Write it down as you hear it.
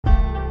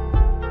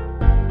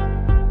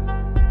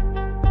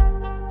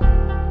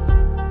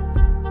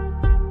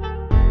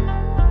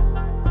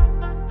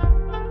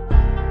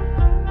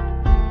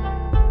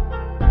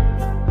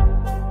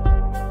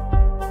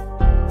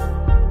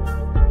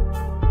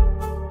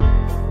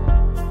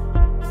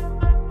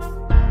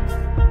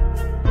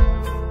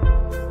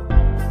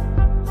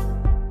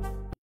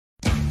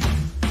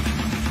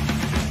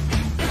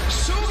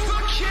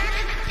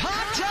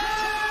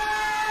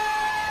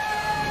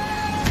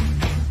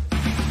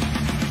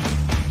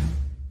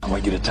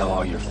want you to tell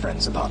all your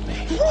friends about me.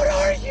 What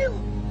are you?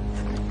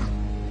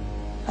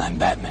 I'm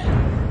Batman.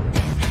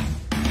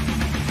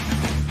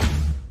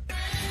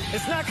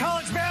 It's not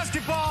college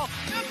basketball.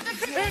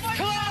 It's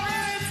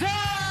Clarence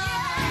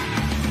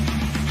time.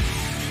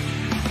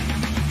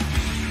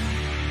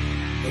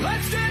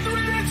 Let's get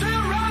ready to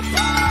rumble.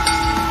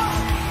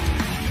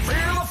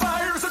 Feel the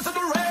fires into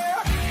the rear.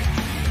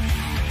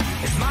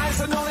 It's nice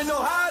and only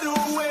know how to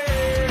win.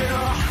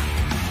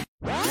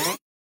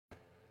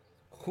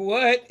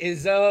 What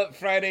is up,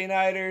 Friday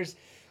Nighters?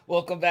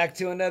 Welcome back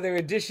to another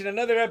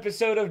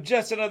episode of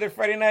Just Another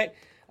Friday Night.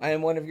 I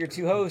am one of your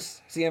two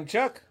hosts, CM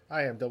Chuck.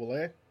 I am Double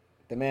A.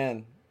 The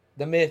man,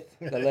 the myth,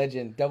 the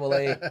legend, Double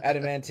A,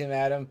 Adamantium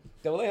Adam.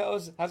 Double A,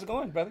 how's it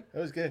going, brother? It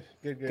was good.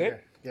 Good.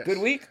 Yes. Good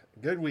week?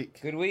 Good week.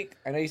 Good week.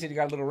 I know you said you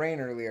got a little rain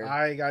earlier.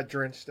 I got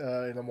drenched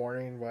in the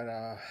morning, but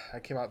I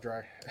came out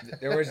dry.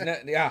 There was no,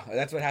 yeah,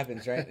 that's what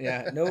happens, right?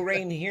 Yeah, no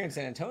rain here in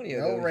San Antonio.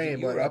 No though. rain,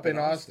 You but were up in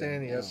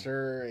Austin, yeah. yes,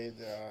 sir.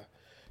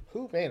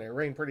 Man, it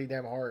rained pretty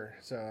damn hard.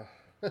 So,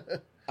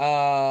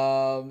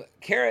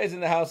 Kara is in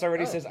the house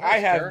already. Oh, Says nice, I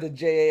have Kara. the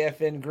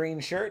JAFN green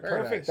shirt.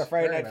 Very Perfect. nice, The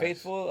Friday very Night nice.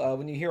 Faithful.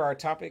 When you hear our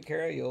topic,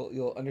 Kara,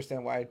 you'll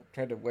understand why I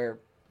tried to wear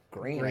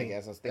green. I Green,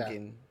 guess I was yeah.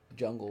 thinking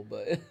jungle,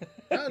 but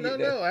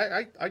no.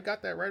 I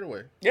got that right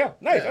away. Yeah,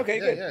 nice. Yeah, Okay,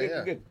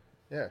 yeah, good.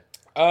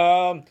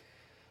 Yeah.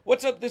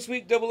 What's up this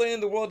week, Double A,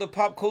 in the world of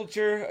pop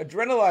culture?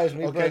 Adrenalize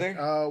me, Okay.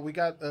 brother. We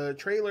got a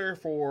trailer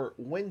for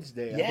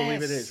Wednesday. I believe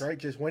it Yes. is, right?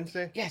 Just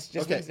Wednesday. Yes,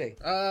 just Okay.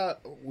 Wednesday.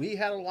 We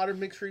had a lot of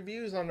mixed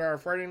reviews on our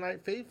Friday Night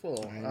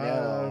Faithful. I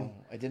know.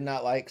 I did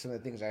not like some of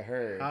the things I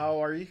heard.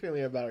 How are you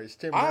feeling about it? Is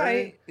Tim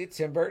Burton? It's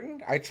Tim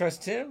Burton. I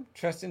trust him.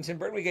 Trust in Tim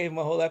Burton. We gave him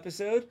a whole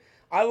episode.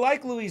 I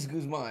like Luis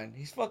Guzman.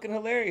 He's fucking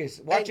hilarious.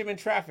 Watch him in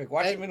traffic.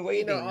 Watch him in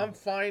Waiting. You know, I'm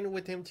fine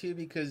with him too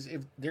because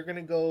if they're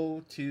gonna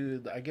go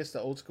to, I guess,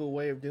 the old school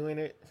way of doing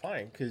it,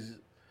 fine. Because,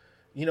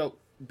 you know,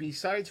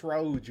 besides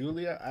Raul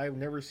Julia, I've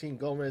never seen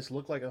Gomez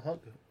look like a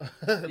hunk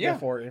Yeah.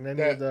 before in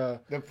any of the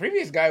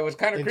previous guy was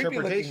kind of creepy looking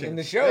interpretations in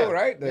the show, Yeah,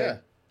 right? The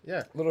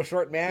yeah. little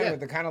short man Yeah. with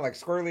the kind of like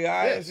squirrely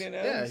eyes, Yes, you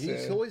know? yeah,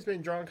 he's So- always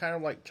been drawn kind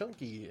of like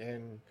chunky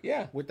and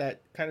Yeah. with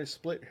that kind of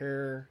split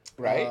hair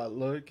Right.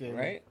 look and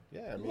Right.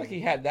 Yeah, I mean, like he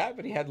had that,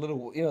 but he had a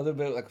little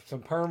bit of like some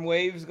perm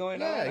waves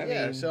going on. I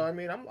mean, So I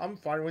mean, I'm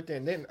fine with it.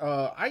 And then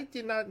I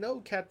did not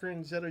know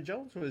Catherine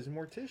Zeta-Jones was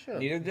Morticia.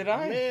 Neither did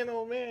I. Man,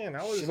 oh man,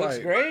 I was she like, looks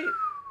great.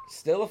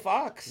 Still a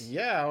fox.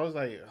 Yeah, I was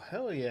like,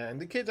 hell yeah. And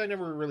the kids, I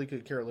never really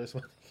could care less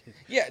about the kids.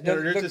 Yeah,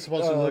 They're just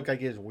supposed to look, I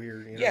guess,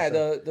 weird. You know, Yeah,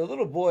 so. the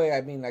little boy. I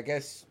mean, I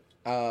guess,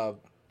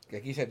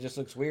 like you said, just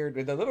looks weird.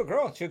 But the little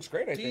girl, she looks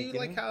great. I Do think. you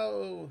like know?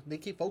 how they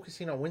keep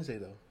focusing on Wednesday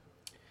though?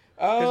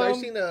 Because I've Um,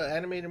 seen the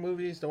animated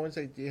movies, the ones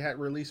they had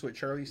released with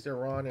Charlize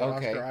Theron and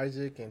Okay. Oscar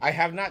Isaac, and I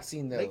have not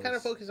seen those. they kind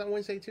of focus on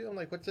Wednesday too. I'm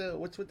like,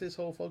 what's with this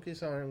whole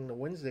focus on the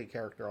Wednesday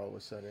character all of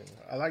a sudden?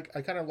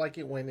 I kind of like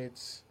it when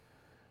it's,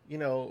 you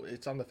know,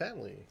 it's on the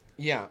family.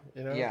 Yeah.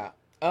 You know? Yeah.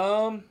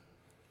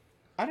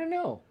 I don't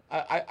know.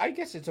 I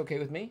guess it's okay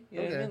with me. You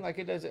know what I Okay. mean? Like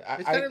it does. It's I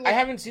kinda like-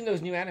 haven't seen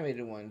those new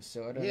animated ones,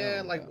 so I don't know.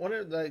 Yeah,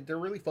 like they're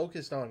really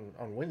focused on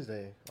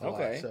Wednesday. A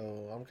Okay. lot,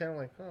 so I'm kind of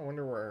like, oh, I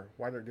wonder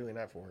why they're doing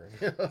that for.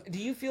 Do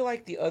you feel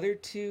like the other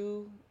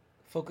two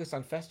focus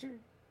on Fester?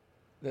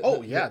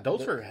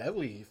 Those were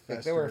heavily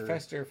Fester. They were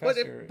Fester. But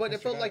it Fester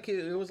felt guy. like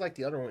it was like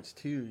the other ones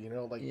too. You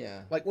know, like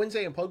Yeah. like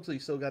Wednesday and Pugsley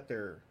still got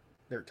their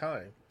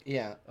time.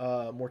 Yeah.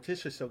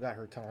 Morticia still got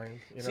her time.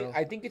 You See, know,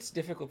 I think it's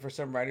difficult for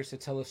some writers to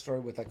tell a story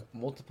with like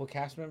multiple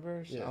cast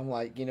members. Yeah. I'm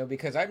like, you know,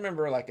 because I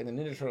remember like in the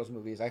Ninja Turtles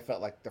movies, I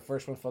felt like the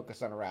first one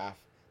focused on Raph,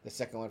 the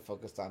second one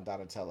focused on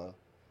Donatello,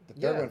 the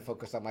third Yeah. one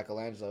focused on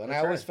Michelangelo, and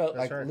That's I always right, felt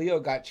that's like right. Leo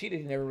got cheated.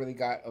 He never really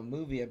got a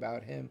movie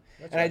about him,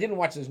 That's and I right. didn't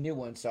watch those new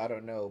ones, so I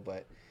don't know.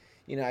 But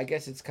you know, I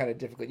guess it's kind of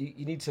difficult.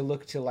 You need to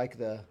look to like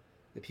the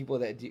people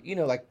that do, you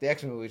know, like the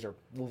X-Men movies are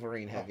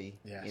Wolverine heavy.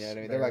 yes, you know what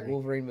I mean? They're like very.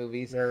 Wolverine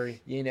movies.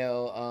 very. You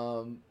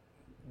know,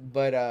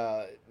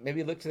 but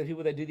maybe look to the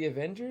people that do the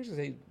Avengers.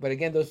 But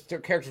again, those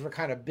characters were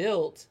kind of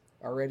built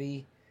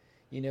already.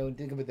 You know,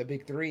 think about the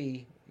big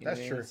three. You know That's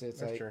what I true. mean? So it's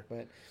That's like, true.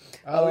 But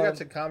We got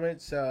some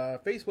comments.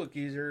 Facebook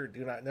user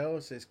do not know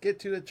says get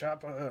to the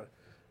chopper.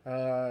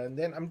 And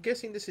then I'm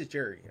guessing this is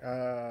Jerry.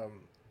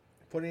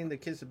 Putting the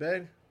kids to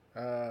bed.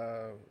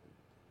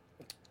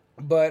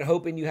 But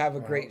hoping you have a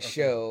great okay.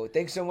 show.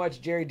 Thanks so much,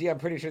 Jerry D. I'm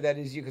pretty sure that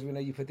is you because we know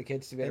you put the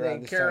kids to bed And around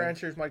then this Kara time.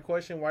 answers my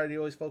question: why do you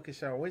always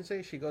focus on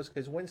Wednesday? She goes,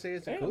 because Wednesday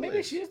is the I don't know, coolest.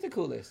 maybe she is the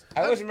coolest.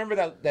 I always remember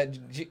that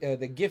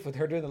the gif with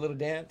her doing the little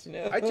dance. You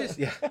know, I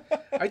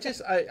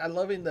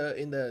love in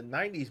the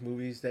 '90s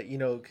movies that, you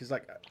know, because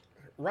like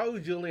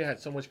Raul Julia had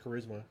so much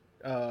charisma.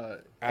 And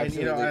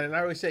you know, Absolutely. and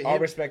I always say all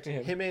respect to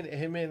him. him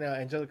and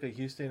Angelica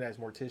Houston as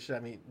Morticia. I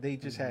mean, they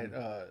just had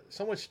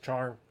so much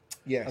charm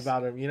Yes.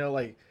 about him. You know,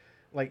 like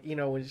you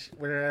know when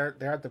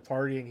they're at the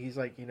party and he's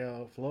like, you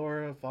know,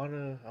 Flora,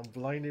 fauna, I'm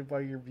blinded by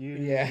your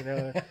beauty. Yeah. You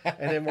know,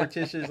 and then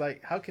Morticia's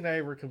like, how can I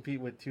ever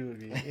compete with two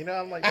of you? You know,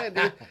 I'm like,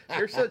 man,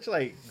 they're such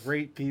like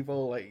great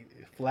people. Like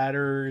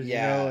flatterers,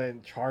 Yeah. you know,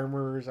 and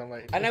charmers. I'm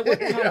like, And I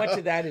wonder you how know, much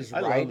of that is I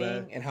love writing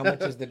that. and how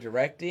much is the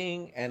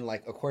directing and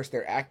like of course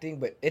they're acting,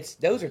 but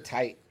those are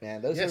tight,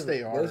 man. Those Yes, are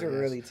they are. those are yes.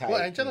 really tight. Well,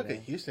 you Angelica know?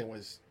 Houston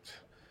was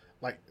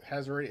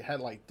has already had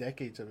like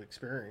decades of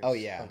experience. Oh,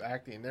 yeah. of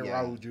acting. And then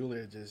Yeah. Raul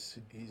Julia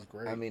he's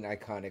great. I mean,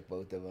 iconic,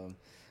 both of them.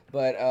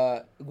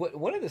 But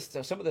one of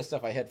the some of the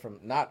stuff I had from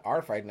not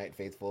our Friday Night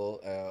Faithful,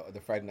 the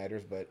Friday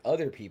Nighters, but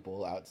other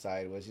people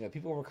outside was, you know,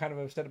 people were kind of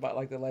upset about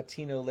like the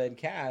Latino-led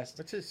cast.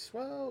 which is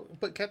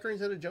but Catherine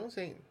Zeta-Jones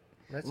ain't.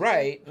 That's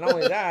Right. Not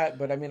only that,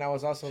 but I mean, I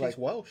was also She's like,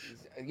 Welsh.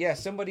 yeah,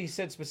 somebody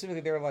said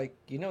specifically, they were like,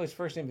 you know, his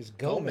first name is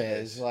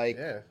Gomez. Like,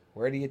 yeah.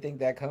 where do you think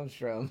that comes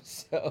from?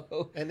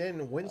 So, And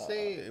then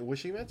Wednesday, was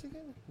she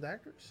Mexican? The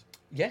actress?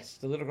 yes,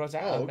 the little girl's Oh,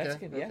 okay,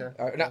 Mexican, yeah.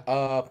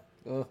 okay.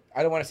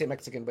 I don't want to say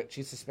Mexican, but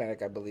she's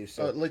Hispanic, I believe.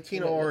 So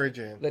Latino you know,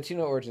 origin.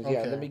 Latino origins, yeah.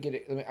 Okay. Let me get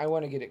it. I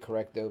want to get it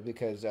correct though,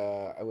 because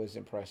I was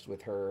impressed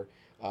with her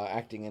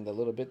acting in the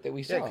little bit that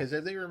we saw. Yeah, because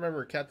if they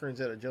remember Catherine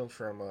Zeta-Jones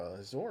from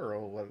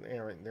Zorro, well,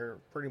 they're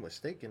pretty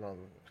mistaken on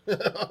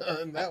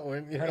on that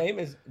one. you Her know? name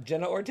is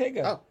Jenna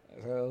Ortega. Oh.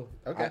 So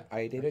Okay.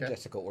 I dated Okay.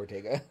 Jessica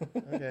Ortega.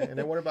 Okay, and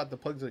then what about the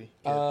Pugsley?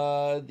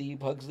 Kid? The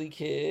Pugsley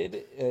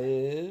kid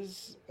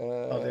is.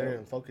 Oh, they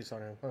didn't focus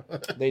on him.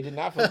 They did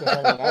not focus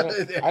on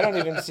him. I don't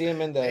even see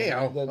him in the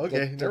Damn,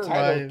 okay, the never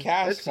title mind.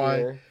 cast It's fine.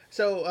 here.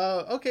 So,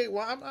 okay,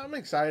 well, I'm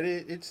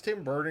excited. It's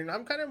Tim Burton.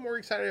 I'm kind of more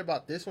excited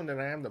about this one than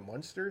I am the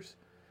Munsters.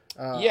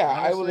 Yeah,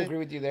 I will honestly. agree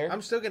with you there.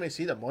 I'm still gonna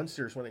see the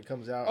Munsters when it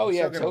comes out. Oh, I'm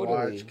yeah, still gonna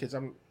totally. watch because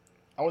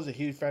I was a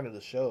huge fan of the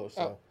show.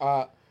 So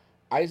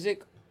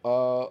Isaac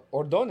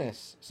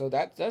Ordonez. So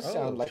that does Oh,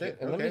 sound like shit, it.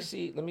 And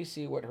okay. let me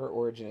see what her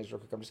origin is real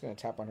quick. I'm just gonna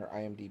tap on her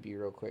IMDb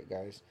real quick,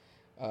 guys.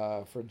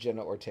 For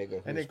Jenna Ortega.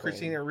 and then who's playing-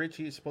 Christina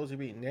Ricci is supposed to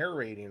be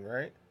narrating,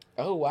 right?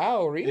 Oh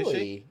wow, really?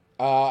 she?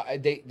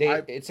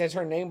 It says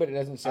her name, but it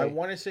doesn't I say.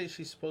 want to say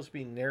she's supposed to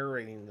be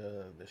narrating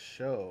the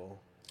show.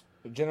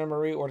 Jenna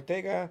Marie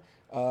Ortega,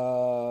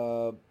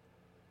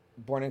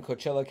 born in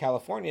Coachella,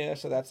 California,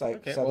 so that's like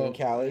Okay, Southern well,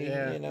 Cali.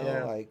 yeah, you know,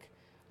 yeah. like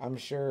I'm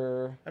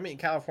sure. I mean,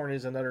 California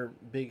is another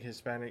big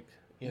Hispanic,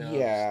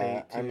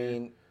 Yeah, state. I too.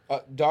 mean,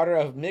 daughter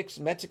of mixed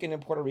Mexican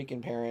and Puerto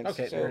Rican parents.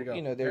 Okay, so, there you go.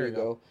 You know, there you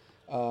go.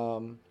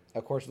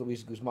 Of course,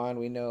 Luis Guzman.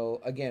 We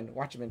know again.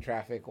 Watch him in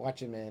Traffic.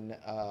 Watch him in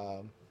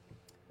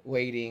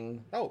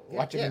Waiting. Oh, yeah,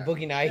 watch him in yeah,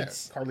 Boogie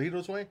Nights. Yeah.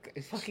 Carlito's Way.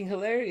 It's fucking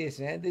hilarious,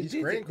 man. He's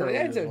great in The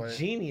man's a Carlito's Way.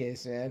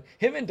 genius, man.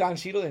 Him and Don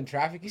Cheadle in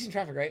Traffic. You seen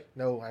Traffic, right?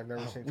 No, I've never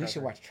seen. We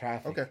should Traffic. watch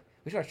Traffic. Okay.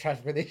 We should watch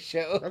Traffic for this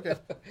show. Okay.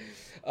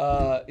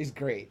 It's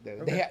great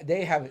though. Okay.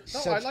 They have No,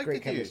 such I like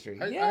great the dude. chemistry.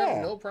 I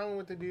have no problem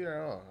with the dude at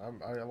all.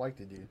 I like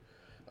the dude.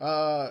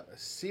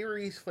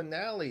 Series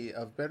finale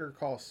of Better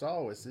Call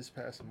Saul was this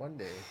past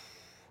Monday.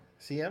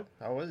 CM,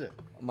 how was it?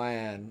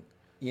 Man,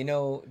 you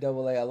know,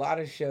 Double A. A lot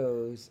of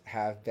shows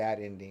have bad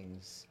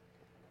endings.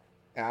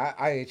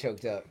 I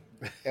choked up.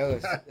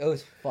 It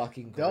was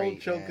fucking great. Don't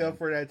choke man. up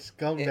for that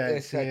scumbag,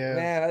 It's like, CM.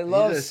 man, I He's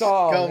love a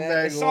Saul. Man.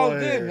 scumbag It's all lawyer.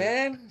 good,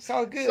 man. It's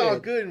all good. It's all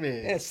good,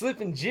 man. Yeah,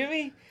 Slippin'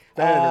 Jimmy.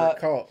 Better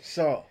Call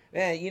Saul.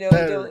 Man, you know,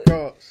 Better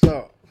Call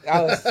Saul.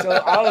 I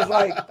was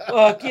like,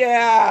 fuck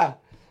yeah.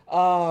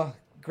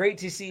 Great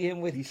to see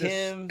him with He's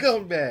Kim. a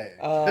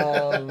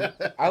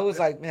scumbag. I was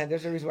like, man,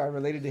 there's a reason why I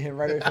related to him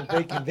right away from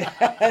Breaking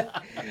Bad.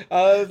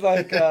 I was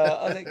like,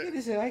 hey,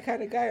 this is my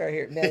kind of guy right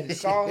here. Man,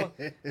 Saul,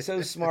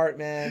 so smart,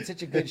 man.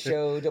 Such a good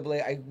show. Double A.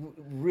 I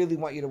really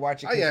want you to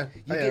watch it. 'cause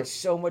you get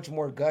so much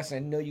more Gus. I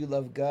know you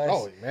love Gus.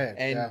 Oh, man,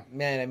 And yeah.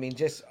 man, I mean,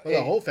 just Well,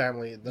 the whole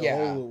family, the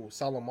yeah. whole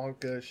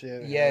Salamanca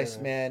shit. Yes,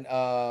 man.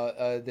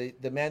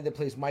 The man that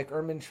plays Mike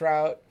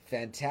Ehrmantraut,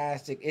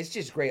 fantastic. It's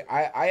just great.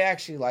 I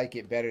actually like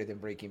it better than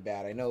Breaking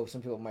Bad. I know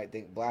some people might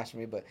think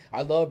blasphemy, but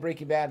I love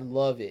Breaking Bad.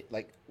 Love it.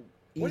 Like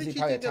What easily did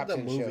you probably think a of top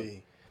the 10 show.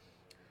 movie?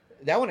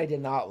 That one I did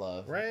not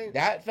love. Right.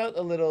 That felt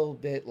a little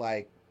bit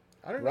like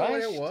I don't know what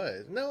rushed? it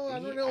was. No, I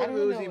don't Yeah, know I if don't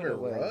it was know even what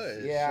it was.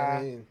 rushed. Yeah.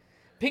 I mean,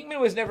 Pinkman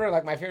was never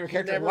like my favorite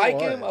character. I never like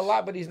him a was.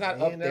 lot, but he's not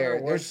He up never there.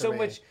 was There's for so me.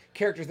 much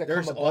characters that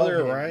There's come above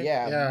other, him. right?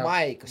 Yeah, Yeah.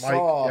 Mike, Mike,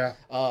 Saul, yeah.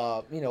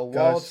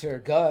 Walter,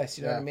 Gus. Gus.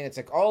 You know what I Yeah. mean? It's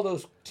like all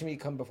those to me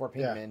come before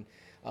Yeah. Pinkman.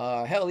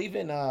 Hell,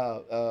 even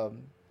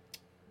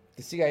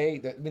the CIA,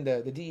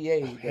 the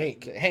DEA,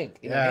 Hank. Hank.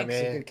 You know, Yeah, Hank's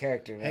a man. good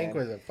character, man. Hank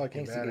was a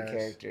fucking Hank's a good badass.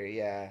 character.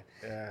 Yeah.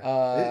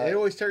 Yeah. It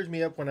always tears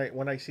me up when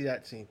I see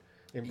that scene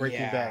in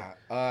Breaking Yeah.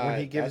 Bad. When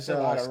he gives that's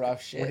a lot of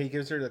rough shit. When he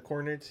gives her the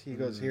coordinates, he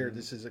goes, "Here,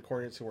 this is the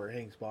coordinates to where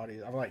Hank's body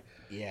is." I'm like,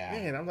 Yeah.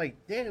 man, I'm like,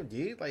 damn,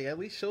 dude, like at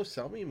least show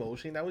some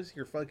emotion. That was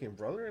your fucking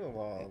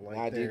brother-in-law, like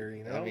Nah, dude, there,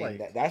 you know, I mean,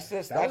 like that's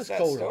that that was story,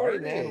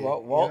 cold-hearted, man. you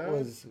Walt know?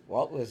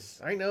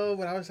 was. I know,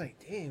 but I was like,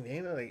 damn,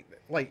 man,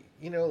 like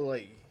you know,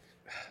 like,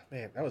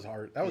 man, that was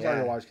hard. That was hard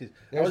to Yeah. watch because I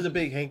There's- was a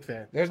big Hank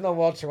fan. There's no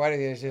Walter White.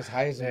 There's just Yeah,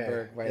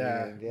 Heisenberg by the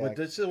end. Yeah. But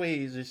that's the way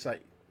he's just like,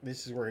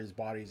 this is where his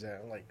body's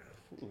at. I'm like,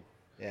 ooh,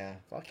 Yeah.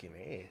 fucking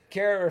A.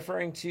 Kara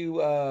referring to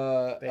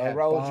They had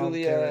Raul bomb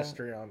Julia.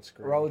 chemistry on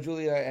screen. Raul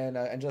Julia and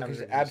Angelica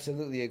Absolutely.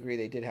 absolutely agree.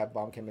 They did have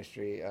bomb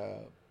chemistry.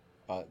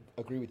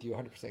 Agree with you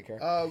 100%,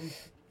 Kara.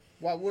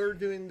 while we're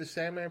doing the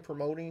Sandman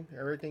promoting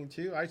everything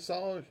too, I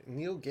saw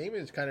Neil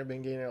Gaiman's kind of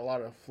been getting a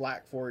lot of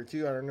flack for it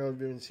too. I don't know if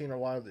you've been seeing a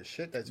lot of the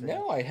shit that's been.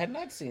 No, I had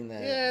not seen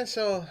that. Yeah,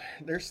 so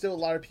there's still a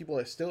lot of people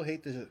that still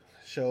hate the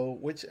show,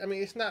 which, I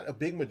mean, it's not a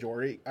big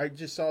majority. I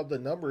just saw the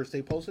numbers.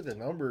 They posted the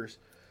numbers.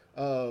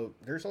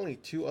 There's only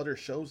 2 other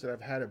shows that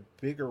have had a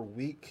bigger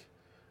week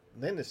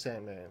than the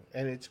Sandman,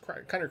 and it's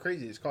kind of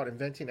crazy. It's called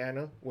Inventing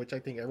Anna, which I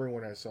think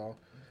everyone has saw.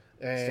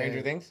 And,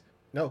 Stranger Things?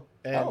 No,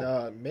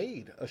 and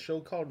Maid, a show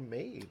called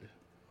Maid.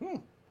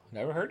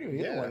 Never heard of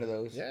either one of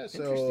those. Yeah, so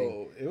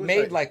interesting. it was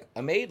Made like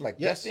a maid, like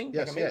Yes, dusting?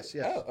 yes, like a maid? yes,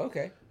 yes. Oh,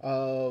 okay.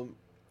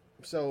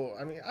 So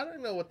I mean, I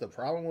don't know what the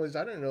problem was.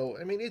 I don't know.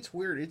 I mean, it's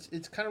weird.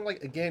 It's kind of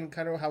like, again,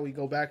 kind of how we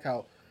go back,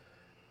 how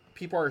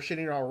people are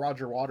shitting on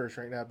Roger Waters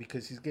right now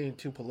because he's getting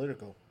too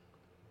political.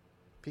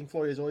 Pink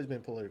Floyd has always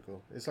been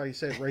political. It's like you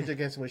said, Rage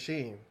Against the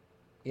Machine.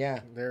 Yeah.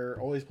 They're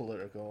always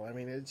political. I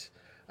mean,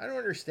 I don't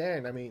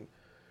understand. I mean,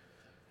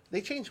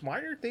 they changed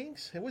minor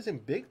things. It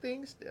wasn't big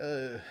things.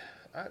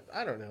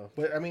 I don't know.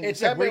 But I mean,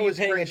 It's like, were Sandman you was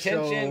a paying great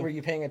attention? show. Were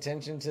you paying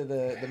attention to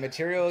the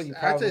material? You That's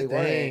probably the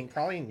thing. weren't.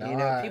 Probably not. You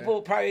know,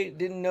 people probably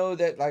didn't know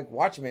that like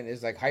Watchmen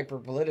is like hyper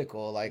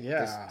political. Like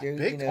Yeah. this dude,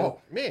 Big, you know.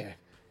 oh, man.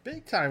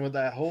 Big time with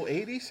that whole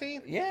 80s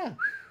scene. Yeah.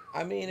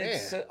 I mean,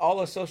 it's Man.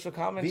 all a social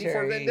commentary. V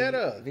for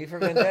Vendetta. V for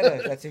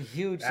Vendetta. That's a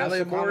huge social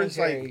Alan Moore is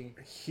commentary.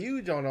 like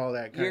huge on all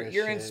that kind of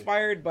You're shit.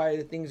 inspired by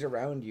the things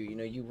around you. You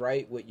know, you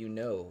write what you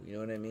know. You know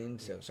what I mean?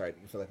 So sorry,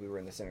 I feel like we were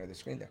in the center of the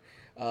screen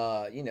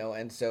there. You know,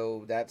 and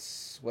so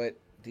that's what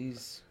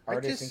these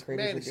artists and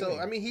creators are doing. So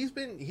I mean, he's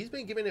been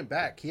giving it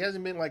back. He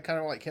hasn't been like kind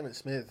of like Kevin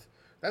Smith.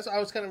 I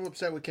was kind of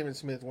upset with Kevin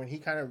Smith when he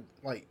kind of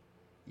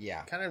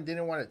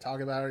didn't want to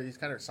talk about it. He's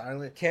kind of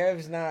silent.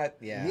 Kev's not.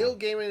 Yeah. Neil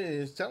Gaiman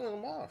is telling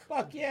him off.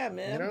 Fuck yeah,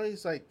 man. You know,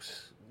 he's like,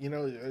 you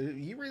know,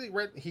 he really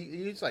read.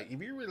 He's like,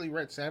 if you really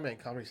read Sandman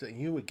comics, then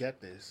you would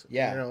get this.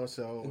 Yeah. You know,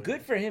 so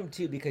Good for him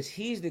too, because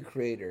he's the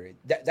creator.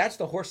 That's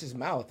the horse's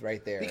mouth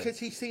right there. because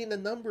he's seeing the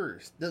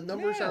numbers. The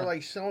numbers Yeah. are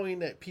like showing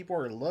that people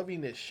are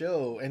loving this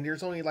show, and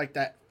there's only like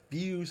that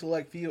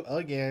select few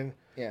again.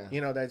 Yeah.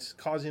 You know, that's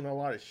causing a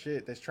lot of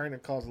shit. That's trying to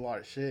cause a lot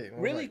of shit. And I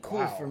was Really like, cool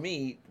wow. for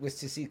me was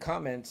to see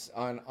comments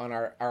on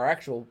our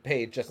actual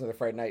page, Just Another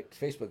Friday Night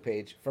Facebook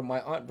page, from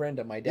my Aunt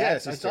Brenda, my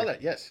dad's Yes, I sister. saw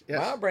that. Yes, yes.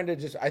 My Aunt Brenda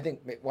just, I think,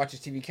 watches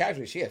TV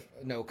casually. She has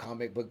no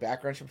comic book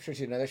background. I'm sure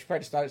she didn't know that. She probably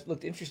just thought it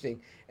looked interesting.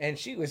 And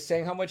she was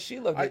saying how much she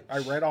loved it. I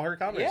read all her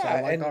comments. Yeah,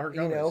 I liked and, all her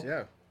you comments.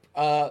 know,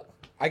 yeah.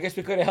 I guess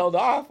we could have held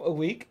off a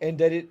week and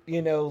did it,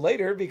 you know,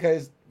 later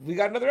because we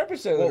got another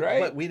episode, Well, right?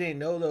 but we didn't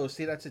know though.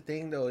 See, that's the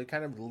thing though. It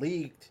kind of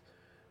leaked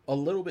a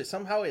little bit.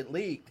 Somehow it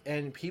leaked,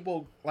 and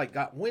people like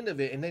got wind of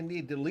it, and then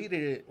they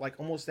deleted it like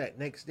almost that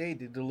next day.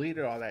 They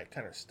deleted all that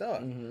kind of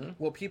stuff.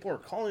 Well, people are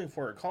calling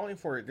for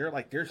it. They're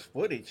like, there's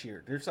footage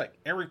here. There's like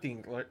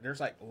everything.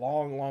 There's like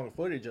long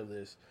footage of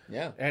this.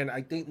 Yeah. And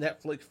I think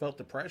Netflix felt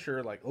the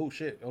pressure, like, oh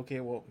shit, okay,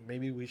 well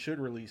maybe we should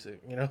release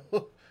it. You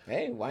know.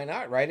 Hey, why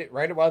not? Write it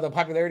while the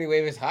popularity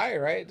wave is high,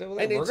 right? So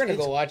And we're gonna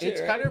go watch it. It's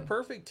right? kind of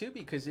perfect too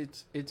because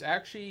it's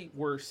actually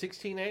where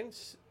 16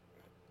 ends,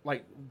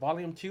 like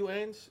volume 2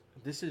 ends.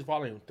 This is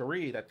volume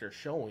 3 that they're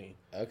showing,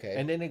 Okay.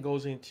 and then it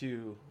goes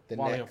into The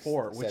volume next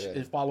 4, which set of-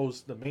 it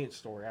follows the main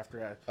story after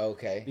that.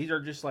 Okay. These are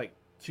just like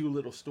 2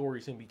 little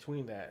stories in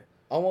between that.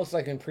 Almost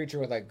like in Preacher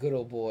with like Good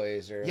Old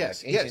Boys or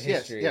Yes, like Ancient yes,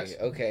 History. yes.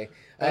 Okay.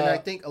 And I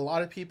think a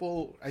lot of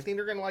people, I think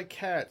they're gonna like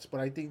Cats, but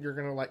I think they're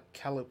gonna like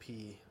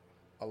Calliope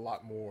a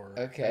lot more.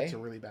 Okay. It's a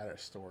really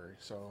badass story.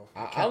 So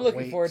I'm can't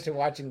looking wait. forward to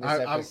watching this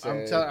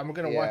episode. I'm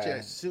gonna watch it Yeah.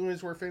 as soon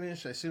as we're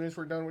finished. As soon as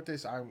we're done with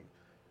this, I'm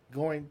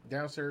going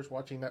downstairs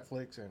watching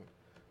Netflix and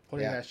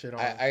putting that shit on.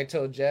 I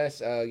told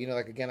Jess, you know,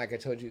 like I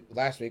told you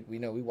last week, we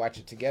watch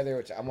it together,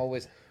 which I'm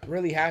always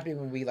really happy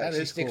when we That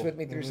she is sticks cool. with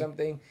me through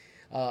something.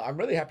 I'm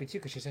really happy too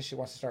because she says she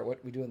wants to start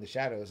What We Do in the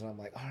Shadows, and I'm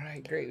like, all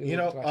right, great. You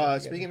know,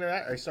 speaking of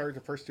that, I started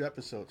the first 2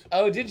 episodes.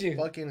 Oh, did you?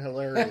 Fucking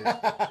hilarious.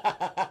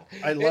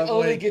 I love it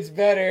only when- gets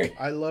better.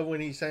 I love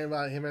when he's saying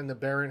about him and the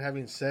Baron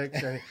having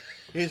sex, and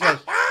he's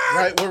like,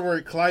 right when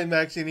we're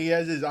climaxing, he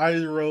has his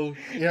eyes rolled,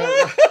 you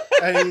know,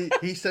 and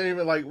he's saying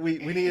like, we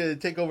needed to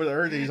take over the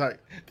earth, and he's like,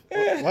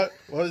 what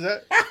was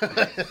that?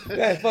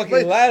 That's fucking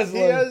But Laszlo. He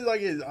has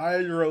like his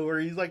eyes roll where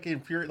he's like in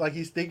pure, like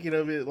he's thinking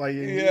of it, like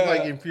he's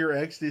like in pure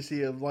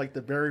ecstasy of like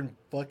the Baron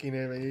fucking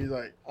him, and he's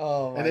like,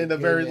 Oh, and then the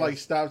Baron goodness. like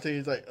stops and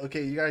he's like,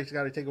 okay, you guys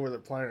got to take over the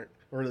planet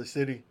or the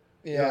city.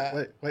 You're Yeah.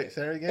 like, wait,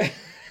 say it again.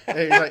 And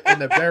he's like,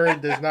 and the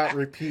Baron does not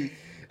repeat.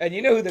 And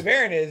you know who the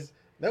Baron is?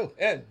 No,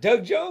 Yeah,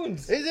 Doug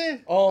Jones. is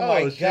it? Oh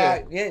my shit.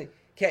 god, yeah,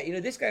 Cat. You know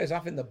this guy is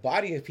off in the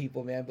body of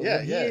people, man. But Yeah,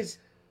 when yeah.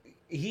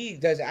 he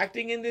does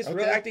acting in this,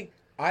 real Okay. acting.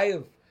 I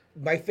have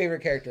my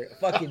favorite character,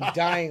 fucking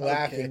dying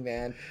laughing,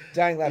 man,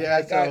 dying laughing. Yeah,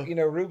 I got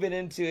so- Ruben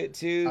into it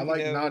too. I like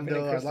you know, Ruben and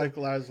Nando. I Crystal. like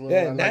Laszlo.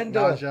 Yeah, I like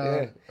Nando.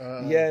 Naja.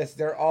 Yeah. Yes,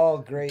 they're all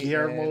great.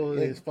 Guillermo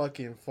man. is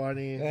fucking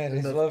funny. Man, In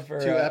his the love for,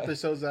 2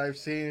 episodes that I've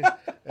seen,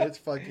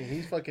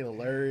 He's fucking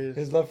hilarious.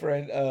 His love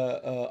friend,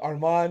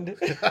 Armand.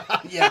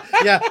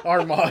 yeah,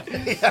 Armand.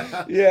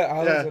 Yeah, Yeah, I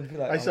always would be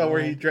like, I saw where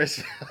he Armand.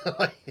 dressed.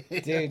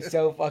 Dude,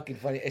 so fucking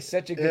funny. It's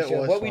such a good It show.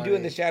 was What We Do in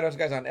funny. the Shadows,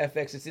 guys, on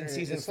FX. It's in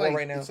season It's 4 like,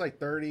 right now. It's like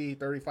 30,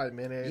 35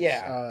 minutes.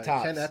 Yeah,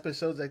 tops. 10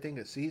 episodes, I think,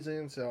 a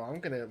season. So I'm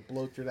gonna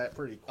blow through that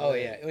pretty quick. Oh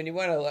yeah, when you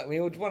want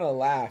to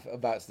laugh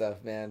about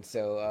stuff, man.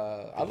 So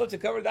I'd love to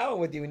cover that one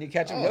with you when you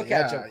catch up. You'll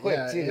catch up quick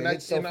too. And,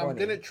 It's so I'm funny.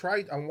 gonna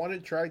try. I want to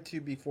try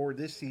to before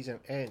this season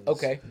ends.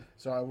 Okay.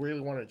 So I really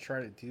want to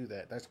try to do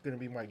that. That's gonna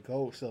be my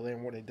goal. So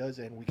then when it does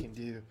end, we can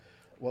do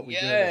what we do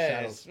in the Yes,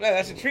 shadows. man,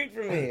 that's a treat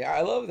for me.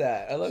 I love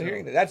that. I love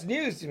hearing that. That's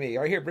news to me.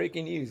 Right here,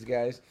 breaking news,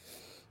 guys.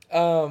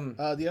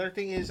 The other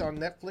thing is on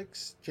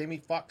Netflix, Jamie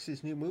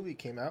Foxx's new movie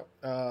came out.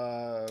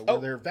 Where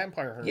they're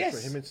vampire hunters Yes.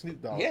 for him and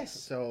Snoop Dogg. Yes.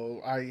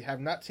 So I have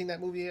not seen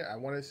that movie yet. I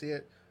want to see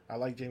it. I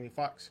like Jamie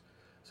Foxx.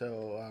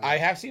 So I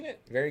have seen it.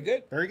 Very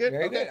good. Very good?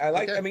 Very Okay. good. I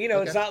like. Okay. I mean, you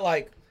know, it's Okay. not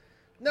like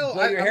no,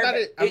 blow your hair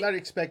back. I'm not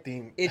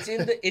expecting. it's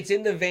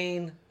in the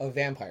vein of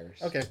vampires.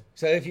 Okay.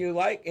 So if you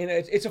like, and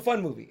it's a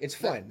fun movie. It's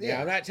fun. Yeah,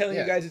 Yeah, I'm not telling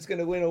you yeah. guys it's going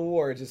to win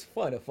awards. It's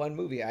fun, a fun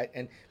movie.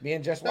 And me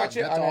and Just No, watch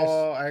it. that's I have-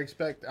 all I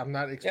expect. I'm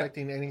not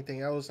expecting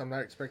anything else. I'm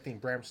not expecting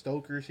Bram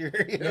Stoker's here.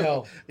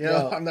 No,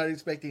 no. I'm not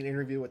expecting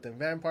Interview with the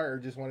Vampire. Or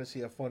just want to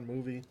see a fun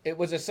movie. It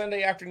was a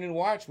Sunday afternoon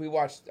watch. We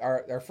watched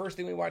our first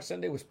thing we watched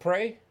Sunday was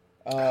Prey.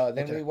 Then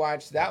Okay. we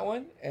watched that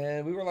one,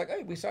 and we were like,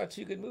 "Hey, we saw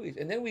 2 good movies."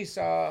 And then we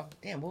saw,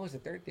 what was the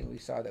third thing we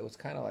saw that was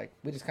kind of like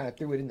we just kind of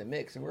threw it in the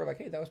mix, and we were like,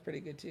 "Hey, that was pretty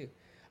good too."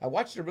 I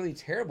watched a really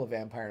terrible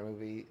vampire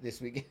movie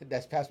this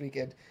past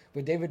weekend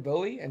with David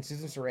Bowie and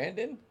Susan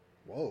Sarandon,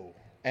 Whoa.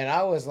 and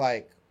I was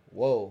like,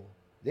 "Whoa,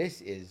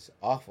 this is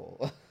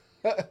awful."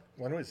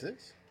 When was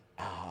this?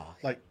 Ah,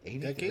 Like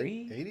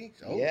 83? 80?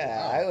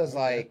 yeah, wow. I was Okay.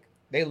 like,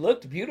 they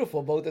looked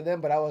beautiful, both of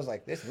them, but I was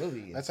like, this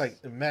movie is... That's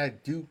like the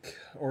Mad Duke,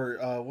 or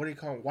what do you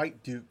call him?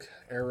 White Duke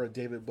era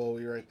David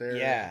Bowie right there.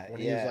 Yeah,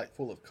 When he was yeah. like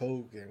full of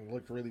coke and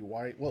looked really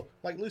white. Well,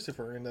 like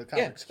Lucifer in the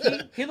Yeah, comics.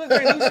 he looked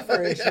very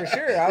Luciferish for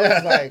sure. I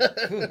was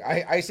like, "Ooh,"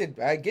 I said,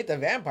 I get the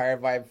vampire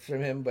vibe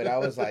from him, but I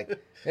was like,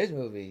 this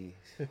movie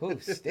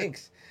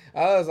stinks.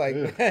 I was like,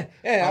 Ugh. yeah,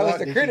 I How was long-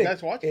 the did you critic.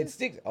 guys watch it? It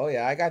stinks. Oh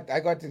yeah, I got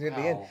to the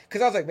end Wow.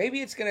 because I was like,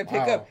 maybe it's gonna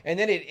pick Wow. up, and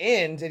then it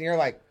ends, and you're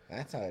like,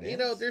 that's how it ends. You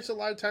know, there's a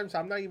lot of times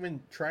I'm not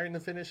even trying to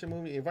finish a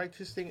movie. If I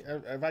just think,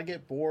 if I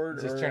get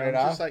bored, Just or turn I'm it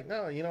just off? like,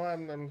 no, you know,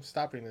 I'm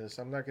stopping this.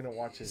 I'm not gonna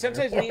watch it.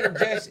 Sometimes me anymore. and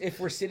Jess, if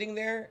we're sitting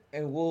there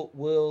and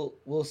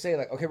we'll say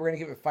like, okay, we're gonna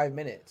give it 5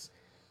 minutes.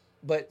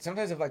 But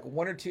sometimes if like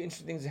 1 or 2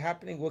 interesting things are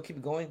happening, we'll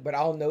keep going. But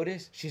I'll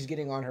notice she's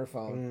getting on her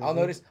phone. I'll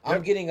notice I'm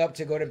Yep. getting up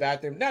to go to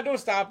bathroom. No, don't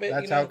stop it.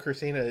 That's you know? how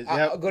Christina is.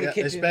 I'll Yep, go to yep,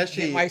 kitchen,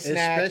 especially get my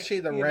snack, especially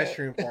the you know.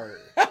 restroom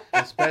part.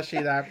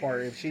 Especially that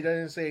part. If she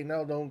doesn't say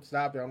no, don't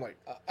stop it. I'm like,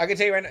 I can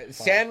tell you right now,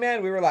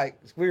 Sandman. We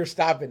were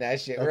stopping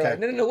that shit. We were Okay.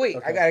 like, no, wait.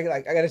 Okay.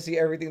 I gotta see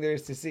everything there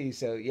is to see.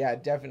 So yeah,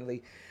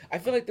 definitely. I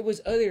feel like there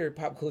was other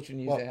pop culture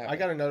news well, that happened. I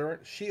got another one.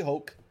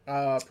 She-Hulk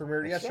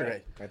premiered That's yesterday.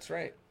 right. That's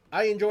right.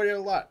 I enjoyed it a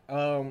lot.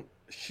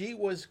 She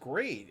was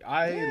great.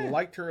 I Yeah.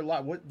 liked her a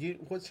lot.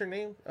 What's her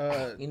name?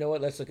 You know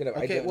what? Let's look it up.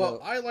 I Okay, don't well, know.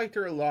 I liked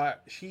her a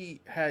lot. She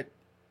had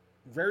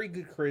very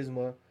good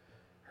charisma.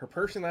 Her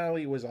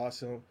personality was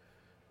awesome.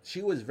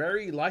 She was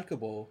very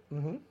likable,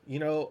 you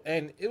know,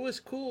 and it was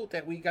cool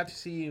that we got to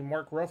see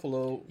Mark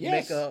Ruffalo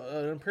Yes. make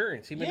an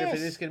appearance, even if it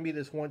Yes. is going to be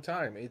this one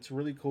time. It's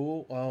really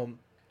cool.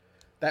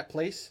 That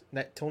place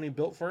that Tony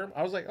built for him,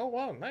 I was like, oh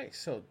wow, nice.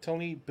 So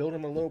Tony built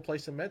him a little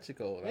place in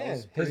Mexico. That Yeah, was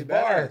his pretty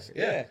bar. badass.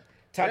 Yeah.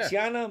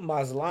 Tatiana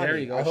Maslany. There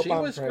you go. I hope She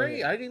I'm was pronouncing great.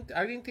 it.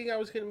 I didn't think I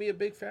was going to be a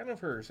big fan of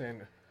hers,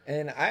 and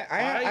And I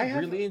have,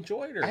 really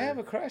enjoyed her. I have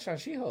a crush on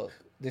She-Hulk.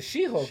 The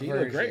She-Hulk She version.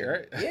 looked great,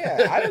 right?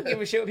 Yeah, I don't give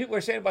a shit what people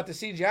are saying about the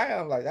CGI.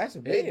 I'm like, that's a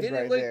It babe didn't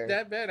right look there.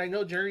 that bad. I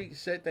know Jerry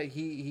said that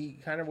he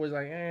kind of was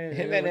like, Him it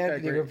didn't and look that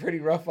Anthony great. were pretty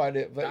rough on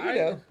it, but you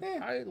know,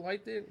 I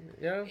liked it.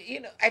 Yeah.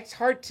 you know, it's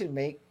hard to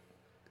make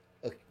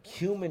a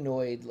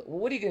humanoid.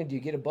 What are you gonna do?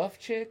 Get a buff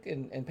chick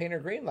and paint her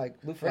green like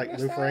Lou Ferrigno? Like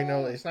Lou style?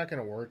 Ferrigno, it's not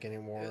going to work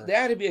anymore. They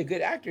had to be a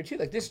good actor too.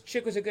 Like this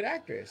chick was a good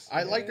actress. I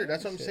You know, liked her.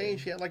 That's what I'm so- saying.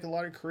 She had like a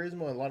lot of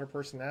charisma, a lot of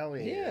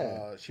personality.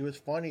 Yeah. She was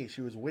funny.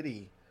 She was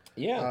witty.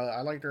 Yeah.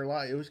 I liked her a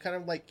lot. It was kind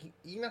of like,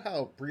 you know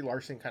how Brie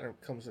Larson kind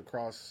of comes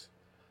across.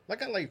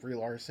 Like I like Brie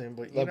Larson,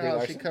 but you Love know Brie how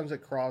Larson? she comes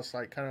across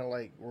like kind of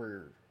like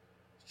where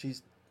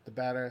she's the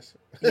badass.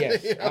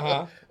 Yes, You know?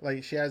 uh-huh.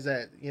 Like she has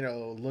that, you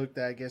know, look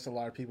that I guess a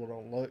lot of people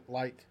don't look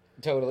like.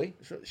 Totally.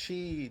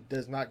 She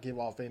does not give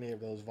off any of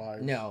those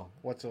vibes. No.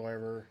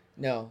 Whatsoever.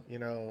 No. You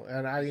know,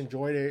 and I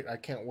enjoyed it. I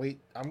can't wait.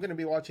 I'm going to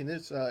be watching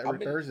this every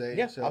Thursday.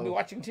 Yeah, so I'll be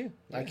watching too.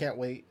 I Yeah. can't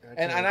wait.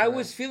 And I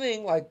was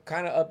feeling like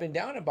kind of up and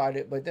down about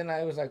it, but then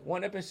I was like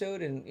one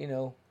episode, and you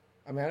know,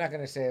 I mean, I'm not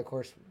gonna say, of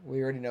course,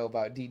 we already know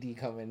about DD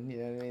coming. You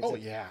know what I mean? Oh So,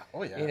 yeah,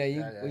 oh yeah. You know,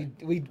 Yeah.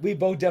 we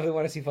both definitely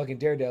want to see fucking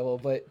Daredevil,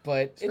 but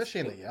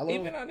Especially in the yellow.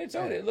 even on its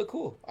own, Yeah. it looked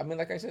cool. I mean,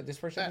 like I said, this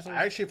first I episode.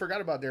 actually forgot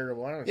about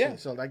Daredevil, honestly. Yeah.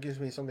 So that gives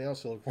me something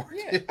else to look forward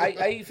Yeah, to.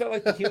 I felt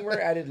like the humor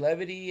added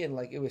levity and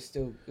like it was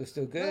still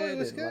good. No, it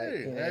was and, good.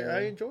 Like, you know, I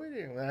enjoyed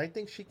it. And I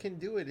think she can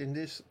do it in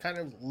this kind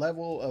of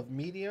level of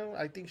medium.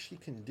 I think she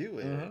can do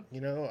it. Mhm.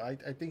 You know,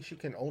 I think she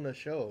can own a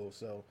show.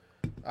 So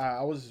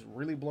I was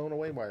really blown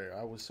away by it.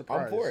 I was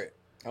surprised.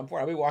 I'm for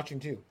it. I'll be watching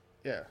too.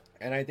 Yeah.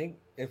 And I think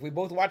if we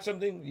both watch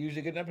something, you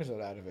usually get an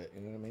episode out of it.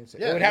 You know what I mean? So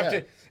Yeah, it would have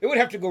yeah.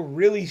 to to go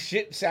really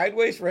shit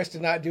sideways for us to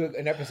not do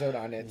an episode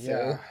on it.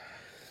 Yeah.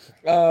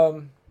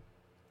 So,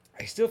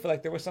 I still feel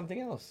like there was something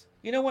else.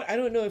 You know what? I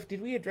don't know if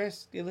did we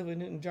address the Olivia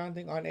Newton-John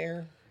thing on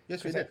air?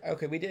 Yes, we 'Cause did.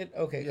 okay, we did.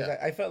 Okay, because Yeah.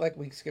 I felt like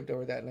we skipped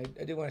over that, and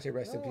I did want to say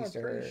rest in No, peace I'm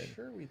to her. pretty and-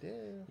 sure we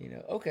did. You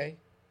know, okay.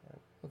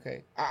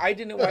 I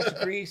didn't watch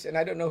Grease, and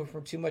I don't know her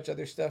from too much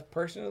other stuff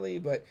personally,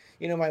 but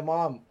you know, my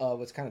mom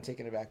was kind of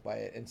taken aback by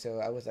it, and so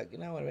I was like, you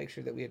know, I want to make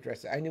sure that we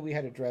address it. I knew we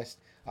had addressed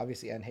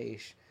obviously Anne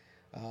Heche.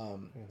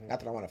 Not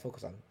that I want to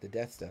focus on the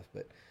death stuff,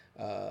 but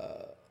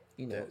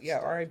you know, Death yeah,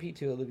 stuff. R.I.P.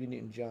 to Olivia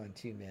Newton-John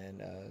too,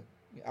 man.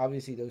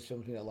 Obviously, those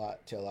films mean a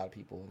lot to a lot of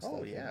people and stuff.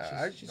 Oh and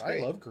yeah, she's I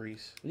great. love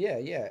Grease. Yeah,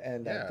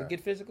 and the Yeah. Get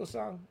Physical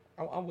song,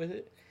 I'm with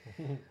it.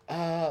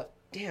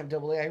 Damn,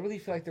 Double A, I really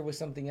feel like there was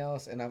something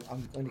else, and I'm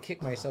going to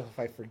kick myself if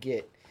I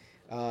forget.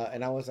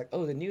 And I was like,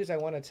 oh, the news I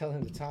want to tell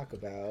him to talk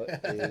about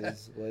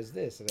was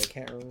this, and I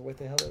can't remember what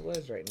the hell it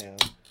was right now.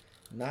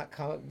 Not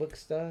comic book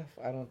stuff,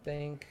 I don't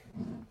think.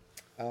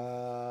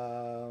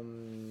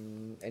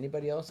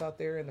 Anybody else out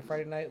there in the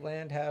Friday Night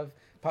land have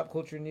pop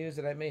culture news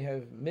that I may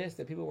have missed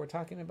that people were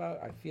talking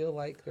about? I feel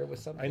like there was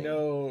something. I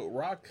know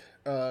Rock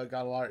got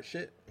a lot of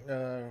shit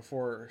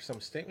for some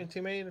statements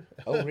he made.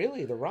 Oh,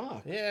 really? The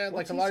Rock? Yeah, What's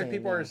like a he lot of saying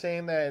people now? are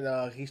saying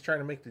that he's trying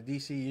to make the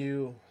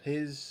DCU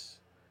his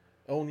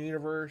own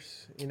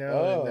universe, you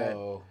know, and that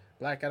Oh,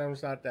 Black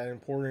Adam's not that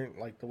important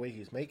like the way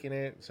he's making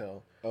it.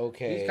 So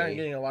okay. he's kind of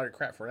getting a lot of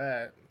crap for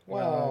that.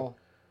 Well,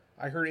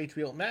 I heard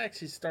HBO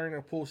Max is starting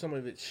to pull some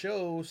of its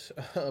shows,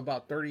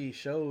 about 30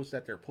 shows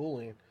that they're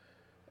pulling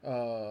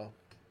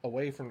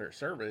away from their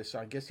service. So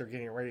I guess they're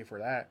getting ready for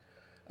that.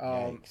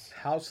 Yikes.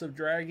 House of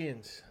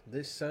Dragons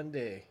this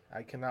Sunday.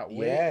 I cannot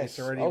wait. yes. It's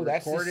already Oh,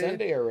 that's recorded. this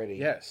Sunday already.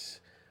 Yes.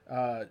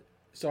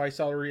 So I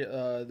saw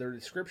their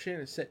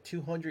description. It's set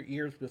 200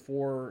 years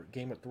before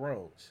Game of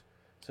Thrones.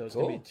 So it's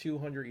going Cool. to be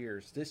 200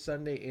 years. This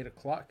Sunday, 8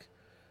 o'clock.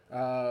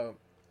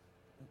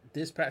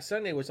 This past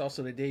Sunday was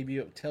also the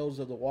debut of Tales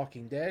of the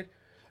Walking Dead.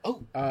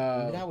 Oh,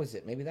 maybe that was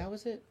it. Maybe that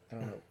was it. I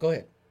don't know. Go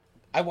ahead.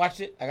 I watched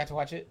it. I got to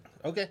watch it.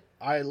 Okay.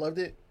 I loved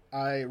it.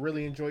 I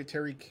really enjoyed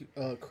Terry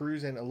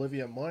Crews and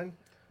Olivia Munn.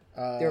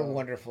 They're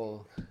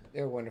wonderful.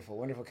 They're wonderful.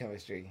 Wonderful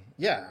chemistry.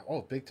 Yeah,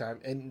 oh, big time.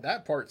 And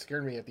that part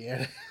scared me at the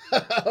end.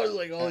 I was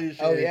like, holy shit.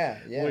 Oh, yeah,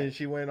 yeah. When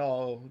she went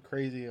all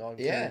crazy on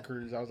Yeah. Terry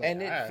Crews, I was like,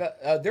 And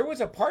ah. it there was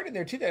a part in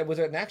there too that was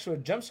an actual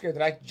jump scare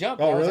that I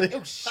jumped. Oh, I was really?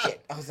 like, oh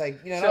shit! I was like,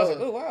 you know, and I was So,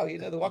 like, oh wow, you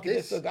know, The Walking Dead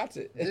this- still got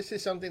it. This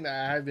is something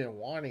that I've been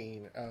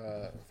wanting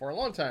for a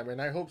long time,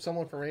 and I hope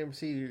someone from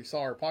AMC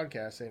saw our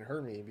podcast and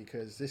heard me,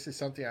 because this is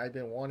something I've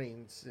been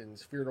wanting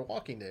since Fear the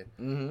Walking Dead.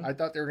 Mhm. I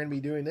thought they were going to be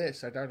doing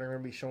this. I thought they were going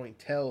to be showing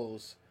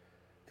tells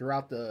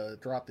throughout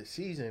the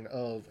season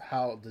of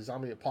how the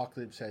zombie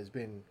apocalypse has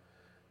been.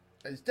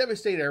 It's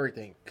devastated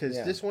everything, because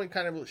Yeah. this one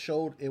kind of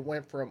showed it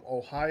went from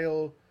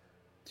Ohio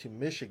to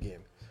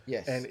Michigan.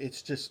 Yes. And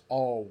it's just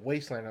all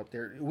wasteland up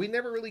there. We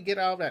never really get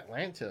out of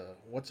Atlanta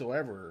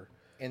whatsoever.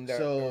 in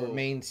the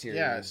main series.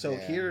 Yeah, so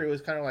here it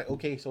was kind of like,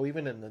 okay, so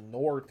even in the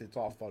north, it's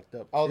all fucked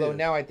up. Although too.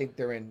 now I think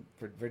they're in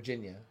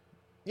Virginia.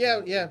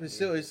 yeah, but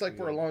still, it's like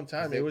for a long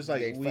time. They- It was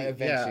like they we,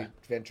 eventually yeah,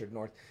 ventured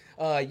north.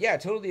 Yeah,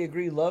 totally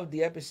agree. Loved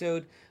the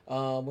episode.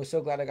 Was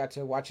so glad I got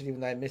to watch it,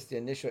 even though I missed the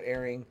initial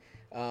airing.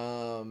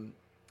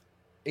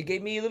 It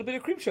gave me a little bit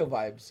of Creepshow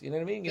vibes. You know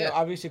what I mean? You know, Yeah.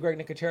 obviously Greg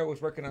Nicotero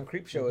was working on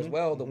Creepshow as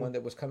well, the one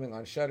that was coming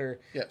on Shudder.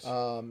 Yes.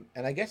 And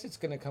I guess it's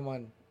going to come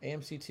on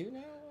AMC too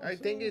now. I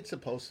think it's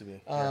supposed to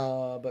be.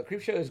 But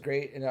Creepshow is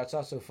great, and it's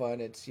also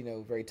fun. It's, you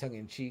know, very tongue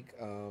in cheek.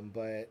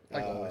 But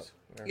Like always.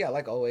 yeah,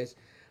 like always.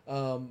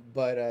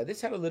 But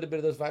this had a little bit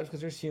of those vibes because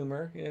there's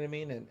humor, you know what I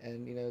mean,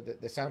 and you know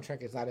the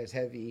soundtrack is not as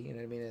heavy, you know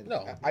what I mean. And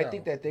No, I no.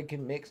 think that they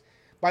can mix.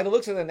 By the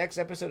looks of the next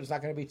episode, it's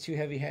not going to be too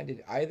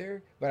heavy-handed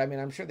either. But I mean,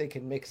 I'm sure they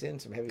can mix in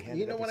some heavy-handed.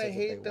 You know what I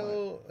episodes if hate they want.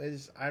 though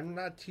is I'm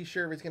not too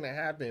sure if it's gonna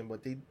happen,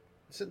 but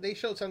they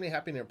showed something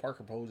happening in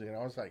Parker Posey, and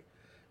I was like,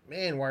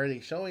 man, why are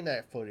they showing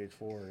that footage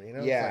for? You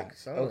know, Yeah,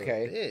 It's like, son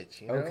okay. of a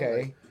bitch. You know?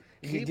 Okay. Like,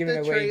 You're keep giving the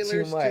away too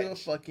trailers to a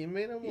much. fucking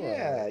minimum.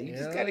 Yeah, you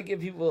just know? got to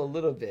give people a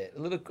little bit, a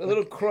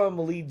little crumb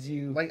leads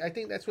you. Like, I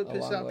think that's what a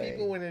pissed long out way.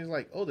 people when it's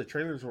like, oh, the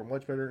trailers were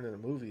much better than the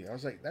movie. I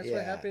was like, that's Yeah.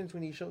 what happens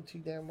when you show too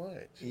damn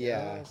much. you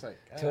Yeah, know? It's like,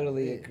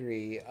 totally man.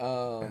 agree.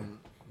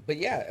 But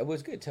yeah, it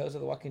was good. Tales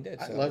of the Walking Dead.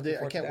 I So loved looking it. I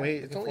forward to can't that. wait.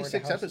 Looking It's only forward to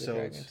 6 House of the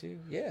episodes. Dragon too.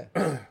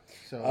 Yeah.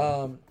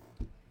 So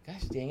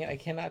Gosh dang it, I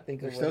cannot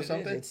think of There's what still it is.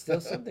 something? It's still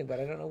something, but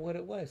I don't know what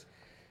it was.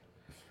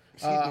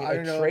 Excuse me, I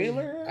don't know.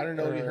 trailer? I don't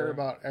know if you or- heard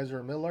about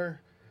Ezra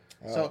Miller.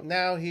 So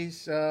now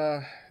he's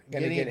Gonna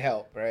getting get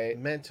help, right?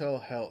 mental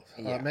health.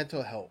 Yeah.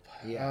 Mental help.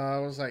 Yeah. I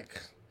was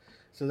like,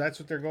 so that's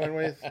what they're going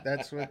with.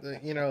 That's what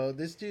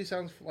this dude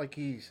sounds like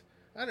he's.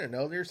 I don't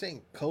know. They're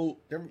saying coat.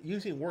 They're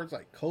using words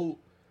like coat,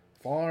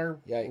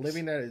 farm, Yikes.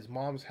 living at his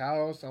mom's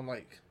house. I'm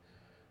like,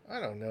 I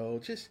don't know.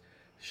 Just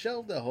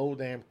shelve the whole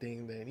damn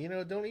thing. Then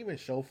don't even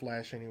show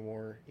Flash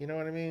anymore. You know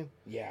what I mean?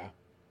 Yeah.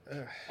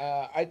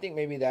 Ugh. I think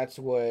maybe that's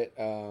what.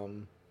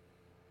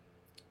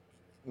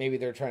 Maybe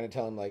they're trying to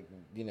tell him, like,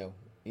 you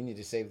need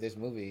to save this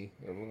movie.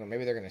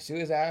 Maybe they're gonna sue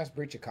his ass,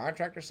 breach a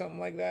contract or something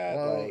like that.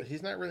 Well, like,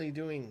 he's not really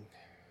doing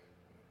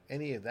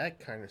any of that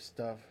kind of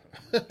stuff.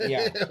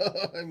 Yeah.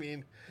 I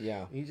mean,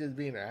 yeah. he's just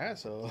being an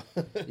asshole.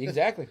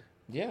 Exactly.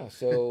 Yeah.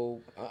 So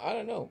I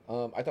don't know.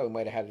 I thought we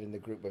might have had it in the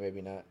group, but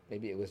maybe not.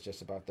 Maybe it was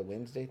just about the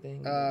Wednesday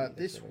thing. Maybe that's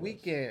This what it was.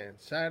 weekend,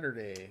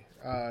 Saturday,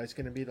 it's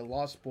going to be the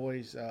Lost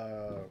Boys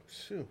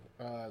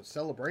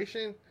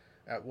celebration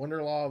at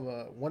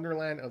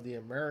Wonderland of the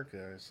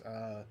Americas.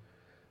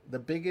 The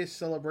biggest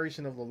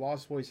celebration of the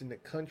Lost Boys in the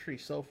country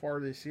so far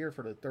this year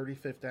for the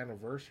 35th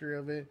anniversary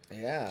of it.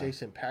 Yeah.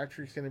 Jason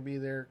Patrick's going to be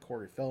there.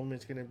 Corey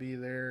Feldman's going to be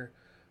there.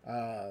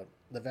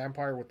 The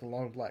vampire with the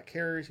long black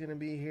hair is going to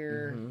be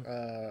here.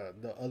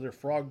 Mm-hmm. The other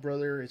Frog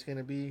Brother is going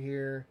to be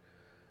here.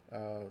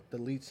 The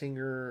lead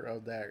singer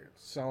of that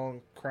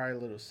song "Cry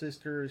Little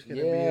Sister" is going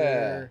to be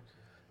there.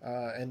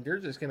 And they're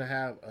just going to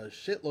have a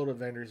shitload of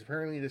vendors.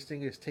 Apparently, this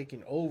thing is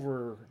taking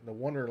over the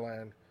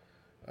Wonderland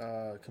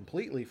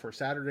completely for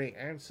Saturday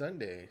and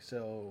Sunday.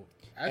 So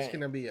that's And-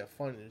 going to be a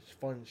fun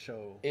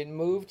show. It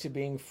moved to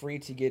being free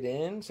to get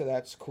in, so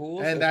that's cool.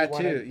 So And if that you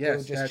wanna too, yes,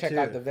 go just that check too.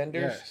 out the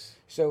vendors. Yes.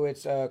 So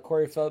it's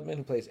Corey Feldman,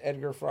 who plays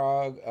Edgar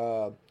Frog,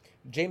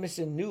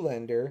 Jameson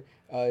Newlander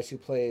who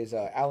plays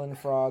Alan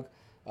Frog,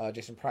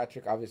 Jason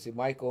Patrick, obviously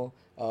Michael,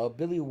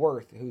 Billy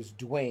Worth, who's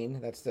Dwayne.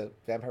 That's the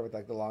vampire with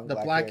like the long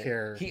black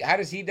hair. How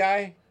does he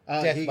die?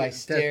 Death by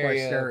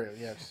stereo.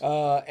 Yes.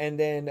 And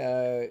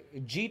then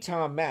G.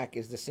 Tom Mack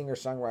is the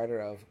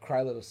singer-songwriter of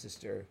 "Cry Little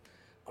Sister."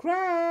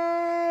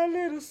 Cry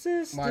Little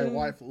Sister. My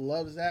wife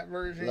loves that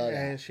version, Love that.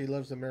 and she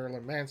loves the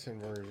Marilyn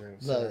Manson version.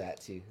 Love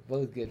that too.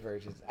 Both good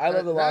versions. I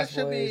love the Lost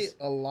That should Boys.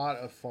 be a lot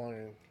of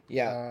fun.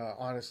 Yeah.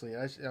 Honestly,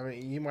 I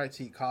mean, you might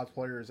see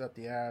cosplayers up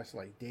the ass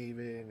like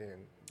David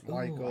and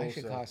Michael. Ooh, I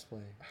should so-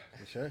 cosplay.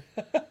 You should.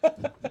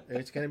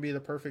 It's gonna be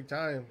the perfect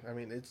time. I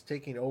mean, it's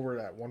taking over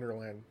that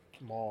Wonderland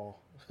Mall.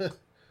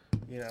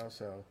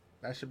 So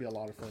that should be a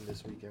lot of fun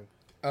this weekend.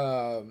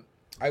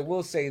 I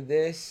will say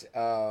this.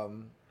 I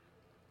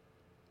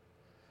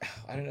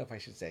don't know if I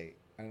should say.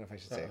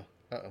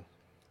 Uh-oh.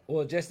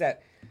 Well, just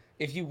that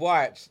if you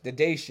watch The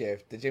Day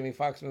Shift, the Jamie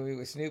Foxx movie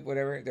with Snoop,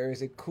 whatever, there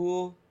is a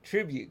cool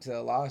tribute to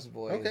the Lost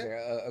Boys. Okay. There,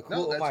 a No,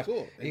 cool that's homage.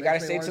 cool. It You makes got to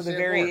me stay wanna till see the it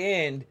very more.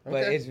 end, but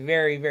Okay. it's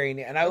very, very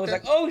neat. And I was Okay.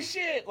 like, oh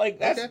shit, like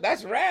Okay.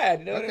 that's rad.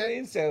 You know what I Okay.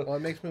 mean? So Well,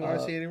 it makes me want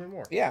to see it even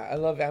more. yeah, I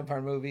love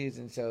vampire movies,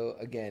 and so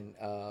again,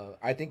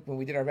 I think when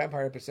we did our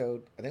vampire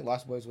episode, I think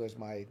Lost Boys was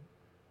my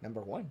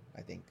number one.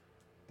 I think.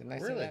 Didn't I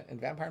say Really? that in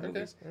vampire Okay,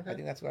 movies? okay. I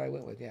think that's what I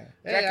went with. Yeah.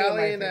 Hey, Dracula, my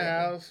Allie in the favorite.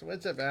 house.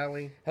 What's up,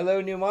 Allie?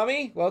 Hello, new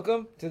mommy.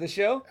 Welcome to the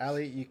show.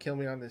 Allie, you kill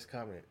me on this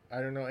comment.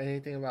 I don't know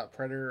anything about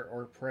Predator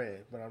or Prey,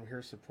 but I'm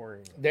here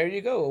supporting you. There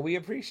you go. Well, we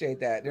appreciate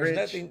that. There's Rich,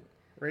 nothing.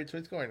 Rich,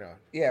 what's going on?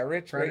 Yeah,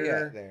 Rich. Where you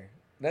Predator. at there?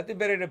 Nothing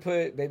better to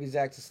put Baby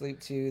Zach to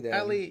sleep to than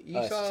Allie, you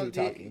us saw two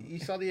the talking. you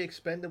saw the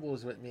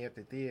Expendables with me at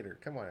the theater.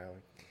 Come on,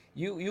 Allie.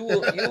 You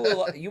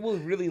will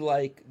really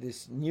like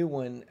this new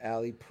one,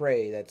 Ali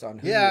Prey, that's on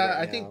Hulu Yeah,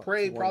 right I now. think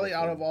Prey It's probably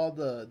out of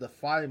wonderful. all the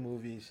 5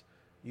 movies,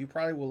 you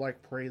probably will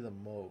like Prey the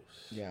most.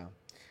 Yeah,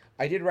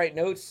 I did write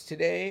notes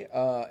today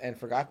and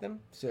forgot them,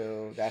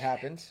 so that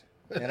happens.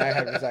 And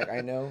I was like, I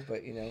know,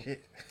 but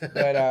Shit.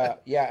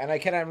 but yeah, and I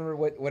cannot remember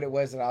what it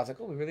was that I was like,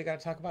 oh, we really got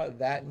to talk about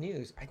that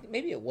news. I think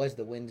maybe it was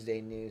the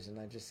Wednesday news, and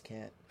I just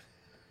can't.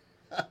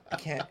 I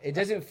can't. It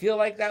doesn't feel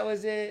like that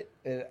was it.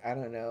 I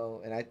don't know.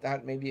 And I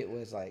thought maybe it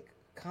was like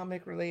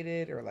comic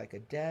related or like a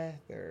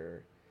death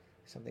or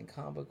something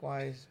comic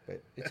wise,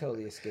 but it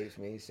totally escapes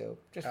me. So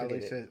just Allie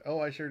forget it. says,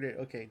 "Oh, I sure did."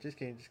 Okay, just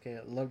kidding.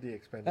 Love the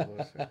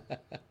Expendables.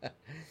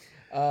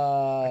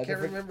 I I can't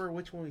remember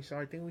which one we saw.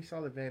 I think we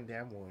saw the Van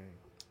Damme one.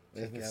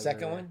 The together.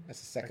 second one. That's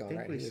the second I one, think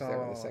right? we He was there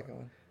with the saw- second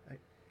one.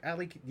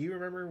 Allie, do you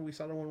remember we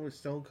saw the one with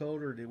Stone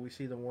Cold, or did we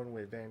see the one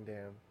with Van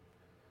Damme?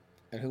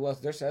 And who else?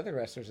 There's other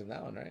wrestlers in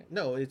that one, right?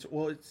 No, it's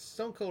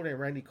Stone Cold and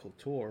Randy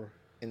Couture,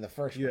 In the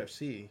first one.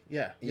 UFC.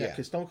 Yeah, Yeah.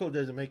 because Stone Cold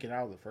doesn't make it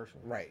out of the first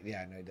one. Right.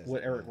 Yeah. No, he doesn't.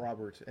 With Eric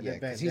Roberts, and Yeah, then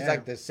Van because he's Damme.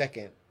 like the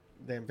second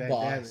then Van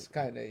boss,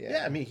 Damme. kind of. Yeah.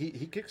 Yeah, I mean he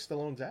kicks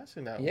Stallone's ass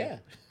in that one. Yeah.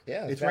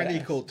 Yeah. It's badass. Randy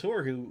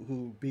Couture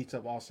who beats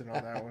up Austin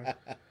on that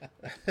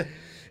one.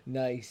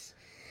 Nice.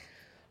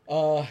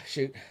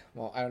 Shoot.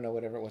 Well, I don't know.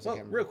 Whatever it was. I Well,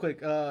 can't real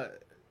remember. quick.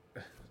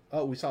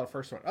 Oh, we saw the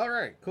first one. All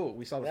right, cool.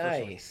 We saw the first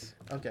one. Nice.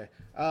 Okay.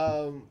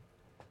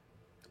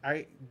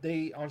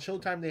 They on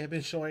Showtime they have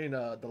been showing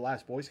the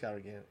Last Boy Scout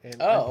again, and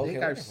Oh, I okay, think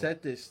I've wonderful.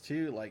 said this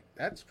too. Like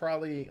that's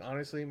probably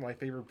honestly my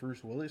favorite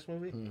Bruce Willis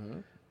movie. Mm-hmm.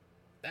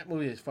 That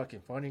movie is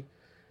fucking funny,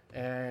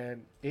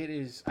 and it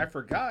is. I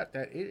forgot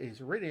that it is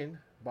written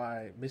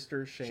by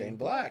Mr. Shane, Shane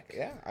Black. Black.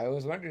 Yeah, I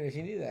was wondering if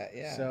you knew that.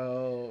 Yeah.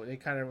 So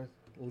it kind of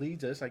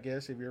leads us, I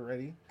guess, if you're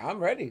ready, I'm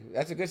ready.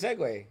 That's a good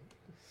segue.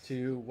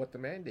 to what the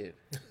man did.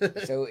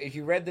 So if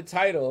you read the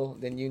title,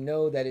 then you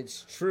know that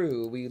it's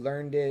true. We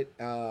learned it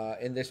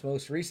in this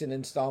most recent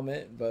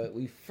installment, but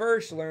we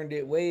first learned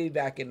it way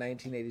back in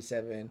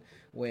 1987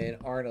 when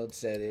Arnold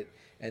said it,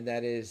 and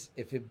that is,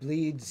 if it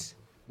bleeds,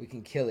 we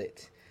can kill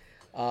it.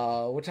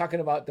 We're talking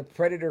about the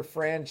Predator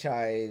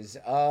franchise.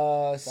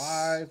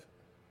 5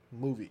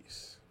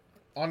 movies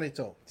on its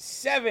own.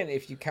 7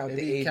 if you count If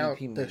the you AVP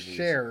count movies. the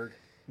shared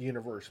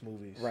universe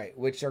movies. Right,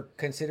 which are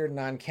considered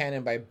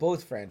non-canon by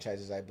both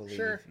franchises, I believe.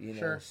 Sure, you know,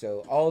 sure.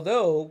 so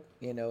although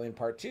in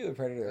part 2 of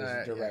Predator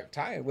there's a direct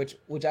tie, which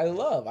I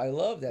love. I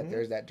love that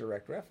there's that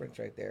direct reference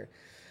right there.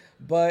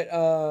 But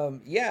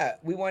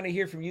we want to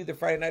hear from you, the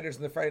Friday Nighters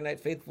and the Friday Night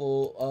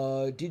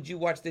Faithful. Did you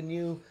watch the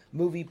new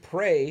movie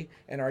Prey,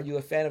 and are you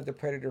a fan of the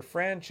Predator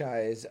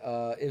franchise?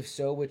 If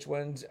so, which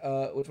one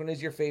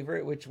is your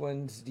favorite? Which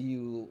ones do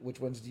you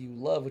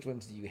love? Which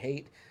ones do you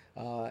hate?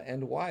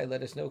 And why?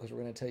 Let us know, because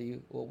we're going to tell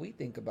you what we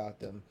think about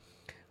them.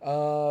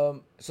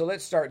 So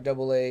let's start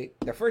Double A.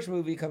 The first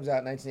movie comes out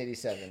in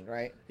 1987,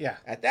 right? Yeah.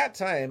 At that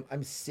time,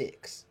 I'm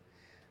 6.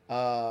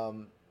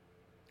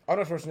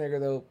 Arnold Schwarzenegger,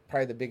 though,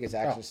 probably the biggest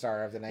action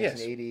star of the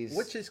 1980s. Yes.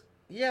 Which is,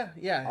 yeah.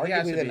 he has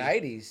Arguably to the be.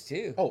 90s,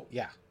 too. Oh,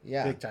 yeah.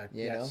 Yeah, Big time.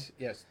 you know?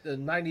 Yes. The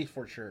 90s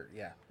for sure,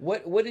 yeah.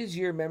 What is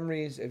your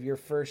memories of your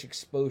first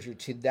exposure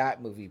to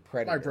that movie,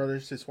 Predator? My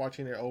brother's just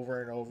watching it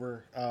over and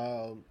over.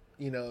 Laughing.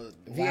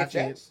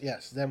 VHS?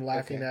 Yes, them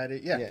laughing Okay. at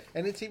it. Yeah. Yeah.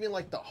 And it's even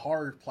like the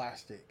hard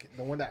plastic,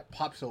 the one that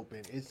pops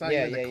open. It's not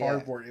Yeah, even the yeah.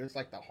 cardboard. It was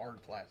like the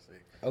hard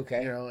plastic.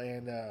 Okay.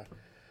 And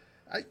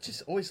I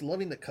just always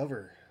loving the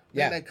cover.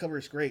 Yeah. That cover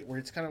is great, where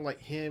it's kind of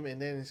like him,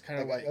 and then it's kind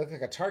of like Look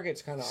like a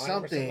target's kind of on him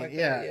or something. like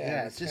Yeah, that.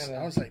 yeah. it's Just kinda-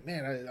 I was like,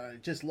 man, I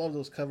just love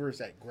those covers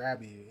that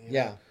grab you.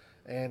 Yeah. know?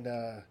 And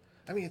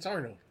I mean, it's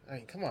Arnold. I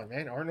mean, come on,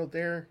 man, Arnold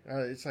there.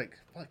 It's like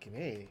fucking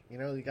A.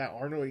 You got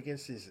Arnold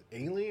against this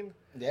alien,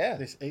 yeah.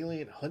 this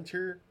alien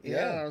hunter.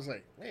 Yeah. And I was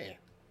like, man,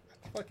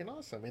 that's fucking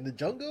awesome. In the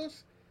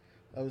jungles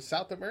of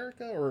South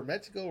America or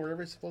Mexico,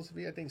 wherever it's supposed to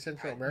be. I think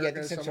Central America. Yeah, I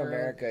think Central somewhere.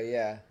 America,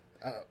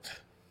 yeah.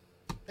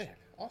 Man,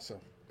 awesome.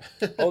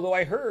 Although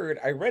I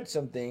read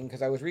something,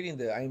 because I was reading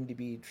the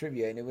IMDb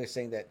trivia, and it was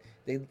saying that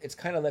it's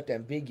kind of left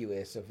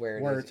ambiguous of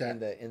where Where it is it's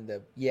at. in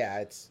the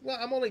it's Well,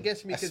 I'm only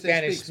guessing a because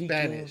Spanish they speak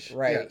speaking, Spanish.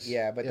 right? Yes.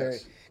 Yeah, but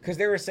yes. because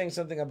they were saying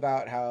something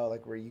about how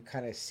like where you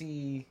kind of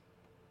see,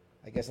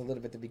 I guess a little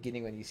bit at the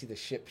beginning when you see the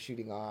ship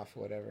shooting off,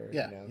 whatever.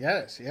 Yeah. You know?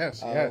 Yes.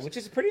 Which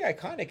is pretty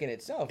iconic in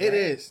itself. It right?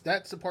 is.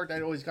 That's the part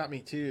that always got me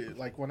too.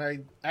 Like when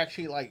I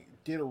actually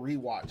did a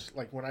rewatch,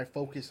 like when I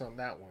focused on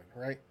that one,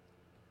 right?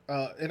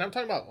 And I'm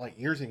talking about like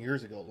years and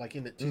years ago, like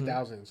in the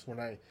 2000s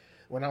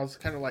when I was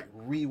kind of like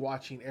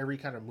rewatching every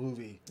kind of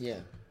movie.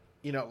 Yeah.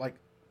 Like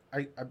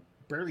I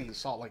barely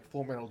saw like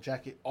Full Metal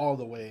Jacket all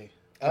the way,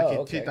 Oh, like in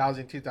okay.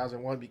 2000,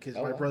 2001, because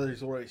Oh, my wow.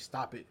 brothers always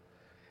stop it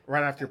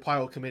right after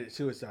Pyle committed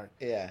suicide.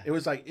 Yeah. It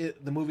was like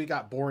the movie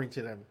got boring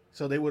to them,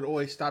 so they would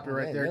always stop it Oh,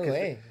 right man, there. no 'cause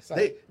way.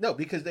 It's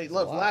because they a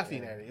loved lot,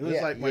 laughing man. at it. It was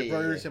Yeah, like my yeah,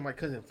 brothers yeah. and my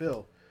cousin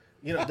Phil.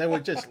 They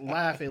would just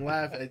laugh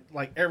at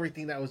like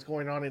everything that was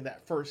going on in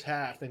that first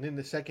half, and in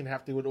the second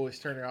half they would always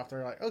turn it off.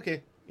 They're like,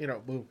 okay,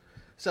 boom.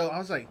 So I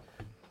was like,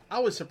 I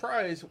was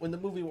surprised when the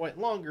movie went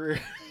longer.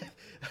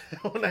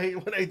 when I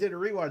did a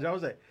rewatch, I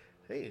was like,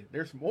 hey,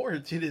 there's more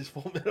to this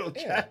Full Metal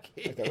Yeah.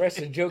 Jacket. Like the rest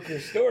of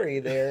Joker's story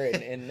there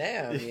and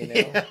Nam,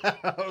 Yeah,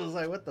 I was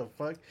like, what the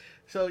fuck?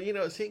 So,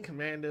 seeing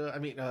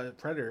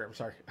Predator, I'm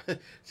sorry.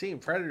 Seeing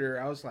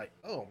Predator, I was like,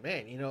 oh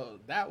man,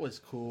 that was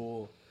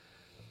cool.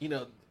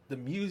 The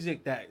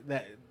music that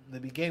the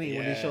beginning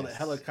when they show the Yes.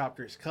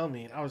 helicopters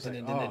coming, I was like,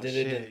 oh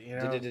shit,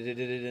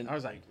 I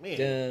was like,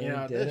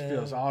 man, this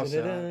feels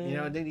awesome.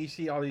 And then you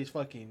see all these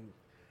fucking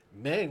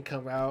men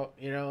come out,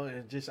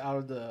 and just out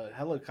of the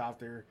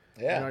helicopter,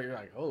 Yeah. you're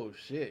like, oh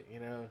shit,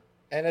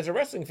 And as a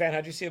wrestling fan,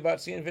 how'd you see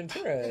about seeing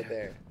Ventura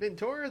there?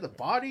 Ventura, the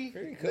body,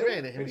 Very the cool,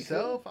 man pretty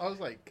himself. I was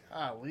like,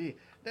 golly,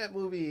 that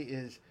movie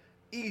is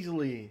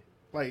easily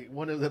like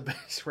one of the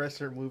best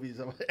wrestler movies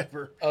of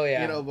ever. Oh,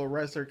 yeah. Of a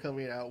wrestler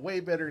coming out way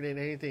better than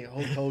anything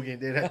Hulk Hogan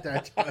did at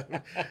that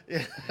time.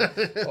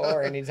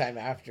 Or anytime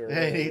after.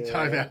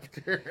 Anytime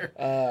after.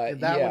 And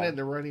that yeah. one and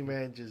the Running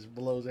Man just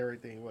blows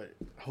everything what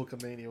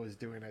Hulkamania was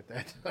doing at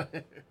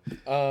that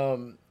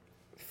time.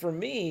 For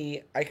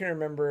me, I can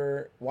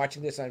remember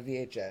watching this on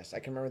VHS. I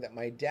can remember that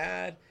my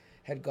dad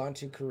had gone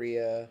to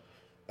Korea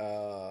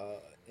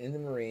in the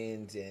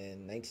Marines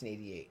in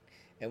 1988.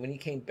 And when he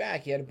came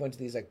back, he had a bunch of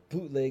these like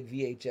bootleg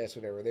VHS,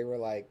 whatever. They were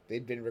like,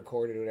 they'd been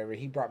recorded or whatever.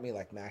 He brought me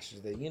like Masters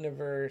of the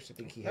Universe. I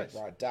think he had Nice.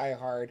 brought Die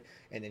Hard.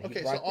 And then he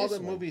Okay, brought so all this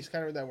the one. movies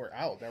kind of that were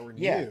out, that were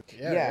Yeah, new.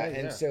 yeah, right,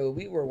 and so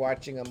we were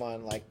watching them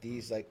on like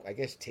these, like I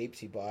guess tapes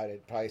he bought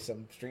at probably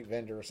some street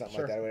vendor or something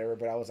Sure. like that, or whatever.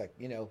 But I was like,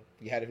 you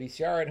had a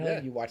VCR at home,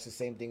 Yeah. you watch the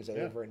same things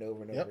Yeah. over and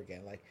over and Yep. over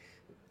again. Like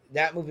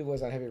that movie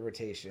was on heavy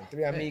rotation.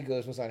 Three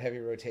Amigos was on heavy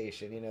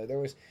rotation. There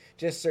was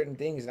just certain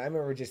things, and I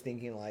remember just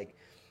thinking like,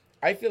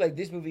 I feel like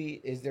this movie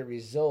is the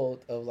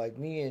result of like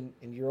me and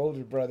your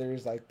older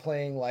brothers like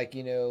playing like,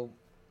 you know,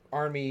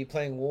 army,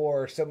 playing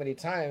war so many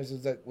times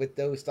was like with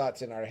those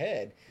thoughts in our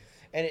head.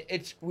 And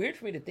it's weird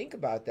for me to think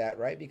about that,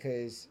 right?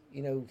 Because,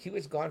 you know, he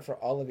was gone for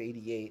all of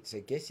 88. So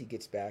I guess he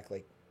gets back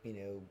like, you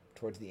know,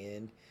 towards the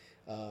end.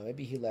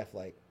 Maybe he left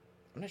like,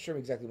 I'm not sure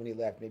exactly when he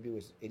left. Maybe it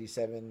was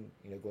 87,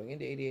 you know, going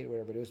into 88 or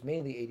whatever. But it was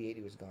mainly 88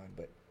 he was gone.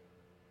 But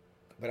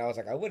I was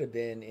like, I would have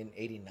been in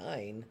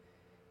 89,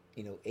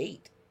 you know,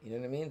 8. You know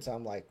what I mean? So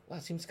I'm like, well,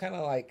 it seems kind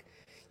of like,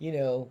 you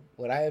know,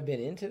 would I have been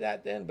into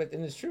that then? But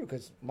then it's true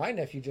because my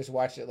nephew just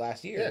watched it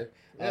last year,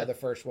 the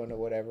first one or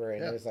whatever.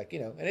 And it was like, you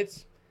know, and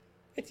it's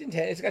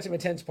intense. It's got some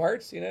intense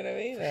parts. You know what I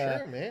mean?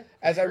 Sure, man.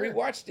 As I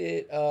rewatched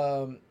it,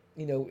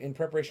 you know, in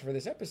preparation for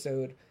this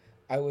episode,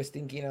 I was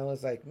thinking, I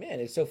was like,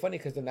 man, it's so funny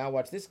because the Now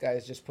Watch This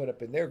guys just put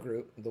up in their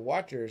group, the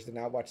Watchers, the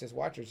Now Watch This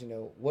Watchers, you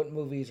know, what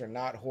movies are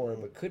not horror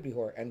but could be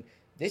horror. And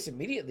this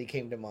immediately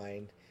came to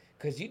mind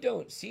because you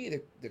don't see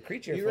the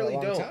creature You for really a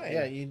long don't. time.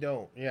 Yeah, you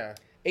don't. Yeah.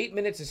 8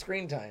 minutes of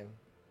screen time.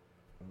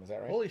 Was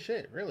that right? Holy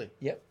shit! Really?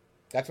 Yep.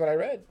 That's what I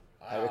read.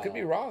 I could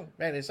be Wow. wrong.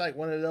 Man, it's like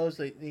one of those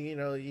that, you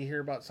know, you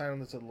hear about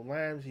Silence of the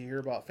Lambs, you hear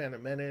about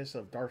Phantom Menace,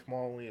 of Darth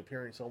Maul only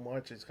appearing so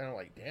much. It's kind of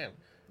like, damn,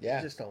 Yeah.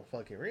 you just don't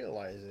fucking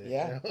realize it.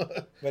 Yeah. You know?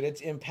 But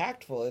it's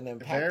impactful and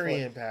impactful. Very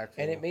impactful.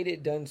 And it made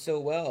it done so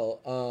well.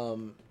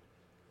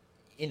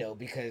 You know,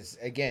 because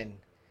again,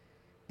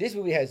 this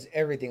movie has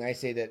everything I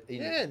say that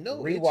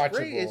rewatchable, it's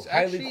great. It's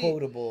highly actually,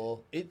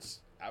 quotable.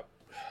 It's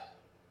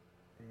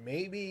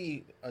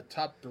maybe a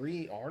top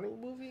 3 Arnold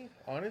movie,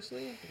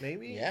 honestly.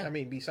 Maybe. Yeah. I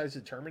mean, besides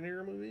the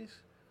Terminator movies,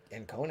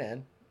 And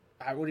Conan.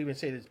 I would even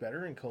say it's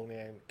better in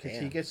Conan because he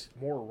Damn. gets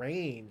more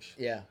range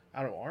Yeah.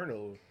 out of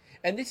Arnold.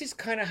 And this is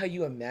kind of how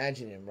you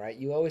imagine him, right?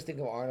 You always think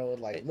of Arnold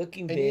like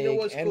looking And big you know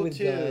what's and cool with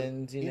too?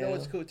 guns. You know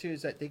what's cool too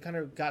is that they kind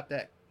of got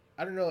that.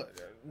 I don't know.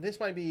 This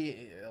might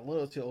be a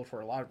little too old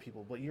for a lot of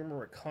people, but you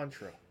remember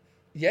Contra.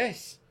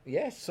 Yes.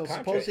 Yes. So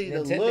Contra, supposedly the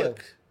Nintendo.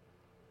 look,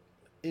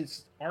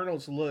 it's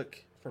Arnold's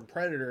look from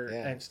Predator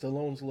Yeah. and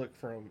Stallone's look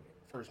from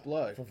First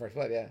Blood. From First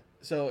Blood, yeah.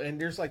 So, and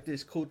there's like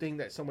this cool thing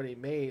that somebody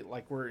made,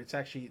 like where it's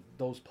actually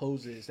those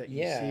poses that you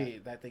Yeah. see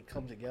that they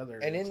come together.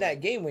 And in it's that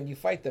like, game, when you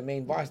fight the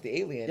main boss, the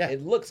alien, Yeah.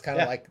 it looks kind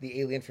of Yeah. like the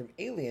alien from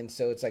Alien.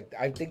 So it's like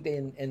I think they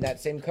in that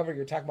same cover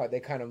you're talking about, they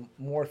kind of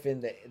morph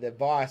in the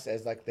boss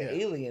as like the Yeah.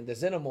 alien, the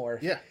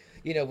xenomorph. Yeah.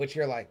 You know, which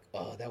you're like,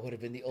 oh, that would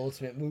have been the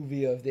ultimate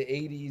movie of the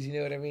 '80s. You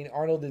know what I mean?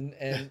 Arnold and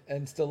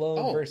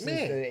Stallone versus the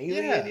alien.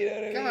 Yeah. You know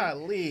what I mean?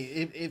 Golly,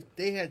 if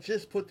they had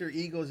just put their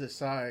egos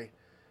aside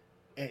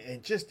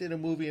and just did a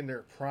movie in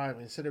their prime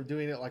instead of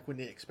doing it like with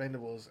the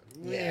Expendables,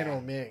 man, Yeah.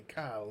 oh man,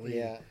 golly,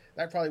 Yeah.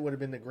 that probably would have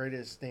been the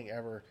greatest thing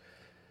ever.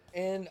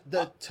 And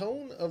The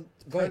tone of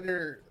Go ahead.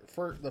 Predator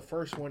for the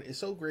first one is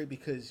so great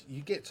because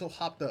you get so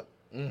hopped up.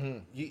 mm-hmm.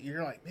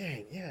 You're like,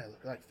 man, yeah,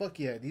 like fuck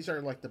yeah, these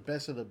are like the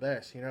best of the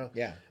best, you know.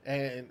 Yeah.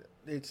 And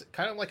it's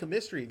kind of like a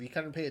mystery if you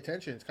kind of pay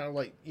attention. It's kind of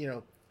like, you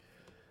know,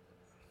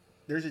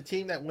 there's a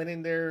team that went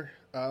in there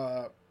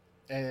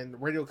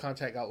and radio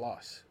contact got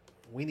lost.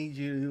 We need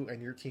you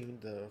and your team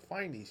to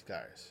find these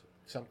guys.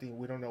 Something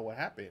we don't know what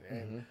happened.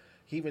 And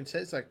he even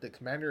says like the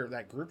commander of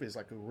that group is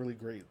like a really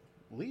great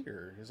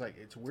leader. It's like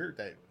it's weird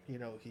that, you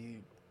know, he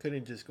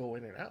couldn't just go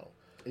in and out.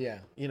 Yeah.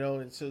 You know,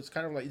 and so it's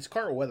kind of like it's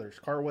Carl Weathers.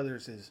 Carl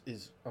Weathers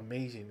is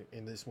amazing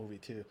in this movie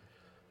too.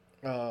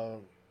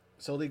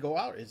 So they go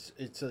out.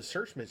 It's a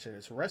search mission.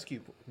 It's a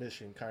rescue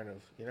mission, kind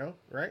of. You know,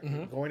 right?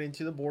 Going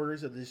into the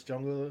borders of this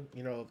jungle.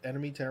 You know,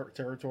 enemy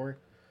territory.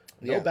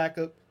 No Yeah.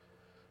 backup.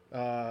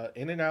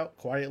 In and out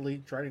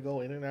quietly. Try to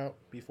go in and out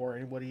before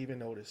anybody even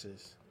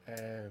notices.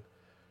 And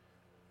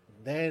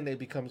then it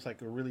becomes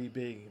like a really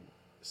big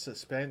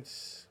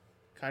suspense,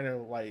 kind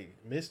of like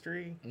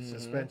mystery,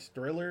 suspense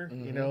thriller.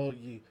 You know,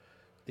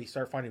 they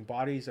start finding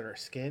bodies that are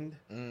skinned.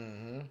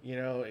 You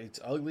know, it's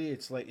ugly.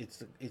 It's like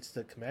it's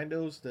the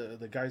commandos,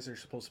 the guys they're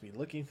supposed to be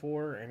looking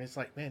for, and it's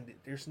like, man,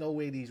 there's no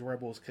way these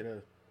rebels could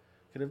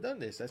have done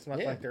this. That's not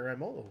Yeah. like their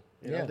MO.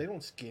 You Yeah. know, they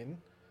don't skin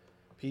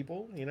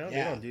people. You know, they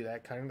Yeah. don't do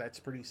that kind of. That's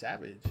pretty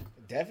savage.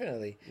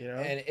 Definitely. You know?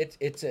 And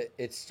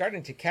it's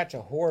starting to catch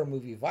a horror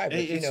movie vibe.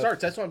 It, you it know,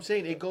 starts. That's what I'm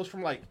saying. It goes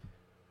from like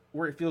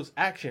where it feels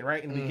action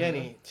right in the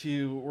beginning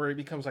to where it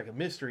becomes like a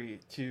mystery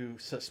to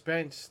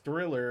suspense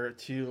thriller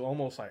to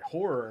almost like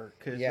horror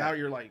because Yeah. now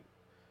you're like,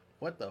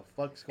 what the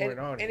fuck's going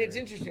on? And here? it's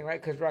interesting, right?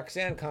 Because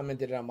Roxanne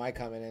commented on my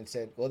comment and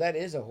said, "Well, that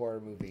is a horror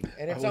movie,"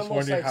 and I it's was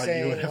almost wondering like how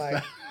you would saying, have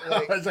like,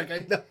 felt. I was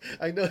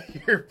like, I know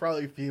you're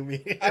probably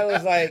fuming. I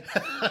was like,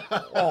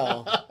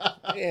 well,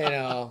 you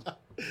know,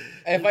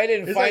 if I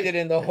didn't It's find like- it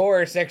in the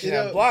horror section You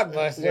know, of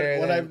Blockbuster,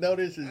 What then- I've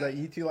noticed is that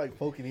you two like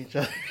poking each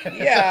other.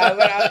 yeah,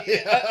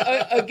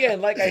 but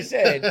again, like I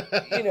said,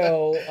 you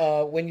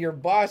know, when your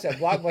boss at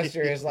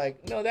Blockbuster is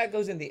like, no, that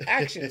goes in the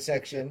action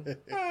section.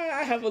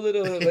 I have a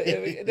little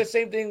the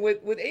same thing with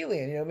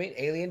Alien. You know what I mean?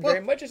 Alien very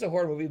Well, much is a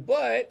horror movie,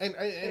 but and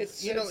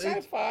it's you know,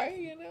 sci-fi.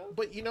 You know,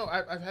 but you know,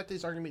 I've had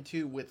this argument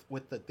too with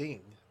the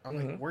Thing. I'm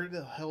like, where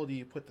the hell do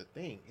you put the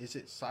Thing? Is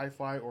it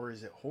sci-fi or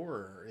is it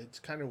horror? It's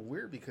kind of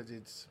weird because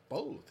it's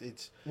both.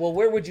 It's Well,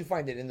 where would you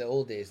find it in the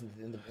old days?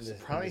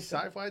 probably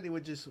sci-fi. They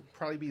would just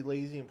probably be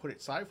lazy and put it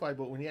sci-fi.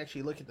 But when you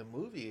actually look at the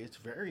movie, it's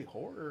very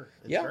horror.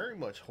 It's Yeah. very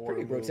much horror.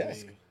 Pretty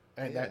grotesque. Movie.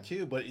 And that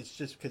too, but it's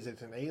just because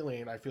it's an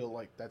alien. I feel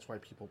like that's why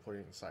people put it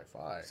in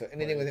sci-fi. So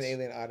anything But with an it's-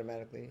 alien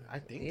automatically. I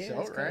think yeah,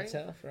 so, it's right? kind of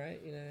tough,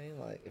 right? You know what I mean?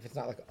 Like if it's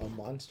not like a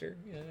monster,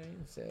 you know what I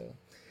mean?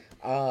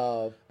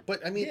 So,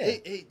 But I mean, Yeah.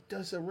 it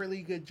does a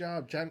really good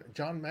job. John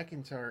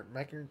McIntyre,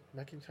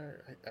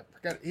 McIntyre. I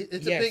forgot.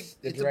 It's Yes, a big,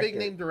 the it's a director. big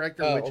name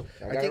director. Oh, Which okay.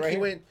 I I got think it right he here.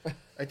 went.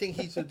 I think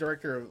he's the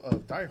director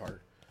of Die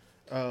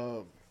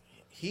Hard.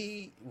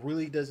 He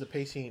really does the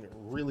pacing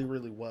really,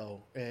 really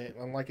well.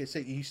 And like I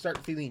said, you start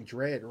feeling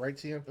dread, right,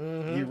 Sam?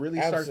 You really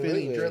start feeling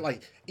Absolutely. dread.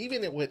 Like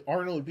even with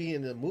Arnold being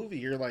in the movie,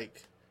 you're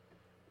like,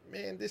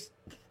 man, this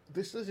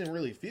doesn't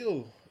really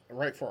feel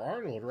right for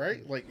Arnold,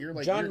 right? Like you're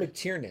like John you're-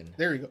 McTiernan.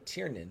 There you go.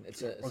 Tiernan.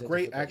 It's A a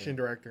great difficult action name.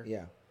 director.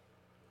 Yeah.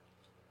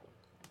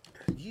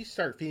 You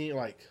start feeling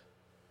like,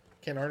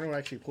 can Arnold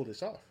actually pull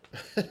this off?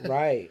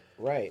 Right.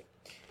 Right.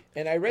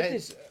 And I read And-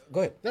 this.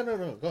 Go ahead.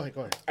 No. Go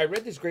ahead. I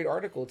read this great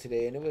article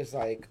today, and it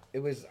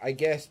was I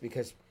guess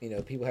because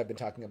people have been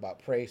talking about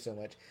Prey so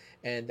much,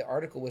 and the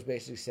article was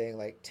basically saying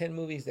like 10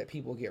 movies that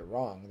people get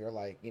wrong. They're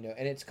like, and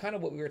it's kind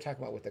of what we were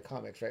talking about with the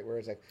comics, right? Where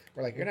it's like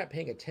we're like you're not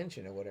paying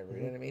attention or whatever,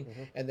 you know what I mean?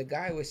 And the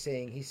guy was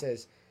saying, he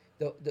says,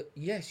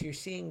 yes, you're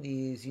seeing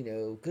these,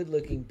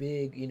 good-looking,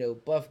 big,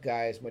 buff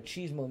guys,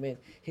 machismo men.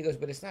 He goes,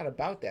 but it's not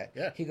about that.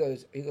 Yeah. He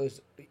goes,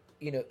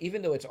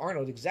 even though it's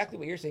Arnold, exactly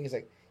what you're saying is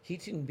like. He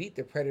didn't beat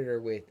the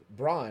Predator with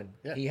brawn.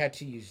 Yeah. He had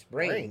to use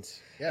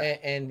brains. Yeah.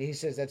 And he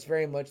says that's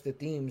very much the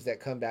themes that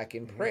come back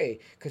in Prey.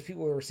 Because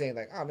people were saying,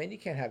 like, oh, man, you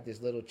can't have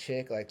this little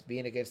chick, like,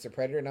 being against the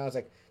Predator. And I was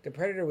like, the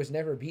Predator was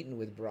never beaten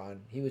with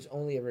brawn. He was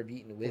only ever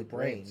beaten with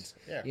brains.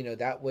 Yeah.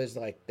 That was,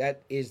 like,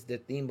 that is the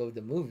theme of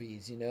the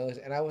movies,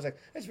 And I was like,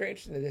 that's very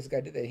interesting that this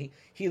guy did that.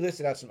 He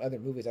listed out some other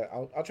movies.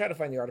 I'll try to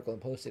find the article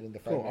and post it in the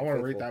Cool. Friday I Night want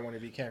to read Faithful. that one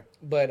if you can.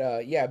 But,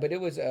 but it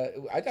was,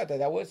 I thought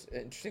that was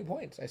interesting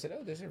points. I said,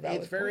 oh, those are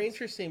valid It's very points.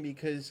 interesting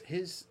because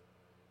his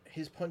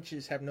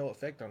punches have no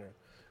effect on him,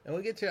 and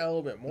we'll get to that a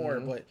little bit more.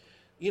 But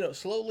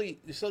slowly,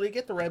 so they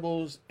get the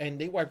rebels and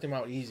they wipe them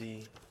out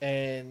easy,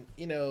 and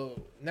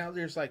now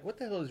there's like, what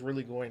the hell is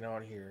really going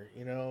on here?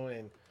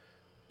 And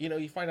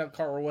you find out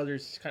Carl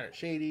Weathers is kind of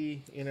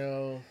shady.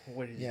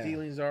 What his Yeah.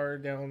 dealings are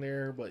down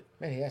there, but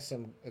Man, he has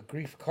some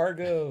Grief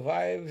Cargo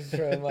vibes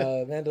from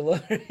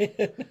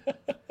Mandalorian.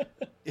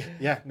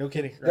 yeah, no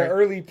kidding. The Right?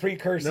 early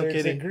precursors No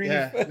kidding. to Grief.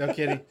 Yeah, no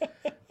kidding.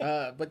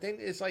 But then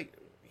it's like,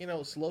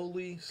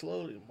 slowly,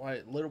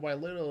 little by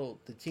little,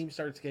 the team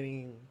starts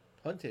getting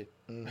hunted.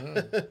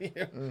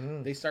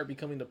 They start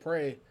becoming the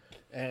prey,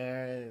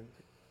 and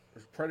the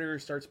Predator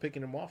starts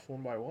picking them off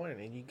one by one,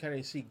 and you kind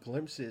of see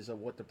glimpses of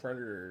what the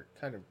Predator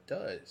kind of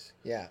does.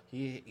 Yeah.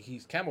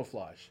 He's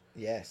camouflage.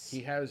 Yes.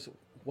 He has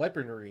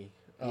weaponry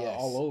Yes.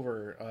 all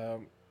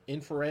over,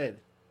 infrared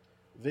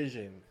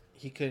vision.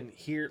 He can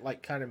hear,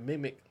 like, kind of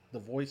mimic the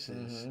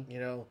voices.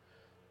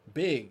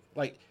 Big.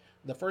 Like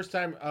the first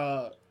time,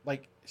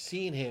 like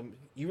seeing him,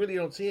 you really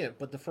don't see him,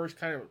 but the first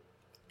kind of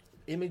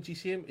image you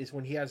see him is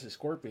when he has a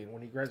scorpion.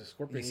 When he grabs a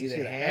scorpion, you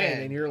see the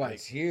hand, and you're like,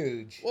 it's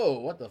huge. "Whoa,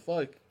 what the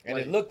fuck?" And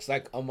Like, it looks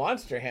like a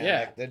monster hand. Yeah,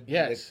 Like the,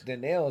 yes. the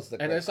nails.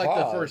 and it's like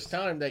the first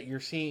time that you're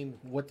seeing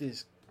what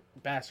this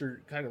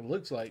bastard kind of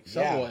looks like,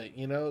 somewhat,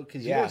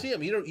 because you Yeah. don't see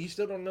him. You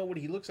still don't know what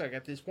he looks like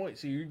at this point.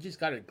 So you just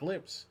got a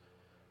glimpse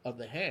of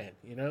the hand,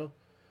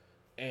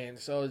 and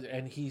so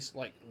and he's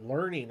like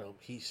learning them,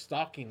 he's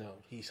stalking them,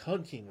 he's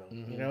hunting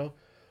them,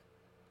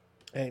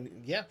 and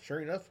yeah, sure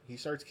enough, he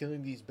starts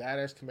killing these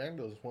badass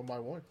commandos one by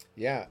one.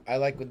 Yeah, I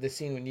like with the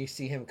scene when you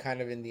see him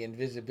kind of in the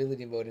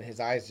invisibility mode and his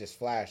eyes just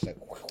flash like,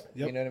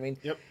 you Yep. know what I mean?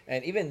 Yep.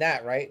 And even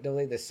that, right?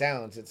 The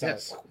sounds. It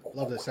sounds. Yes,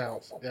 love the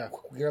sounds. Yeah,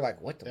 You're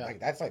like, what the Yeah. like?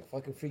 That's like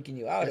fucking freaking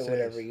you out Yes, or it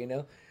whatever,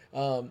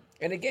 is.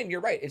 And again,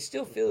 you're right. It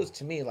still feels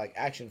to me like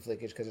action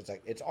flickish because it's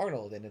like it's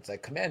Arnold and it's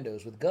like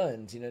commandos with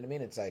guns. You know what I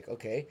mean? It's like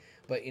okay,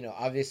 but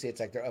obviously it's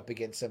like they're up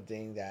against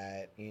something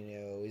that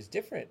is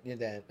different than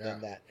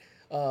that.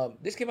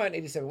 This came out in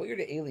 '87. What year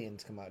did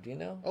Aliens come out? Do you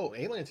know? Oh,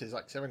 Aliens is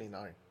like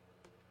 79.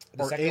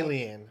 The Or second one?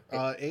 Alien.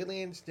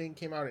 Aliens thing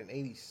came out in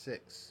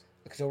 86.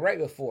 So right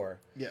before.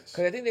 Yes.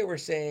 Because I think they were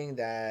saying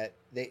that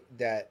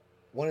that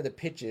one of the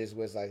pitches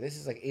was like this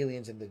is like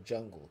aliens in the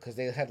jungle because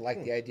they had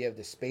like the idea of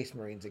the space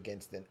marines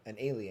against an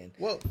alien.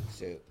 Well,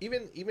 So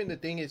even the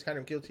thing is kind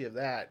of guilty of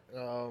that.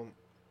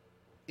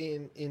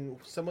 In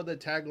some of the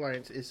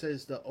taglines, it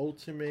says the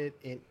ultimate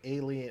in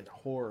alien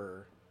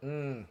horror,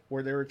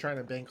 where they were trying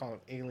to bank on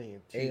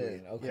Alien. Too.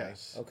 alien. Okay.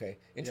 Yes. Okay.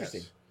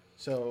 Interesting. Yes.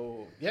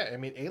 So yeah, I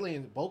mean,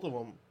 Aliens, both of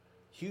them,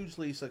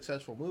 hugely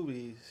successful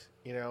movies.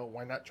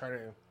 Why not try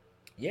to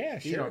Yeah,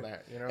 beat sure. on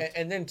that?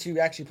 And then to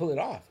actually pull it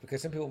off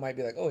because some people might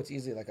be like, oh, it's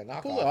easily like a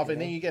knockoff. Pull it off, you and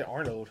know? then you get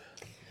Arnold.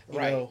 you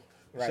Right. know,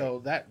 Right. So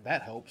that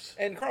helps.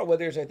 And Carl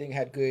Weathers, I think,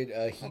 had good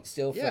heat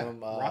still Yeah,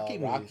 from Rocky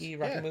movies.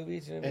 Yeah.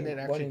 movies. You know what I And mean?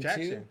 then One Action and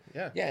Jackson. two.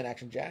 Yeah. Yeah, and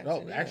Action Jackson.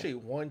 No, yeah. actually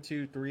 1,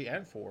 2, 3,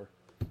 and 4.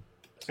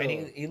 So,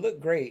 And he looked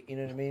great. You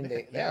know what I mean?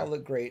 They Yeah. all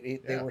look great.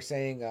 They Yeah. were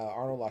saying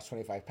Arnold lost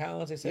 25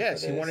 pounds. They said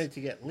yes, for he this. wanted to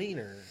get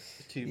leaner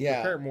to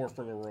Yeah. prepare more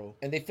for the role.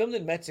 And they filmed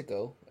in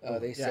Mexico.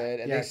 They Yeah. said,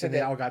 and Yeah, they so said they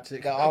that all got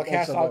sick. the all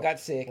cast Also, all got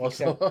sick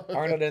also- except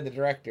Arnold and the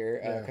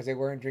director Yeah. because they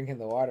weren't drinking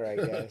the water, I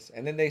guess.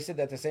 And then they said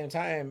that at the same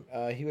time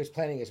he was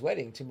planning his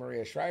wedding to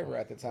Maria Shriver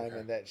at the time, Okay.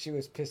 and that she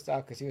was pissed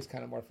off because he was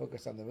kind of more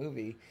focused on the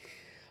movie.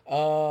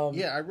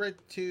 Yeah, I read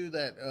too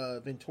that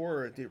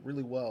Ventura did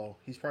really well.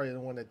 He's probably the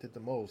one that did the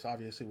most,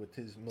 obviously, with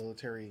his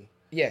military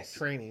Yes.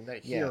 training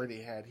that he Yeah.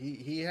 already had.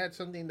 He had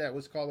something that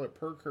was called a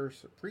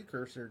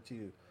precursor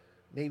to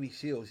Navy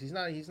SEALs. He's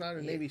not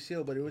a Navy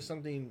SEAL, but it was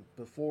something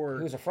before.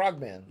 He was a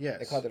frogman. Yes.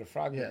 They called it a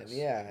frogman. Yes.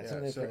 Yeah. it's Yeah.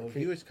 something So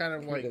pre- he was kind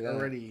of pre- like to that.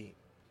 already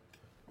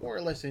more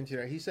or less into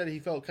that. He said he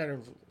felt kind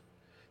of.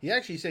 He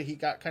actually said he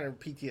got kind of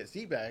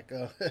PTSD back.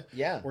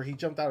 Yeah. Where he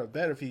jumped out of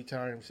bed a few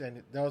times,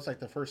 and that was like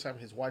the first time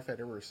his wife had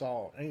ever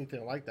saw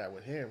anything like that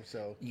with him.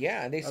 So.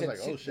 Yeah, and they was said like,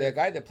 oh, the shit.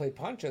 guy that played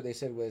Pancho, they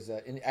said was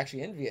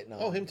actually in Vietnam.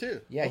 Oh, him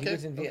too. Yeah, he Okay,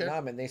 was in okay.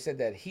 Vietnam, and they said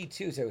that he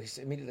too. So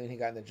immediately when he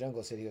got in the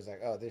jungle, said he was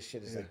like, "Oh, this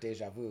shit is Yeah. like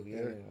deja vu." You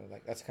know, Yeah.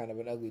 like that's kind of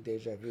an ugly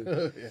deja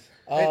vu. yeah.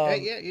 Um,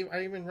 And, yeah,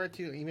 I even read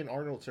too. Even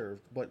Arnold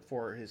served, but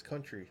for his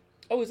country.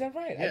 Oh, is that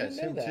right? I Yes, didn't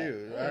know him that.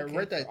 too. Oh, I okay,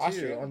 read that for too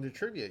Austria? on the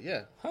trivia.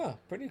 Yeah, Huh?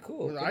 Pretty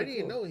cool. well, I pretty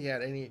didn't cool. know he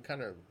had any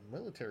kind of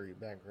military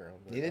background.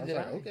 but Neither I was did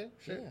like, I. Okay,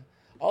 shit. Yeah.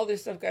 All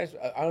this stuff, guys.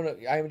 I don't know.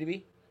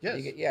 IMDb.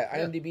 Yes. Yeah,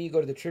 IMDb.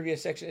 Go to the trivia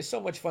section. It's so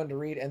much fun to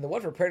read, and the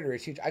one for Predator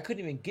is huge. I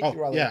couldn't even get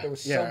through all of yeah, it. There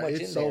was yeah, so much it's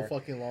in so there.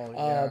 fucking long.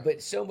 Yeah.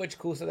 But so much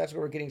cool. So that's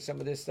where we're getting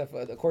some of this stuff.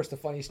 Of course, the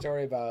funny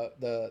story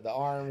about the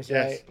arms,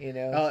 Yes. right? You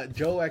know.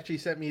 Joe actually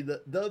sent me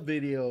the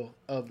video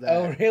of that.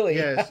 Oh, really?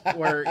 Yes,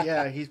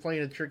 where he's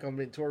playing a trick on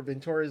Ventura.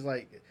 Ventura's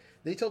like,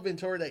 they told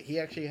Ventura that he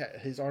actually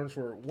his arms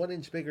were 1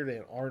 inch bigger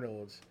than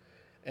Arnold's.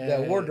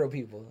 The wardrobe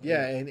people.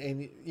 Yeah,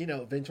 and you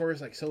know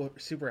Ventura's like so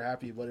super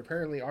happy, but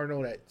apparently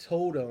Arnold had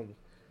told him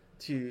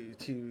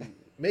to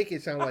make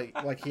it sound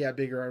like he had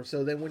bigger arms.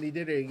 So then when he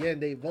did it again,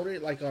 they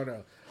voted like on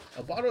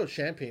a bottle of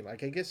champagne,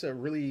 like I guess a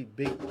really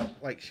big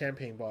like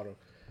champagne bottle,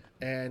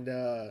 and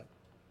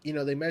you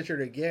know they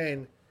measured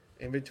again,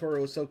 and Ventura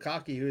was so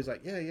cocky, he was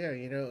like, yeah,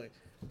 you know, it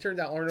turned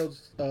out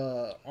Arnold's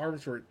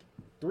arms were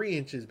 3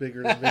 inches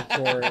bigger than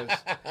Ventura's.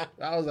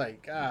 I was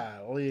like,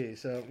 golly.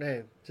 So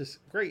man, just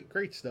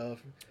great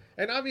stuff.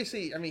 And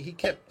obviously, I mean, he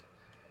kept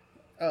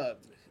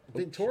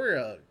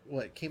Ventura.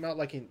 What came out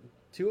like in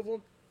two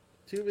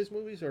of his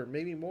movies, or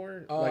maybe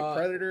more, like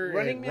Predator,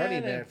 Running and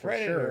Man, and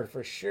Predator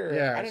for sure.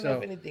 Yeah, I don't know so-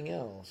 if anything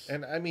else.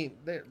 And I mean,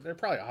 they're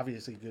probably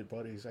obviously good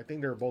buddies. I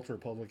think they're both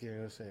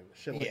Republicans and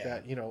shit like Yeah.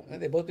 that. You know,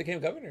 And they both became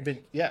governor.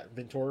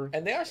 Ventura.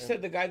 And they also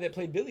said the guy that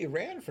played Billy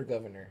ran for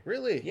governor.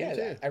 Really? Him Yeah,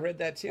 too? I read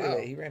that too. Wow.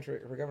 that he ran for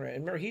governor. And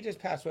remember, he just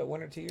passed, what,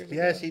 1 or 2 years ago?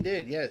 Yes, he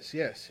did. Yes.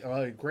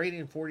 Great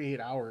in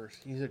 48 Hours.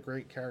 He's a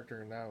great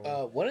character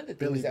now. One of the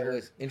Billy things that Bear.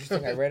 was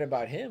interesting I read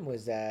about him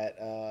was that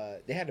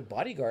they had a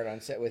bodyguard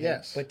on set with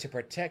Yes. him, but to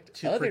protect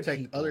to other protect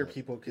people. other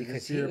people because Because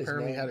this he dude was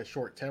apparently known- had a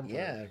short temper.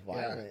 Yeah,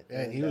 violent.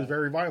 and And, he was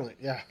very violent.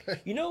 Yeah.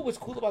 You know what's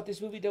cool about this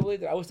movie, Double A,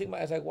 that I was thinking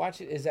about as I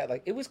watched it is that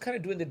like it was kind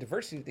of doing the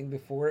diversity thing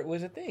before it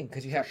was a thing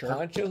because you had sure.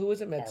 Pancho who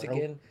was a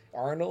Mexican,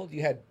 Arnold,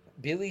 you had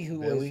Billy who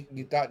was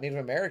you thought Native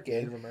American.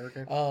 Native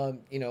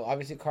American. You know,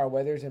 obviously Carl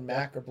Weathers and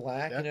Mac are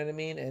black. Yeah. You know what I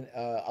mean? And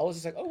I was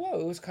just like, oh wow,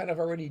 it was kind of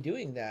already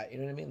doing that. You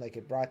know what I mean? Like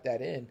it brought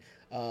that in.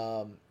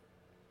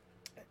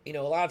 You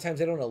know, a lot of times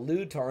they don't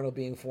allude to Arnold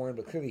being foreign,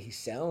 but clearly he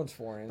sounds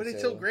foreign. But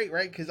it's so great,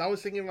 right? Because I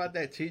was thinking about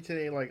that too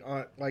today, like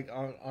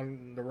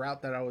on the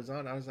route that I was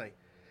on. I was like,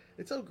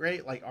 it's so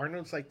great. Like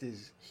Arnold's like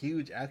this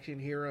huge action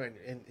hero,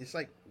 and it's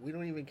like we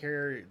don't even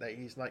care that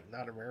he's like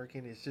not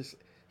American. It's just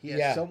he has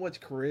Yeah. so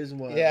much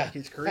charisma. Yeah. Like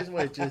his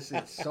charisma is just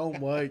it's so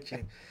much,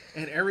 and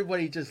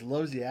everybody just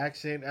loves the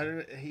accent. I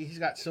don't. He's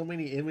got so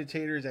many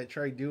imitators that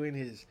try doing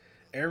his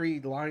every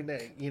line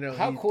that you know.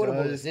 How he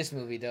quotable does. is this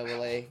movie,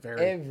 Double A?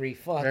 Very. Every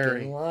fucking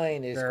Very.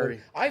 line is Very.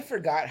 quotable. I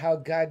forgot how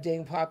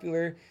goddamn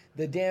popular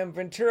the damn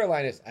Ventura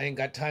line is. I ain't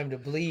got time to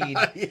bleed.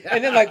 Yeah.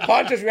 And then like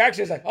Pancho's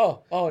reaction is like,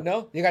 oh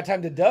no, you got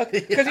time to duck?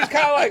 Because he's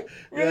kind of like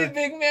really Yeah.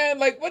 big man.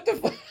 Like what the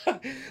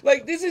fuck?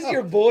 Like this is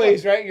your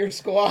boys, right? Your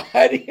squad.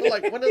 You But, know?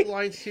 like one of the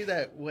lines too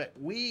that what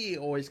we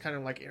always kind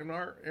of like in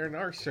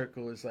our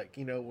circle is like,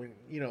 you know, when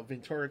you know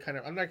Ventura kind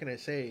of, I'm not gonna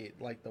say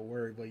like the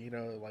word, but you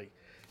know, like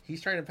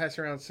he's trying to pass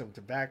around some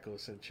tobacco,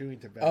 some chewing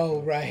tobacco.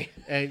 Oh right.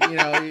 And you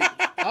know,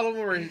 all of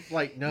them are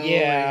like, no.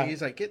 Yeah. And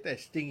he's like, get that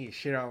stingy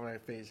shit out of my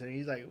face. And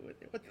he's like,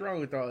 what's wrong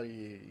with all of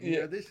you? You Yeah.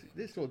 know,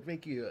 this will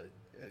make you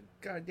a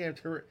goddamn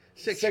Sexual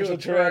sexual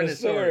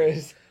tyrannosaurus.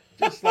 Tyrannosaurus.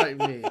 Just like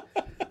me.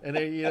 And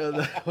then, you know,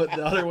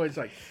 the other one's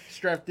like,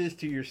 strap this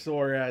to your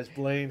sore ass,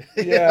 Blaine.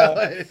 You Yeah.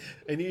 know,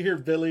 and you hear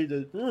Billy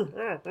just.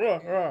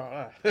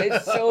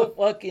 It's so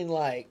fucking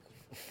like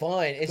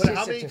fun. It's But just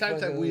how such many a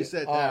times fun have we movie.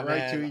 said Oh, that right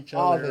man, to each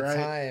all other, the right?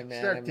 time,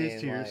 man. Strap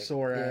this to your like,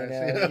 sore you ass.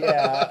 know,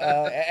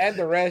 yeah, and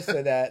the rest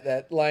of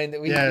that line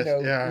that we Yes, you know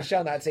yeah. we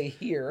shall not say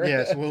here.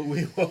 Yes,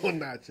 we will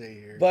not say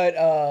here. But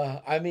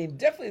I mean,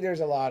 definitely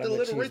there's a lot of The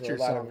Little machismo, Richard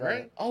a lot song, of,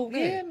 right? Oh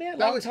Man, yeah, man,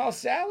 that Long was- Tall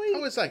Sally. I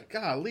was like,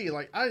 golly,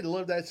 like I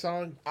love that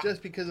song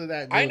just because of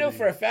that movie. I know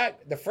for a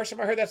fact the first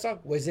time I heard that song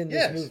was in this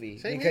Yes, movie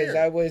same because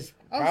here. I was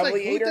I was probably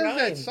like, who 8 or does 9.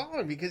 that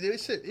song? Because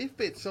it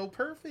fits so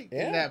perfect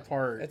in that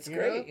part. That's you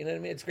great. know? You know what I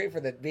mean? It's great for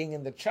the being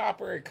in the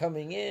chopper,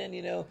 coming in,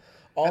 you know,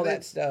 all And then-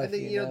 that stuff. And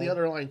then you know the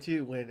other line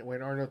too,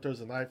 when Arnold throws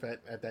a knife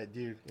at that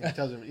dude, and he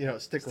tells him, you know,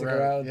 stick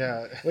around.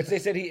 Yeah. Which they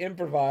said he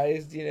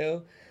improvised, you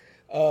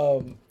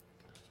know.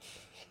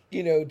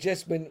 You know,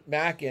 just when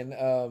Mac and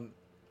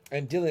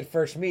Dylan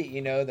first meet,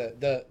 you know,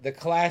 the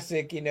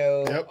classic, you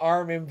know, Yep.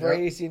 arm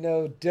embrace, you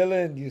know,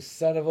 Dylan, you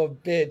son of a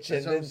bitch. That's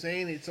and what then, I'm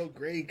saying. It's so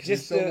great because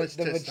just there's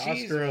so the- much the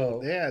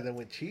testosterone. machismo. Yeah, the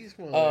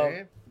machismo,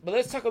 man. But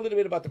let's talk a little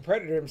bit about the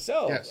Predator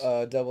himself, Yes.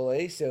 Double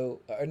A.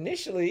 So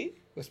initially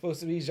was supposed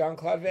to be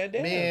Jean-Claude Van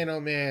Damme. Man,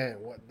 oh man,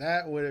 what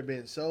that would have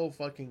been so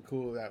fucking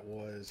cool. That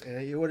was, and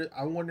it would.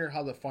 I wonder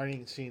how the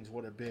fighting scenes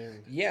would have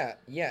been. Yeah,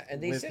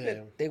 and they With said him.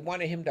 that they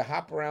wanted him to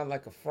hop around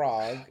like a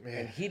frog, Man.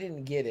 and he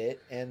didn't get it,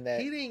 and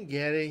that He didn't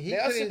get it. He they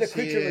also couldn't said the see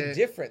creature it. looked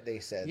different. They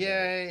said,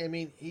 Yeah, I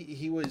mean,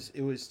 he was.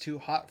 It was too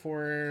hot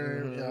for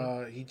him.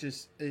 Mhm. He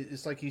just.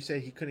 It's like you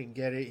said. He couldn't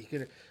get it. He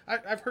couldn't.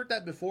 I've heard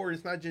that before.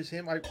 It's not just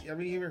him. I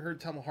mean, even heard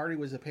Tom Hardy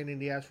was a pain in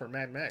the ass for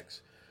Mad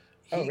Max.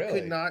 He Oh, really?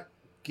 could not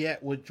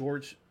get what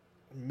George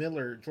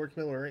Miller,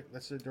 right?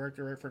 That's the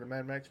director, right, for the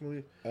Mad Max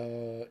movie.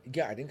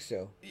 yeah, I think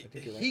so. I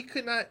think you're right. He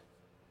could not.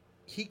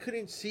 He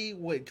couldn't see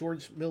what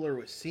George Miller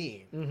was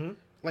seeing. Mhm.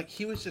 Like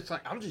he was just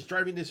like, I'm just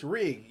driving this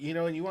rig, you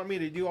know, and you want me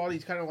to do all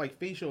these kind of like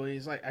facial, and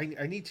he's like,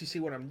 I need to see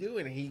what I'm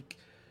doing, and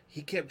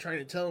he kept trying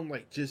to tell him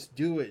like, just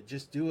do it.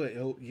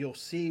 You'll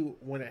see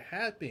when it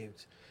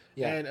happens.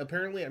 Yeah. And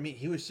apparently, I mean,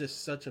 he was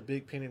just such a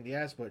big pain in the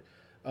ass, but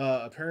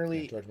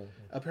apparently, George Miller.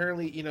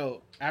 apparently, you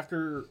know,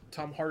 after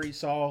Tom Hardy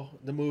saw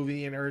the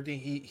movie and everything,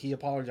 he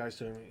apologized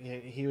to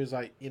him. He was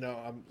like, you know,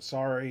 I'm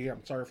sorry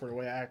for the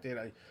way I acted.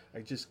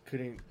 I just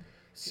couldn't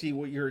see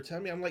what you were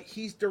telling me. I'm like,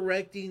 he's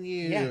directing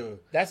you. Yeah,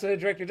 that's what a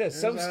director does.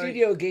 Some like-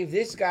 studio gave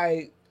this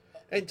guy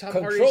And Tom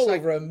control Hardy's like,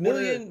 over a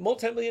one of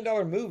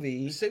multi-million-dollar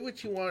movie. the- say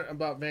what you want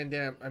about Van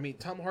Damme. I mean,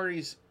 Tom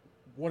Hardy's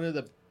one of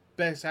the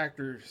best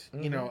actors,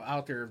 you know,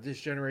 out there of this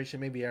generation,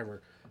 maybe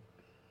ever.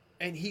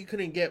 And he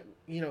couldn't get,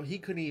 you know, he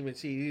couldn't even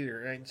see it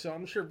either. And so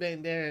I'm sure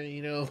Van Damme,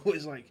 you know,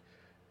 was like,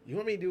 you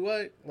want me to do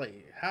what?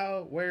 Like,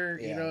 how, where,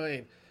 you Yeah. know,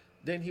 and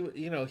then he,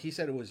 you know, he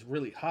said it was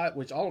really hot,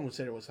 which all of them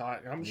said it was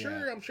hot. And I'm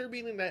Yeah. sure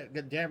being in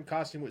that damn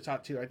costume was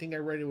hot too. I think I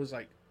read it was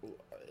like a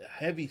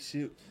heavy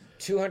suit.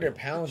 200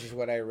 pounds is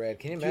what I read.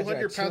 Can you imagine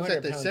 200 a pounds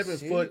that the 200-pound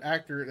 7-foot suit?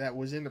 actor that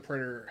was in the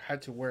Predator had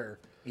to wear.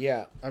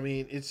 Yeah. I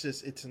mean, it's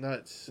just, it's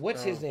nuts.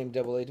 What's his name,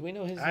 Double A? Do we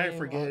know his name? I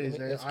forget his Let me-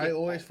 name. let's I get-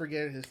 always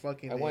forget his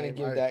fucking I name. want to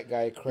give that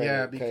guy credit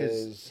Yeah, because-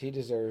 because he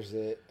deserves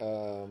it.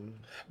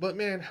 But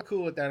man, how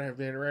cool would that have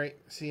been, right?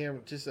 See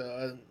him, just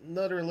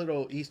another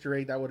little Easter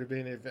egg that would have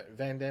been if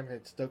Van Damme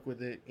had stuck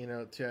with it, you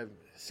know, to have,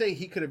 say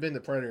he could have been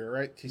the Predator,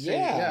 right? To say,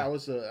 Yeah. I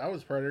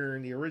was Predator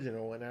in the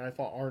original, and I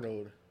fought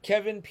Arnold.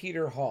 Kevin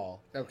Peter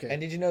Hall. Okay. And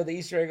did you know the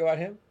Easter egg about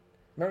him?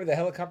 Remember the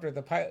helicopter,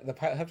 the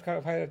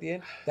helicopter pilot at the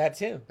end? That's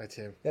him. That's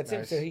him. That's him.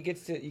 Nice. So you get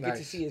to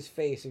Nice. see his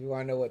face if you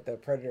want to know what the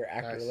Predator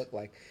actor Nice. looked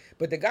like.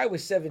 But the guy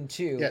was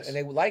 7'2", Yes. and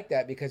they liked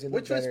that because it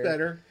looked Which was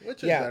better.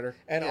 Which was Yeah, better.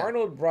 and Yeah.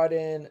 Arnold brought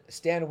in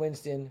Stan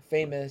Winston,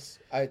 famous,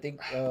 I think,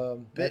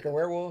 like a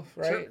werewolf,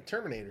 right?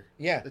 Terminator.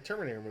 Yeah. The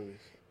Terminator movies.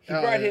 He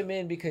brought him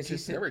in because he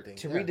just said everything,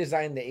 to yeah.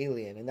 redesign the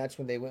alien, and that's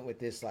when they went with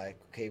this, like,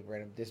 okay, we're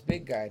gonna this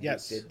big guy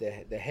Yes. did the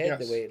head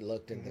Yes. the way it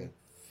looked and the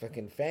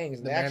fucking fangs.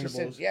 And The they actually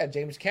mandibles. said, yeah,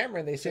 James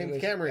Cameron. They said James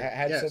was, Cameron,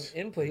 had yes. some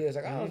input. He was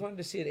like, oh, I always wanted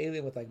to see an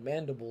alien with like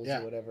mandibles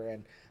Yeah. or whatever.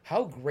 And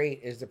how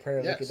great is the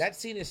Predator Yes. looking? That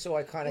scene is so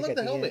iconic I love at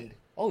the the helmet. end.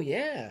 Oh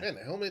yeah. Man,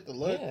 the helmet, the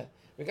look. Yeah,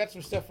 we got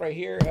some stuff right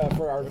here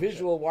for our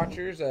visual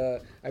watchers.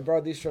 I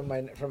borrowed these from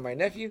my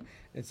nephew,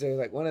 and so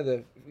like one of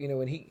the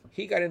when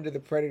he got into the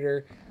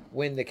Predator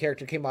when the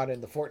character came out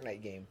in the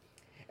Fortnite game,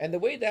 and the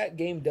way that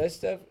game does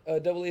stuff,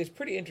 Double A, is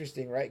pretty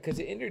interesting, right? Because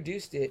it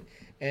introduced it,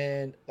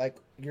 and like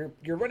you're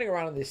running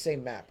around on the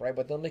same map, right?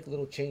 But they'll make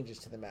little changes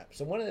to the map.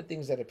 So one of the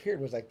things that appeared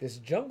was like this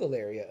jungle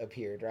area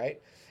appeared,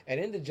 right? And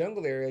in the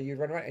jungle area, you'd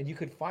run around and you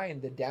could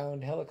find the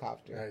downed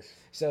helicopter. Nice.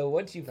 So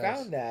once you Nice.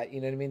 found that,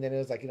 you know what I mean, then it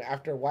was like,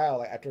 after a while,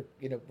 like after,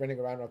 running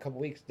around for a couple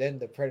weeks, then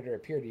the Predator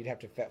appeared. You'd have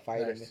to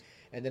fight him. Nice.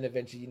 And then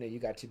eventually, you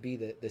got to be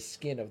the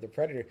skin of the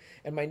Predator.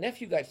 And my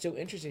nephew got so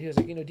interested. He was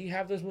like, do you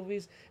have those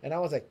movies? And I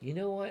was like, you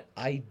know what?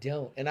 I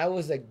don't. And I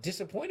was like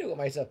disappointed with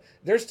myself.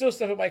 There's still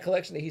stuff in my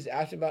collection that he's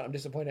asking about. I'm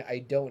disappointed I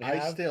don't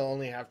have. I still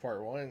only have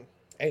part one.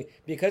 Hey,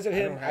 because of I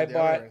him, don't I have the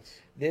other bought ones.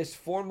 this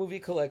 4-movie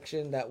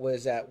collection that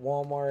was at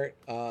Walmart.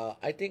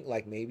 I think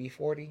like maybe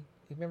 $40.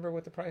 You remember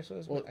what the price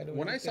was? Well, I know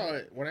when we I did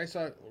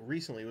saw it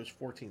recently, it was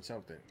 14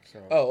 something. So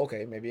Oh,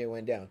 okay. Maybe it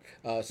went down.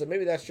 So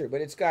maybe that's true. But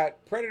it's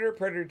got Predator,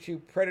 Predator 2,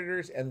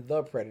 Predators, and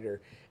The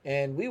Predator.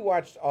 And we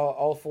watched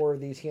all four of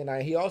these, he and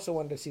I. He also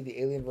wanted to see the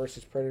Alien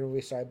versus Predator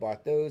movie, so I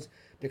bought those.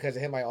 Because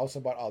of him, I also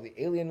bought all the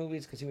Alien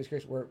movies because he was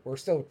curious. We're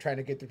still trying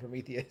to get through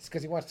Prometheus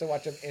because he wants to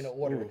watch them in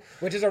order,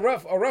 which is a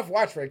rough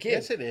watch for a kid.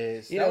 yes, it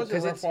is. You That know, was a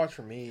 'cause rough it's- watch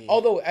for me.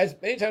 Although, as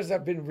many times as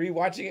I've been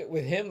rewatching it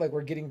with him, like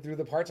we're getting through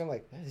the parts, I'm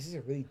like, man, this is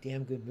a really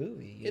damn good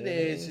movie. You It know what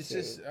I is. mean? It's So-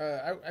 just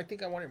I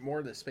think I wanted more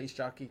of the space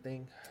jockey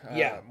thing.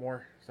 Yeah.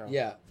 More. So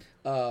Yeah.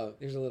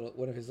 There's a little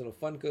one of his little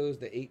Funkos,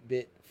 the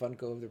 8-bit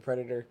Funko of the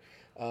Predator.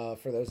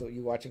 For those of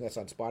you watching us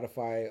on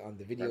Spotify on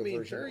the video I mean,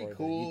 version very or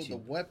cool. the The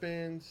YouTube.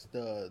 weapons,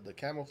 the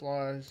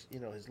camouflage. You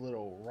know, his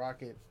little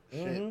rocket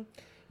shit. Mhm.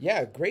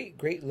 Yeah, great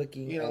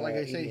looking. You know, like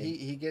I said, alien.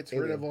 he gets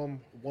rid of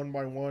them one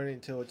by one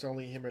until it's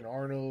only him and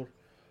Arnold.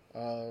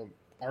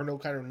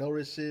 Arnold kind of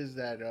notices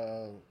that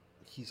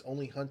he's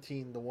only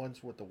hunting the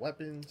ones with the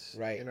weapons,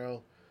 Right. You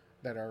know,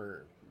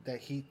 that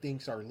he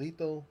thinks are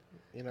lethal.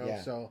 You know,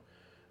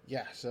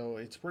 Yeah. so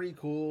it's pretty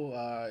cool.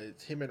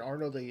 It's him and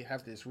Arnold. They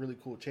have this really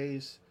cool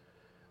chase.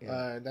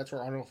 Yeah. And that's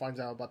where Arnold finds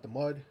out about the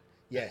mud.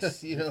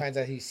 Yes, You he know? finds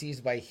out he's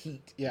seized by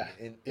heat. Yeah,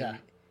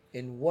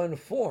 In one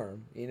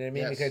form, you know what I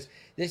mean? Yes. Because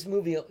this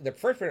movie, the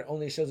first one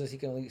only shows us he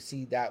can only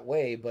see that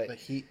way, but The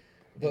heat.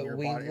 in but your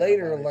we body, our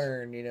later bodies.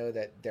 learn, you know,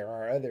 that there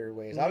are other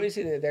ways. Mhm.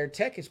 Obviously, their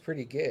tech is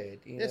pretty good.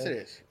 You Yes, know? it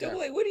is. Double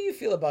Yeah. A, what do you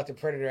feel about the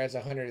Predator as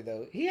a hunter,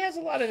 though? He has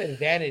a lot of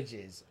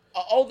advantages.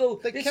 Although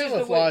The this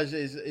camouflage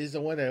is the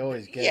one that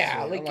always gets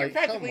yeah, me. like I'm you're come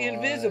practically on.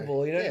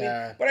 invisible. You know what I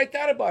Yeah. mean? But I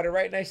thought about it,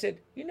 right? And I said,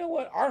 you know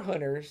what? Our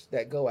hunters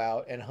that go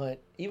out and hunt,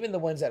 even the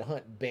ones that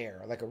hunt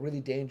bear, like a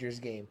really dangerous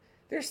game,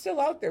 they're still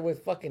out there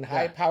with fucking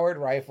high-powered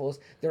rifles.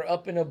 They're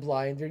up in a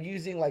blind. They're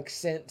using like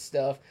scent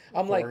stuff.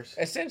 I'm like, course.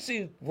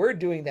 essentially, we're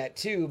doing that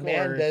too.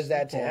 Man course, does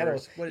that of to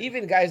animals. course. But-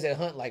 Even guys that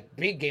hunt like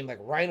big game, like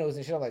rhinos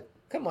and shit. I'm like,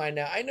 come on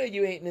now. I know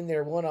you ain't in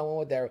there one-on-one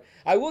with that.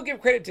 I will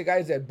give credit to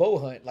guys that bow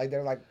hunt. Like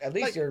they're like, at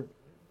least Like- you're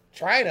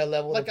trying to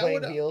level the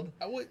playing field.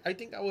 I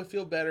think I would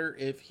feel better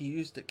if he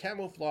used the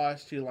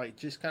camouflage to like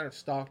just kind of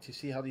stalk to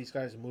see how these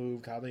guys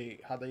moved, how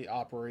they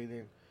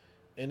operated,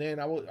 and then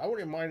I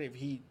wouldn't mind if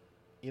he,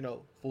 you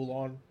know, full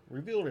on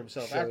revealed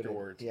himself Showed it,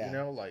 afterwards. yeah. You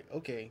know, like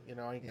okay, you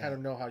know, I Yeah. kind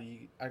of know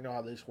I know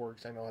how this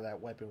works. I know how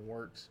that weapon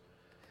works.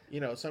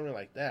 You know, something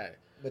like that.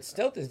 But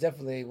stealth is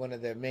definitely one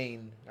of the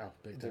main Oh,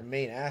 big time.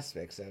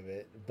 aspects of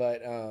it.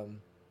 But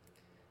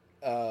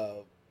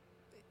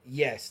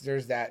yes,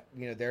 there's that,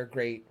 you know, their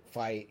great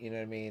fight, you know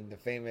what I mean? The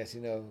famous,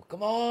 you know,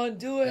 come on,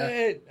 do Yeah.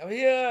 it. I'm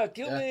here,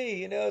 kill Yeah. me.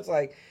 You know, it's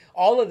like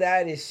all of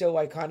that is so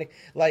iconic.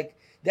 Like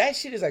that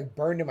shit is like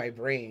burned in my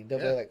brain.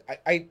 Double A, Yeah.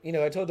 like I you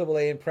know, I told Double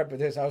A in prep of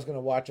this I was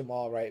gonna watch them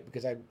all, right?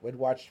 Because I would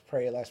watch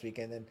Prey last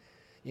weekend, and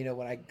you know,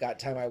 when I got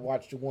time, I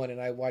watched 1 and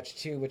I watched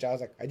 2, which I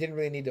was like, I didn't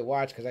really need to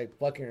watch because I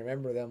fucking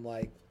remember them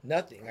like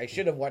nothing. I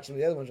should have watched some of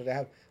the other ones, which I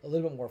have a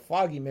little bit more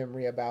foggy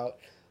memory about,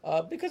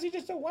 because you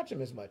just don't watch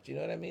them as much. You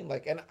know what I mean?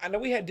 Like, and I know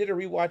we did a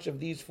rewatch of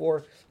these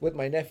 4 with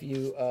my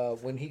nephew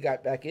when he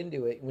got back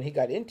into it. When he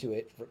got into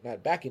it,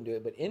 not back into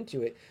it, but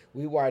into it,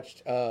 we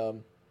watched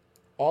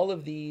all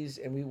of these,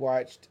 and we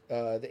watched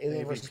the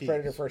Alien vs AVPs.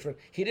 Predator first one.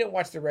 He didn't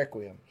watch the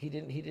Requiem. He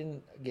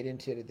didn't get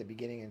into it at the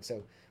beginning, and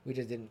so we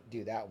just didn't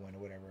do that one or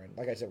whatever. And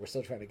like I said, we're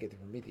still trying to get to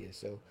Prometheus.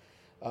 So,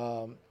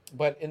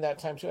 but in that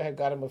time too, I had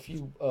got him a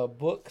few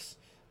books.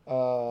 I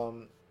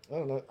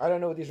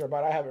don't know what these are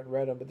about. I haven't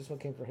read them, but this one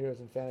came from Heroes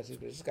and Fantasy.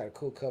 But it's just got a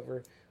cool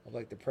cover of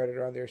like the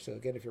Predator on there. So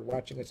again, if you're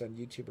watching us on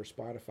YouTube or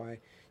Spotify,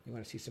 you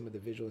want to see some of the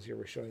visuals here.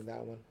 We're showing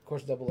that one. Of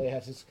course, Double A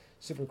has this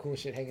super cool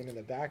shit hanging in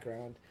the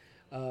background.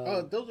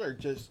 Those are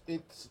just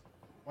it's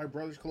my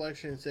brother's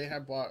collections. They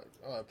have bought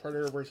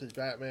Predator versus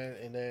Batman,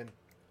 and then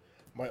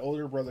my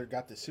older brother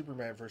got the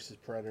Superman versus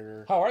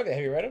Predator. How are they?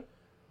 Have you read them?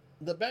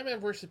 The Batman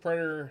versus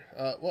Predator.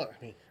 Well,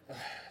 I mean,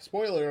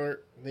 spoiler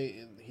alert: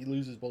 he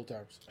loses both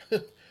times,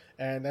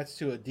 and that's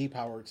to a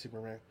depowered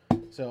Superman.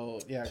 So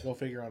yeah, go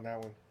figure on that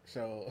one.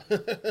 So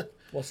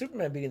Well,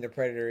 Superman beating the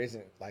Predator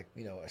isn't like,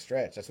 you know, a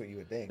stretch. That's what you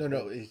would think.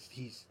 no,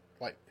 he's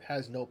like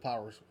has no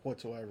powers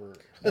whatsoever.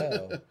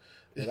 Oh,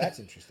 well, that's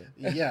interesting.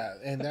 Yeah,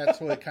 and that's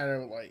what kind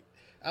of like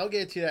I'll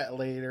get to that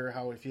later.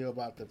 How we feel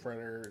about the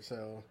Predator.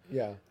 So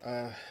Yeah.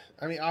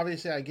 I mean,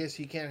 obviously, I guess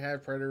you can't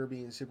have Predator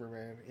being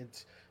Superman.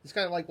 It's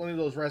kind of like one of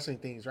those wrestling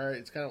things, right?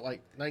 It's kind of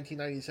like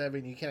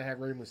 1997. You can't have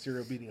Rey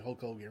Mysterio beating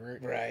Hulk Hogan,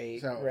 right? Right,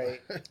 So-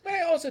 right. But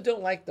I also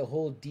don't like the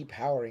whole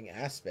depowering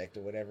aspect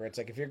or whatever. It's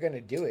like if you're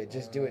gonna do it,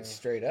 just do it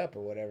straight up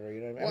or whatever.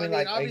 You know what I Well, mean? I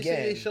mean, like obviously,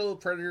 again, they show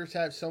Predators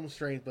have some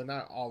strength, but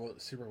not all of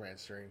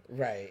Superman's strength.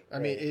 right. I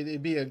mean,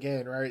 it'd be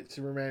again, right?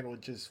 Superman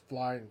would just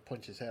fly and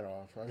punch his head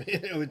off. I mean,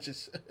 it would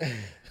just,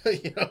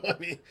 you know, I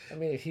mean,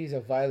 if he's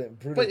a violent,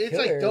 brutal but it's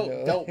killer, like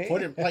though. don't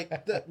put him like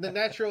the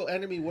natural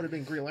enemy would have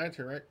been Green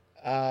Lantern, right?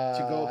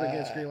 To go up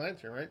against Green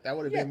Lantern, right? That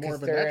would have yeah, been more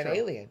 'cause of a they're natural an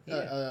alien,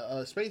 yeah.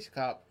 a space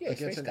cop Yeah,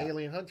 against space an cop.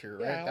 alien hunter,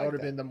 right? Yeah, I that like would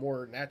have that. been the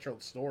more natural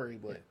story,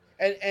 but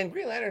And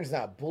Green Lantern's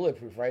not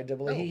bulletproof, right?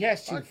 Double A? No, He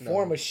has to fuck no.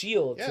 form a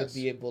shield Yes. to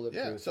be a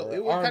bulletproof. Yeah, so or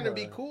it would kind of armor.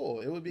 be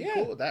cool. It would be Yeah.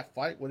 cool. That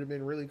fight would have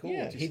been really cool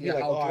Yeah, to he'd see be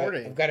like, how "Oh,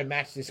 Jordan. I've got to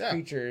match this Yeah.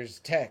 creature's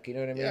tech." You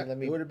know what I mean? Yeah, Let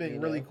me. it would have been you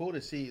really know. cool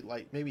to see,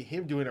 like maybe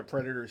him doing a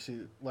Predator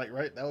suit, like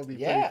right. That would be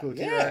Yeah, pretty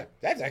cool too, yeah. right?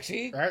 That's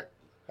actually Right.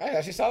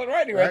 solid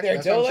writing right, Right, there.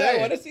 that's what I'm Double A, I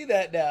saying. want to see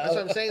that now. That's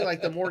what I'm saying.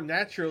 Like the more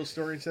natural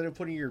story instead of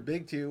putting your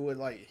big two with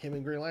like him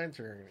and Green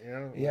Lantern. You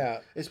know? Like, Yeah.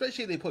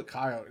 especially they put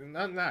Kyle.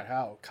 Not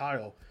how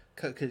Kyle,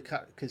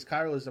 because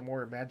Kyle is the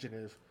more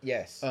imaginative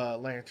Yes,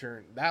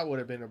 Lantern. That would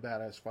have been a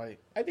badass fight.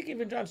 I think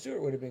even John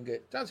Stewart would have been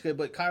good. Sounds good,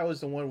 but Kyle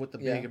is the one with the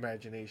Yeah. big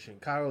imagination.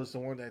 Kyle is the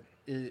one that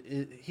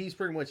he's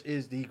pretty much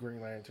is the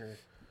Green Lantern.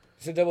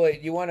 So Double A,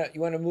 you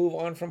wanna move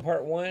on from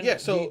part one? Yeah,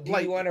 so, do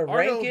like, you want to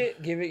Arnold- rank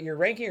it? Give it your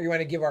ranking, or you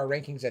want to give our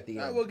rankings at the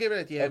end? We'll give it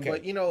at the end,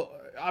 Okay. but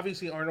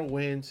obviously Arnold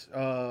wins,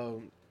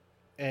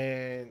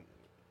 and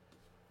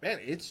man,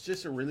 it's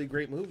just a really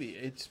great movie.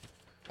 It's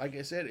like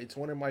I said, it's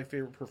one of my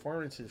favorite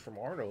performances from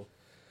Arnold.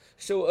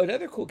 So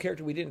another cool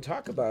character we didn't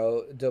talk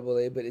about, Double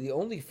A, but the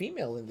only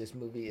female in this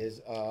movie is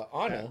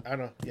Anna. I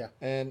know, yeah.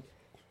 And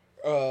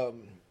let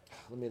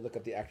me look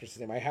up the actress's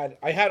name. I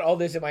had all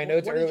this in my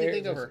notes What earlier. did you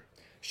think of her?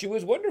 She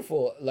was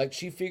wonderful. Like,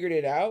 she figured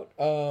it out.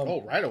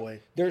 Right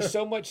away. There's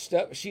so much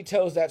stuff. She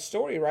tells that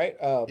story, right?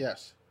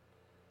 Yes.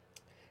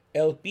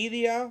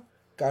 Elpidia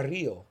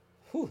Carrillo.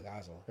 Whew, that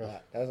was a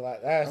lot. That was a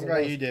lot. That's I'm the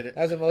glad most, you did it.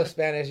 That's the most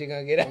Spanish you're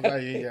going to get I'm out.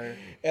 glad you did it.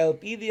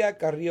 Elpidia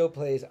Carrillo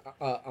plays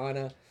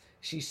Anna.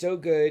 She's so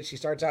good. She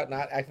starts out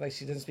not acting like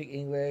she doesn't speak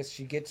English.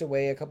 She gets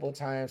away a couple of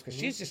times because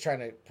she's just trying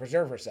to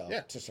preserve herself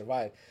Yeah. to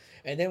survive.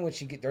 And then when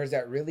there's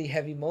that really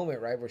heavy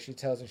moment, right, where she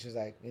tells him, she's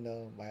like,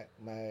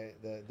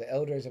 the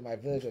elders in my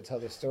village will tell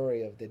the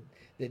story of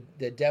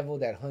the devil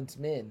that hunts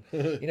men.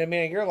 You know what I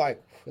mean? And you're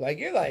like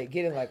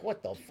getting like,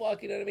 what the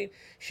fuck? You know what I mean?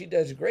 She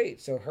does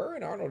great. So her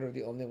and Arnold are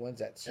the only ones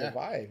that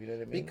survive. You know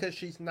what I mean? Because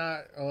she's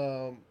not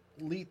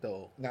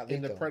lethal Not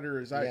in the lethal.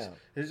 Predator's eyes. Yeah.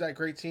 There's that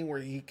great scene where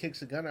he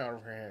kicks a gun out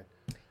of her hand,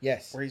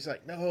 Yes. where he's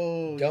like,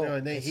 "No," Don't,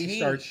 and then 'cause he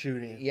starts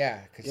shooting.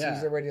 Yeah, because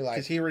he's already like,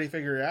 because he already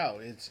figured it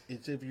out. It's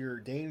if you're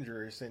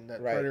dangerous, and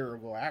that Right. Predator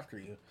will go after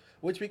you,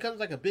 which becomes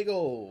like a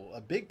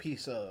big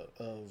piece of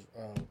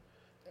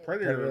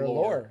Predator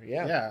lore.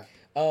 Yeah.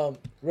 yeah.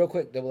 Real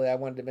quick, Double A, I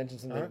wanted to mention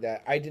something Uh-huh.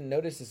 that I didn't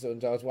notice this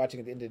until I was watching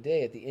at the end of the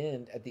day. At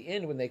the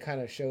end when they kind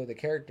of show the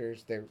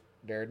characters,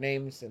 their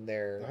names and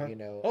their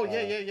Uh-huh. Oh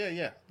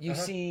yeah. You Uh-huh.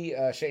 see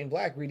Shane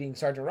Black reading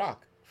Sergeant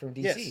Rock from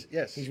DC.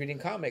 Yes. He's reading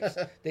comics.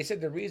 They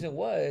said the reason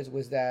was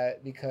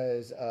that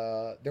because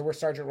there were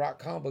Sergeant Rock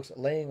comic books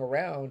laying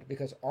around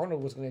because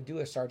Arnold was going to do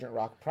a Sergeant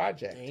Rock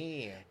project.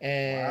 Damn.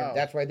 And Wow.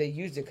 that's why they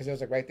used it because it was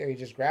like right there. He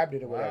just grabbed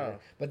it or whatever. Wow.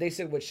 But they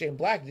said what Shane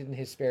Black did in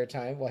his spare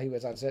time while he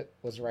was on set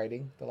was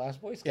writing The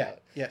Last Boy Scout.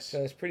 Yes.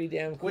 So it's pretty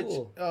damn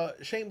cool.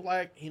 Which Shane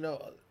Black,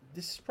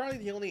 this is probably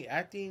the only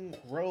acting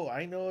role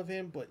I know of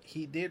him, but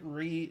he did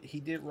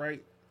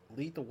write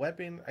Lethal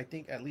Weapon. I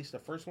think at least the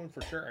first one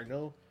for sure. I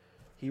know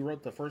he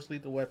wrote the first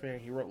Lethal Weapon.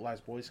 He wrote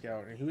Last Boy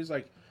Scout, and he was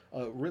like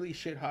a really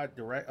shit hot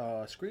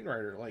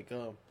screenwriter. Like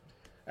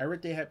I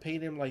read they had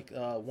paid him like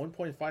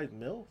 1.5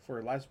 mil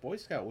for Last Boy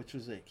Scout, which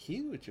was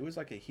It was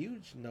like a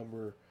huge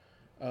number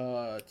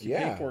to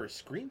pay for a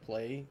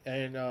screenplay,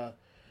 and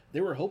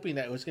they were hoping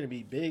that it was going to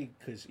be big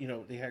because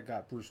they had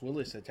got Bruce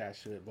Willis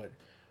attached to it, but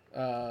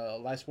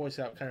Last Boy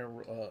Scout kind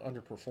of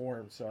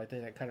underperformed, so I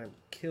think that kind of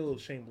killed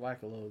Shane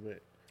Black a little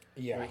bit.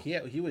 Yeah. But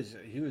he was.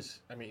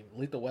 I mean,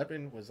 Lethal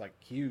Weapon was like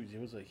huge.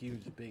 It was a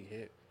huge, big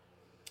hit.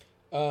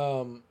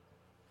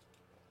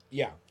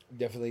 Yeah,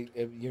 definitely.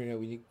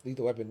 When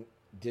Lethal Weapon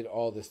did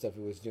all the stuff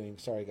it was doing.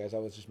 Sorry, guys, I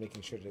was just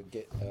making sure to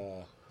get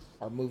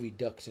our movie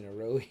ducks in a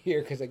row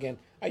here because again,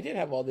 I did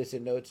have all this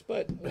in notes,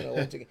 but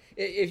once again,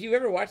 if you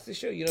ever watch the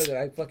show, you know that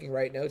I fucking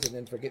write notes and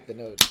then forget the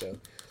notes. So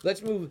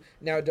let's move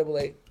now. Double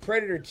A,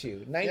 Predator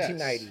 2,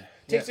 1990.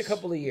 Takes a Yes.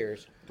 couple of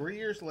years. 3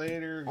 years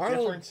later,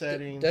 Arnold different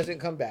setting. doesn't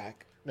come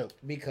back. No.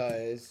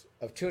 Because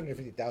of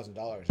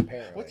 $250,000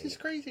 apparently. Which is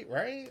crazy,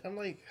 right? I'm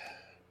like,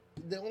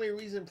 the only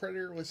reason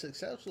Predator was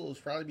successful is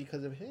probably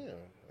because of him.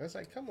 That's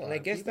like, come on. And I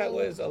guess that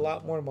was a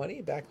lot more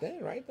money back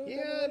then, right? Though,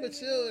 Yeah, but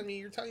still, I mean,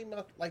 you're talking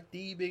about like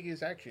the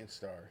biggest action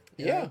star.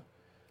 you Yeah. know?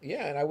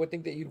 Yeah, and I would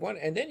think that you'd want,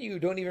 and then you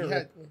don't even. You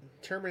had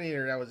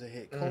Terminator, that was a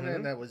hit.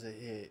 Conan, Mhm. that was a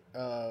hit.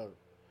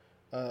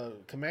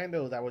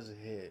 Commando, that was a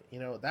hit.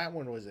 That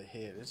one was a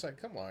hit. It's like,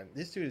 come on,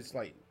 this dude is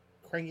like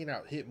cranking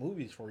out hit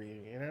movies for you.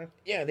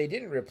 Yeah, they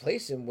didn't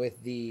replace him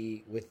with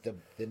the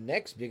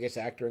next biggest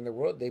actor in the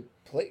world. They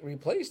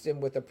replaced him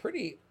with a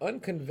pretty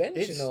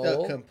unconventional. It's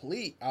the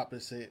complete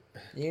opposite.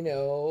 You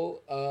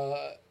know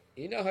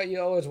how you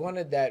always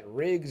wanted that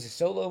Riggs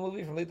solo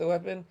movie from Lethal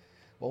Weapon.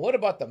 Well, what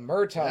about the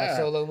Murtaugh Yeah,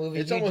 solo movie?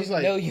 it's You almost didn't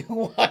like- know you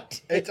wanted.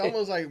 It's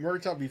almost like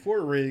Murtaugh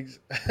before Riggs.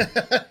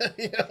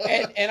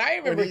 And I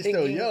remember When he's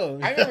still thinking,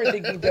 young. I remember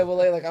thinking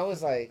Double A, like I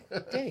was like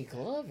Danny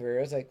Glover.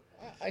 I was like,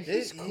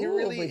 He's He cool,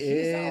 really but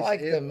he's not is.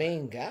 like the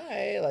main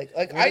guy. Like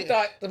When I he-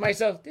 thought to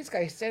myself, this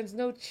guy stands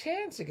no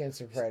chance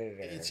against a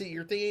predator. See,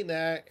 you're thinking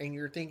that, and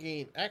you're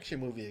thinking action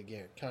movie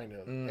again, kind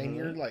of, and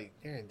you're like,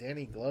 man,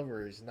 Danny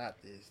Glover is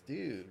not this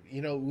dude.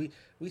 You know,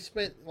 we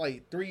spent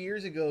like 3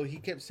 years ago. He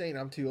kept saying,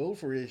 "I'm too old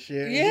for this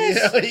shit." And,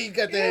 Yes. you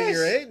got that in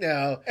your Yes. head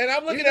now. And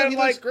I'm looking Even though at him he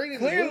looks like, great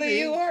in the clearly movie.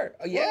 you are.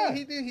 Yeah, Well,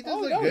 he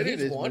does look good in he's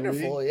this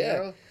wonderful. movie, Yeah,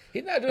 you know?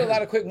 he's not doing a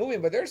lot of quick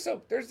moving, but there's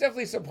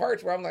definitely some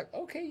parts where I'm like,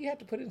 okay, you have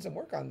to put in some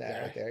work on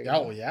that right there. you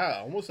know? Oh yeah,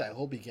 almost that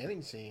whole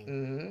beginning scene.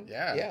 Mhm.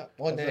 Yeah, Yeah.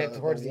 Well, and Of then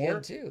towards the war.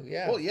 end too.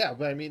 Yeah. Well, yeah,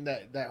 but I mean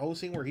that whole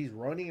scene where he's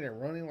running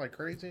and running like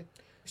crazy.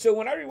 So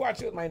when I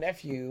rewatched it with my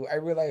nephew, I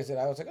realized that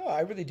I was like, oh, I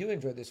really do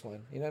enjoy this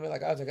one. You know what I mean?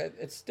 Like I was like,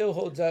 it still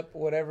holds up.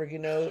 Whatever, you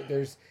know.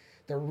 There's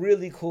the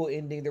really cool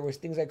ending. There was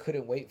things I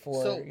couldn't wait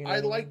for. So you know I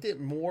what mean? liked it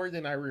more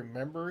than I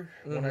remember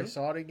when I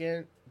saw it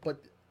again. But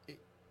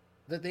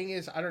the thing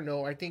is, I don't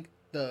know. I think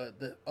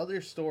the other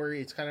story,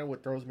 it's kind of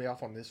what throws me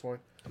off on this one.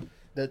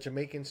 The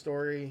Jamaican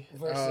story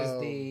versus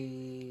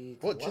the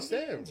well, just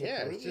them. Colombians or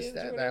Yeah, it's just Peruvians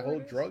or that whatever whole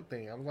it is. drug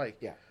thing. I'm like,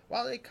 Yeah.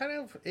 Well, it kind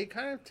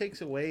of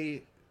takes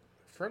away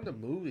from the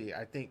movie.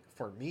 I think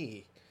for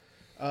me,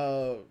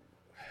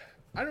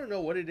 I don't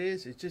know what it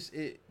is. It's just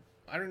it.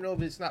 I don't know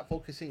if it's not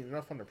focusing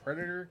enough on the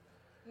predator.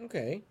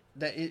 Okay.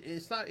 That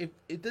it's not.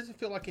 It doesn't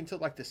feel like until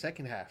like the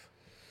second half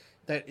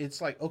that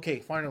it's like, okay,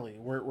 finally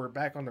we're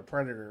back on the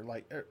predator.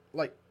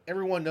 Like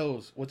everyone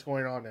knows what's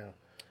going on now,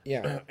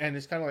 Yeah. and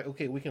it's kind of like,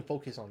 okay, we can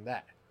focus on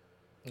that.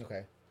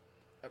 Okay.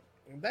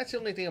 That's the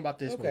only thing about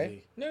this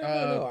Okay. movie.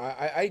 No.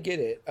 I get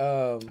it.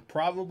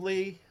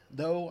 Probably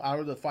though, out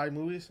of the 5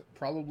 movies,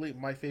 probably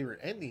my favorite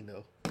ending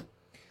though.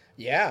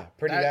 Yeah,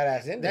 pretty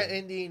badass ending. That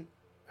ending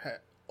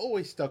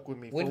always stuck with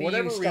me for when do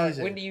whatever you start?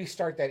 reason. When do you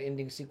start that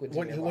ending sequence?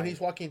 in your when mind? he's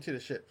walking to the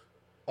ship.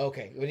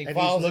 okay, when he and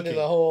falls he's into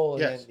looking. the hole.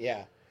 And Yes. then,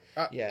 yeah.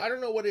 Yeah. I don't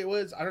know what it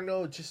was. I don't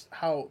know just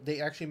how they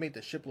actually made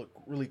the ship look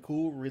really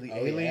cool, really Oh,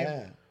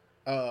 alien.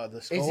 yeah. The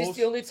skulls. Is this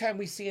the only time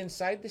we see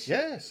inside the ship?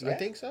 Yes, I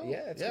think so.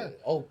 Yeah. That's Yeah. good.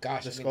 Oh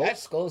gosh, The that skulls?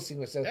 skull scene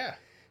was so. Yeah.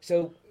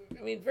 So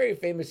I mean, very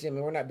famous. I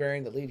mean, we're not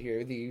bearing the lead here.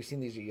 Either you've seen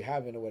these or you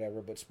haven't, or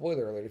whatever. But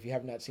spoiler alert: if you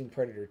have not seen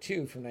Predator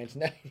 2 from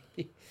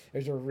 1990,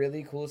 there's a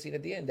really cool scene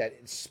at the end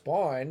that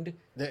spawned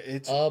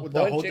It's a the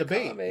bunch whole of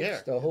debate. comics,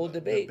 Yeah. the whole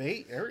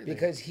debate, everything.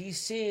 because he's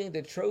seeing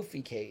the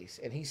trophy case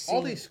and he's seeing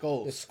all these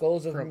skulls, the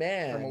skulls of from,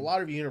 man from a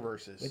lot of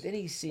universes, But then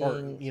he's seeing,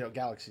 or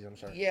galaxies. I'm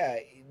sorry. yeah,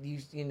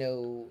 you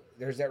know,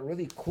 there's that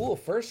really cool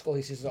first skull.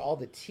 He sees all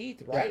the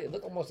teeth, right? Yeah. It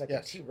looked almost like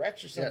Yes. a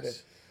T-Rex or something.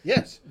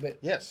 Yes. But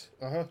Yes.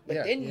 but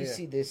yeah. then you yeah.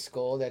 see this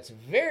skull that's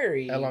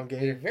very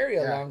Elongated. very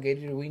Yeah.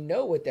 elongated. We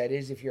know what that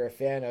is if you're a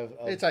fan of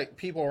It's like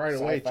people right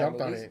away sci-fi jumped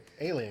movies. on it.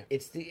 Alien.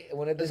 it's the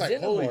one of the It's like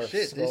holy xenomorph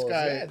shit! skulls. This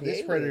guy, yeah, the this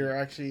alien. predator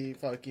actually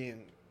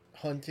fucking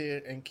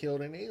hunted and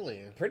killed an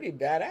alien. pretty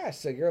badass.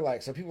 So you're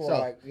like, so people So, were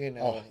like, you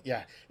know, Oh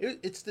yeah,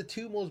 it's the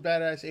 2 most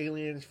badass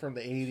aliens from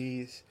the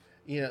 80s.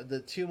 You know,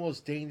 the 2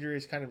 most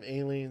dangerous kind of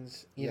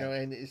aliens. You Yeah. know,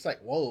 and it's like,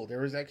 whoa,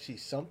 there was actually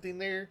something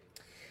there.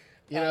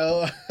 You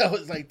know, I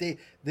was like,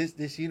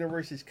 this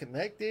universe is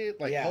connected.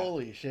 Like, Yeah.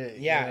 holy shit.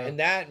 yeah, you know? and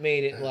that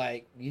made it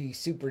like you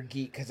super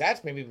geek because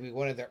that's maybe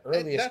one of the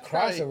earliest that's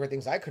probably- crossover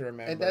things I could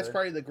remember. and that's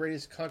probably the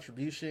greatest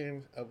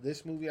contribution of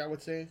this movie, I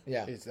would say.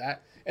 Yeah. is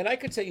that And I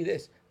could tell you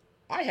this.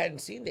 I hadn't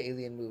seen the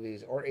Alien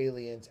movies or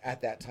Aliens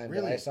at that time that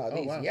Really? I saw Oh,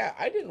 these. wow. Yeah,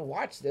 I didn't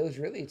watch those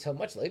really until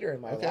much later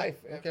in my Okay, life.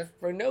 okay.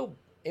 For no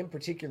in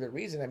particular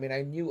reason. I mean,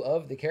 I knew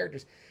of the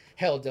characters.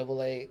 Hell,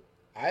 AA,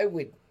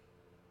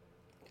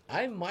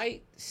 I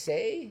might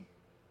say,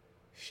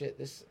 shit,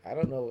 I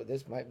don't know,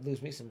 this might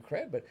lose me some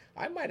cred, but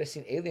I might have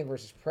seen Alien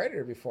versus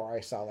Predator before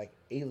I saw like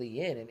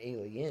Alien and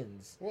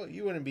Aliens. well,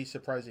 you wouldn't be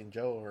surprising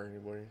Joe or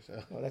anybody.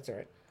 So Oh, that's all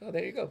right. Oh,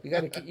 there you go. You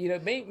got to,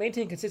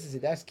 maintain consistency.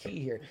 That's key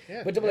here.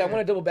 Yeah, But AA, yeah. I want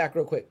to double back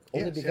real quick,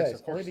 only Yes, yes, because,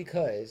 of course. only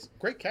because,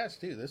 great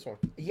cast too. This one.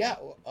 yeah.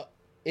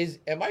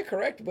 Am I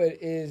correct? But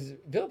is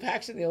Bill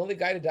Paxton the only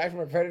guy to die from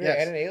a predator Yes.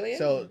 and an alien?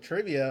 So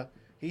trivia,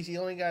 he's the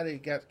only guy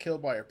that got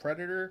killed by a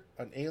predator,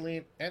 an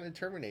alien, and a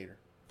Terminator.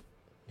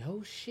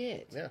 no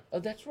shit. Yeah. Oh,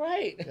 that's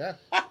right. Yeah,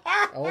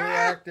 only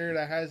actor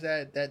that has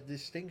that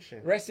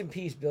distinction. Rest in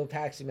peace, Bill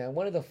Paxton, man.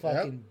 One of the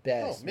fucking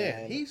best. Oh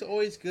man, he's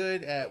always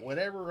good at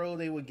whatever role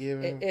they would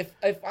give him.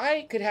 If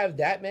I could have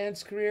that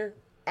man's career,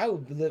 I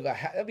would live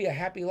that'd be a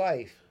happy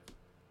life.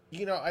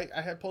 You know, I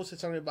had posted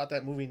something about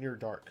that movie Near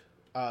Dark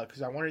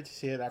because I wanted to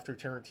see it after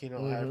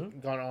Tarantino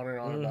had gone on and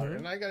on about it,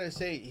 and I gotta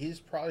say his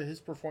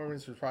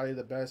performance was probably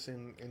the best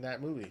in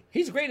that movie.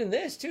 He's great in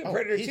this too. Oh,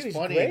 Predator he's 2. He's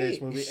funny great. in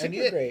this movie, He's and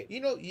super yet, great you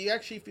know, you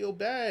actually feel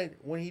bad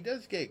when he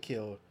does get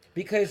killed.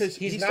 because 'cause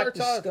he's he not starts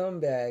the off-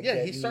 scumbag. Yeah,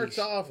 that he starts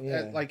off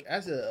yeah.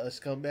 as a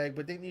scumbag,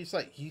 but then he's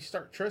like you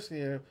start trusting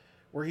him,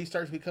 where he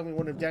starts becoming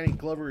one of Danny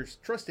Glover's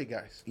trusted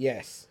guys.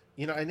 yes.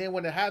 You know, and then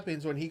when it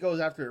happens, when he goes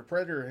after a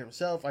predator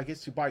himself, I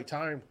guess to buy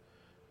time,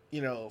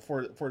 you know,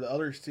 for the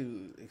others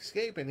to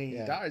escape, and then he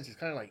Yeah. dies. It's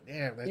kind of like,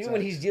 damn. That's Even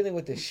when he's dealing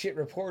with the shit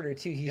reporter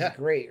too, he's Yeah.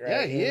 great, right?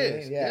 Yeah, he You know what I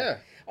is. mean? Yeah.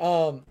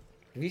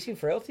 Have you seen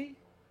Frailty?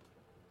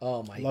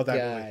 Oh my love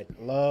that god.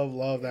 movie.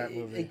 Love that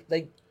movie.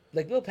 Like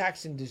like Bill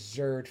Paxton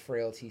deserved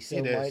Frailty so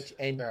He did. much,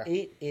 and Yeah.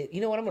 it.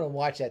 You know what? I'm gonna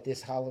watch that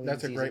this Halloween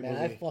That's a season, great man.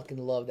 movie. I fucking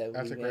love that movie.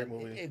 That's a great man.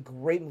 movie. A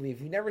great movie. If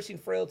you've never seen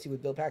Frailty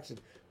with Bill Paxton,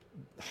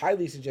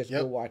 highly suggest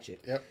Yep. go watch it.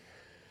 Yep.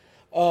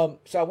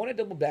 So I want to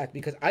double back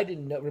because I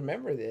didn't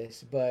remember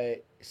this,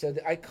 but so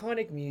the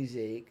iconic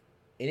music,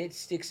 and it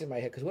sticks in my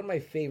head because one of my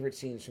favorite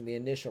scenes from the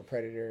initial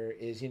Predator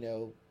is, you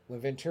know, when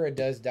Ventura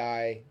does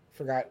die,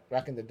 forgot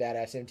rocking the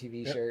badass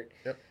MTV Yep. shirt.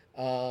 Yep.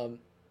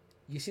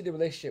 You see the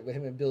relationship with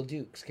him and Bill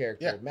Duke's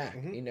character, Yeah. Mac,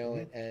 Mhm. you know,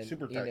 Mhm. and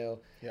Super you tight. know,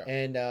 Yeah.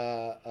 and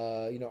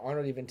you know,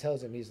 Arnold even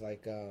tells him he's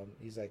like,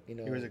 you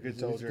know, He was a good he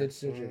soldier. good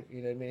soldier. Mhm.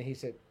 You know what I mean? He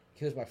said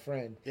he was my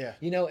friend. Yeah.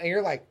 You know, and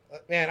you're like,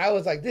 man, I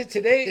was like this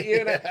today.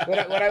 You know, when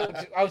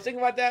I was thinking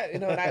about that, you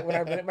know, and when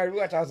I did my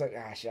rewatch, I was like,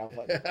 ah, shit,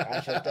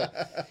 I shut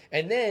up.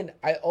 And then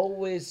I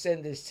always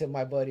send this to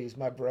my buddies,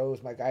 my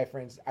bros, my guy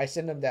friends. I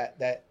send them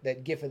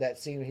that gif of that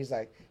scene where he's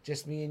like,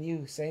 just me and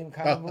you, same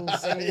kind of moon,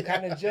 same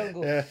kind of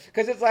jungle. Yeah.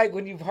 Because it's like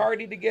when you've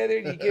partied together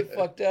and you get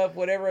fucked up,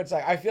 whatever. It's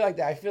like I feel like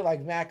that. I feel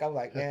like Mac. I'm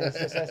like, man, it's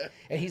just us.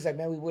 And he's like,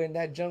 man, we were in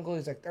that jungle.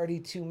 He's like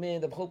 32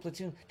 men, the whole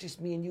platoon, just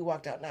me and you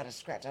walked out, not a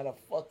scratch, not a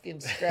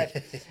fucking scratch.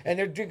 And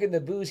they're drinking the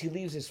booze. He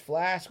leaves his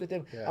flask with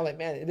him. Yeah. I'm like,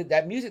 man,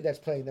 that music that's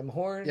playing, them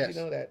horns, Yes.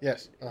 you know that.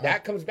 Yes. Uh-huh.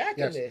 That comes back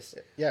Yes. in this.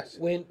 Yes.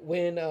 When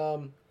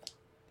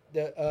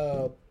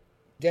the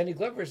Danny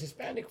Glover's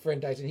Hispanic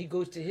friend dies and he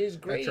goes to his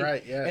grave. That's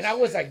right. Yes. And I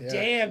was like, Yeah.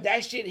 damn,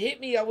 that shit hit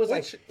me. I was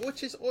like,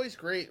 Which is always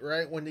great,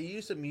 right? When they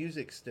use the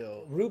music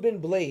still. Ruben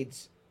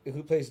Blades,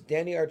 who plays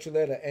Danny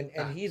Archuleta, and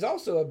he's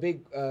also a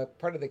big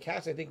part of the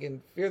cast, I think,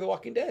 in Fear the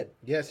Walking Dead.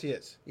 Yes, he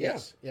is. Yeah.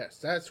 Yes. Yes.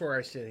 That's where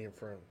I see him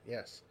from.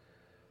 Yes.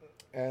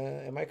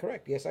 Am I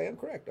correct? Yes, I am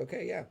correct.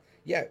 Okay, yeah.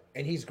 Yeah,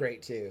 and he's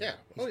great too. Yeah.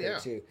 He's Oh, great yeah.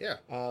 too. Yeah.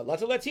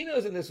 Lots of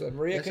Latinos in this one.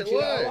 Maria Yes, it Conchita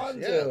was.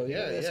 Alonso. Yeah.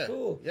 Yeah, that's Yeah.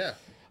 cool. Yeah.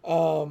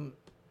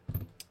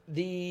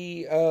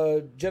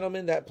 The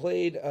gentleman that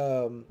played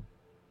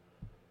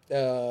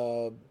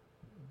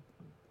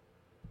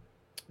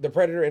the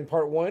Predator in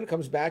Part 1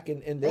 comes back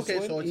in this Okay,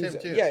 one. so it's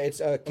him too. Yeah,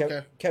 it's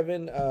Okay.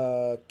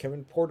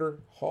 Kevin Porter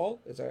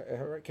Hall. Is that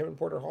right? Kevin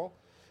Porter Hall.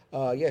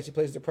 Yes, he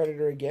plays the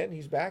Predator again.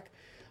 He's back.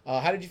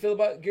 How did you feel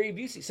about Gary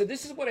Busey? So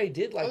this is what I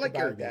did like, I like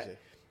Gary about that.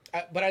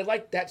 Busey. But I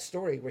like that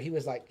story where he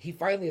was like, he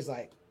finally is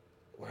like,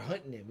 we're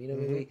hunting him. You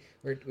know,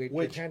 we're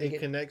Which trying to it get.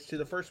 connects to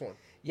the first one.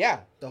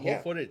 Yeah, The whole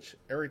yeah. footage,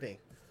 everything.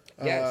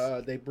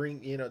 Yes. They bring,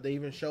 they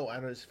even show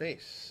Anna's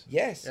face.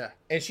 Yes. Yeah.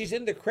 And she's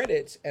in the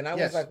credits, and I was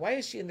Yes. like, why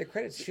is she in the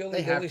credits? She only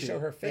They have really to show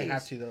her face. They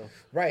have to though,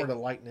 Right. For the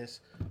likeness.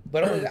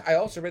 But only that, I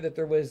also read that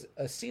there was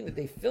a scene that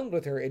they filmed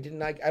with her. It didn't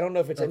like, I don't know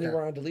if it's Okay.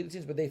 anywhere on deleted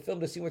scenes, but they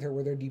filmed a scene with her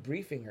where they're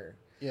debriefing her.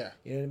 Yeah.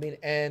 You know what I mean?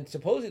 And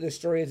supposedly the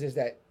story is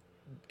that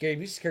Gary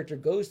Busey's character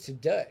goes to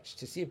Dutch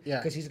to see him Yeah.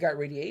 because he's got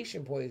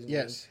radiation poisoning.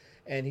 Yes.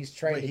 And he's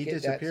trying Wait, to he get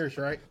disappears,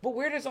 right? that. But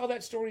where does all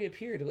that story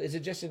appear? Is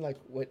it just in like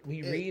what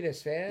we read as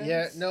fans?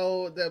 Yeah.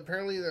 No.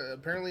 Apparently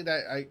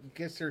that I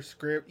guess their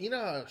script. You know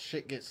how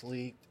shit gets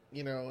leaked.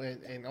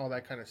 And all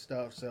that kind of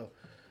stuff. So.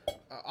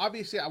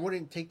 Obviously, I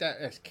wouldn't take that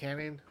as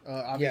canon.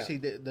 Obviously,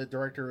 the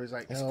director was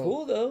like, It's no.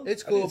 cool though.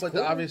 It's I think cool, but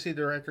obviously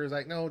the director is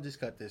like, no, just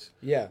cut this.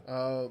 Yeah.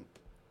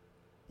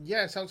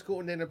 Yeah, it sounds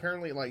cool. And then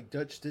apparently, like,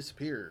 Dutch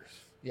disappears.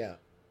 Yeah.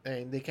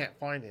 And they can't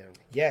find him.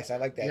 Yes, I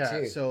like that Yeah,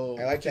 too. so-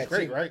 I like which is that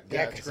great, too. right?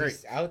 Yeah, Yeah, it's 'cause great.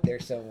 he's out there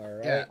somewhere,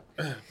 right?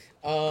 Yeah.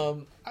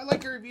 I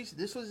like Gary Busey.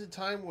 This was a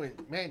time when,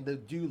 man, the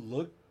dude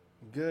looked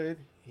good.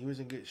 He was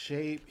in good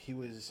shape. He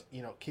was,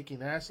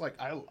 kicking ass. Like,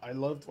 I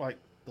loved, like,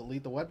 the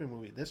Lethal Weapon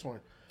movie. This one,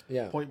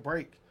 Yeah. Point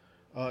Break.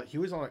 He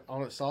was on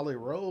a solid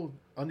road.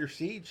 Under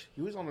Siege,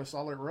 he was on a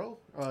solid road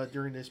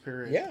during this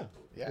period. Yeah.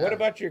 Yeah. What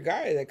about your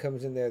guy that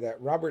comes in there,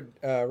 that Robert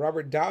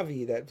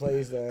Davi that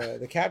plays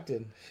the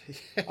captain?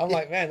 I'm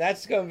like, man,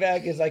 that's come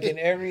back as like in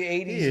every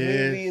 80s He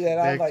is, movie that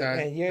I'm big like, time.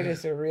 man, you're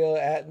just a real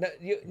no,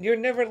 you're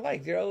never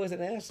liked. You're always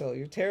an asshole.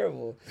 You're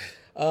terrible.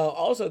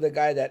 Also, the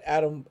guy that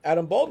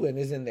Adam Baldwin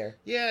is in there.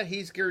 Yeah,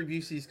 he's Gary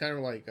Busey's kind of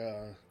like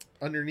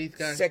underneath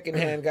guy.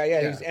 Secondhand guy.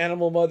 Yeah, Yeah. he's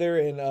Animal Mother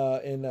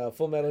in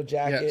Full Metal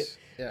Jacket. Yes,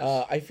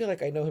 yes. I feel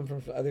like I know him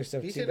from other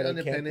stuff He's too, in but I can't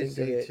Independence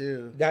think of Day, it.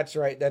 too. That's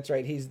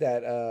right. He's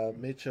that.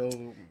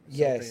 Mitchell.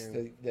 Yes,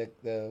 something.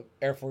 the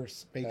Air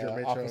Force Major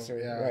Mitchell, officer,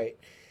 yeah. right?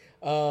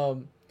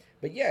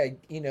 But yeah,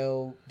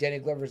 Danny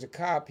Glover's a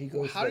cop. He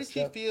goes. How to did that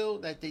you stuff. feel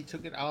that they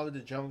took it out of the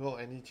jungle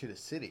and into the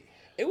city?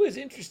 It was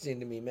interesting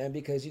to me, man,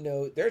 because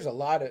there's a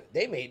lot of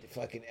they made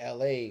fucking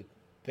L.A.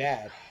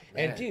 bad.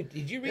 And Man, dude,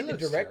 did you it read the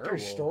looks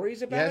director's terrible.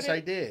 stories about Yes, it? I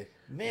did.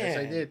 Yes,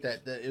 I Man. did.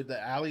 That the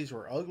alleys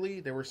were ugly.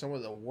 They were some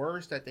of the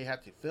worst that they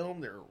had to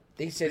film. They're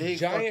They said big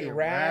giant fucking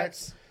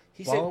rats.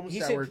 He bums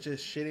said that were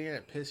just shitting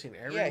and pissing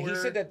everywhere. Yeah, he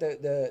said that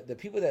the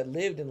people that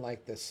lived in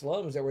like the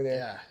slums that were there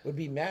Yeah. would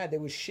be mad. They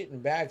would shit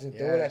in bags and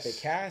throw it at the Yes,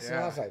 cast. And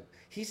I yeah. was like,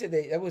 he said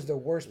that was the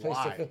worst place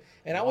to Why? film.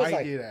 And I was Why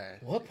like, do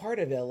that? what part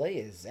of LA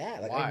is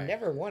that? Like, I Why?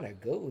 never want to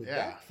go to Yeah.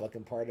 that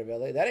fucking part of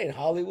LA. That ain't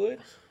Hollywood.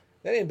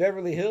 That ain't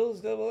Beverly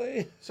Hills,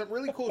 AA. Some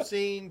really cool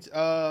scenes.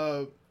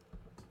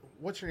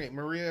 What's her name?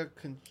 Maria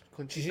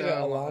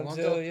Conchita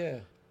Alonso, yeah.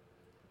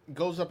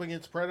 goes up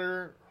against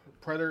Predator.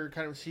 Predator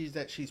kind of sees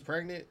that she's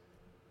pregnant.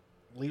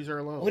 leaves her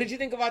alone. What did you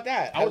think about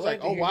that? I was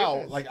like, wanted to oh hear your wow,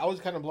 thoughts. like I was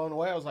kind of blown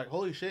away. I was like,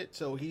 holy shit.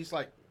 So he's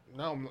like,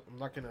 no, I'm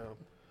not gonna.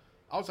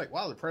 I was like,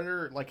 wow, the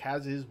Predator like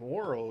has his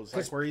morals,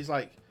 like 'Cause- where he's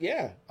like,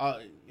 yeah.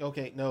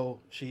 okay, no,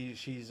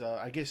 she's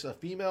I guess a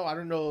female. I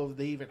don't know if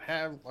they even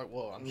have like,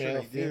 well, I'm sure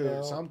Male, they do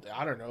female. something.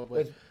 I don't know,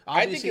 but But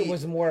I think it obviously-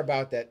 was more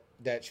about that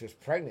she was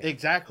pregnant.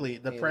 exactly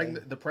the Yeah.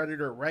 the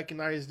Predator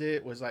recognized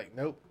it, was like,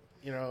 nope,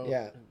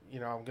 Yeah.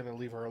 I'm gonna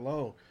leave her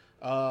alone.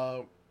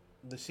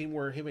 The scene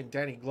where him and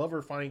Danny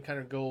Glover finally kind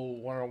of go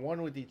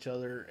one-on-one with each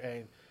other,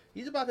 and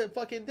he's about to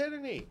fucking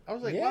detonate. I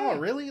was like, Yeah. wow,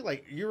 really?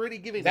 Like, you're already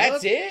giving That's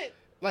up? it.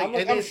 Like, I'm,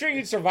 and I'm then- sure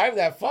you'd survive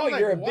that I fall. was like,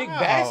 You're a big wow.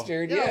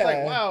 bastard. Yeah. I was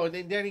like, wow. And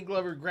then Danny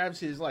Glover grabs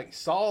his like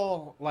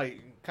saw like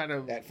kind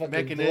of That fucking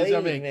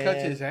mechanism blade, and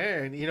cuts man. his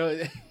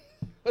hand.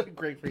 What a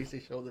great face they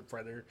show the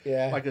Predator.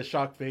 Yeah. Like a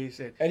shocked face,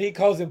 and And he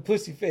calls him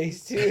pussy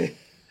face too.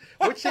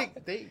 which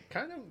they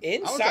kind of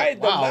Inside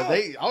the wow, mouth.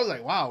 I was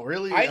like, wow,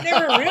 really? I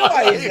never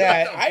realized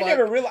that. What the I fuck?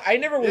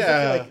 never was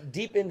Yeah. looking like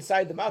deep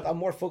inside the mouth. I'm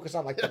more focused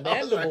on like the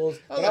I was like- mandibles.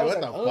 I was But like, I was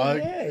what like, the oh fuck?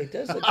 yeah, it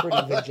does look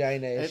pretty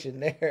vagina-ish in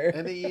there.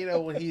 And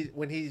then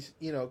when he's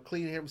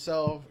cleaning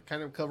himself,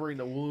 kind of covering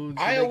the wounds.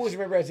 I he always makes-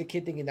 remember as a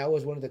kid thinking that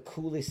was one of the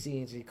coolest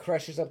scenes. He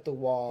crushes up the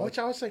wall. which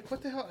I was like,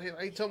 what the hell?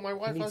 I told my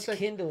wife, He I needs was like,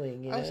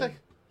 kindling. You know? I was like,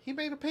 he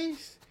made a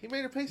pace. He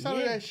made a pace out of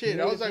Yeah, that he shit.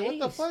 made I a was like, what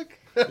the pace.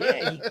 fuck?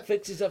 yeah, he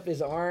fixes up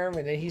his arm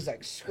and then he's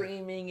like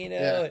screaming,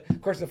 Yeah.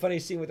 Of course, the funny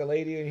scene with the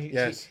lady, and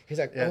Yes. he's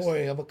like, Yes. "Oh,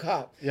 I'm a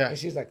cop." Yeah. And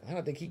she's like, "I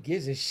don't think he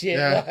gives a shit."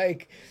 Yeah.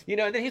 Like, and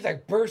then he's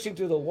like bursting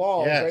through the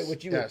walls, Yes, right?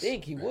 Which you would yes.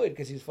 think he would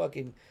because he's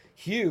fucking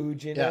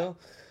huge, Yeah.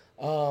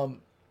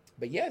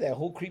 But yeah, that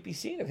whole creepy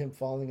scene of him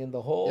falling in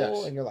the hole,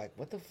 Yes. and you're like,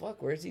 "What the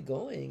fuck? Where's he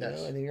going?"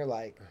 Yes. And then you're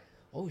like,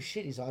 "Oh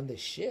shit, he's on this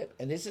ship."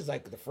 And this is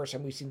like the first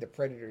time we've seen the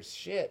Predator's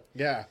ship.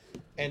 Yeah,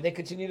 And they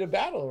continue to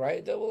battle,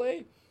 right? Double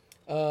A.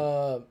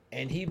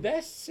 And he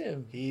bests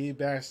him. he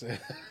bastard.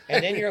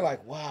 And then you're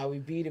like, wow, we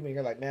beat him. And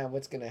you're like, man,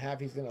 what's going to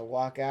happen? He's going to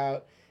walk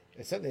out.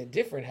 And something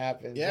different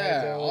happens.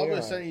 yeah, right? all of You're a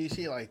like- sudden you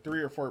see like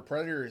 3 or 4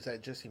 predators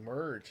that just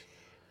emerge.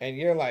 And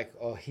you're like,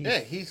 oh, he's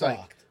He's like,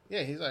 fucked.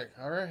 he's like,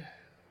 all right,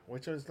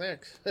 which one's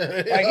next?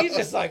 Like, he's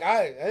just like,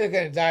 I'm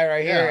going to die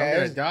right Yeah, here. I'm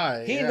gonna And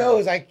die, He yeah.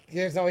 knows, like,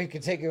 there's no way he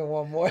can take him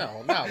one more.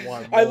 No, not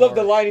one I love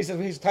the more. line he says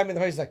when he's climbing the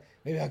height. He's like,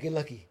 maybe I'll get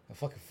lucky. I'll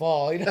fucking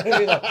fall. You know what I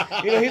mean?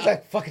 Like, he's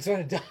like, fuck, it's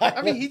going to die.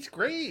 I mean, he's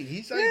great.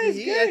 He's like, Yeah, he's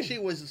he good. actually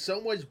was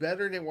so much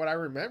better than what I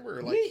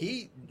remember. Like,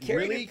 he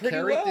carried really it pretty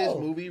carried this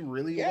well. movie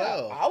really yeah,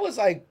 well. I was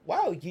like,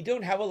 wow, you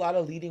don't have a lot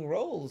of leading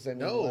roles. I mean,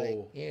 No.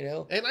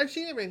 like, And I've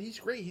seen him, and he's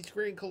great. He's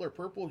great in Color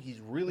Purple. He's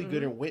really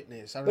good in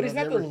Witness. I don't But know he's if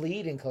not you the ever-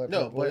 lead in Color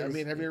No, Purple. but I He's-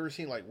 mean, have you ever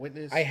seen like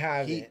Witness? I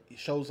haven't. He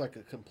shows like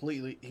a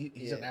completely.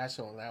 He's Yeah. an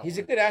asshole in that He's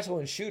a one. good asshole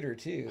and shooter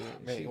too.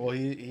 Man, Shooter. well,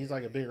 he's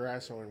like a bigger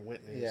asshole in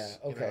Witness. Yeah,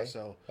 you know, okay.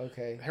 so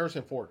Okay.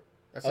 Harrison Ford.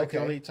 That's like the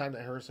Okay. only time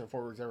that Harrison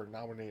Ford was ever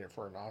nominated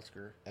for an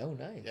Oscar. Oh,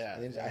 nice. Yeah,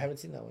 I haven't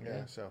seen that one. Yeah,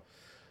 Yeah. so.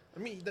 I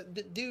mean, the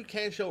dude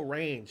can show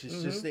range. It's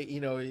Mm-hmm. just that,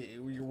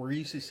 we're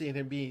used to seeing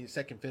him being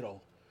second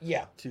fiddle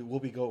Yeah. to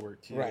Whoopi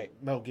Goldberg, to Right.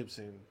 Mel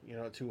Gibson,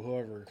 to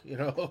whoever,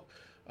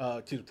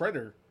 to the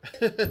Predator.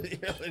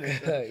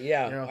 and,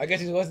 Yeah. you know. I guess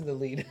he wasn't the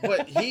lead.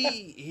 But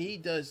he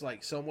does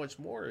like so much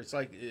more. It's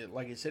like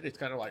I said, it's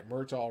kind of like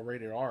Murtaugh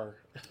rated R.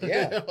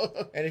 Yeah.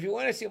 And if you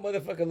want to see a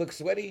motherfucker look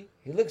sweaty,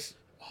 he looks.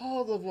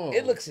 All of them.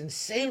 It looks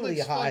insanely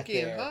looks hot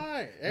fucking there.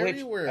 hot Which-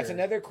 everywhere. That's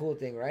another cool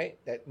thing, right?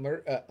 That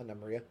not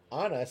Maria,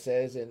 Anna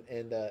says in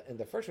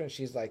the first one,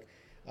 she's like,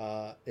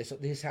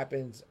 this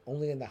happens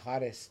only in the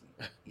hottest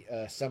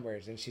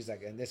summers, and she's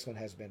like, and this one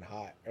has been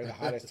hot, or the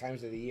hottest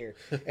times of the year.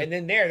 And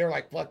then they're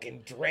like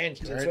fucking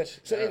drenched in sweat. Drenched,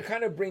 So yeah. it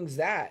kind of brings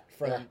that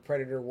from Yeah.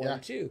 Predator 1 Yeah.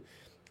 too.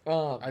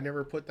 I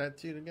never put that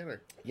two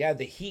together. Yeah,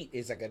 the heat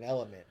is like an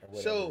element or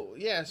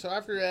whatever. So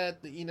after that,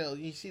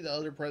 you see the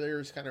other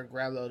predators kind of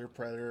grab the other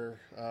predator.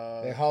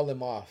 They haul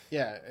him off.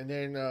 Yeah, and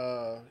then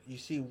you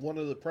see one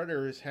of the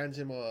predators hands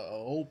him a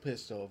old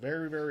pistol,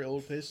 very very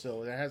old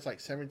pistol that has like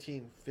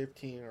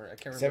 1715 or I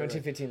can't remember.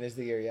 1715 is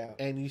the year, yeah.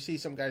 And you see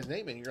some guy's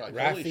name, and you're like,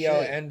 holy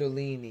Raphael shit.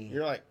 Andolini.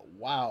 You're like,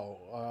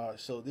 wow.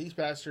 So these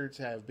bastards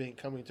have been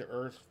coming to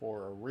Earth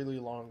for a really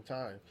long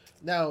time.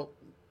 Now,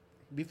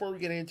 before we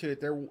get into it,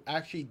 there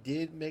actually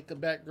did make a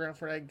background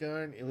for that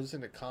gun. It was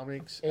in the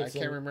comics. It's I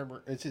can't in-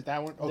 remember. Is it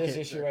that one? This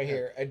issue right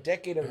here, A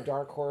Decade of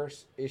Dark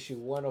Horse, issue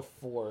 1 of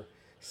 4,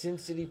 Sin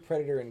City,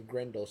 Predator, and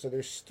Grendel. So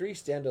there's 3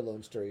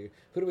 standalone stories.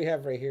 Who do we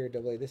have right here,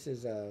 Double A? This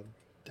is This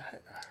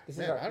is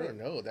Man, our- I don't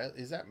know.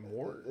 Is that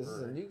more? this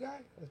is or- a new guy.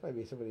 This might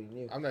be somebody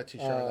new. I'm not too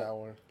sure on that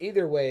one.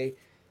 Either way,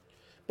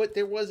 But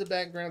there was a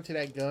background to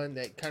that gun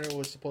that kind of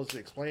was supposed to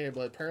explain it.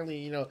 But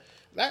apparently,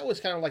 that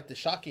was kind of like the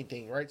shocking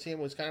thing, right? Sam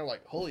was kind of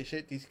like, holy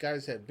shit, these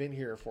guys have been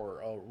here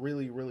for a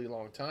really, really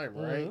long time,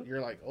 right? Mhm.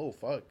 You're like, oh,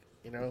 fuck,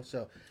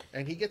 So,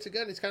 and he gets a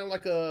gun. It's kind of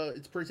like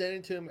it's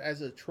presented to him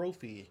as a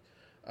trophy.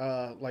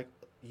 Like,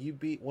 you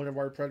beat one of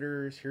our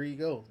predators. Here you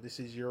go. This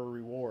is your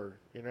reward,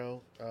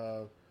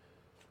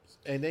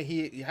 and then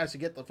he has to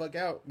get the fuck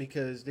out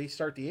because they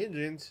start the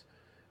engines.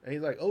 And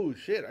he's like, oh,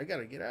 shit, I got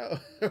to get out.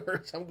 Or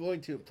else I'm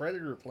going to a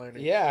predator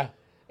planet. yeah.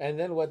 And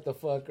then what the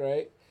fuck,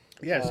 right?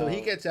 Yeah, so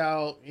he gets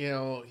out,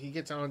 he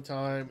gets out on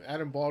time.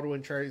 Adam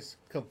Baldwin tries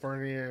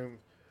confronting him.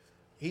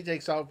 He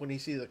takes off when he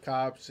sees the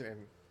cops,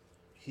 and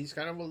he's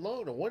kind of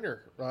alone, a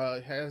wonder.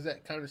 Has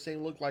that kind of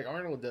same look like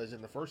Arnold does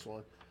in the first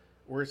one,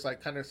 where it's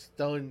like kind of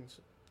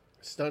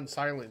stunned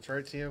silence,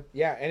 right, Sam?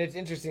 Yeah, and it's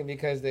interesting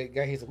because the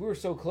guy, he's like, we were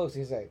so close.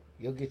 He's like,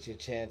 you'll get your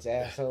chance,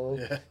 asshole.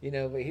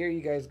 Yeah. But here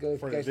you guys go. If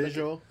For you the guys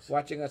visual.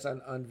 watching us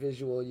on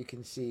visual, you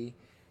can see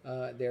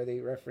there they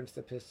reference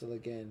the pistol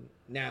again.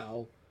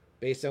 Now,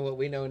 based on what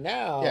we know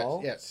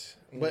now. Yes.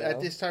 You But at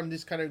know? this time,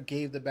 this kind of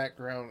gave the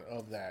background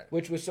of that.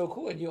 Which was so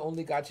cool, and you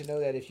only got to know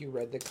that if you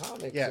read the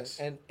comics. Yes.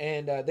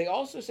 And they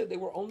also said they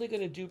were only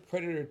going to do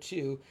Predator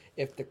 2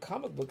 if the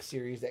comic book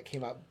series that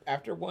came out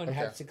after 1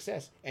 had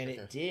success, and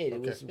it did.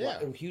 It was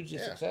hugely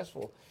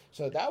successful.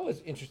 So that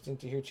was interesting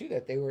to hear too,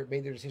 that they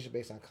made their decision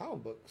based on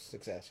comic book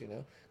success.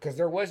 Because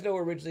there was no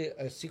originally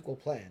a sequel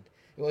planned.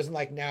 It wasn't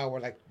like now where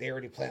like they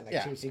already planned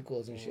like 2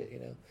 sequels and shit.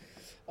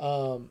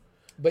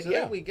 But so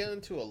then we get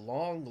into a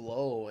long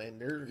lull,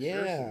 and there's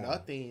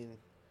nothing.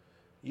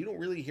 You don't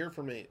really hear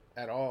from it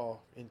at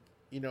all, and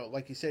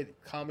like you said,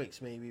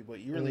 comics maybe, but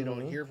you really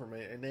don't hear from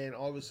it. And then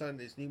all of a sudden,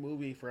 this new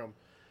movie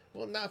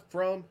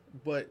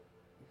but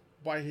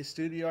by his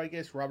studio, I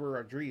guess, Robert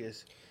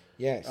Rodriguez.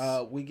 Yes.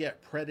 We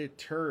get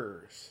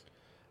Predators,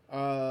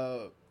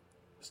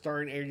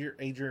 starring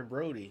Adrian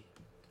Brody.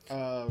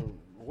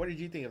 What did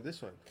you think of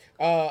this one?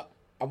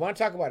 I want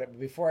to talk about it, but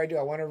before I do,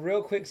 I want to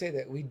real quick say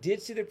that we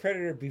did see the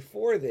Predator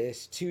before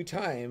this 2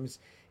 times,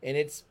 and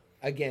it's,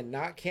 again,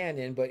 not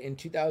canon, but in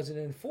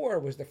 2004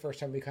 was the first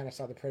time we kind of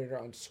saw the Predator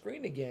on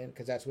screen again,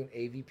 because that's when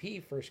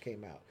AVP first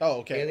came out. Oh,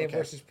 okay. Alien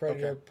versus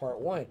Predator Part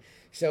 1.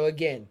 So,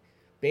 again,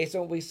 based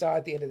on what we saw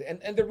at the end of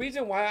the... And the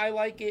reason why I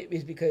like it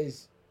is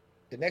because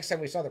the next time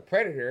we saw the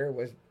Predator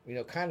was,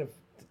 kind of...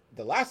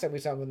 The last time we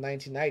saw him in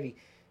 1990...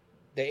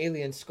 The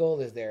alien skull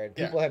is there, and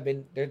people have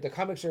been. The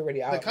comics are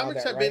already out. The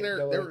comics have been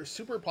there. They were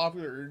super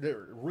popular.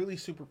 They're really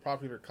super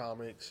popular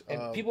comics,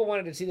 and people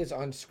wanted to see this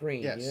on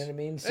screen. Yes. You know what I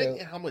mean? So,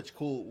 and how much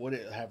cool would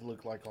it have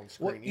looked like on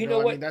screen? Well, you know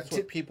what? I mean, that's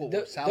what people.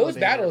 Those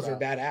battles are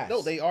badass.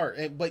 No, they are.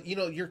 But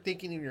you're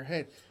thinking in your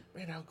head,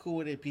 man, how cool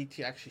would it be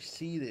to actually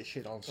see this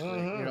shit on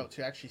screen?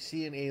 To actually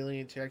see an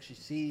alien, to actually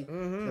see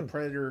the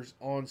Predators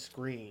on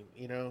screen.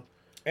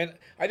 And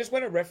I just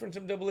want to reference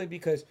them doubly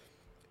because.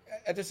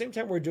 At the same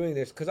time, we're doing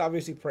this because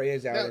obviously Prey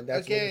is out, now, and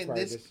that's again, what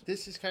inspired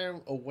this is kind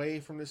of away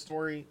from the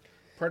story.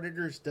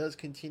 Predators does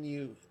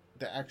continue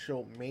the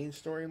actual main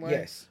storyline,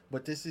 yes,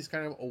 but this is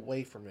kind of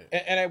away from it.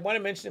 And I want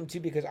to mention them too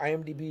because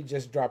IMDb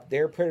just dropped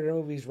their Predator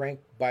movies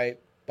ranked by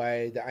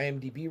the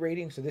IMDb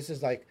rating. So this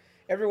is like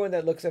everyone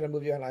that looks at a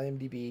movie on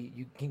IMDb,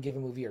 you can give a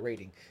movie a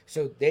rating.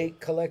 So they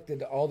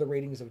collected all the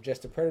ratings of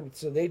just the Predator.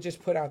 So they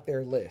just put out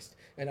their list,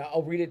 and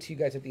I'll read it to you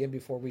guys at the end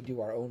before we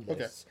do our own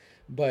lists.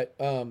 But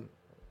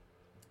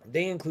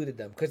they included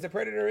them because the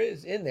Predator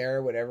is in there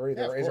or whatever.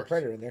 There is a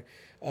Predator in there.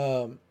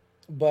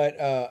 But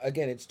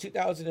again, it's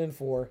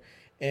 2004,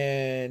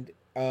 and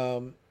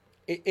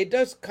it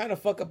does kind of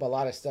fuck up a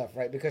lot of stuff,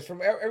 right? Because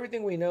from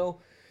everything we know,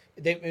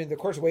 of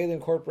course,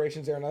 Wayland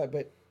Corporation's there and all that,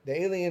 but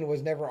the alien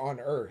was never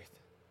on Earth.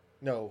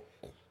 No.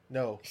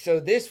 So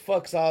this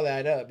fucks all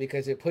that up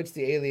because it puts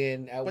the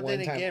alien at one time on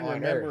Earth. But then again,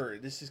 remember,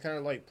 this is kind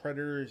of like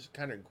Predators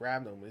kind of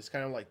grabbed them. It's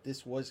kind of like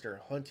this was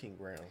their hunting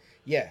ground.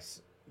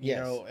 Yes. You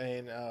know,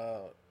 and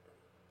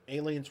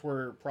aliens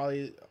were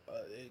probably,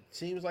 it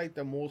seems like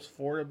the most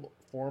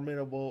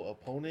formidable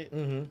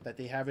opponent that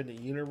they have in the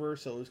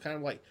universe. So it was kind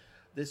of like,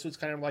 this was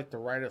kind of like the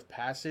rite of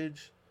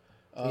passage.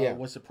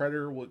 Was the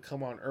Predator would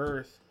come on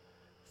Earth,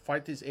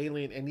 fight this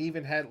alien, and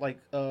even had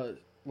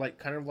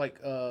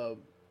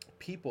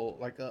people,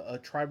 like a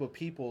tribe of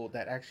people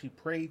that actually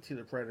prayed to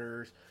the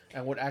Predators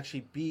and would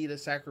actually be the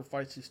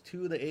sacrifices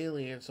to the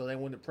aliens. So then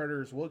when the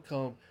Predators would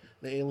come,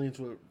 the aliens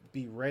would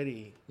be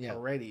ready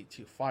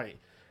to fight,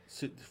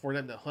 for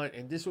them to hunt.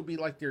 And this would be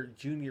like their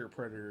junior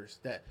Predators,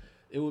 that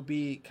it would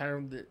be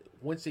kind of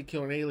once they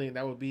kill an alien,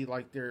 that would be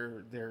like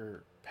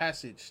their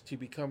passage to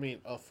becoming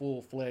a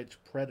full-fledged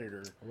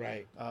Predator.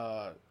 Right.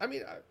 I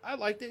mean, I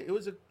liked it. It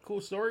was a cool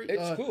story.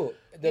 It's cool.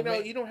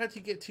 You don't have to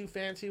get too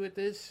fancy with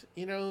this.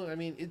 I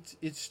mean,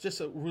 it's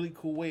just a really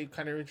cool way of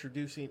kind of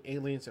introducing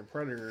aliens and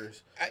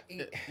Predators.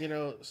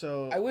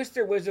 So I wish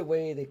there was a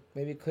way they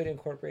maybe could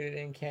incorporate it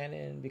in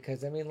canon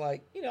because I mean,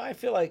 like, I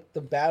feel like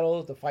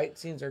the fight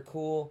scenes are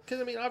cool.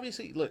 Because I mean,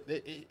 obviously, look,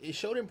 it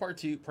showed in Part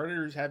 2,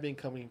 Predators have been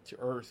coming to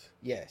Earth.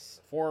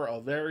 Yes. For a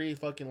very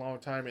fucking long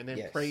time, and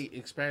then Prey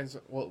expands.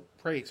 Well,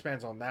 Prey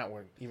expands on that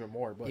one even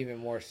more, but even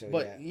more so.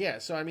 But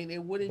so I mean,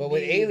 it wouldn't. But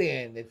with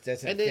Alien, it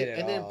doesn't fit at all.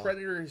 And then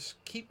Predators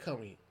keep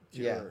coming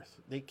to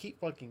Earth. They keep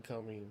fucking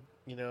coming,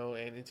 and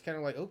it's kind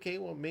of like, okay,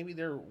 well, maybe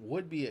there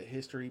would be a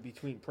history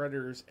between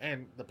Predators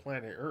and the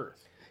planet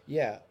Earth.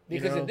 Yeah,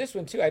 because in this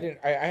one too,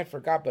 I had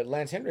forgot, but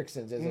Lance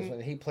Henriksen's is this one.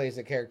 He plays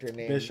a character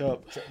named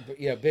Bishop.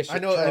 Bishop. I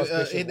know.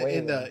 Bishop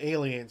in the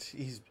Aliens,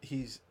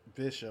 he's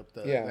Bishop,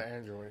 the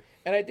android.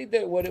 And I think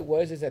that what it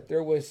was is that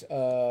there was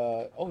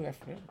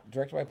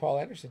directed by Paul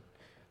Anderson.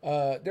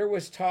 There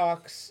was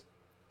talks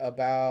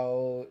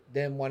about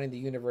them wanting the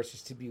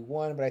universes to be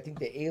one, but I think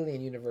the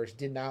Alien universe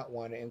did not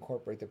want to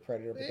incorporate the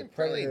Predator, but the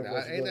Probably Predator not.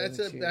 was And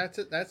willing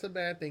to. that's a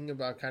bad thing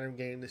about kind of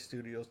getting the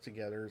studios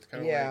together. It's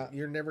kind of Yeah. like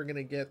you're never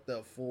gonna get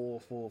the full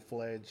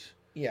fledged.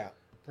 Yeah.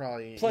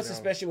 Probably. Plus, you know,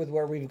 especially with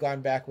where we've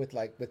gone back with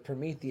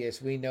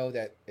Prometheus, we know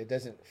that it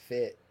doesn't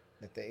fit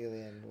that the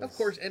alien. Was, of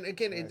course, and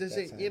again, it at that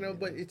doesn't, time,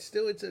 but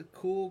it's a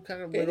cool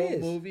kind of It little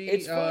is. movie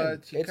It's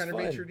fun. to It's kind of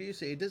fun.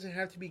 introduce it. It doesn't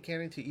have to be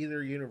canon to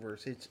either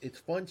universe. It's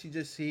fun to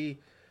just see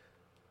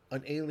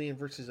an alien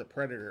versus a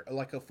predator,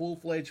 like a full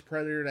fledged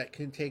predator that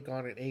can take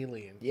on an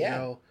alien. Yeah. You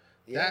know,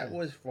 Yeah. that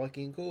was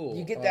fucking cool.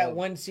 You get that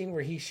one scene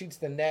where he shoots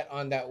the net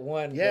on that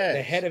one, the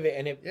Yes. head of it,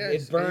 and it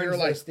Yes, and burns you're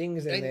those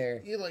things in and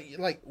there. You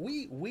like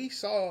we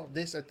saw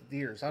this at the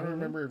theaters. I don't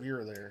remember if you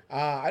were there.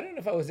 I don't know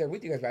if I was there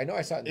with you guys, but I know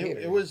I saw it in theater.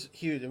 It was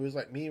huge. It was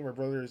like me and my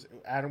brothers.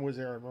 Adam was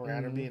there. I remember Mm-hmm.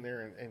 Adam being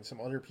there, and some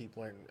other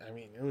people. And I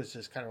mean, it was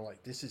just kind of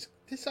like this is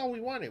all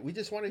we wanted. We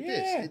just wanted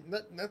Yeah.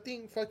 this.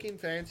 Nothing fucking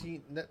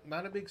fancy.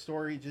 Not a big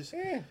story. Just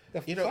Yeah,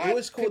 the it fight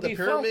was cool. could The be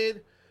fun.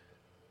 pyramid.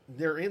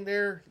 They're in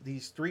there.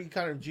 These three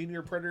kind of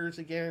junior predators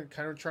again,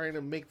 kind of trying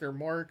to make their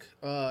mark,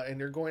 and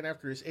they're going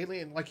after this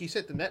alien. Like you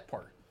said, the net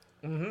part.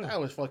 That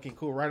was fucking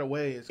cool right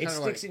away. It's It kind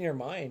of sticks like in your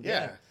mind. Yeah.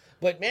 Yeah.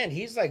 But man,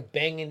 he's like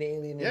banging the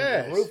alien in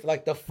Yes. the roof.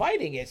 Like the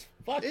fighting is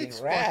fucking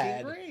It's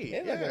rad. fucking great,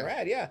 It's yeah. fucking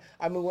rad. Yeah.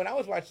 I mean, when I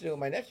was watching it with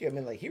my nephew, I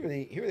mean, like he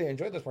really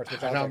enjoyed those parts.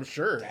 Which I And was I'm like,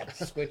 sure.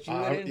 that's what you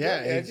Yeah, would enjoy.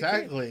 As a kid.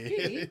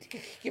 exactly. You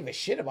give a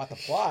shit about the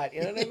plot.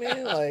 You know what I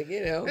mean? Like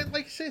And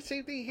like I said,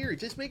 same thing here.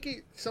 Just make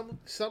it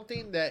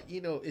something that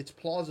it's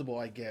plausible,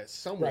 I guess,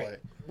 somewhat.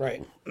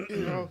 Right. You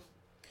know,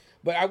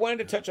 But I wanted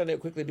to touch on it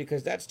quickly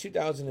because that's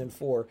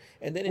 2004,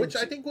 and then which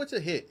I think was a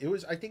hit.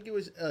 I think it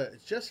was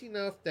just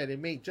enough that it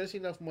made just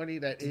enough money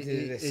that it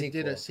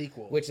did a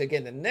sequel. Which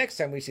again, the next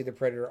time we see the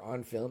Predator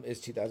on film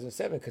is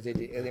 2007 because they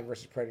did Alien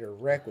vs Predator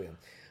Requiem.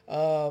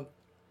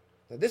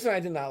 This one I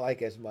did not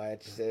like as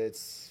much.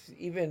 It's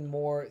even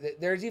more.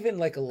 There's even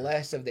like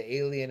less of the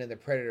alien and the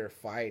Predator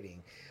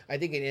fighting. I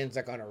think it ends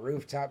like on a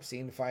rooftop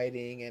scene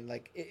fighting, and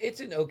like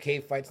it's an okay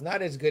fight. It's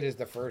not as good as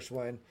the first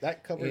one.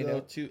 That cover you though know.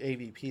 to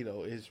AVP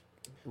though is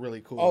really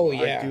cool. Oh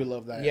yeah, I do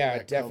love that. Yeah,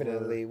 that cover.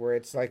 definitely. Where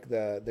it's like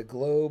the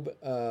globe,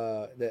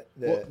 the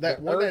That the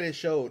one Earth- that it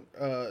showed,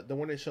 the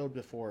one it showed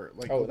before,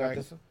 like Oh, go not back-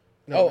 this one.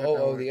 No, not that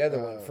Oh, one. the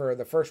other one for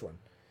the first one.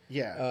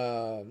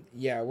 Yeah,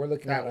 Yeah, we're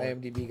looking That at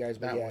one. IMDb guys,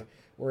 but That yeah, one.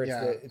 where it's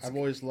yeah. the I've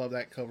always loved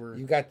that cover.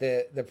 you got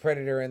the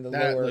Predator in the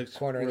That lower looks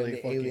corner really and then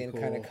the fucking alien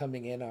kind of cool.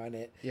 coming in on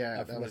it. Yeah,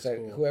 that from the was side.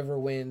 cool. Whoever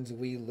wins,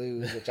 we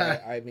lose. Which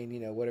I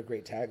mean, what a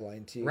great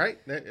tagline too. Right?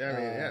 I mean,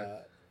 yeah.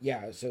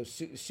 Yeah, so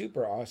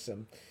super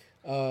awesome.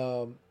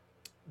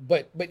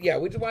 But yeah,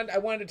 I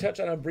wanted to touch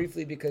on them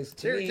briefly because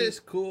to They're me,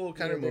 just cool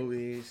kind of they're-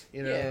 movies.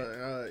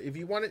 Yeah. If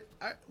you want it,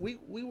 we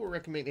will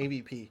recommend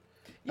AVP.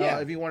 Yeah.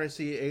 If you want to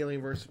see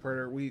Alien versus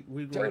Predator, we'd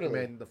Totally.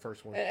 recommend the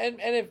first one. and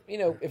if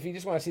if you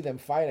just want to see them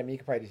fight, I mean, you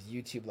could probably just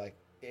YouTube like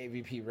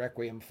AVP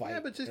Requiem fight. Yeah,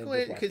 but just and go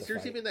ahead watch because the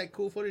there's fight. even that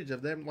cool footage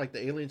of them, like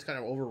the aliens kind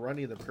of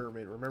overrunning the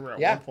pyramid. Remember at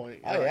Yeah. one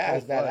point? Oh, you're yeah, like,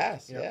 it's fuck,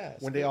 badass. you know, Yeah,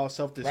 it's when they cool. all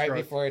self-destruct. right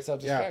before it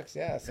self-destructs.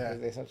 Yeah. Yeah, so Yeah.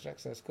 they self-destruct.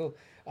 So it's cool.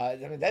 I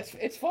mean,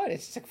 it's fun.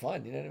 It's just like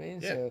fun. You know what I mean?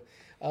 Yeah.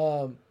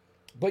 So,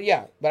 but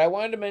yeah, but I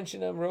wanted to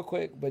mention them real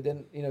quick. But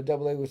then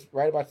Double A was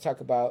right about to talk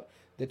about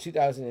the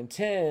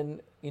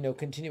 2010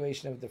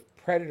 continuation of the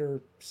Predator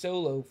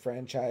solo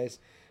franchise.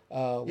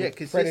 Yeah, with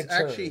because this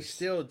actually Predators.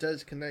 still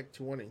does connect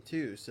to 1 and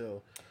 2.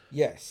 So,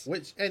 yes.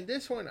 and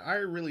this one I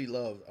really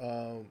love.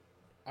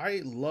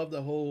 I love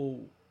the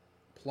whole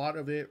plot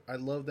of it. I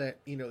love that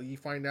you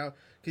find out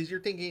because you're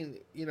thinking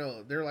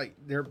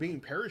they're being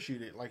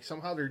parachuted, like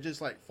somehow they're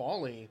just like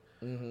falling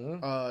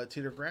to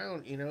the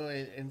ground, and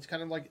it's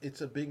kind of like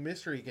it's a big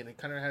mystery again. It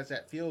kind of has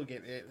that feel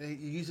again. It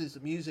uses the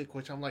music,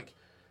 which I'm like,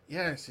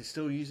 yes, it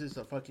still uses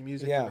the fucking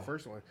music Yeah. from the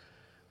first one.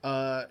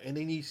 And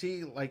then you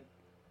see like,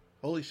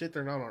 holy shit,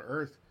 they're not on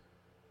Earth.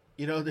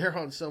 They're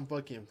on some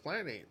fucking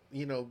planet.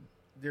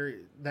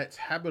 That's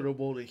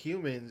habitable to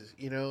humans.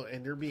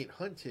 And they're being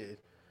hunted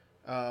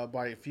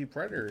by a few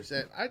predators.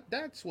 And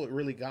that's what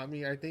really got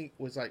me. I think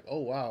was like, oh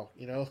wow,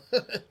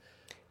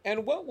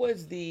 And what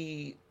was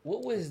the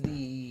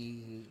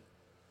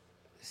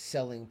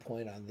selling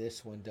point on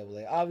this one, Double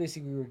A?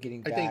 Obviously, we were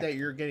getting I back. think that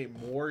you're getting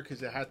more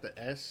because it had the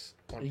S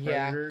on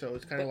Yeah. Predator, so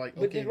it's kind of like.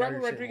 But okay, did now Robert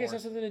you're saying Rodriguez more.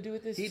 have something to do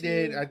with this? He too?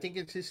 did. I think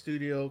it's his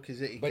studio because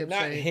he But kept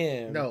not saying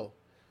him. no.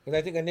 Because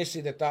I think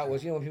initially the thought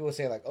was, when people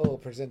say like, "Oh,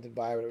 presented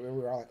by," we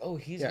were all like, "Oh,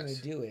 he's Yes. going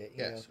to do it."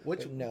 Yes, which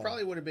But no.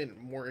 probably would have been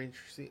more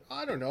interesting.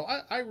 I don't know.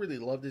 I really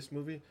love this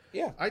movie.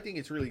 Yeah, I think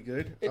it's really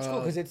good. it's cool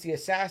because it's the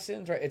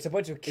assassins, right? It's a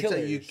bunch of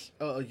killers. It's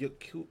a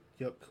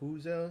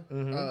Yakuza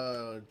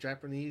Mm-hmm.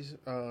 Japanese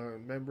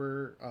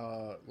member,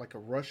 like a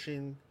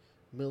Russian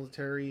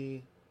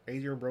military.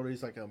 Adrian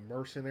Brody's like a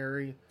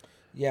mercenary.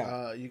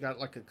 Yeah, You got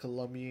like a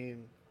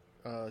Colombian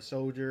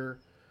soldier,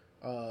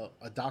 a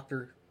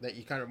doctor that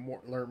you kind of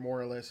learn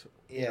more or less,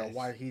 Yes.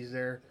 why he's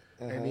there,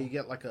 and Uh-huh. then you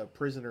get like a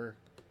prisoner,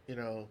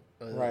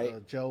 Right. a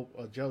jail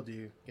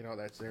dude,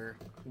 that's there.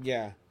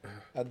 yeah.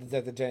 Is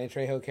that the Johnny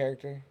Trejo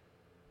character?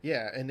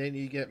 Yeah, and then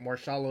you get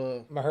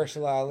Mahershala.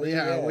 Mahershala Ali.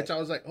 Yeah, Yeah, which I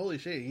was like, holy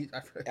shit!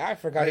 I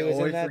forgot he was in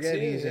always that forget too.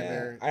 he's in yeah.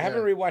 there. I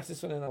haven't Yeah. rewatched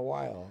this one in a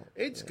while.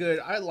 It's good.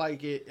 I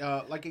like it.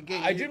 Like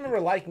again, I do remember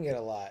liking it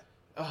a lot.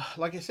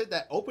 like I said,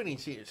 that opening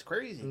scene is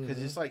crazy because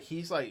Mm-hmm. it's like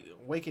he's like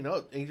waking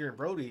up Adrian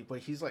Brody, but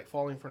he's like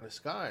falling from the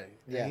sky.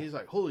 And Yeah. he's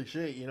like, holy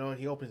shit, you know, and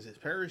he opens his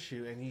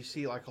parachute and you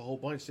see like a whole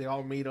bunch, they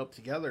all meet up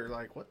together,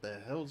 like, what the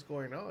hell's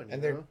going on? And you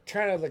they're know?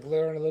 trying to like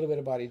learn a little bit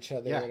about each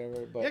other, Yeah. or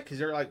whatever. But Yeah, because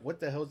they're like, what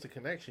the hell's the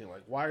connection?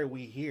 Like, why are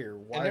we here?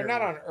 Why and they're are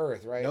not we... on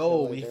Earth, right? No,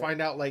 So, like, we they're-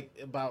 find out like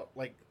about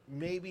like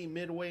maybe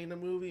midway in the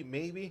movie,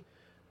 maybe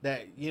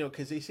that, you know,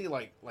 because they see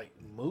like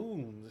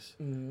moons,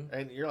 Mhm.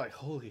 and you're like,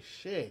 holy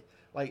shit!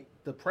 Like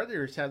the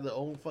Predators have their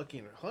own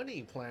fucking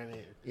hunting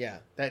planet Yeah,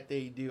 that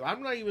they do.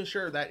 I'm not even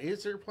sure if that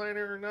is their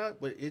planet or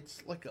not, but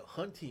it's like a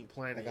hunting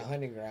planet. like a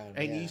hunting ground.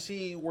 and yeah. you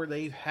see where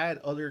they've had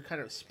other kind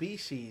of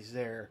species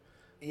there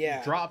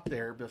yeah. drop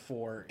there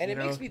before. And you it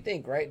know? makes me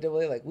think, right? Double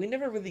A, like we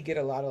never really get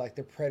a lot of like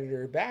the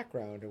Predator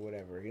background or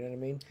whatever. You know what I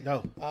mean?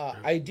 No.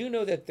 I do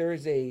know that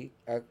there's a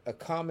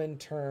common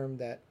term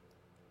that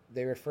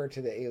they refer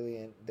to the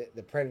alien,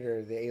 the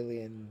Predator, the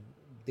alien,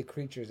 the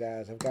creatures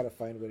as. I've got to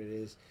find what it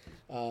is.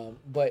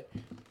 But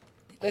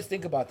let's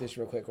think about this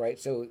real quick, right?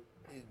 So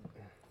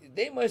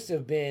they must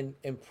have been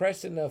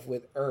impressed enough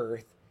with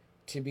Earth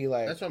to be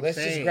like, That's what I'm let's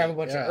just saying. grab a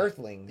bunch Yeah. of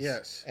Earthlings,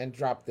 Yes. and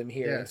drop them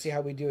here and Yes. see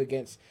how we do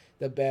against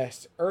the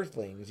best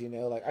Earthlings. You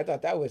know, like I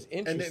thought that was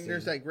interesting. And then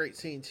there's that great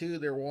scene too.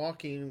 They're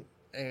walking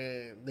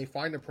and they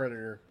find a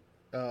predator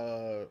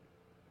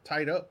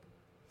tied up.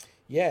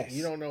 Yes,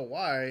 You don't know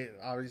why,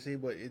 obviously,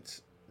 but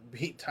it's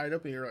being tied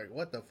up, and you're like,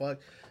 "What the fuck?"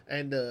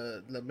 And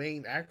the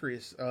main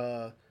actress,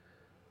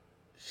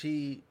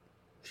 she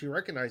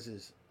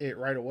recognizes it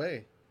right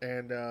away,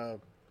 and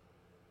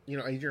you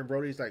know, Adrian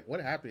Brody's like,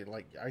 "What happened?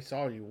 Like, I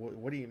saw you.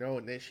 What do you know?"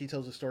 And then she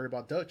tells a story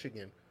about Dutch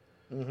again.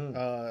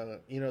 Mhm.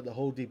 You know, the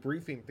whole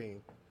debriefing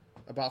thing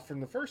about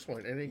from the first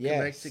one, and it Yes.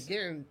 connects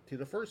again to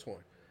the first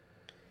one.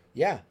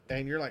 Yeah,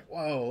 And you're like,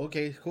 whoa,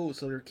 okay, cool.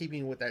 So they're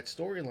keeping with that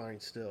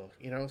storyline still,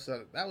 you know.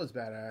 So that was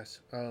badass.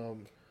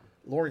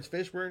 Lawrence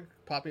Fishburne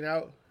popping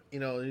out, you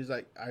know, he's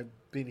like, I've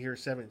been here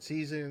 7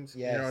 seasons.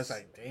 You know, it's Yes.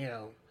 like,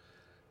 damn,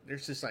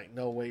 there's just like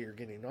no way you're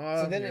getting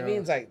off. so then you it know?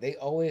 means like they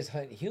always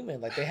hunt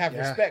human, like they have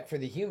Yeah. respect for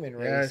the human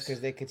race Yes. because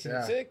they continue.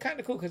 Yeah. So it's kind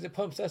of cool because it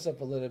pumps us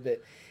up a little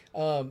bit.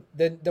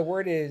 The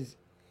word is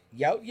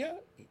yautja,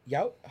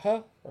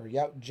 yautja, or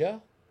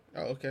yautja.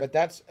 Oh, okay. But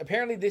that's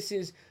apparently this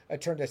is a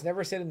term that's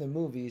never said in the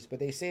movies, but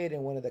they say it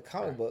in one of the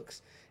comic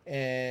books,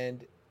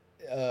 and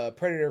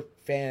Predator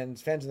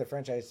fans of the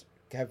franchise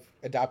have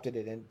adopted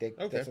it, and Okay.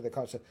 that's what they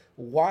call it. So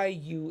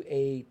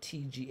Yautga,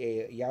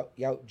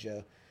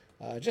 yautja,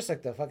 just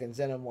like the fucking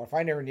xenomorph.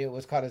 I never knew it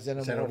was called a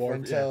xenomorph, Xenomorph,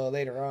 until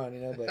later on,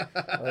 you know. But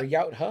or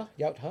yautja.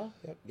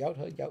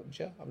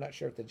 I'm not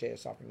sure if the J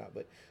is soft or not,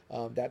 but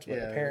that's what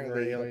Yeah, apparently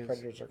we're the aliens.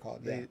 predators are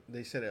called. they, Yeah.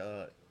 they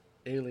said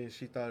aliens.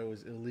 She thought it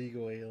was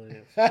illegal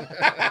aliens.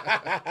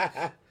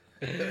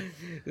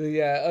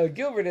 Yeah,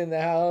 Gilbert in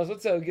the house.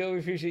 What's up, Gilbert?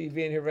 Appreciate you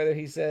being here, brother.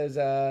 He says,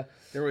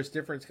 There was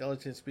different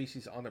skeleton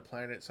species on the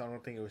planet, so I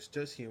don't think it was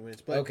just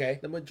humans. But Okay.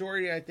 the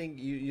majority, I think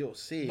you'll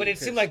see. but it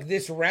seemed 'cause- like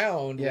this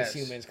round Yes,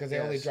 was humans because they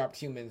only yes. dropped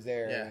humans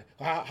there.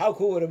 Yeah. How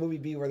cool would a movie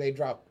be where they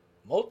drop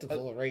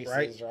multiple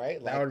races,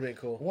 right? that would have been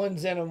cool. One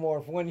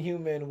xenomorph, one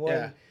human, one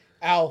Yeah.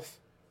 Alf.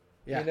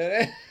 Yeah. You know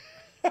that?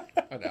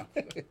 I know.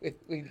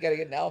 We got to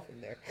get an Alf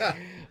in there.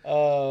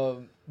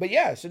 But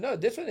yeah, so no,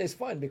 this one is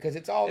fun because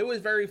it's all It was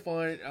very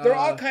fun. they're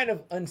all kind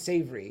of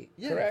unsavory.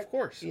 yeah, correct? of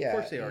course, Yeah, of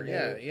course they are.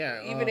 and,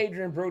 Yeah. Even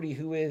Adrian Brody,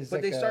 who is, But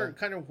like they a- start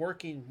kind of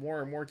working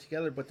more and more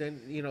together. But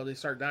then they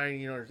start dying.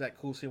 You know, there's that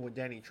cool scene with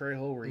Danny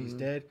Trejo where he's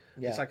dead.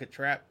 Mm-hmm. Yeah. It's like a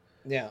trap.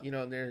 yeah, You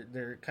know, and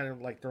they're kind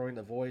of like throwing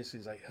the voice.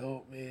 He's like,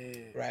 "Help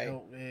me, Right.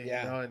 Help me!"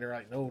 Yeah. You know, and they're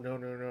like, "No, no,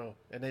 no, no!"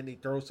 And then he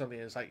throws something,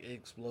 and it's like it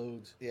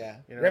explodes. yeah,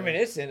 You know?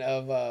 reminiscent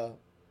of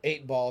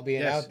 8-Ball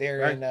being Yes, out there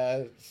right.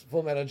 in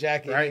Full Metal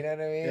Jacket. You Right. know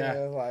what I mean? Yeah.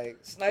 It was like Yeah.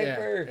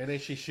 sniper. And then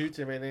she shoots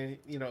him, and then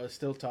it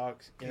still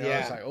talks. You know, Yeah.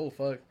 it's like, oh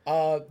fuck.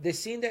 The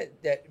scene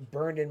that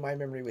burned in my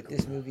memory with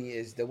this movie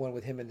is the one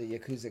with him and the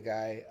Yakuza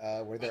guy,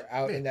 where they're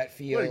out in that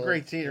field. What a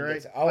great scene, and right?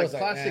 it's- I was Like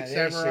classic man, this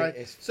samurai.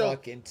 shit is So-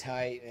 fucking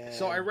tight, man.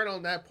 So I read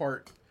on that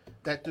part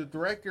that the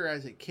director,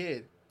 as a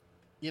kid,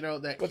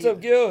 that What's kid,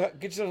 up, Gil?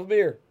 Get yourself a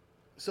beer.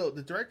 So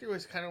the director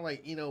was kind of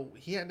like,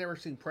 he had never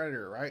seen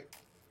Predator, right?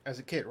 As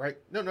a kid, right?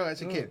 No,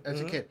 as a Mm, kid,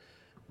 mm-hmm. a kid.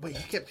 But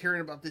he kept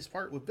hearing about this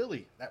part with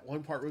Billy, that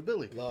one part with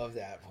Billy. Love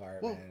that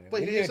part, Well, man.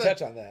 but We didn't he's even like-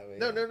 touch on that.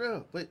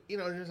 No. But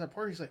there's that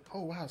part. He's like,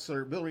 oh wow, so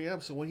they're building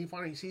up. So when he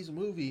finally sees a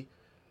movie,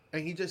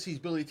 and he just sees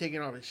Billy taking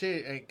off his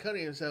shit and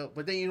cutting himself,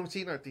 but then you don't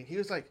see nothing. He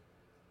was like,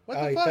 what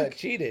Oh, the he fuck? felt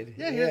cheated.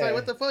 Yeah, he was like,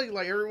 what the fuck?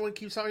 Like, everyone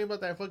keeps talking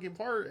about that fucking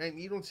part, and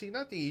you don't see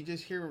nothing. You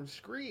just hear him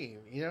scream.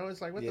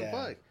 It's like, what the Yeah.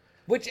 fuck?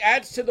 Which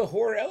adds to the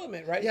horror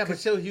element, right? Yeah, but 'Cause-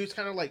 still, he was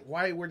kind of like,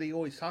 why were they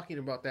always talking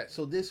about that?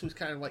 So this was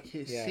kind of like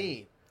his Yeah.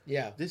 scene.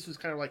 yeah, This was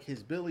kind of like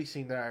his Billy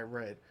scene that I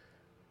read.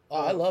 Oh,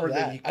 I love for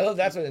that. I love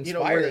that's what you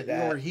know, where, inspired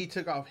that. where he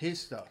took off his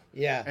stuff.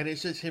 Yeah. And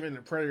it's just him and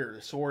the Predator,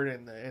 the sword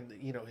and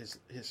you know his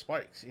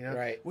spikes, you know,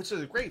 Right. which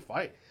is a great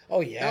fight.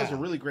 Oh yeah. That was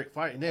a really great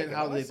fight. And then Fucking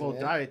how they awesome, both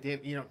man. died. Then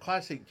you know,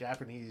 classic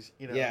Japanese.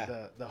 You know,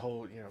 Yeah. the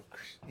whole you know.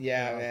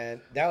 Yeah, you know.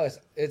 man,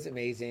 it's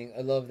amazing.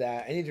 I love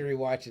that. I need to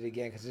rewatch it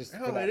again because just for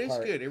No, that it is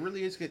part. good. It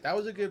really is good. That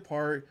was a good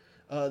part.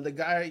 The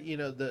guy, you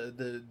know,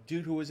 the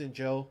dude who was in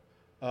jail,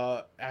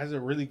 has a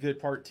really good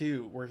part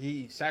too, where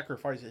he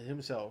sacrifices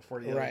himself for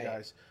the Right. other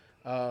guys.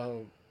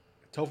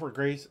 Topher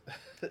Grace,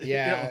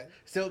 Yeah. you know,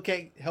 still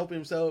can't help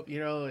himself, you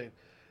know, and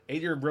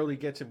Adrian Brody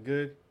gets him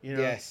good, you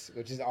know. Yes,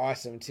 which is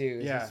awesome too.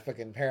 Yeah. He's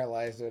fucking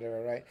paralyzed or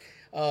whatever, right?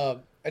 I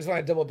just want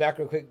to double back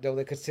real quick, though,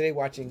 because today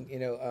watching, you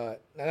know,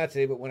 not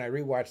today, but when I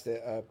rewatched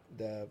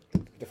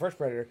the first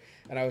Predator,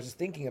 and I was just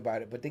thinking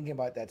about it, but thinking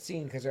about that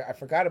scene because I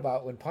forgot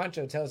about when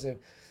Pancho tells him,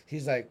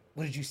 he's like,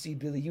 "What did you see,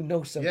 Billy? You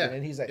know something?" Yeah,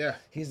 And he's like, yeah.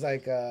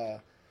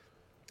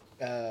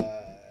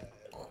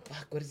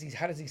 fuck, what is he?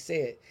 How does he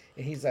say it?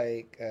 And he's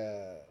like,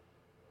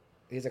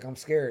 "I'm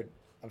scared.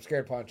 I'm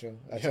scared, Pancho."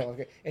 That's all I'm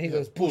scared. And he Yeah,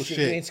 goes, "Bullshit.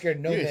 You ain't scared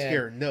of no You ain't man."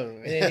 scared of no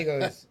And then he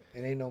goes, "It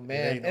ain't no man."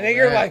 ain't And no then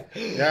you're man. like,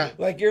 Yeah.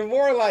 like you're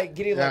more like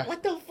getting Yeah. like,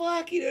 what the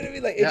fuck? You know what I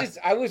mean? Like it Yeah. just,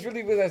 I was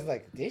really realizing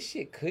like this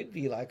shit could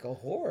be like a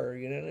horror.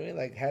 You know what I mean?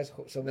 Like has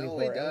so many No,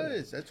 horror it elements.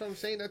 does. That's what I'm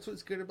saying. That's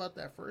what's good about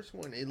that first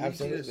one. It leads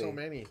you to so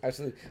many.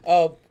 Absolutely.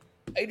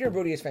 Adrian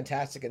Brody is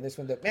fantastic in this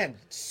one. Though, man,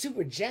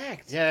 super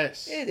jacked.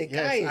 Yes. Yeah, the yes.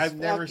 guy is I've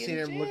never fucking seen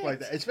him look like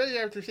jacked. that. Especially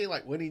after seeing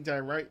like Winning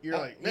Time, right? You're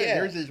like, man, yeah.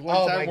 there's this one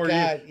Oh time my where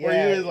God, where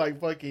yeah. he was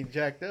like fucking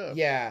jacked up.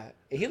 Yeah,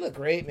 he looked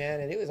great, man,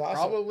 and it was awesome.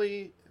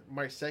 Probably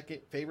my second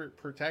favorite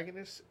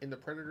protagonist in the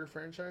Predator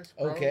franchise.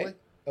 Okay. Probably,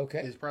 Okay.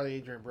 is probably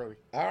Adrian Brody.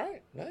 All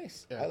right.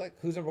 Nice. Yeah. I like.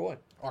 Who's number one?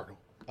 Arnold.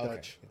 Okay.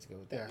 Dutch. Let's go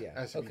with that. Yeah, Yeah.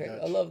 has to be Okay.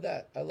 Dutch. I love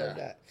that. I love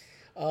Yeah.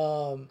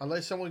 that.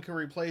 Unless someone can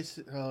replace,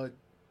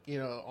 you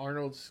know,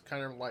 Arnold's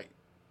kind of like,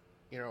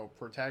 you know,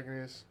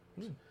 protagonist.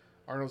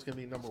 Arnold's gonna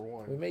be number We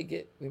one. may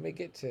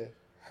get to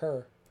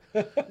her.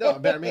 No,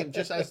 but I mean,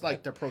 just as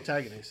like the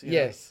protagonist. you know.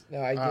 Yes.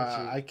 No, I get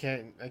you.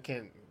 I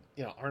can't.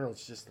 You know,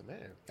 Arnold's just the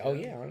man. Oh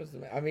yeah, Arnold's the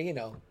man. I mean, you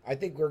know, I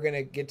think we're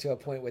gonna get to a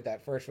point with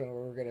that first one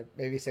where we're gonna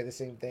maybe say the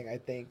same thing. I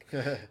think.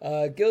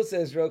 Gil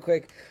says real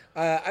quick.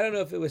 I don't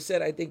know if it was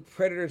said. I think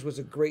Predators was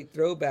a great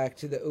throwback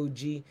to the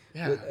OG.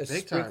 Yeah, with a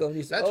big sprinkle time. of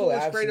new- That's what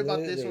was great about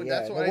this absolutely, one. yeah.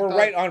 That's what No, I we're thought-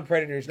 right on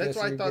Predators. That's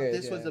Gil, why so I you're thought good,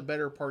 this was yeah. a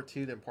better part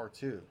two than part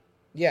two.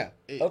 Yeah.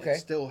 It Okay.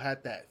 still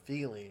had that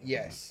feeling.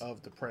 Yes.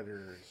 Of the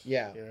Predators.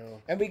 Yeah. You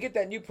know. And we get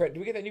that new Predator. Do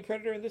we get that new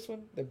Predator in this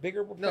one? The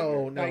bigger Predator?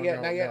 No, not yet.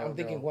 no, Not yet. no, I'm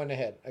thinking no. one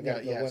ahead. I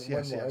got Yeah, yes, one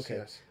yes, more. yes, Okay.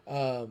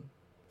 yes.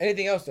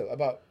 Anything else though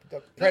about the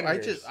No,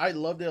 Predators? I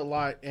loved it a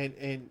lot,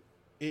 and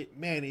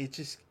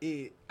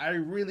I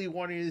really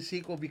wanted a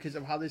sequel because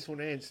of how this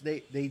one ends.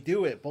 They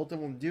do it. Both of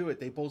them do it.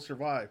 They both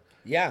survive.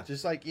 yeah.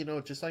 Just like in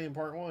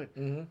part one.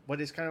 Mm-hmm.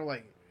 But it's kind of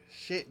like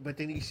shit. But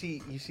then you see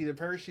the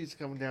parachutes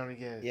coming down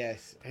again.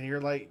 Yes. And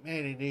you're like,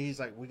 man. And then he's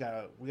like, we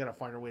gotta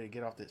find a way to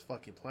get off this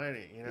fucking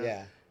planet. You know.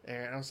 Yeah.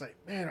 And I was like,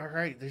 man, all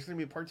right, there's gonna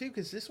be a part two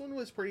because this one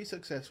was pretty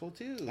successful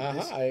too.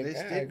 I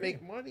This did agree.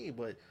 make money,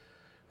 but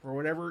for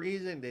whatever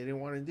reason, they didn't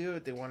want to do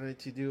it. They wanted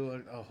to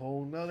do a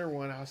whole nother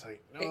one. I was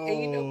like, no.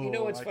 And you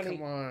know what's like, funny?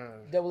 Come on.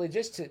 Double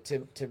just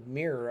to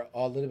mirror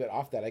a little bit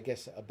off that, I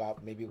guess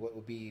about maybe what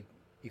would be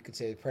you could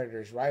say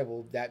Predator's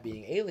rival, that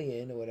being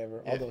Alien or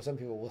whatever. Yeah. Although some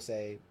people will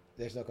say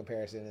there's no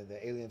comparison, and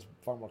the Alien's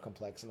far more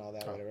complex and all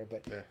that, whatever.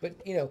 But yeah. but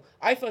you know,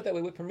 I felt that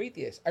way with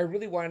Prometheus. I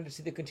really wanted to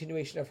see the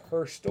continuation of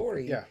her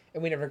story. Yeah.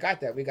 And we never got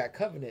that. We got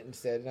Covenant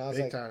instead, and I was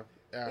Big like, time.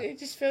 Yeah. it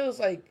just feels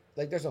like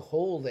there's a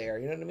hole there.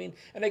 You know what I mean?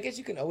 And I guess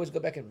you can always go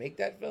back and make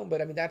that film,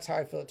 but I mean that's how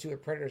I felt too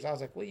with Predators. I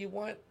was like, well, you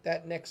want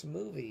that next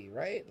movie,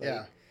 right? Like,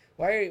 Yeah.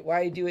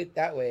 Why do it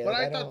that way? But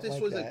Like, I thought don't this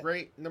like was that. a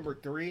great number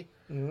 3.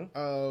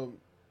 Mhm.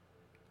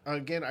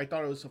 Again, I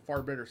thought it was a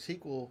far better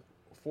sequel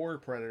for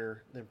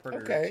Predator than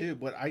Predator Okay. 2.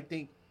 But I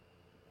think,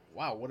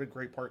 wow, what a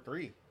great part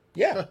 3.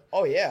 Yeah.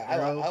 Oh yeah.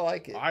 You know, I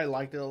like it. I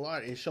liked it a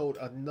lot. It showed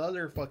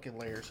another fucking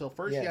layer. So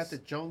first you Yes. had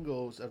the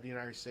jungles of the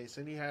United States,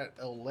 then you had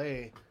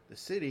LA, the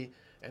city,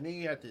 and then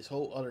you had this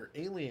whole other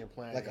alien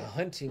planet. Like a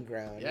hunting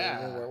ground.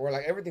 Yeah. You know, where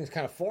like everything's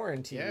kind of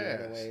foreign to you in a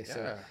Yes, way. So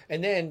yeah.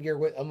 and then you're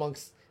with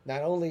amongst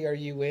not only are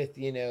you with,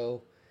 you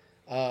know,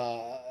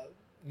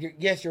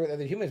 yes, you're with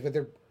other humans, but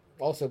they're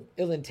also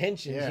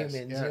ill-intentioned Yes,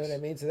 humans. You know yes. what I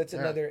mean? So that's Yeah.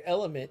 another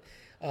element.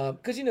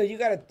 Because you know you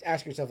got to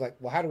ask yourself like,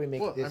 well, how do we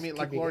make Well, this? I mean, keep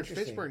like it Lawrence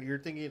interesting? Fishburne, you're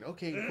thinking,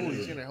 okay, cool,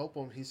 he's gonna help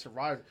him. He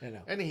survived, I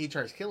know. and then he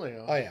tries killing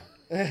him. Oh yeah.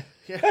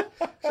 Yeah.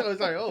 So it's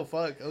like, oh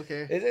fuck,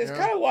 okay. It's you know?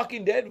 kind of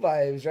Walking Dead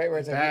vibes, right? Where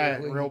it's like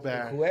Bad, real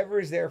bad.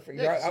 Whoever's there for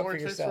Yeah, you're 'cause out for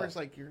Lawrence yourself. Fishburne's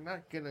like, you're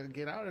not gonna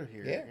get out of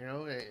here. Yeah. You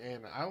know,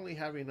 and I only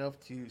have enough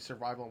to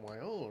survive on my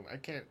own. I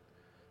can't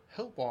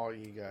help all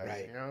you guys.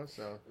 Right. You know,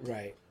 so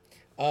Right.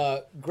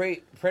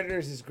 Great.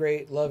 Predators is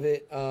great. Love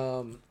it.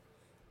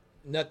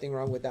 Nothing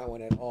wrong with that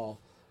one at all.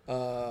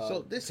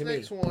 so this to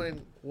next me.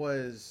 one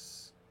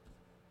was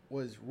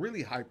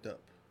really hyped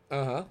up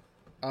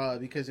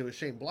because it was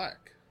Shane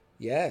Black,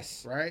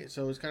 Yes. right?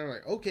 So it's kind of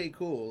like, okay,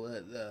 cool.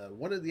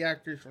 One of the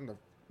actors from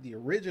the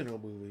original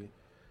movie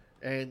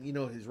and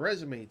his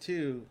resume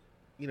too.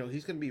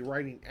 He's going to be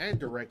writing and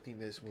directing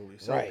this movie,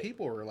 so Right.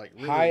 people are like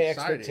really High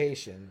excited.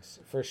 expectations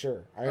for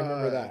sure. I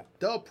remember that.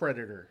 The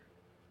Predator,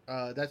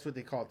 that's what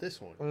they called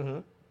this one. Mm-hmm.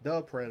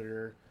 The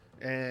Predator,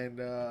 and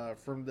I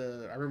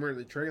remember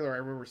the trailer. I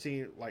remember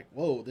seeing like,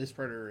 whoa, this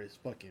Predator is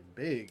fucking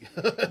big.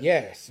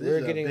 Yes, This we're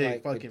is a getting big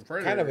like fucking kind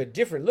of predator. a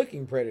different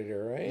looking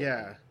predator, right?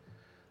 Yeah.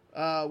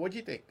 What'd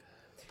you think?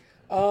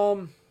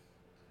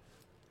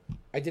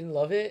 I didn't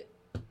love it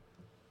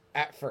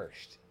at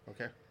first,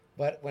 Okay.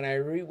 but when I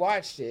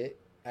rewatched it,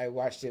 I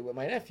watched it with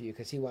my nephew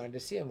because he wanted to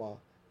see them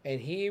all, and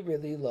he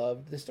really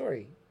loved the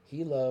story.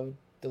 He loved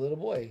the little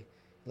boy,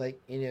 like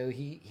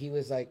he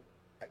was like,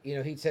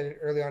 he said it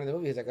early on in the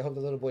movie. He's like, I hope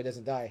the little boy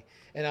doesn't die,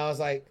 and I was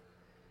like,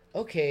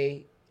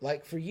 okay,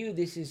 like for you,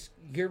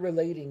 you're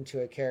relating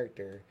to a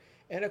character.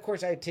 And of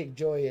course, I take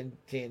joy in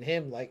seeing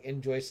him like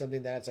enjoy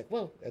something that's like,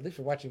 well, at least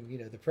we're watching,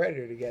 the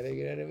Predator together.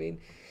 You know what I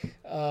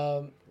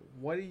mean?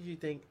 What did you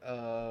think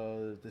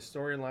of the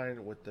storyline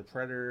with the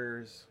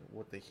Predators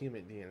with the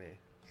human DNA?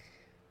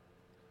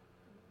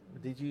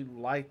 Did you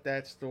like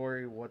that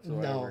story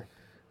whatsoever? No.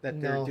 That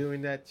they're No.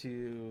 doing that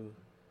to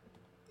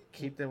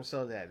keep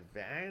themselves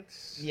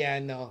advanced? Yeah,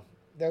 no,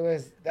 there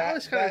was That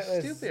was kinda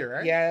stupid,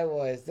 right? Yeah, it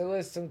was. There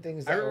was some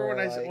things. I That remember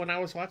were when I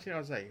was watching, I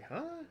was like,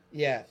 huh?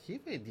 yeah,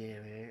 Human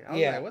DNA? I was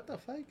Yeah. like, what the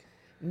fuck?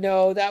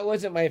 no, that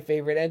wasn't my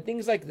favorite. And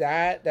things like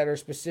that are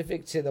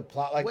specific to the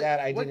plot like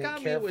that, I didn't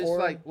care for.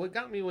 What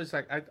got me was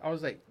like, I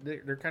was like,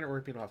 they're kind of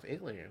ripping off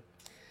Alien.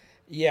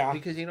 Yeah,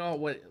 Because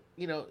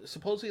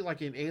supposedly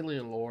like in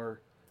Alien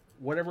lore,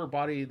 whatever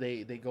body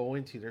they go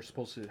into, they're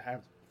supposed to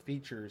have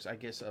features, I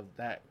guess, of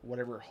that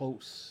whatever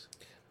hosts,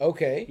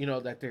 okay.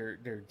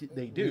 that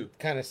they do.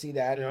 Kind of see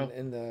that Yeah.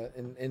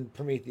 in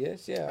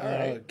Prometheus. Yeah, all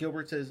right.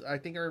 Gilbert says, I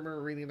think I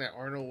remember reading that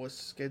Arnold was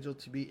scheduled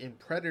to be in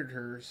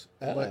Predators,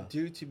 Oh. but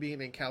due to being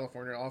in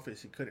California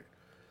office, he couldn't.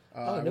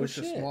 Oh, I no wish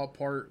shit.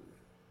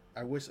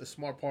 I wish a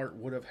small part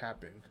would have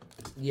happened.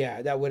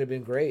 Yeah, that would have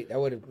been great. That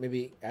would have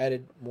maybe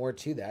added more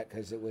to that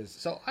because it was.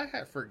 So I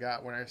had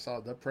forgot when I saw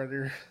the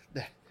Predator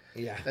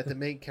Yeah. that the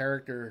main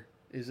character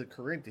is a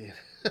Corinthian.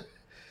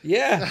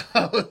 Yeah.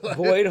 I was like,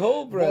 Boyd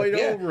Holbrook. Boyd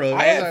Yeah. Holbrook. I I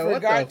was had like, what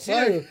forgot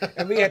the too. fuck?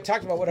 And we had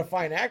talked about what a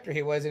fine actor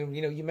he was, and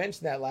you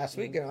mentioned that last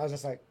week, and I was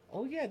just like,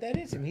 oh yeah, that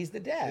is him. He's the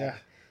dad. Yeah.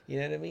 You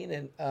know what I mean?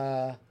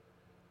 And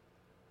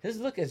his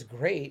look is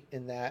great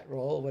in that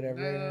role, whatever.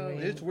 you know what I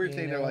mean? It's weird You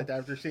saying it know? like that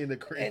after seeing the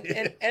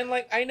Corinthian. And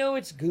like I know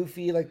it's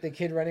goofy, like the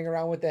kid running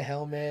around with the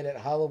helmet at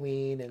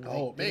Halloween, and like,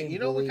 Oh man, getting you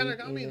know what kind bullied, of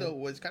got me you know? though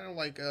was kind of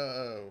like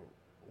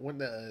when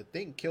the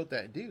thing killed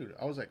that dude.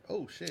 I was like,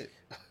 oh shit.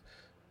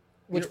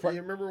 Which part?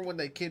 You remember when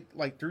that kid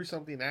like threw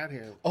something at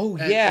him? Oh,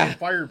 and, yeah. and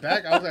fired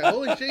back. I was like,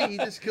 holy shit, he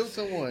just killed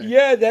someone.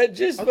 Yeah, that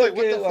just I was like,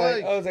 what fucking the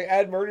like, fuck? I was like,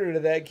 add murder to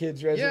that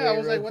kid's resume. Yeah, I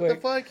was real like, what quick.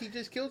 the fuck? He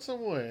just killed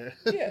someone.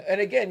 Yeah,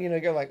 and again,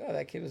 you're like, oh,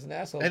 that kid was an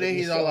asshole. And but then you're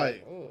he's all still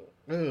like,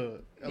 "Ugh."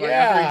 Ugh. Like,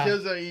 Yeah.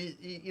 after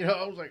he kills her,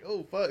 I was like,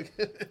 oh fuck.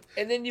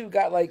 And then you've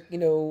got like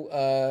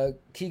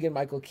Keegan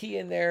Michael Key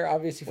in there,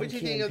 obviously from What do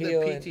you Key think and of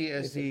Peele. the and-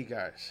 PTSD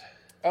guys?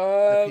 Um,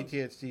 The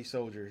PTSD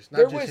soldiers,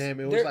 there not just was- him.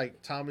 It there- was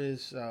like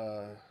Thomas.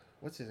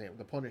 What's his name?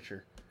 The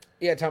Punisher.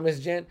 yeah, Thomas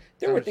Jent.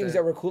 There were Thomas things Jent.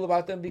 that were cool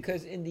about them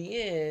because in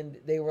the end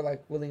they were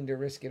like willing to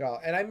risk it all.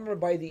 And I remember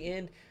by the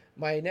end,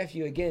 my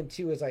nephew again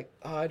too was like,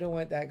 "Oh, I don't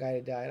want that guy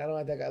to die. And I don't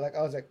want that guy." Like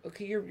I was like,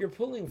 "Okay, you're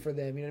pulling for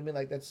them." You know what I mean?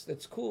 Like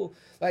that's cool.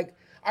 Like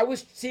I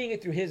was seeing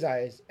it through his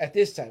eyes at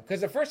this time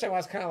because the first time I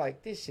was kind of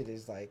like, "This shit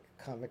is like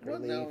comic Well,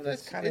 relief. no,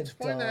 That's kind of it's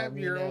fun to have dumb,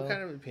 your you own know?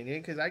 kind of opinion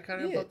because I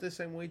kind of Yeah. felt the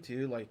same way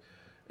too. Like,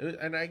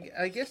 and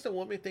I guess the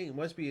woman thing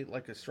must be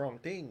like a strong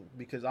thing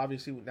because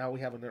obviously now we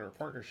have another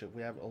partnership.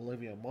 We have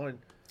Olivia Munn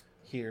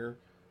here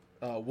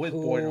with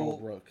Boyd Who-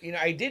 Holbrook.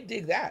 I did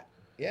dig that.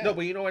 Yeah. No,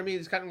 but you know what I mean.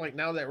 It's kind of like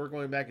now that we're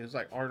going back, it's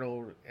like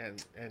Arnold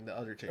and the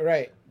other chick,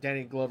 Right.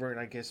 Danny Glover and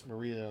I guess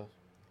Maria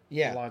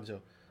Yeah.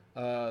 Alonso.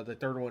 The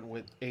third one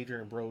with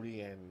Adrian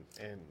Brody and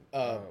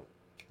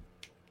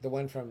The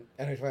one from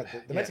the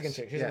Mexican Yes,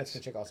 chick. She's a yes,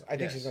 Mexican chick also. I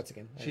think yes. she's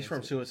Mexican. She's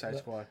from Suicide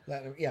Squad.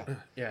 Latin, yeah.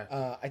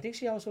 Yeah. I think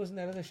she also was in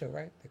that other show,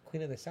 right? The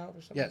Queen of the South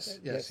or something. Yes,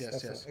 like that? yes,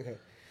 that's yes. the- okay.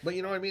 But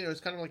you know what I mean? It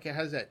was kind of like it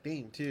has that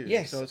theme too.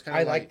 Yes, so it's kind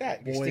I of like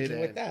that. You're Boyd sticking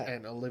with and, that.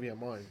 and Olivia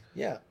Munn.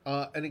 Yeah.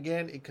 And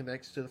again, it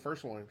connects to the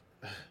first one.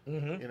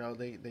 Mm-hmm. You know,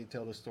 they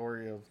tell the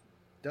story of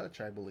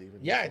Dutch, I believe. in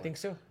Yeah, this I one. think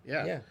so.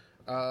 Yeah.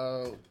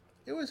 Yeah.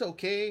 It was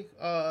okay.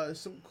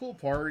 Some cool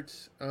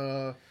parts.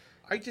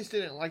 I just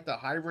didn't like the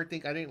hybrid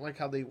thing. I didn't like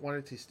how they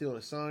wanted to steal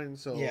the sun.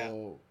 So Yeah. What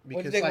do you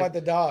because think like, about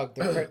the dog,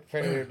 the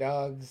predator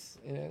dogs?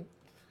 You know,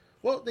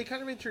 well, they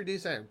kind of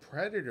introduced that in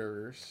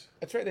Predators.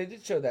 that's right. They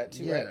did show that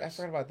too, right? I Yes.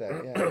 forgot about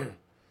that.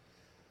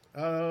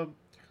 Yeah.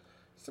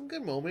 Some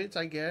good moments,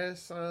 I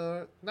guess.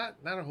 Not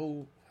a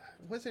whole.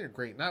 Wasn't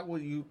great. Not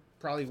what you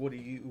probably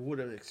would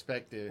have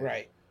expected.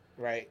 Right.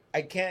 Right.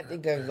 I can't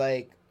think of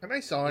like. And I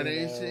saw it,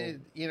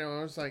 You and know.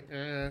 I was like,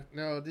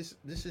 no, this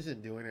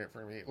isn't doing it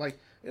for me. Like,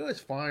 it was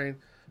fine.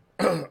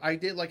 I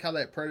did like how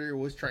that Predator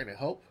was trying to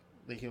help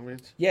the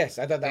humans. Yes,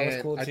 I thought that was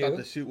And cool I too. thought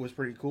the suit was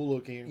pretty cool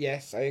looking.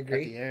 Yes, I At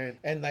agree. the end.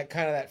 And like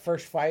kind of that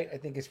first fight, I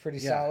think is pretty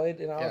Yeah. solid.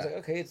 And I was Yeah. like,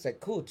 okay, it's like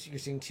cool. You're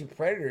seeing two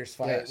predators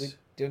fight. Yes.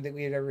 We don't think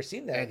we had ever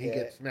seen that. And he yet.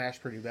 gets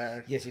smashed pretty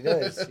bad. Yes, he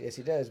does. Yes,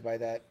 he does by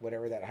that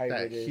whatever that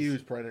hybrid That is.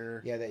 huge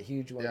predator. Yeah, that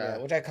huge one. Yeah.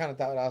 Yeah. Which I kind of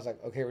thought I was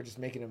like, okay, we're just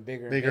making him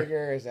bigger and Bigger.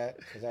 bigger. Is that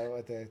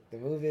what the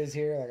move is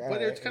here? Like,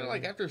 But all it's right, kind of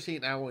like after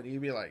seeing that one,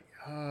 you'd be like,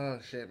 oh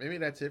shit, maybe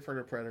that's it for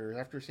the Predators.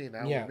 After seeing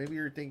that Yeah. one, maybe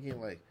you're thinking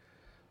like,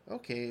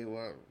 okay,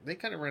 well, they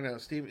kind of ran out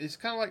of steam. It's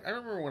kind of like, I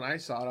remember when I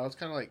saw it, I was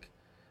kind of like,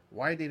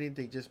 why didn't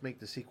they just make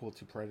the sequel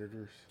to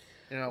Predators?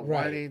 You know,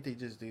 why Right. didn't they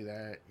just do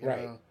that? You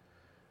Right. know?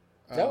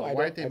 No, I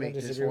why don't- did they I don't make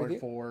this disagree with one you.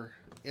 for,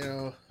 you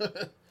know?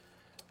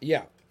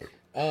 Yeah.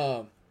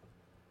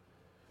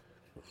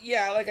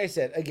 Yeah, like I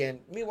said, again,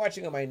 me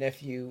watching on my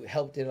nephew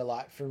helped it a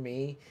lot for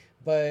me.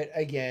 But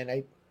again,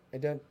 I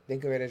don't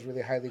think of it as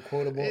really highly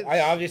quotable. I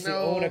It's- obviously no.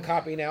 own a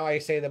copy now. I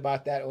say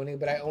about that owning,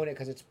 but I own it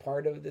because it's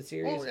part of the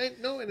series. Oh, and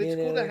You it's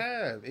cool to know?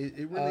 have.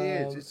 It really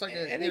is. Um, It's like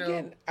and you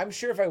again, know, I'm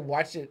sure if I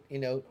watched it,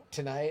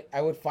 tonight,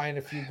 I would find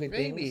a few good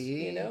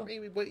maybe, things.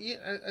 maybe, but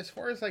yeah, as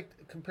far as like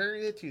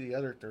comparing it to the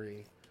other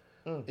three,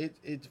 Mm.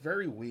 it's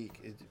very weak.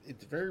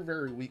 It's very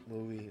very weak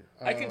movie.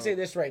 I can say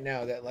this right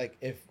now that like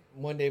if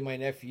one day my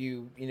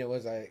nephew,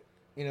 was like,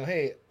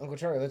 hey, Uncle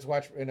Charlie, let's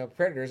watch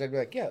Predators. I'd be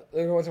like, yeah,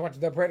 let's watch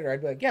The Predator.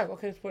 I'd be like, yeah,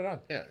 okay, let's put it on.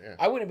 Yeah, yeah.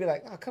 I wouldn't be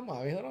like, oh, come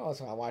on, hold on, let's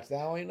not watch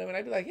that one. And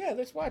I'd be like, yeah,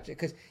 let's watch it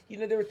because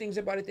there were things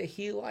about it that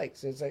he likes.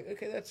 So it's like,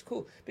 okay, that's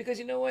cool because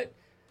you know what?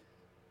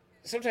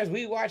 Sometimes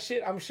we watch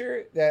it. I'm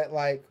sure that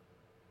like,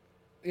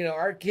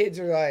 our kids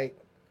are like,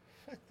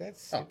 fuck,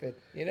 that's stupid.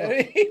 You know what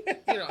I mean?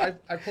 You know,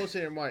 I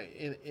posted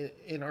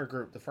in our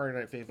group, the Friday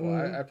Night Faithful.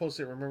 Mhm. I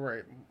posted.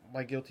 Remember,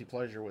 my guilty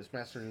pleasure was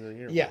Masters of the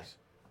Universe. Yeah.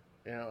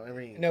 You know, I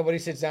mean, Nobody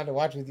sits down to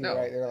watch with you, No,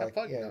 right? They're the like,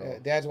 fuck yeah, no.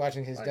 Dad's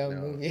watching his I dumb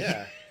know. movie.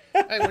 Yeah.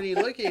 And when you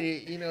look at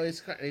it,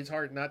 it's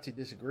hard not to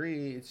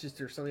disagree. It's just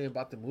there's something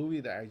about the movie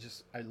that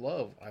I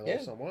love. I love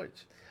Yeah. so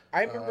much.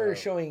 I remember Uh,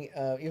 showing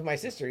even my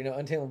sister,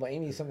 Untamable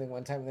Amy something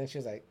one time, and then she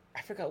was like,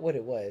 I forgot what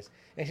it was,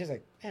 and she was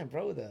like, man,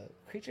 bro, the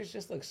creatures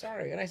just look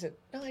sorry, and I said,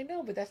 no, I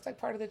know, but that's like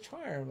part of the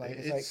charm, like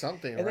It's like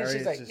something, and then right? she's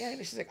It's like, just- yeah, and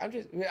she's like,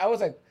 I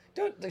was like,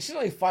 don't, like, she's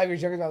only 5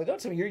 years younger than me. Like, don't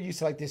tell me you're used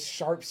to like this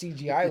sharp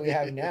CGI we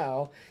have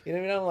now, you know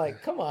what I mean? I'm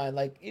like, come on,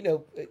 like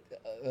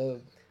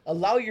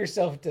allow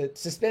yourself to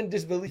suspend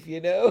disbelief,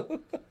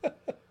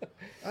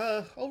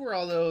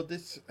 Overall though,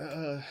 this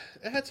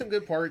it had some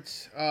good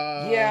parts.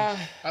 Yeah.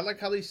 I like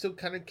how they still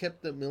kind of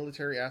kept the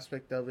military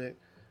aspect of it.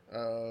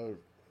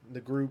 The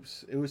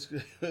groups. It was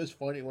it was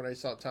funny when I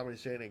saw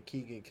Thomas Jane and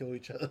Keegan kill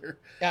each other.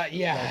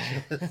 Yeah,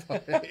 That was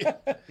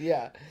funny.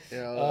 yeah. You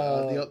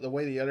know, the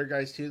way the other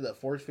guys too, the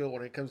force field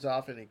when it comes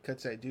off and it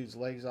cuts that dude's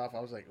legs off, I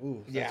was like,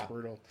 ooh, that's Yeah.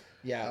 brutal.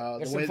 Yeah, there's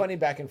the some way- funny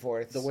back and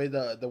forth. The way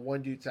the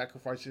one dude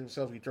sacrifices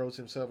himself, he throws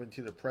himself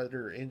into the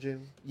Predator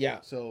engine, yeah,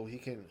 so he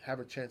can have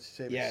a chance to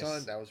save Yes. his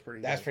son. That was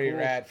pretty. that's damn pretty cool.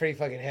 rad, pretty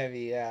fucking heavy.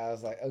 Yeah, I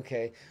was like,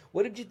 okay.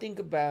 What did you think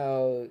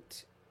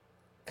about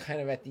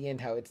kind of at the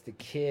end how it's the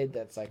kid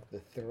that's like the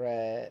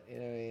threat, you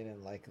know what I mean,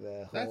 and like the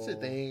whole... That's the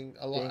thing.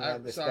 A being lot.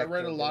 on the So I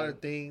read a spectrum lot thing. of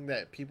things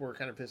that people were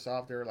kind of pissed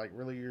off. They're like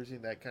really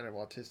using that kind of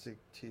autistic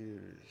to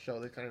show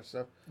this kind of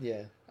stuff.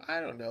 Yeah,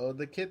 I don't know.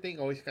 The kid thing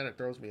always kind of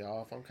throws me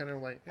off. I'm kind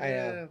of like, I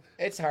know.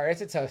 It's hard.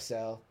 It's a tough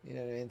sell, you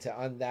know what I mean.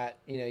 On that,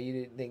 you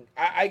didn't think.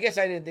 I guess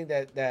I didn't think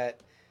that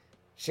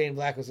Shane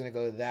Black was gonna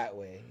go that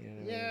way. You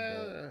know what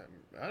Yeah,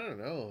 I don't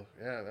know.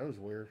 Yeah, that was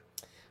weird.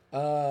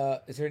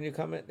 Is there a new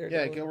comment there?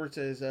 Yeah, Dylan? Gilbert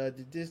says,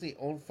 did Disney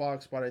own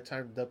Fox by the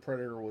time The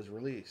Predator was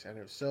released? And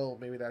if so,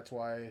 maybe that's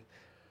why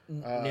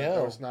No.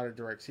 there was not a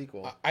direct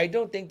sequel. I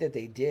don't think that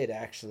they did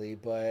actually,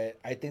 but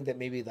I think that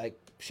maybe like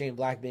Shane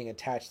Black being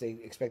attached, they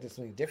expected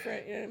something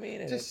different. You know what I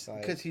mean? And Just it's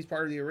like, because he's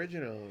part of the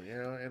original,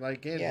 and like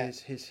again, Yeah.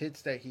 his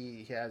hits that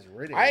he has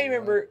written. I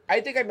remember.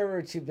 I think I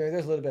remember too. There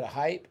was a little bit of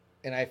hype,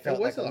 and I felt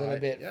was like a a little hype,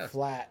 bit yeah.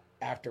 flat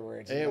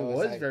afterwards. It I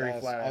was like, very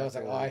flat I was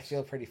like, oh, I afterwards.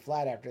 feel pretty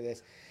flat after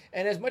this.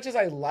 And as much as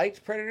I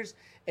liked Predators,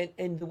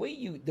 and the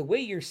way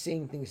you're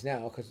seeing things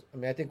now, because I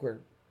mean, I think we're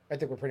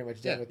pretty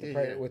much done Yeah, with the yeah,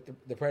 Predator, yeah.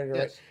 with the Predator.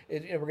 Yes.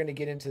 Right? We're going to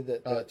get into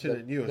the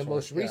newest the one,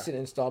 most yeah. recent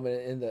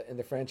installment in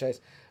the franchise.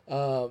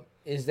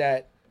 Is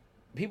that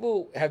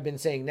people have been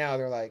saying now?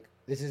 They're like,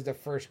 this is the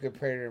first good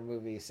Predator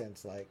movie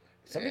since like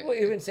some people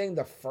even saying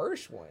the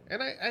first one.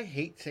 And I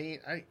hate saying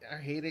I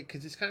hate it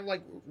because it's kind of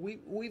like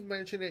we've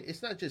mentioned it.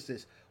 It's not just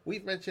this.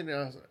 We've mentioned it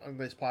on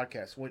this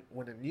podcast.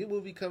 When a new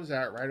movie comes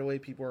out, right away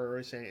people are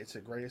always saying it's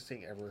the greatest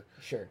thing ever.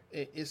 Sure.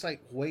 It's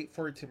like wait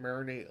for it to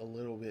marinate a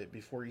little bit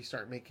before you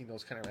start making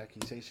those kind of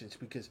accusations,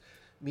 because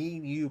me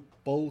and you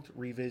both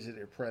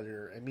revisited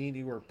Predator, and me and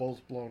you were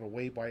both blown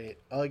away by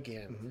it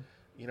again. Mm-hmm.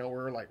 You know,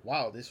 we're like,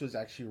 wow, this was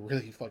actually a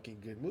really fucking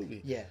good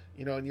movie. Yeah.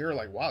 You know, and you're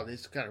like, wow,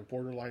 this kind of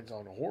borderlines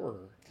on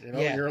horror. You know,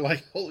 Yeah. you're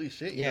like, holy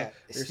shit. You Yeah, know,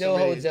 it there's still so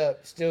many- holds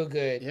up, still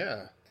good,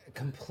 Yeah.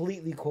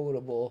 completely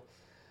quotable.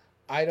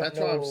 I don't That's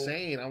know. what I'm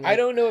saying. I'm I like,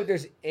 don't know if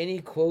there's any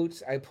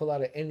quotes I pull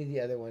out of any of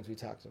the other ones we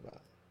talked about.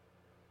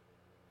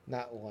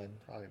 Not one.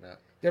 Probably not.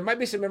 There might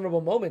be some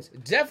memorable moments.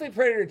 Definitely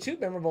Predator 2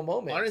 memorable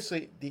moments.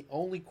 Honestly, the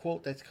only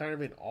quote that's kind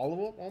of in all of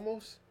them,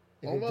 almost.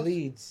 If it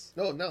bleeds.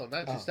 No,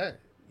 not just that.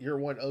 You're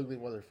one ugly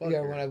motherfucker.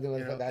 You're one ugly motherfucker,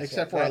 You know? that's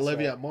Except right, for that's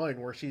Olivia right.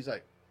 Munn, where she's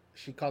like,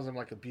 she calls him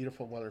like a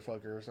beautiful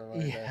motherfucker or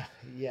something like that.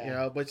 Yeah. You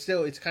know, but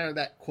still, it's kind of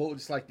that quote.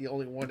 It's like the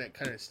only one that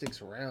kind of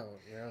sticks around.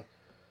 You know.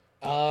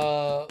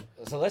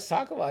 So let's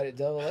talk about it,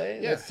 Double A.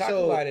 Yeah, Let's talk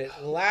so about it.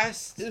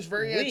 Last It was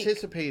very week,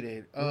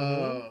 anticipated.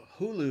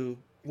 Hulu,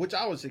 which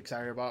I was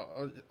excited about.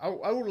 I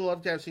would have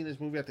loved to have seen this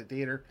movie at the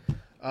theater.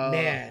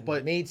 man,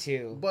 but me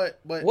too. but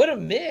What a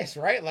miss,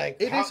 right? Like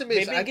it is a miss.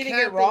 They've been I getting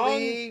can't it wrong.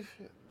 believe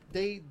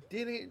they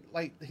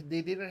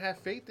didn't have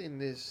faith in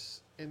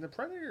the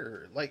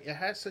Predator. Like, it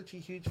has such a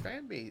huge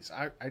fan base.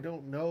 I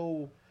don't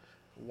know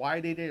why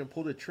they didn't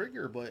pull the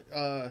trigger,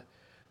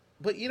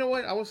 but you know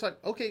what? I was like,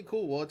 okay,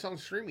 cool. Well, it's on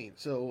streaming,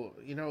 so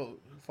you know,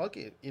 fuck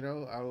it. You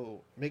know,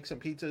 I'll make some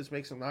pizzas,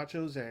 make some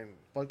nachos, and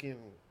fucking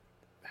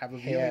have a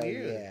Hell viewing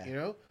here. yeah. You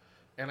know,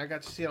 and I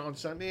got to see it on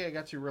Sunday. I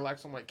got to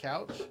relax on my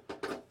couch.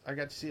 I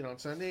got to see it on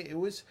Sunday.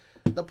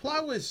 The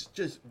plot was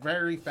just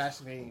very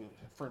fascinating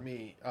for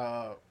me.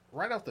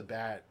 Right off the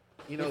bat,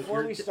 you know.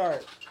 Before we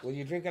start, will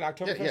you drink an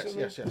Oktoberfest yes, with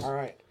me? yes. All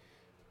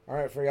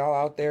right. For y'all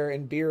out there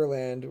in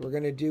Beerland, we're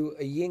gonna do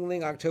a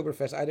Yingling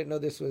Oktoberfest. I didn't know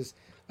this was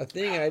a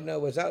thing. I didn't know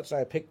it was out, so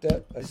I picked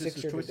up a Is this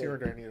sixer. a twisty today. or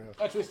do I need a...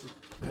 Oh, twisted.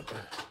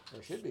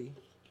 There should be.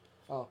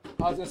 Oh,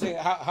 I was gonna say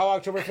how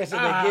Oktoberfest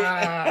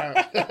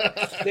did they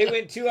get? They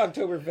went to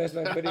Oktoberfest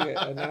by putting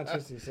a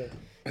non-twisted. So,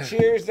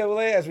 cheers, Double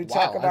A, as we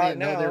talk Wow, about I didn't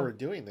now. know they were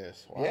doing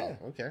this. Wow. Yeah.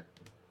 Okay.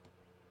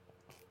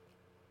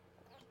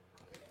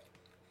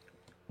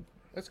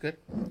 That's good.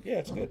 Yeah,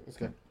 it's good. That's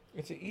good.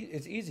 It's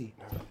easy.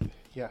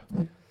 Yeah.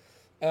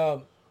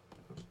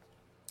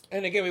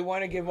 And again, we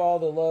want to give all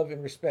the love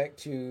and respect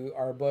to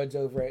our buds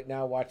over at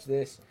Now Watch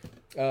This.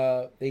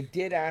 They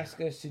did ask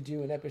us to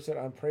do an episode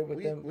on Pray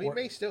with them. We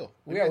may still.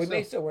 We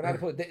may still. We're not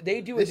opposed.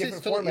 They do a This different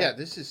is totally, format. yeah,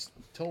 this is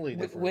totally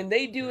different. When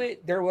they do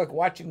it, they're like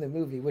watching the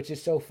movie, which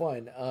is so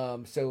fun.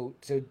 So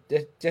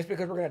just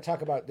because we're going to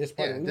talk about this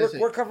part, Yeah,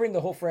 we're covering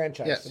the whole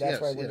franchise, Yes, so that's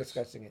yes, why we're yes.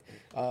 discussing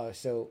it.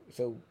 So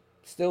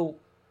still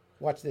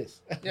watch this.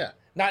 Yeah.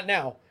 Not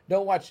now.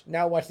 Don't watch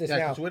now. Watch this Yeah,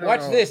 now. 'cause we don't Watch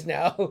know- this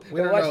now. we But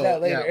don't watch know.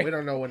 that later. Yeah, we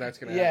don't know when that's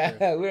gonna Yeah,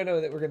 happen. we don't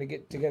know that we're gonna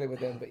get together with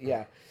them, but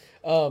yeah.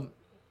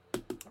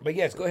 But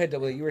yes, go ahead,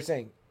 W. You were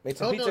saying made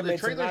some Oh pizza, no, the made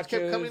some trailers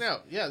kept nachos. coming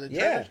out. Yeah, the Yeah.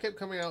 trailers kept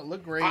coming out.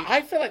 Looked great.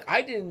 I feel like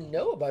I didn't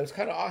know about it. It was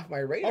kind of off my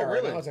radar. Oh,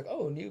 really? And I was like,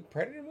 oh, new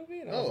Predator movie?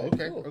 And I was Oh, like,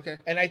 okay, cool. okay.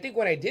 And I think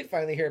when I did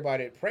finally hear about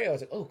it, Prey, I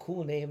was like, oh,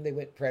 cool name. They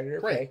went Predator,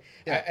 Prey.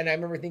 yeah. And I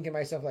remember thinking to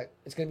myself, like,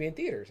 it's going to be in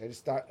theaters. I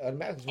just thought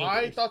automatically. It was in I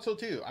theaters. thought so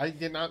too. I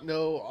did not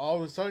know. All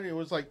of a sudden, it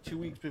was like 2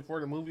 weeks before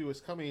the movie was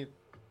coming,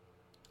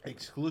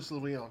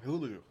 exclusively on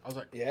Hulu. I was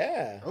like,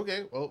 Yeah.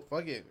 okay, well,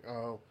 fuck it.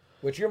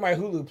 Which you're my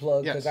Hulu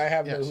plug because Yes, I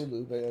have yes. no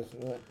Hulu,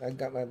 but I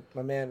got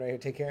my man right here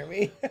to take care of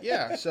me.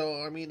 Yeah,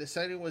 so I mean, the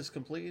setting was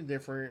completely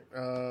different.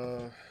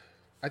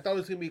 I thought it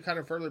was gonna be kind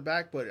of further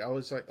back, but I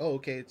was like, oh,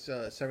 okay, it's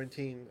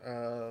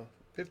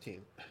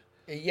 15.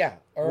 Yeah.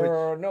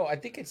 Or no, I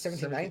think it's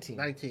 1719.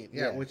 19,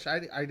 yeah, which I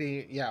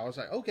didn't, yeah, I was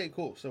like, okay,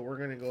 cool. So we're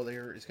gonna go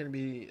there. It's gonna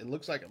be, it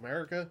looks like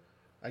America,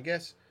 I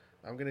guess.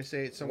 I'm gonna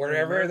say it's somewhere in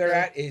Wherever they're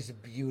America. at is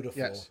beautiful.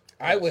 Yes,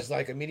 I yes. was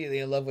like immediately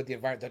in love with the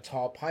environment, the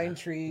tall pine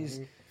trees,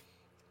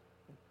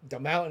 the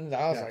mountains.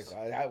 I was Yes.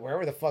 like,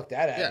 wherever the fuck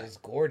that at is Yeah.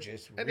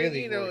 gorgeous. And really then,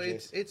 you know,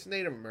 gorgeous. it's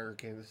Native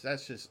Americans.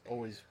 That's just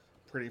always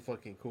pretty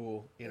fucking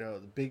cool. You know,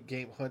 the big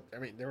game hunt. I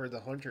mean, they were the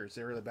hunters.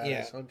 They were the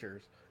baddest Yeah.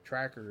 hunters,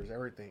 trackers,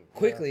 everything. you know?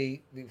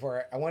 Quickly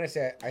before I want to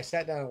say I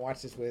sat down and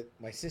watched this with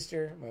my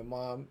sister, my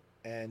mom,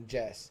 and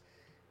Jess.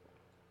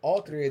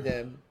 All three of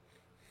them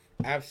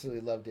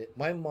absolutely loved it.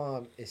 My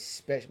mom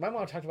especially. My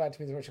mom talked about it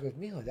to me. She goes,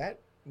 "Milo, that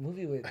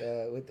movie with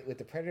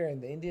the Predator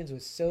and the Indians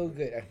was so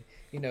good."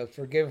 You know,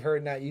 forgive her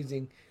not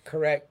using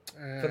correct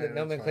for the That's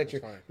nomenclature.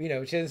 fine, that's fine. You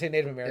know, she doesn't say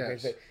Native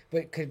Americans, Yes.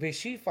 but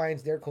she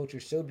finds their culture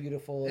so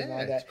beautiful and Yeah,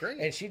 all it's that, great.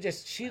 and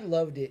she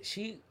loved it.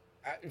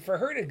 For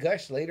her to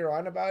gush later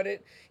on about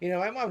it, you know,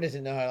 my mom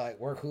doesn't know how to like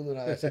work Hulu and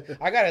all that stuff.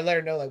 I gotta let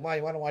her know, like, Mom,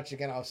 you want to watch it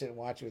again? I'll sit and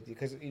watch it with you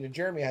because you know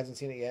Jeremy hasn't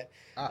seen it yet.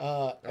 And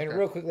okay.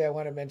 real quickly, I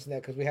want to mention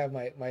that because we have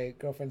my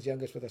girlfriend's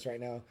youngest with us right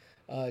now,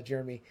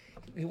 Jeremy.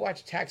 He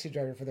watched Taxi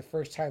Driver for the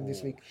first time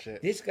this Oh, week.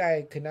 shit. This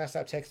guy could not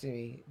stop texting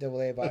me Double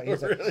A about it. He,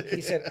 was like, Really?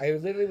 he said, I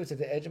literally was at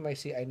the edge of my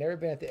seat. I never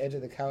been at the edge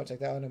of the couch like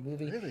that on a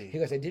movie. Really? He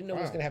goes, I didn't know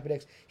what was Wow. gonna happen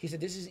next. He said,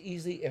 this is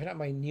easily, if not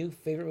my new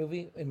favorite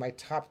movie, in my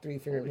top 3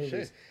 favorite Holy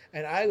movies. shit.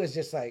 And I was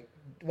just like,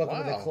 welcome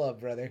to the Wow. club,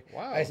 brother.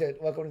 Wow. I said,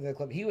 welcome to the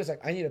club. He was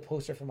like, I need a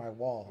poster for my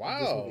wall. of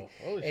this Wow. movie.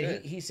 Holy And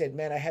shit. he said,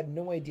 man, I had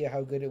no idea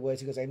how good it was.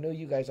 He goes, I know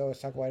you guys always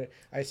talk about it.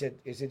 I said,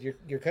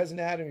 your cousin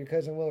Adam, your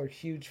cousin Will are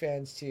huge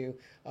fans too.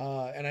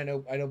 And I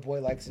know Boy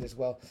likes it as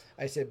well.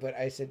 I said,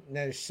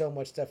 now there's so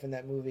much stuff in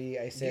that movie.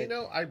 I Do said, you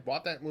know, I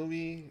bought that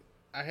movie.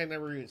 I had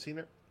never even seen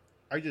it.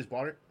 I just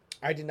bought it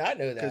I did not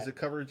know because that. the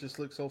cover just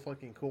looked so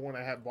fucking cool when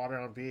I had bought it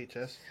on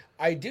VHS.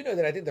 I do know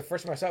that. I think the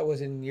first time I saw it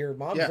was in your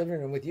mom's Yeah. living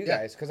room with you Yeah.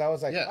 guys because I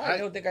was like, Yeah, I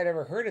don't think I'd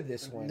ever heard of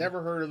this one.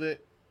 Never heard of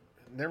it.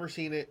 Never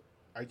seen it.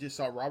 I just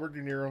saw Robert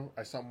De Niro.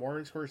 I saw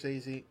Martin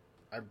Scorsese.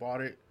 I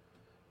bought it.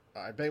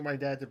 I begged my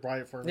dad to buy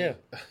it for me.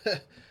 Yeah.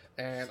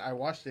 And I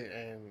watched it,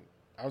 and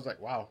I was like,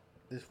 wow,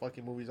 this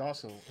fucking movie's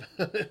awesome.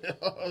 I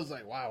was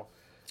like, wow.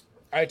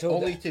 I told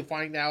Only that. to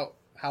find out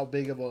how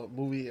big of a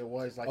movie it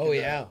was. Like, Oh,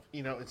 in yeah.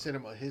 in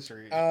cinema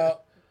history.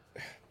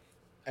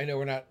 I know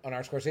we're not on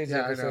our Scorsese Yeah, I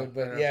know, episode,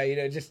 but I know.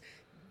 yeah, just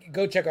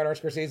go check out our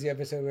Scorsese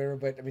episode, whatever.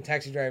 But I mean,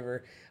 Taxi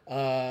Driver.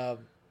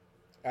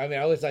 I mean,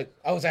 I was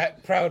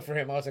proud for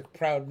him. I was like,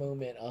 proud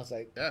moment. I was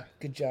like, Yeah.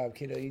 good job,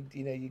 kiddo.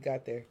 You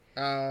got there.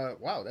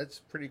 Wow, that's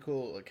pretty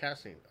cool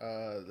casting.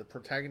 The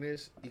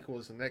protagonist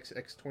equals the next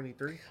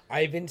X-23.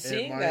 I've been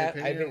seeing my that.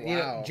 opinion,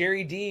 I've been,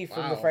 Jerry D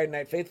from the Wow. Friday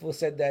Night Faithful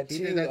said that He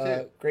too. did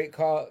that too? Great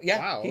call. Yeah,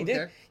 Wow, he did.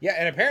 okay. Yeah,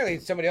 and apparently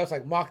somebody else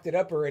like mocked it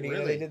up already.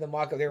 Really? They did the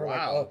mock up. They were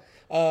Wow.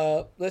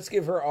 like, let's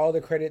give her all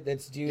the credit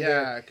that's due. Yeah,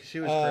 there. 'cause she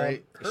was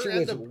great. she Her and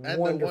was the one who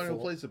wonderful.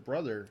 plays the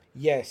brother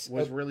Yes,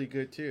 was really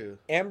good too.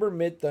 Amber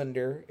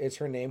Midthunder is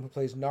her name, who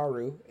plays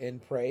Naru in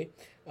Prey.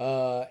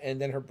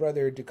 And then her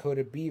brother,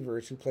 Dakota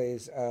Beavers, who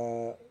plays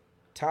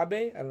Tabe.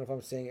 I don't know if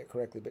I'm saying it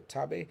correctly, but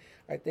Tabe,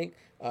 I think.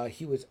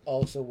 He was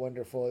also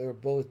wonderful. They were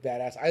both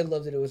badass. I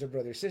loved that it was a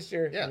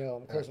brother-sister. Yeah.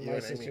 I'm close with You my know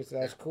what I sister, mean. so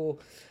that's cool.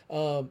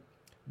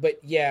 But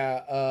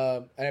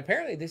yeah, and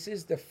apparently this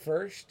is the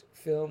first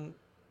film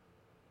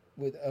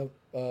with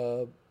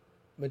a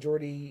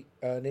majority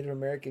Native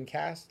American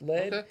cast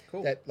led Okay,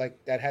 cool.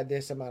 that had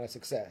this amount of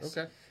success.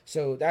 Okay.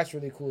 So that's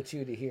really cool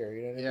too to hear.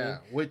 You know what I Yeah,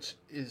 mean? which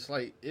is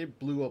like it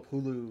blew up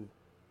Hulu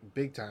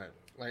big time.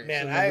 Like,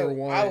 Man, it's I the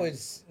number one.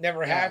 was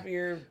never Yeah.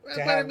 happier to But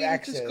have I mean,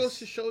 access. it just goes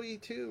to show you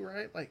too,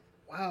 right? Like,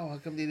 wow, how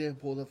come they didn't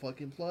pull the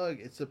fucking plug?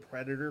 It's a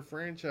Predator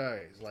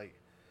franchise. Like,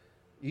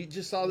 you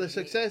just saw the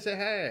success it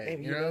had. Hey,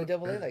 you know,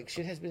 Double A, like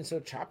shit has been so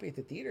choppy at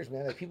the theaters,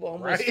 man. Like people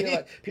almost Right? feel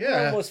like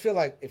Yeah. almost feel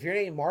like if you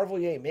ain't Marvel,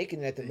 you ain't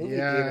making it at the movie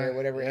Yeah, theater or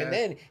whatever. yeah. And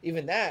then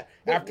even that,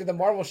 Well- after the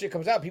Marvel shit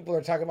comes out, people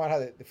are talking about how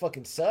they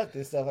fucking sucked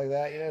and stuff like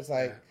that. You know, it's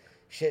like Yeah.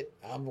 shit.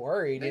 I'm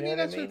worried. Maybe you know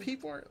that's what I mean? what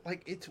people are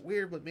like. It's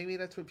weird, but maybe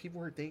that's what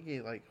people are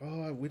thinking. Like,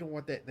 oh, we don't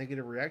want that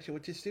negative reaction,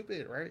 which is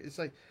stupid, right? It's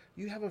like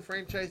you have a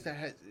franchise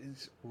that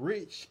is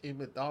rich in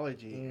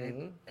mythology,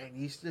 and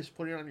you just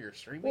put it on your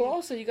streaming. Well,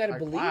 also you got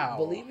to Like,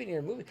 believe in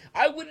your movie.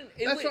 I wouldn't.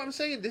 That's what I'm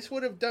saying. This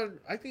would have done.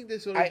 I think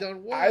this would have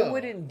done well. I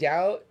wouldn't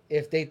doubt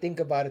if they think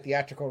about a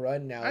theatrical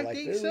run now. I like,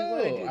 think "Ooh, we so.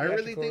 wanna do a I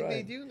really theatrical think run."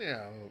 they do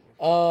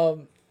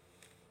now.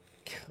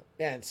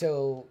 Man,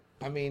 so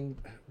I mean,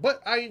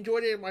 But I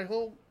enjoyed it in my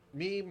home.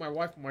 Me, my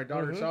wife, and my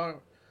daughter Mm-hmm. saw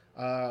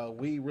it.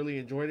 We really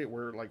enjoyed it.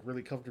 We're like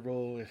really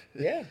comfortable.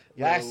 yeah.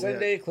 You Last know, yeah.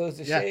 Sunday, closed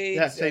the Yeah,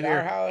 shades same at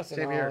our here. house, and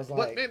Same I here. was But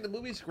like, man, the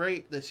movie's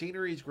great. The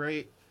scenery's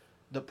great.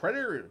 The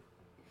Predator,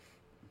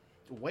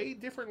 way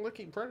different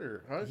looking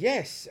Predator, huh?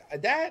 yes,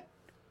 that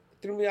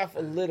threw me off a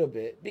little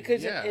bit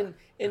because Yeah.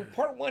 in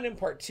part 1 and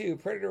part 2,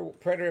 Predator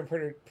and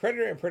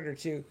Predator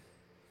 2,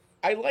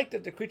 I like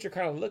that the creature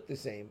kind of looked the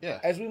same. Yeah.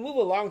 As we move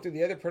along through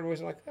the other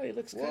Predators, I'm like, oh, he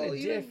looks kind Well, of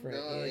even different.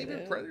 you even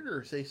know?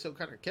 Predators, they still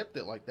kind of kept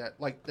it like that.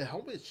 Like the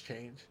helmets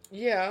changed,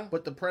 Yeah.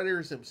 but the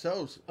Predators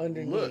themselves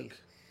Underneath. look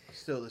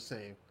still the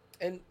same.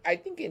 And I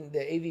think in the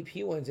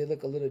AVP ones they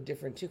look a little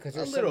different too because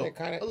there's A some little, that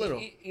kind of a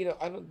little. You know,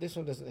 I don't. This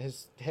one doesn't.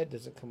 His head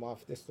doesn't come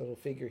off this little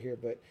figure here,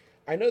 but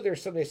I know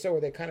there's some they show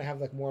where they kind of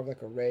have like more of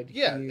like a red.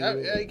 Yeah, hue.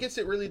 I guess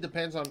it really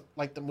depends on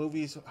like the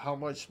movies, how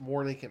much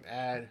more they can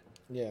add.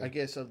 Yeah. I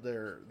guess of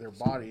their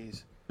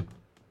bodies.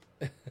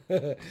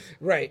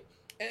 Right.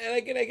 And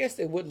again, I guess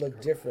they would look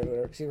different.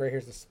 Or, see, right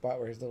here's the spot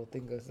where his little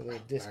thing goes, the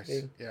little disc Nice.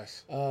 thing.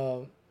 Yes.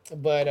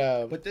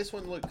 But But this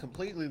one looked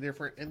completely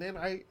different. And then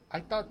I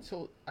thought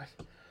so.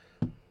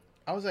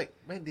 I was like,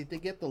 man, did they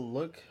get the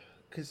look?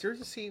 Because there's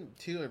a scene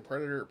too in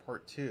Predator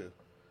Part 2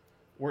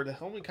 where the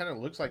helmet kind of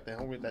looks like the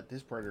helmet that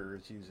this Predator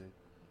is using.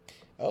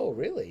 oh,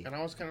 really? And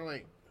I was kind of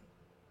like,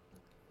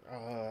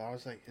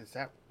 is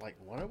that like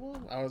one of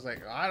them? I was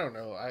like, I don't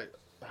know. And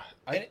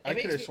I it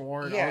makes could have me-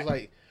 sworn. yeah. I was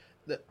like,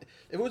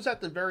 it was at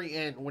the very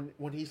end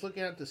when he's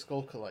looking at the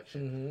skull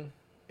collection. Mm-hmm.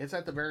 It's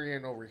at the very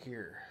end over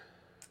here.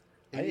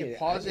 I And you need-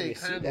 pause I it, need it to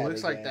see kind of that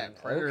looks like again.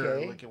 that Predator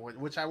Okay. looking one,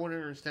 which I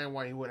wouldn't understand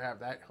why he would have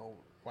that home,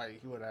 why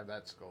he would have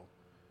that skull.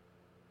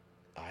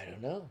 I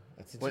don't know.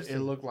 That's But interesting. it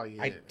looked like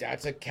it.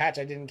 that's a catch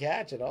I didn't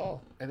catch at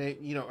all. And then,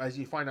 as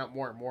you find out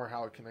more and more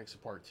how it connects to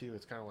Part 2,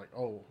 it's kind of like,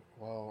 oh,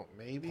 well,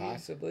 maybe.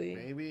 Possibly.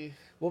 Maybe.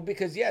 Well,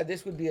 because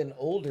this would be an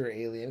older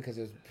alien because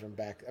it was from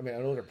back. I mean,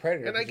 an older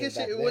predator. And I 'cause it was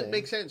guess back it would then.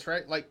 make sense,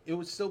 right? Like, it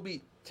would still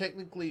be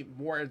technically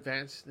more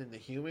advanced than the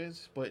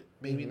humans, but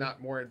maybe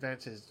not more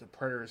advanced as the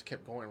predators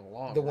kept going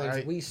along. The ones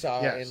right? we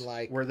saw Yes, in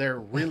like. where they're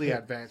really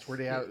advanced, where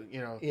they have,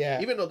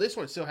 Yeah. even though this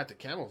one still had the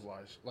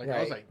camouflage. Like, I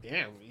was Right. like,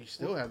 damn, you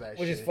still have that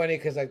Which shit. is funny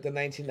because like the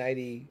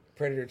 1990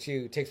 Predator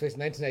 2 takes place in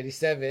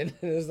 1997.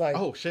 It was like,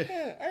 Oh, shit.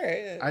 yeah, all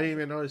right. I didn't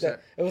even notice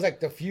that. It was like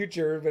the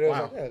future, but it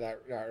was Wow. like,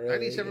 not really.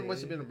 97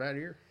 must have been a bad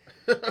year.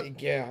 Yeah, I I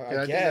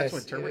think guess. that's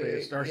when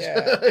Terminator starts.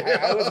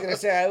 Yeah, I was gonna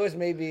say I was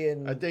maybe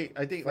in. I think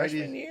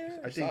freshman 90 year,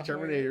 I think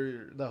sophomore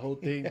Terminator, the whole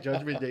thing,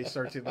 Judgment Day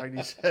starts in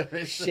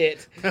 97.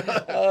 Shit.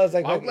 I was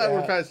like, I'm glad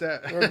we're yeah. past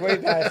that. We're way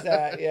past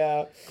that,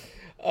 yeah.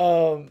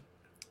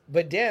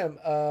 But damn,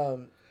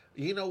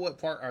 You know what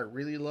part I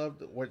really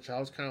loved, which I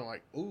was kind of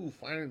like, ooh,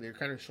 finally they're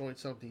kind of showing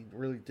something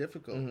really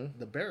difficult.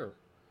 The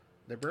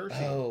bear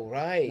scene. oh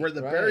right, Where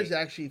the right. bear is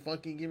actually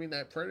fucking giving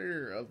that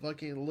predator a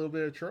fucking little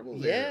bit of trouble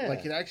there. Yeah.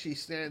 Like it actually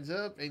stands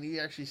up and you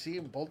actually see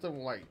him, both of them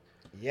like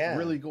yeah,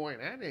 really going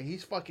at it.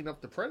 He's fucking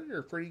up the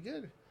predator pretty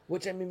good.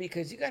 Which I mean,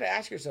 because you got to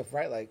ask yourself,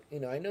 right? Like, you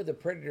know, I know the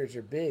predators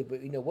are big,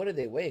 but you know, what do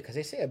they weigh? Because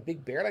they say a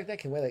big bear like that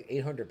can weigh like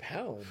 800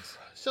 pounds.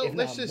 So if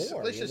let's not just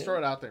more, let's you just know? throw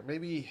it out there.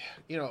 Maybe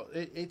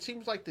it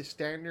seems like the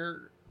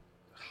standard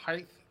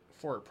height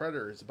for a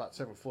predator is about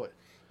 7 foot.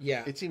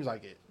 Yeah, It seems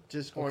like it.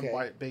 Just going Okay.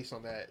 by based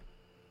on that.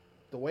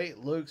 The way it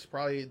looks,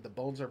 probably the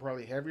bones are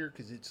probably heavier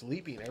because it's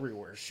leaping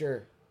everywhere.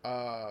 sure.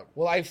 Uh,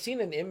 Well, I've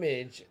seen an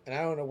image, and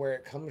I don't know where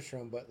it comes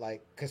from, but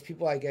like, because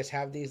people, I guess,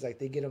 have these, like,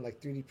 they get them like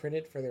 3D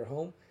printed for their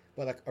home,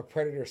 but like a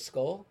predator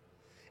skull,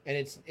 and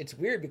it's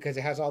weird because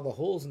it has all the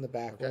holes in the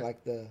back where Okay.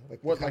 like the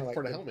What, kinda like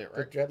for the helmet,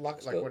 right? The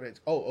dreadlocks like go. when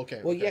it's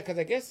okay. Well, okay. yeah, because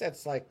I guess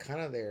that's like kind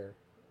of their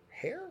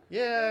hair.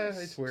 Yeah,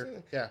 Yes. it's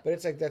weird. Yeah. But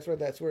it's like that's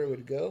where it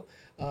would go,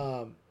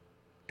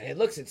 and it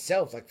looks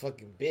itself like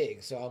fucking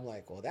big. So I'm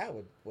like, well, that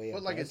would weigh.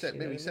 But a like I bunch, said, you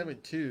know maybe what I mean?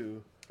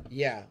 7'2".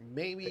 Yeah,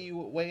 Maybe you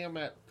weigh him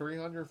at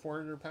 300,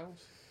 400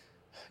 pounds.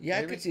 yeah,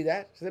 I Maybe. could see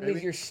that. So that Maybe.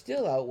 means you're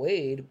still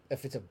outweighed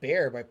if it's a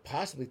bear by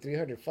possibly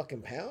 300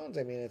 fucking pounds.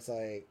 I mean, it's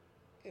like,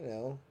 you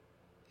know,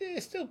 yeah, you're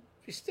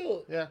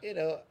still, Yeah. you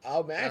know,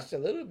 outmatched a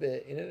little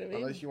bit. You know what I mean?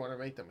 Unless you want to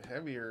make them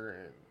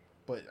heavier,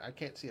 but I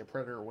can't see a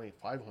predator weighing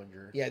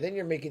 500. Yeah, then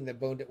you're making the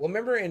bone. Well,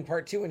 remember in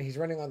part 2 when he's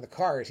running on the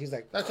cars, he's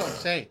like, That's what I'm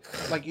saying.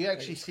 Like you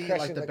actually He's see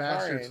crushing like the the car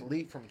bastards in.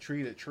 leap from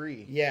tree to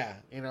tree. yeah,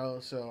 You know,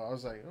 so I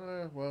was like,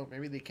 well,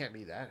 maybe they can't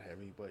be that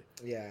heavy, but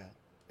yeah,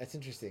 that's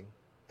interesting.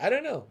 I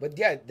don't know, but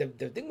yeah, the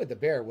thing with the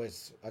bear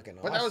was fucking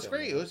awesome. but that was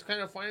great. man. It was kind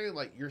of funny,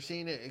 like you're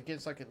seeing it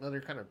against like another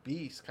kind of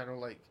beast, kind of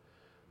like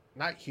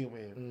not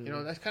human. You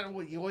know, that's kind of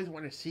what you always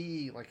want to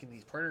see, like in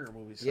these predator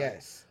movies. Like,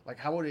 Yes. Like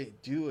how would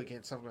it do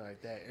against something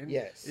like that? And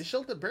Yes. it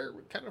showed the bear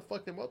kind of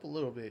fucked him up a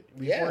little bit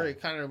before Yeah.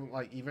 it kind of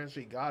like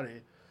eventually got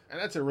it. And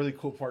that's a really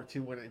cool part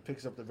too when it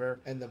picks up the bear.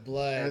 And the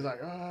blood. And it's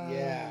like, oh,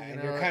 yeah, you and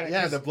know, you're kinda-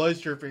 yeah, 'cause the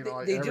blood's dripping. They,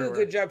 Like, they do a everywhere.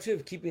 good job too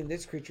of keeping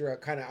this creature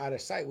kind of out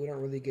of sight. We don't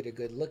really get a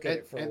good look at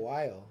it for a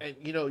while. And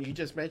you know, you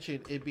just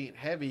mentioned it being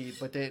heavy,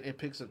 but then it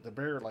picks up the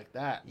bear like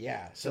that.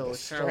 Yeah, So so the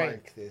it's kinda like-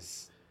 strength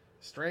is.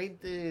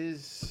 Strength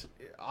is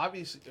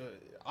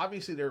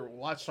obviously they're a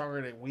lot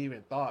stronger than we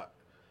even thought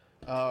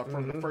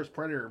from the first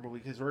Predator movie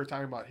because we were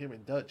talking about him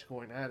and Dutch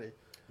going at it.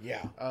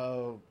 Yeah.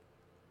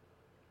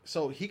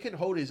 So he can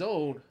hold his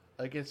own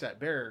against that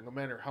bear no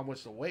matter how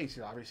much the weight.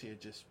 You know, obviously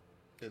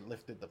it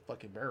lifted the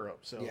fucking bear up.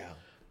 So Yeah.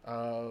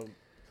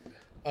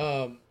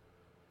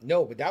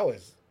 No, but that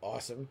was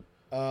awesome.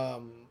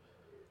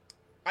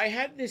 I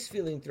had this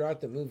feeling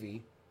throughout the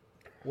movie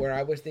where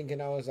I was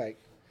thinking, I was like,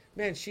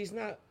 man, she's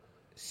not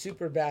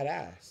super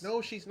badass.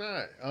 no, she's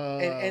not.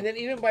 And then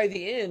even by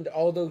the end,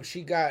 although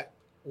she got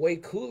way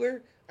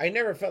cooler, I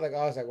never felt like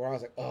I was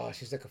like, oh,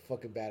 she's like a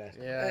fucking badass.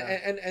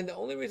 Yeah. And the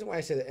only reason why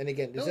I said that, and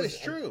again, this no, is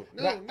it's true. I'm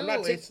No, not- I'm no,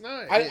 not saying- it's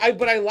not.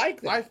 But I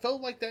like that. I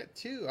felt like that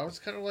too. I was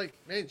kind of like,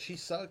 man, she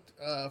sucked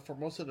for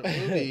most of the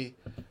movie,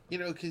 you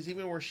know, because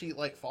even where she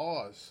like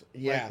falls,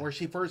 Yeah. like, where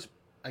she first,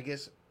 I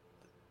guess,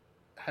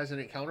 has an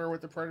encounter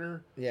with the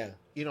predator, Yeah.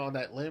 you know, on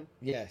that limb,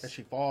 Yes. and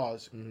she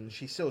falls, Mhm.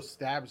 she still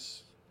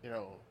stabs, you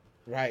know,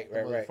 Right.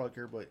 the Right.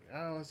 motherfucker. But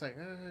I was like,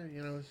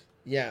 you know,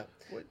 Yeah.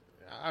 what?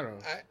 I don't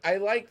know. I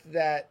like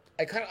that.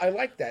 I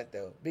like that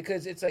though,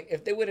 because it's like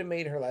if they would have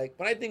made her like,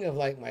 when I think of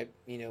like my,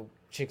 you know,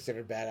 chicks that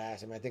are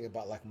badass, and I think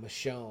about like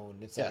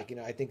Michonne, it's Yeah. like, you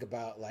know, I think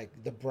about like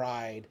the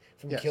bride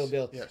from Yes, Kill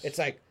Bill. yes. It's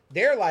like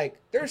they're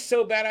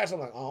so badass. I'm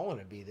like, oh, I want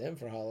to be them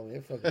for Halloween.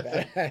 They're fucking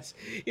badass.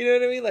 You know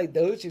what I mean? Like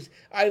those chicks.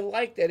 I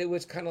like that it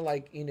was kind of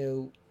like, you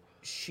know,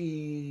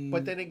 she.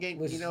 But then again,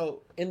 was you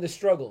know, in the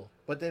struggle.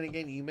 but then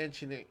again, you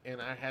mentioned it,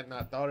 and I had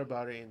not thought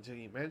about it until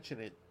you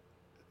mentioned it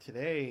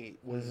today.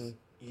 Was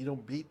you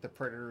don't beat the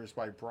predators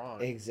by brawn.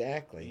 You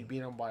Exactly. beat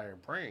them by their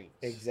brains.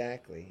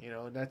 Exactly. You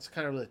know, and that's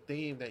kind of the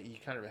theme that you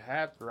kind of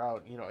have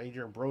throughout. You know,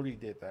 Adrian Brody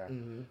did that.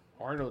 Mhm.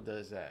 Arnold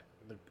does that.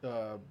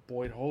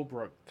 Boyd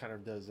Holbrook kind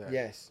of does that.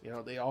 Yes. You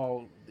know, they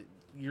all.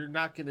 You're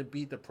not going to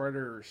beat the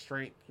predator's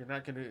strength. You're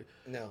not going to.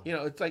 No. You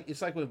know,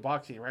 it's like with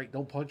boxing, right?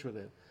 Don't punch with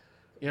it.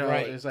 You know,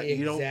 Right, it's like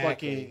you don't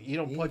exactly. you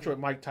don't punch with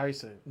Mike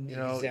Tyson. You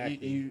know,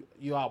 Exactly.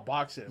 you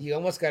outbox him. You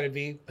almost got to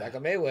be like a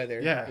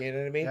Mayweather. Yeah, You know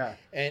what I mean? yeah.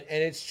 And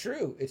it's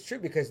true. It's true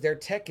because their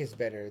tech is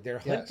better. Their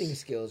hunting Yes.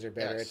 skills are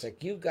better. Yes. It's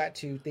like you've got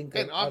to think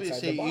And outside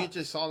obviously, the box. you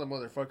just saw the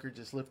motherfucker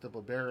just lift up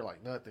a bear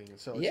like nothing.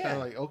 So it's Yeah. kind of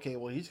like, okay,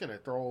 well, he's gonna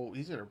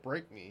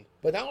break me.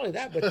 But not only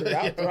that, but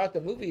throughout the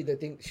movie, the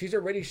thing she's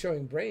already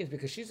showing brains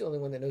because she's the only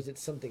one that knows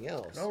it's something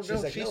else. No, she's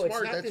she's it's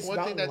smart. not That's this one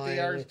thing mountain that they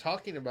are lion.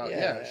 talking about. Yeah,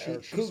 Yeah,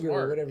 or she's cougar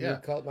smart. or whatever yeah. you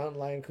call it, mountain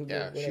lion, cougar.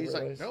 Yeah, whatever she's it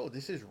like, was. no,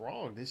 this is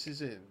wrong. This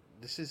isn't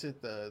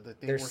the thing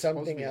There's we're supposed to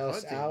something be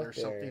else hunting. out There's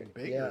there. something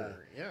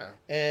bigger. Yeah.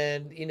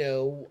 And you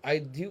know, I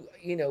do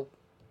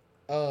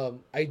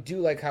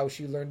like how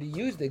she learned to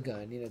use the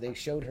gun. You know, they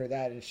showed her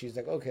that, and she's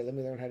like, okay, let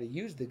me learn how to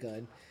use the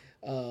gun.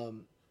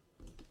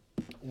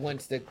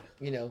 once the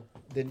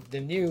the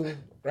new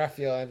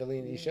Raphael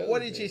Andolini shows.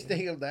 What did you it.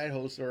 think of that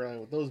whole storyline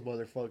with those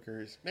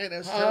motherfuckers? Man, that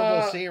was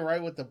terrible scene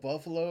right with the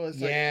buffalo. It's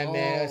Yeah, like,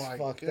 man, oh it's my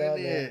fucked up, man.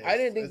 goodness. I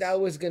didn't think That's-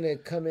 that was gonna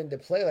come into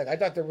play. Like, I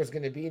thought there was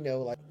gonna be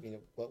no, like,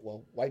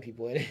 well, white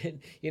people in it.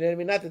 You know what I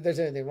mean? Not that there's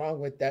anything wrong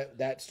with that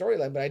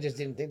storyline, but I just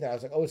didn't think that. I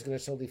was like, oh, it's gonna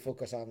solely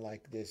focus on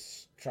like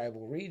this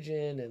tribal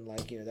region and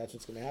like that's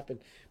what's gonna happen.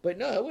 But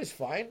no, it was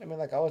fine. I mean,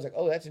 like, I was like,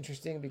 oh, that's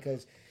interesting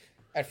because.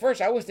 At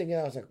first, I was thinking,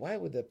 I was like, why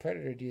would the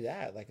Predator do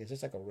that? Like, is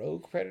this like a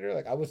rogue Predator?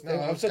 Like, I'm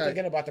still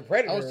thinking about the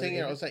Predator. I was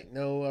thinking, I was like,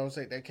 no, I was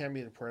like, that can't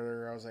be the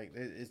Predator. I was like,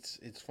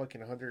 it's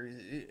fucking Hunter.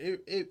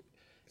 It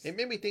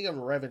made me think of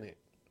a Revenant.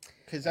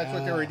 Because that's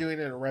what they were doing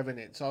in a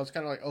Revenant. So I was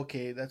kind of like,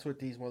 okay, that's what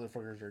these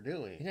motherfuckers are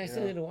doing. I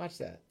still need to watch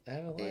that. I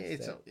haven't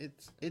watched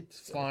that.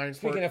 It's fine.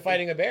 Speaking of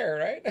fighting a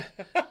bear, right?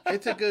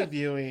 It's a good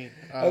viewing.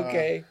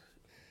 Okay.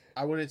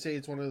 I wouldn't say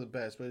it's one of the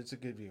best, but it's a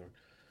good viewing.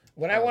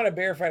 When I want a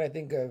bear fight, I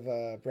think of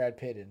Brad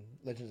Pitt in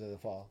Legends of the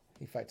Fall.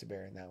 He fights a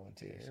bear in that one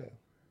too. Yeah.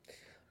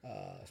 So,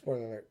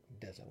 spoiler alert,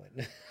 doesn't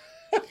win.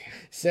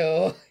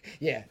 So,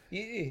 yeah,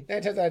 9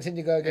 times out of 10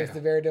 you go against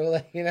the bear.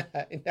 Not coming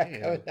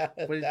out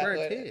But it's that Brad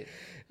way. Pitt.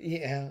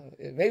 Yeah,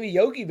 maybe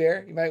Yogi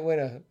Bear. You might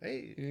win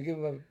Hey. if you give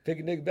him a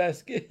picnic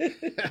basket.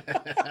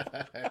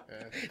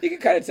 You can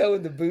kind of tell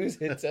when the booze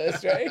hits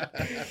us,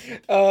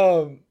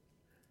 right?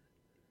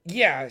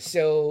 Yeah.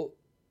 So,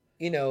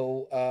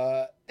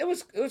 it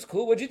was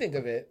cool. What'd you think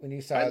of it when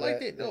you saw it? I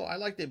liked it. No, I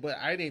liked it, but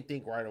I didn't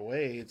think right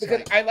away. It's Because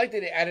like, I liked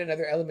that it added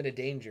another element of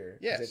danger.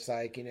 'Cause Yes. It's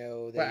like,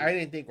 but I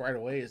didn't think right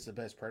away it's the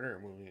best Predator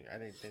movie. I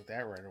didn't think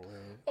that right away.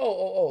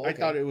 Okay. I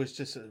thought it was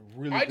just a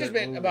really. I good just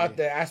meant movie. about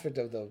the aspect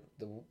of the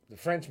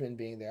Frenchmen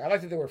being there. I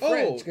liked that they were Oh,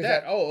 French. 'Cause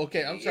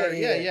okay. I'm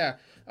sorry. Yeah, Yeah.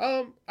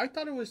 I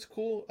thought it was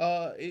cool.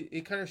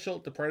 It kind of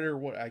showed the Predator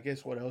what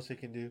else it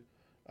can do.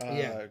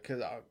 Yeah.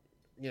 Because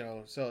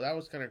so that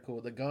was kind of cool.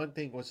 The gun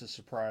thing was a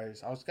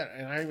surprise.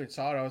 And I even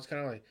saw it. I was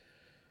kind of like,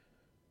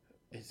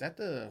 is that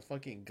the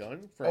fucking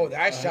gun from? Oh,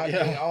 that shot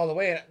me all the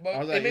way. But I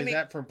was it like, made is me,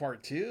 that from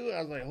part 2? I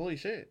was like, holy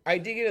shit. I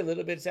did get a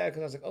little bit sad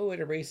because I was like, oh, it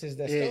erases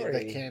the Yeah, story.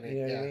 the canon,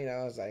 You know what I mean?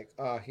 I was like,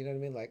 oh, you know what I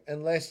mean? Like,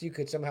 unless you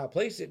could somehow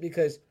place it,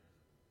 because,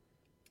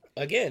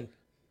 again,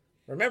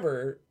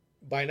 remember,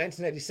 by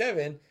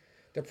 1997,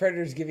 the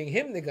Predator's giving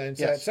him the gun,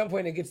 so Yes. at some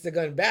point it gets the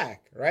gun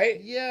back, right?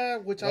 Yeah,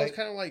 which I was Like-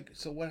 kind of like,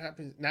 so what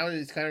happens now?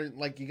 It's kind of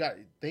like you got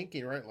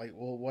thinking, right? Like,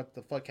 well, what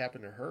the fuck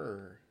happened to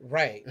her?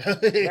 Right.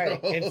 You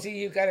Right. know? And see,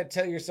 you got to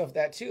tell yourself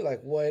that too. Like,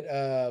 what?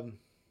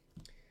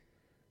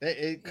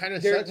 It kind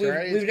of sucks,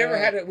 right? We've never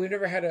had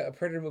a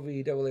Predator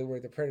movie AA where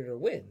the Predator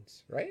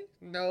wins, right?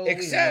 No, we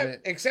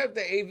haven't. Except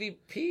the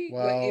AVP,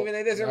 Well, like, even though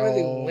it doesn't no,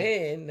 really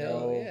win.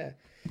 No, no. yeah.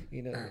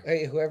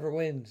 Hey, whoever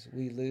wins,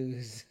 we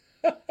lose.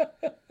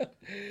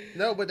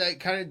 No, but that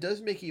kind of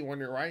does make you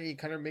wonder, right? It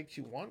kind of makes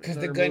you want 'Cause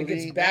the another gun movie.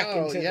 gets back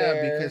into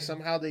their- because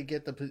somehow they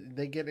get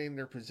in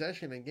their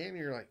possession again.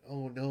 You're like,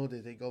 oh no,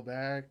 did they go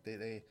back?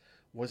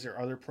 Was there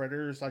other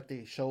predators like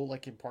they show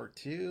like in part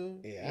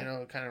 2?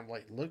 Yeah. Kind of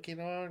like looking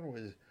on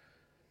was,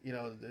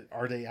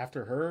 are they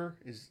after her?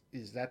 Is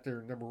that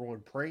their number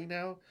one prey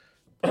now?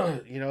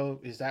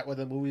 Is that what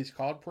the movie's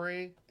called,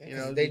 Prey?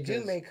 They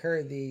do make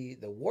her the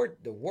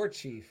war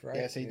chief, right?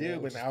 Yes, they do.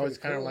 But now it's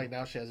kind of like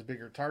now she has a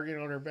bigger target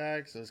on her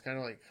back, so it's kind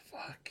of like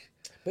fuck.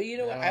 But you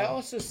know what? I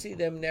also see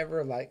them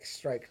never like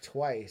strike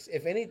twice.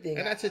 If anything,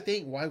 And that's the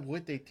thing. Why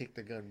would they take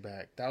the gun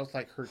back? That was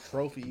like her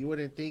trophy. You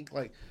wouldn't think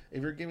like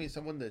if you're giving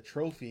someone the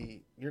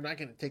trophy, you're not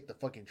going to take the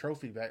fucking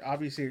trophy back.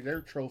 Obviously,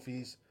 their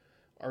trophies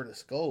are the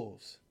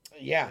skulls,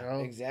 yeah,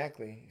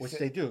 exactly. which So-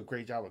 they do a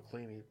great job of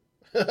cleaning.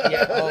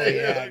 Yeah, oh They do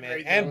yeah, a man,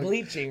 great and job.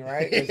 bleaching,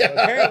 right? 'Cause Yeah.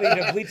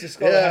 apparently, to bleach the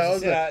skull Yeah, I has to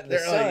was sit like- out in the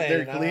they're sun. like- they're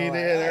and I'm cleaning like,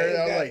 it, they're-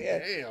 I I'm got- like, yeah.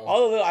 damn.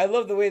 I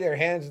love the way their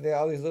hands,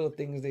 all these little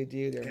things they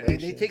do. Their And they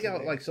motions take and out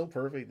they- like so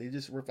perfect. They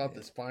just rip out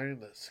the spine, and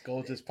the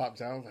skull just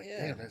pops out. I'm like,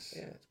 Yeah, damn, that's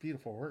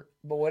beautiful work.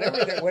 But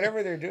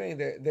whatever they're doing,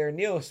 their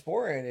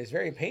neosporin is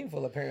very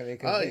painful. Apparently,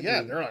 Oh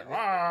yeah, they're like,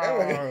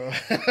 "Rawr."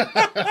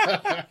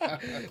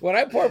 when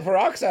I pour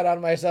peroxide on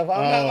myself,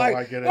 I'm not Oh, like,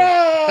 my goodness.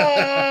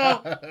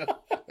 "Ah!"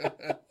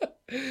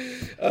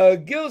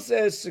 Gil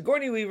says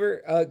Sigourney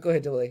Weaver. Go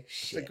ahead, Double.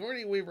 Shit.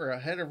 Sigourney Weaver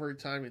ahead of her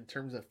time in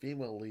terms of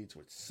female leads,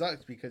 which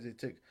sucks because it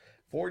took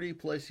 40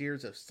 plus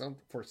years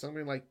for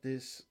something like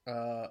this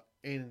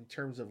in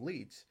terms of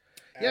leads.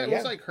 Yeah, it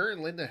was like her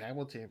and Linda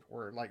Hamilton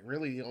were like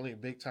really the only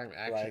big time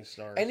action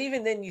stars. And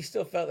even then, you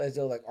still felt as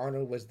though like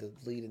Arnold was the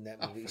lead in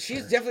that movie. for She's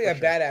sure, definitely for a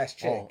sure. badass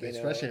chick, Oh,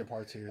 especially in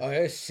part 2. Oh,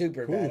 it's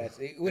super Ooh, badass.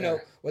 You know,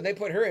 yeah. when they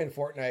put her in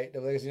Fortnite,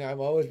 because I'm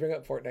always bring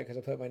up Fortnite because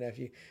I play with my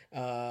nephew,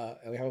 and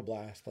we have a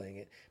blast playing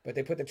it. But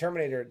they put the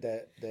Terminator,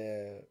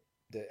 the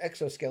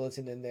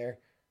exoskeleton in there,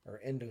 or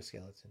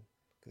endoskeleton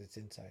because it's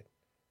inside.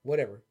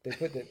 Whatever they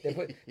put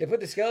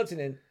the skeleton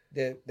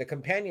in. The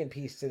companion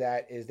piece to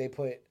that is they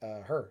put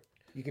her.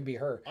 You can be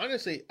her.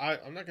 Honestly,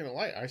 I'm not gonna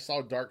lie. I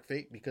saw Dark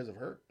Fate because of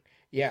her.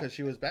 Yeah, Because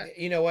she was back.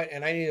 You know what?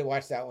 And I need to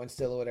watch that one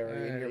still or whatever.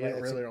 And You you're right,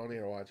 that's really don't need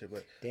to watch it,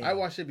 but Damn. I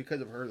watched it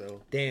because of her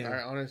though. Damn.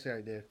 Honestly, I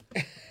did.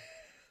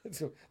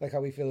 It's like how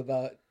we feel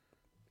about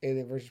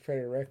Alien vs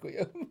Predator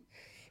Requiem.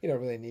 You don't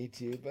really need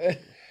to, but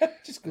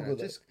just Google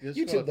Yeah, this. just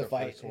YouTube go with the the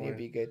fight, first and you'll one.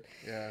 be good.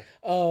 Yeah.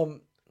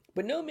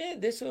 But no, man,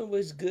 this one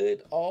was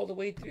good all the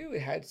way through.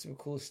 It had some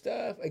cool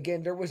stuff.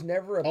 Again, there was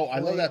never a Oh, I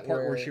love that point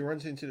part where she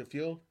runs into the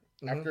field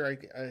Mhm.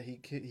 after he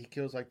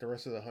kills like the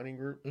rest of the hunting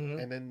group,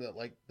 Mhm. and then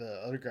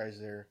the other guys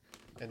there,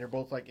 and they're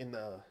both like in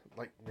the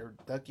they're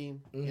ducking,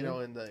 you Mhm. know,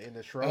 in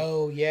the shrub,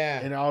 Oh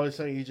yeah, and all of a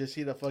sudden you just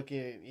see the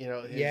fucking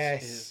his,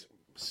 Yes. his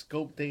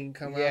scope thing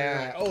come Yeah.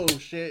 out. You're like, oh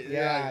shit!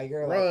 Yeah, like,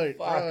 you're run, like,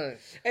 fuck. run.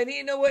 and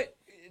you know what?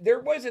 There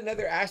was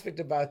another aspect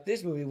about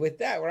this movie with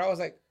that where I was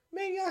like,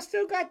 man, y'all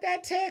still got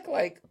that tech.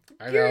 Like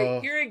I you're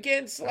know. you're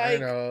against I like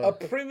know. a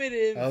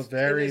primitive, A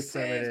very in a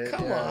sense. primitive,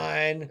 Come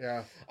yeah. on.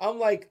 Yeah, I'm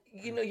like,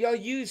 y'all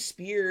use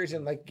spears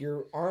and like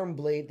your arm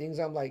blade things.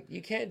 I'm like,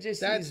 you can't just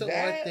that's use the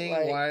that. one thing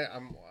like, why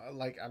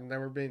I've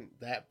never been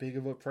that big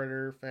of a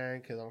Predator fan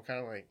because I'm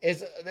kind of like.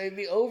 they'd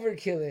be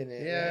overkilling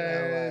it.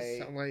 Yes,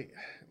 man. I'm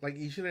like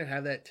you shouldn't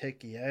have that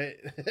tech yet.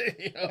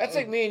 You know? That's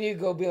like me and you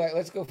go be like,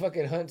 let's go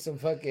fucking hunt some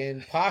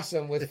fucking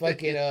possum with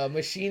fucking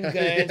machine guns.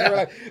 Yeah, We're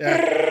like,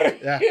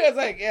 yeah. it's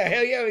like, yeah,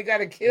 hell yeah, we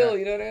gotta kill. Yeah.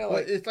 You know what I mean? But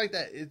Like, it's like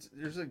that.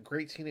 There's a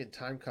great scene in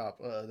Time Cop,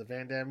 the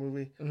Van Damme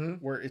movie,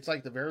 mhm. where it's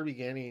like the very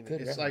beginning.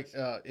 Good it's reference.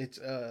 like it's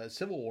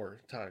Civil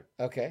War time,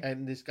 Okay.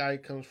 and this guy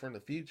comes from the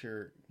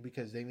future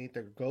because they need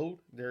their gold.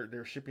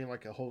 They're shipping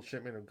like a whole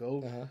shipment of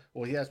gold. Uh-huh.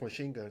 Well, he has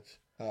machine guns.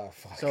 Oh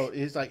fuck. So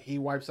it's like he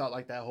wipes out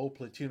like that whole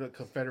platoon of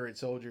Confederate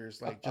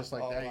soldiers, like just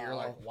like Oh, that. You're wow.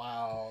 like,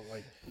 wow,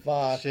 like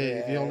fuck. shit.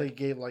 If you man. only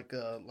gave like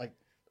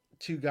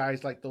two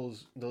guys like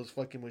those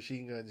fucking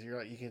machine guns, you're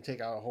like you can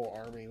take out a whole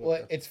army. With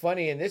Well, it's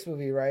funny in this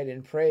movie, right?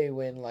 In Prey,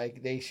 when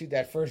like they shoot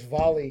that first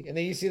volley, and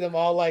then you see them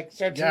all like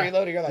start to Yeah.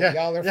 reload, and you're like, Yeah.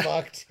 y'all are Yeah.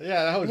 fucked.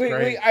 yeah, that was We,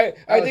 great. I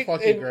was think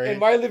fucking in, great. in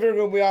my living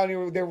room, we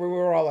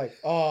were all like,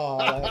 oh,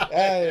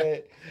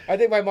 like, I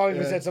think my mom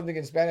even Yeah. said something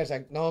in Spanish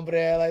like, no,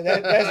 hombre, like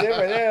that's it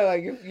right there.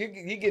 Like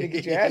you get to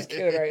get your ass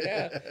killed right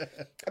now.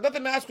 I thought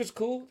the mask was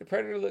cool. The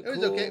Predator looked It was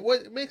cool. okay. Well,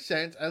 it makes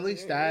sense. At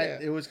least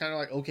that Yeah. it was kind of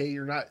like okay,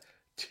 you're not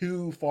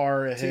too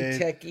far Too ahead.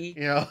 techy.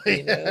 You know.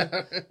 You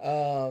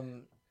know?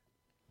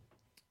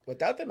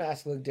 Without the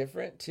mask looked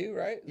different too,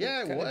 right? Yeah,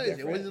 Looked it kinda was. It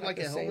different, wasn't not like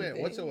the a same helmet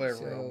thing, whatsoever.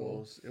 so,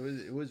 Almost.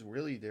 It was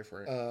really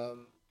different.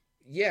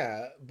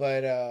 yeah,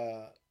 but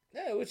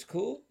yeah, it was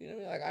cool. You know, what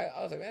I mean? Like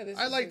I was like, man, this.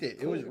 I is liked a it. It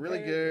cool was really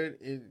Predator.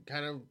 good. It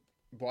kind of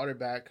brought it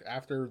back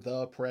after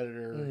the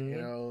Predator. Mhm. You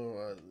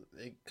know,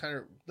 it kind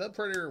of the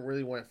Predator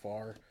really went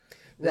far.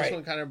 This Right.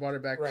 one kind of brought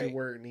it back Right. to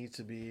where it needs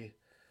to be.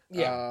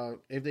 Yeah.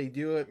 If they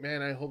do it,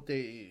 man, I hope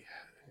they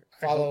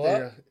Follow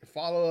up?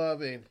 Follow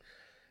up, and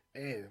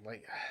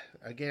like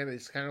again,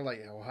 it's kind of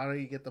like, well, how do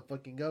you get the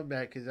fucking gun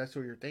back? Because that's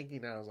what you're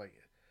thinking now. I was like,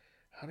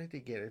 how did they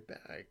get it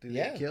back? Did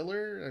Yeah. they kill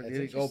her? Or That's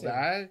did it go interesting.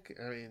 back?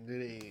 I mean,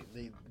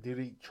 did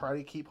they try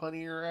to keep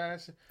hunting her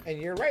ass? And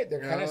you're right;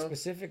 they're You kind of know?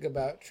 specific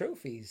about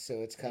trophies,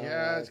 so it's kind of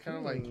Yeah, like, it's kinda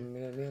like- you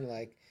know what I mean?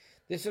 Like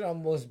this would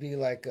almost be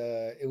like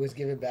it was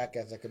given back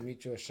as like a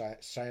mutual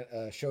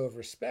show of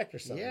respect or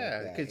something. Yeah,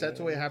 like that, because you that's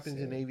know what I mean? happens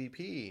in So-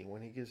 AVP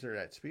when he gives her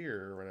that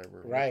spear or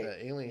whatever. with Right.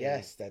 The alien.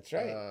 Yes, that's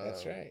right.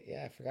 That's Uh, right.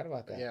 Yeah, I forgot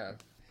about that. Yeah.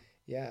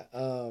 Yeah.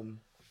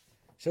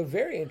 So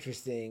very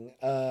interesting.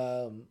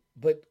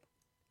 But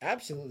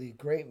absolutely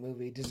great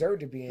movie.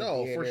 Deserved to be in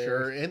No, for theaters.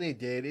 sure, and it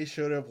did. It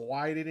should have.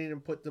 Why didn't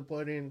it put the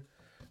button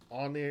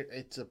on there?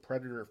 It's a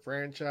Predator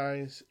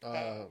franchise.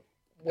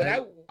 When and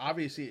I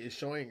obviously it's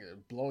showing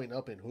blowing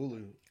up in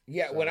Hulu.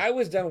 Yeah, So- when I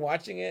was done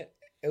watching it,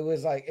 it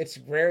was like it's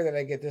rare that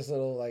I get this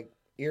little like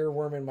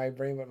earworm in my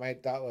brain, but my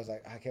thought was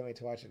like, I can't wait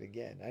to watch it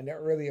again. I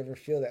don't really ever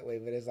feel that way,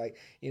 but it's like,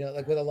 you know,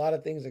 like with a lot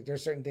of things, like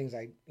there's certain things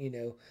but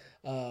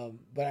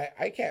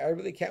I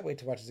really can't wait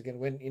to watch this again.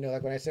 When, you know,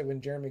 like when I said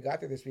when Jeremy got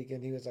there this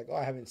weekend, he was like, oh,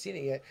 I haven't seen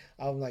it yet.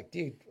 I'm like,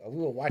 dude, we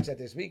will watch that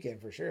this weekend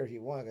for sure if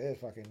you want.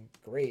 It's fucking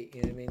great.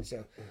 You know what I mean?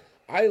 So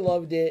I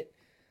loved it.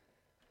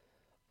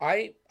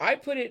 I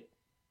put it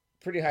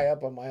pretty high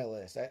up on my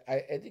list. I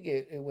think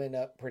it went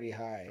up pretty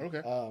high.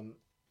 Okay.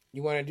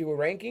 You want to do a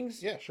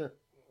rankings? Yeah, sure.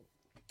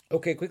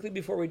 Okay, quickly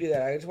before we do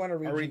that, I just want to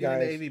read Are we you doing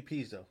guys. the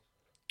AVPs though?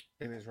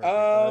 In his ranking, or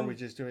are Um, we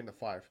just doing the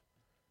 5?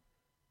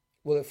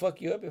 Will it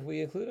fuck you up if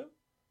we include them?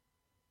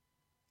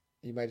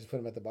 You might just put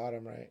them at the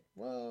bottom, right?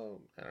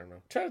 Well, I don't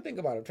know. Try to think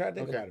about them.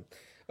 Okay. about them.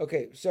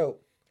 Okay, so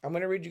I'm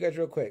gonna read you guys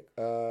real quick.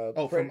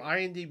 From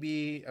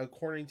IMDb,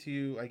 according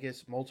to I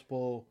guess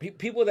multiple.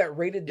 People that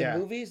rated the Yeah.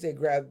 movies, they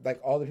grabbed like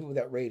all the people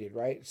that rated,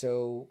 right?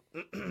 So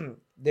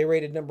they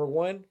rated number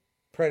 1,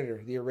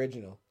 Predator, the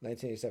original,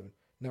 1987.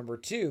 Number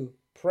 2,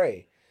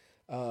 Prey.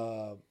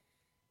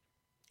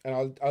 And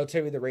I'll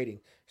tell you the rating.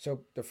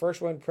 So the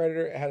first one,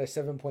 Predator, had a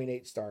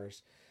 7.8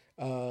 stars.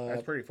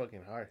 That's pretty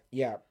fucking high.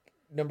 Yeah.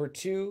 Number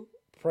 2,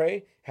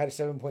 Prey, had a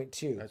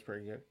 7.2. That's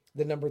pretty good.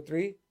 The number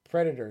 3,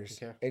 Predators,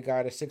 Okay. it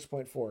got a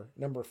 6.4.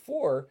 Number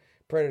 4,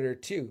 Predator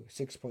 2,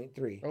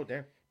 6.3. Oh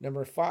damn.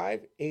 Number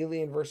 5,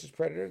 Alien versus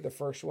Predator, the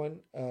first one,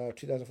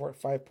 2004,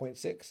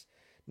 5.6.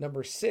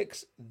 Number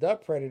 6, The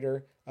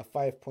Predator, a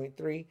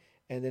 5.3.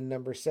 And then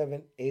number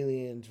 7,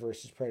 Aliens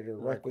versus Predator,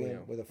 Requiem,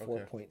 Requiem. with a Okay.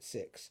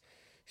 4.6.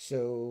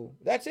 So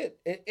that's it.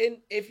 And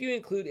if you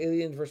include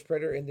Alien vs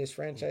Predator in this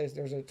franchise,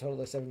 there's a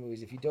total of 7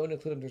 movies. If you don't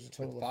include them, there's a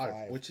total of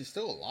 5. which is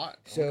still a lot.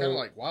 So- I'm kind of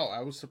like, wow,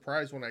 I was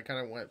surprised when I kind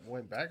of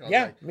went back. I was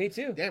Yeah, like, me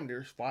too. damn,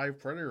 there's 5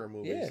 Predator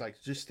movies, Yeah.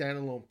 like just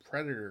standalone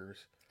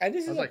Predators. And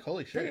this I is was a like,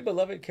 holy pretty shit.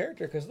 beloved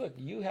character because look,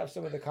 you have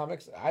some of the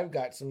comics. I've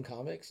got some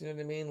comics. You know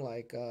what I mean?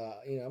 Like,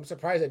 I'm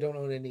surprised I don't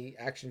own any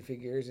action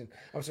figures, and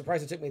I'm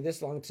surprised it took me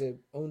this long to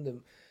own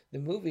the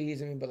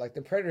movies. I mean, but like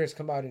the Predator has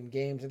come out in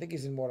games. I think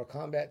he's in Mortal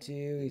Kombat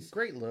too. He's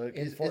Great look.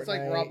 in It's like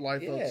Fortnite. Rob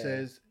Liefeld Yeah.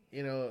 says,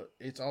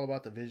 it's all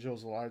about the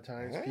visuals. A lot of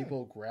times, Yeah.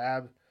 people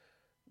grab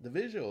the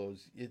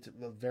visuals. It's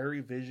a very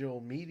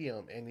visual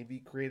medium, and if you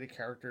create a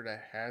character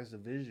that has the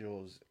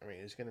visuals, I mean,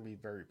 it's going to be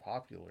very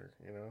popular.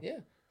 Yeah.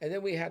 And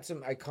then we had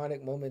some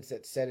iconic moments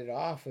that set it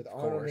off with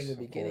Arnold in the of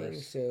beginning.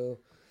 course. So,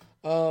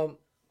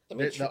 let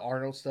me The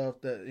Arnold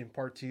stuff, in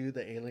part 2,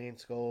 the alien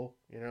skull.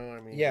 I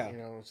mean, Yeah.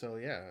 So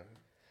yeah.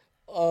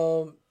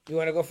 you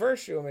want to go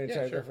first? Or you want me to Yeah,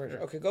 try to sure, go first?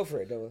 sure. Okay, go for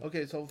it, Dylan.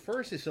 Okay, so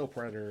first is still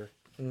Predator.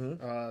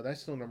 Mm-hmm.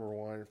 That's still number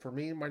 1. For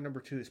me, my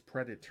number 2 is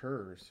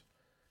Predators.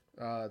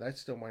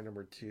 That's still my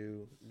number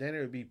 2. Then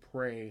it would be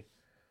Prey.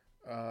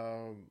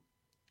 And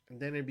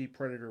then it'd be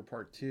Predator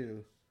Part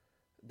 2.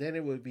 Then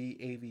it would be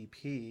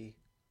AVP.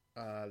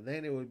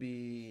 Then it would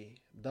be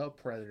The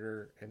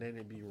Predator, and then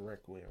it'd be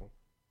Requiem.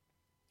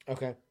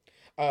 Okay.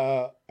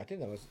 I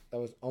think that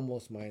was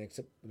almost mine,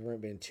 except there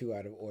have been 2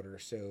 out of order.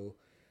 So,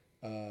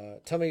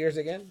 tell me yours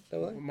again,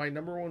 Dylan. My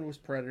number 1 was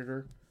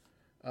Predator.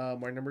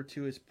 My number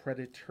 2 is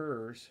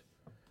Predators.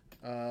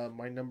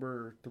 My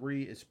number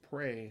 3 is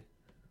Prey.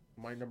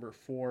 My number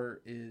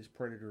 4 is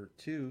Predator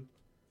 2.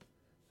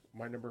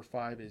 My number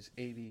 5 is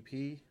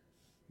AVP.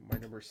 My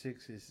number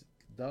 6 is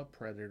The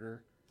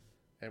Predator.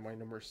 And my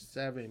number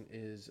 7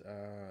 is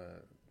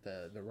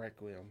the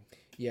Requiem.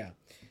 Yeah.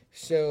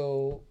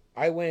 So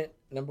I went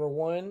number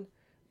 1,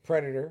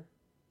 Predator.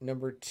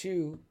 Number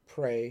 2,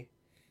 Prey.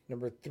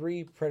 Number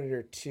 3,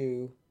 Predator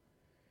 2.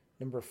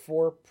 Number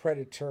 4,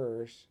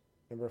 Predators.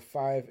 Number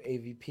 5,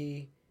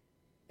 AVP.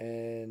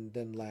 And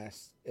then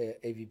last,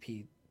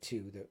 AVP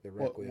 2, the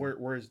Requiem.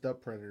 Where's The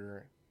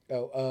Predator at?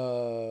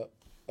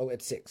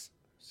 It's 6.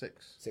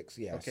 6.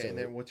 Yeah. Okay, so and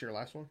then what's your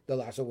last one? the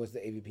last one was the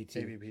AVP 2.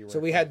 AVP, So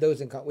right. we had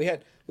those in common. We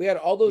had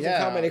all those in Yeah,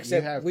 common you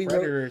except have we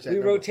Predators at we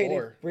number rotated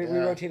 4. we Yeah.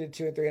 rotated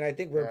 2 and 3, and I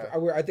think Yeah.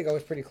 I think I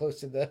was pretty close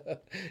to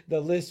the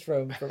list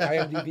from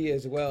IMDb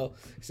as well.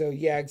 So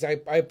yeah, 'cause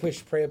I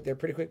pushed Prey up there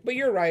pretty quick. But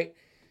you're right.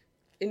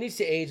 It needs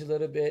to age a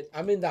little bit.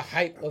 I'm in the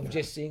hype of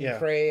just seeing Yeah.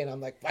 Prey, and I'm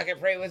like, fucking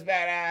Prey was badass.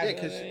 Yeah, you know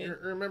because what I mean?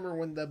 remember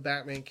when the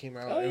Batman came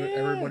out, Oh, yeah.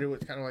 everybody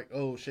was kind of like,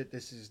 oh shit,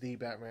 this is the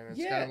Batman. It's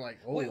Yeah. kind of like,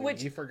 oh,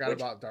 Which- you forgot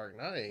about Dark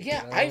Knight.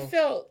 Yeah, you know?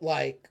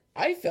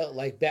 I felt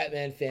like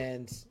Batman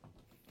fans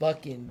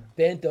fucking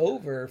bent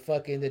over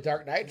fucking the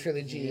Dark Knight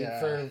trilogy Yeah.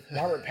 for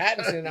Robert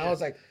Pattinson, and I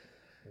was like,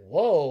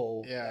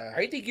 whoa. Yeah.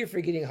 I think you're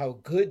forgetting how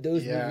good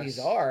those Yes. movies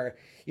are.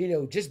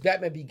 Just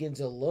Batman Begins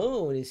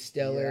alone is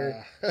stellar,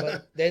 Yeah.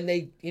 but then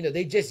they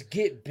just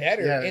get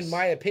better, Yes. in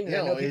my opinion. I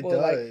No, know it people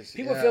does,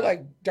 people yeah. feel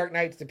like Dark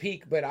Knight's the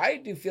peak, but I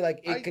do feel like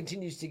it I-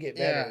 continues to get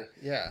Yeah, better.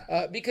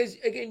 yeah. Because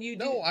again,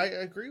 No, I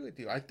agree with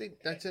you. I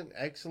think that's an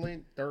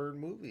excellent third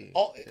movie.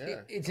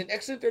 Yeah. It's an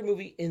excellent third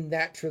movie in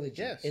that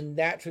trilogy. Yes. In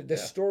that the Yeah.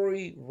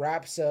 story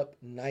wraps up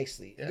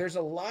nicely. Yeah. There's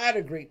a lot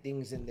of great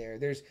things in there.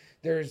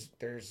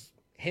 There's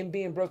him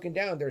being broken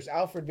down. There's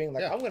Alfred being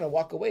like, Yeah. I'm gonna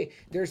walk away.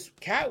 There's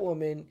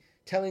Catwoman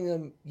telling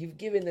him you've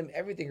given them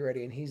everything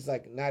already, and he's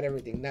like, not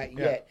everything, not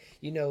Yeah.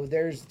 yet.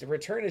 There's the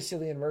return of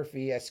Cillian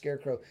Murphy as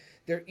Scarecrow.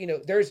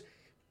 There's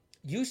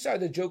you saw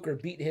the Joker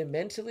beat him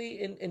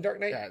mentally in Dark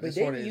Knight, Yeah, but this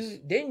then one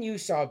is- you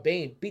saw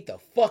Bane beat the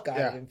fuck out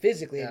of Yeah. him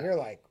physically, and Yeah. you're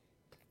like,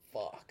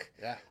 fuck.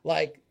 Yeah.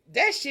 Like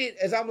that shit.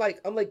 As I'm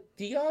like,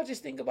 do y'all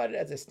just think about it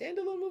as a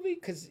standalone movie?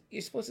 Because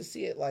you're supposed to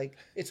see it like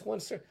it's one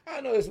story. I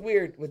don't know. It's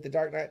weird with the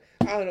Dark Knight.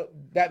 I don't know.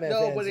 Batman.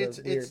 No, fans but are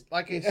it's weird.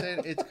 like I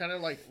said, it's kind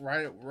of like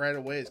right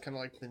away. It's kind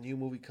of like the new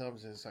movie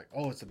comes and it's like,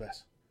 oh, it's the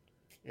best.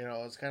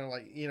 It's kind of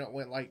like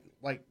when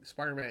like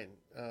Spider-Man,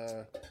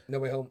 No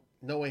Way Home.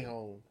 No Way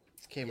Home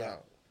came Yeah.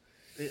 out.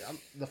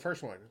 The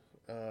first one.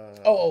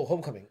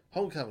 Homecoming.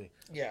 Homecoming.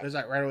 Yeah. It was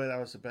like right away that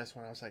was the best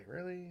one. I was like,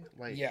 really?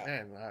 Like, Yeah.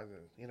 man,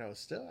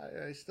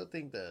 I still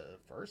think the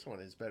first one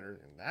is better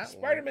than that one.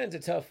 Spider-Man's a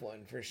tough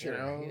one for sure. You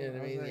know, what I I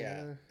was mean? like,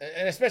 Yeah.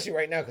 And especially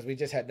right now because we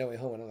just had No Way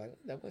Home, and I'm like,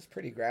 that was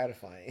pretty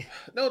gratifying.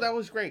 No, that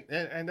was great,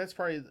 and that's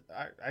probably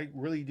I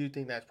really do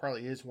think that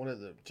probably is one of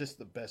the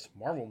best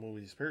Marvel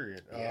movies.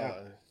 Period.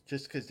 Yeah.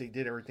 Just because they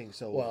did everything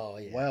so Well,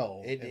 yeah.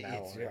 well. It's in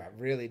that one.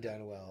 really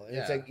done well. And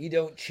It's Yeah. like you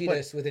don't cheat But-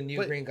 us with a new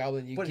but- Green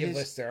Goblin. You but give his-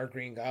 us our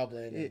Green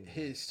Goblin. And,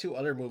 His 2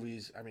 other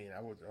movies. I mean,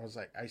 I was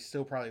like, I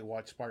still probably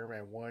watch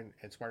Spider-Man 1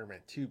 and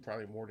Spider-Man 2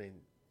 probably more than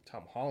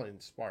Tom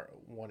Holland's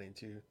 1 and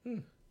 2.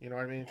 You know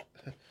what I mean?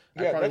 I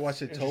Yeah, probably that's watched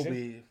the interesting.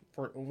 Toby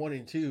for 1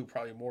 and 2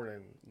 probably more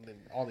than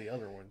all the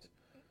other ones.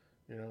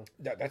 You know,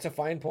 That's a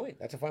fine point.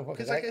 That's a fine point.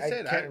 because like I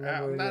said, can't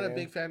remember I'm not a any-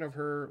 big fan of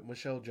her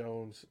Michelle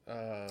Jones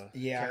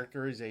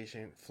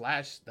characterization.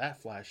 That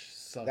Flash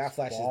sucks. That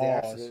Flash is the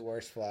balls. absolute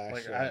worst Flash.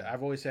 Like yeah.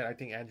 I've always said, I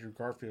think Andrew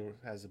Garfield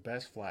has the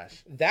best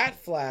Flash. That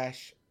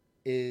Flash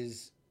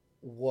is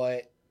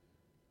what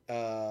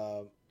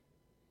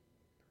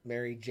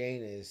Mary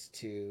Jane is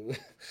to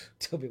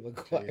Tobey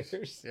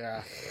Maguire's.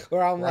 Yeah,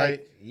 Where I'm Right.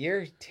 like,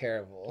 you're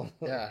terrible.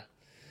 yeah.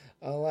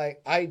 I'm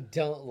like,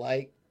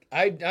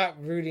 I'm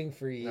not rooting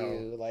for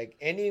you. Like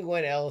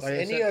anyone else, Like I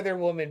any said- other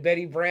woman,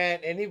 Betty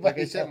Brant, anybody. Like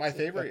I said, else.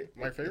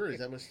 my favorite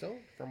is Emma Stone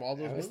from all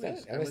those Emma Stone.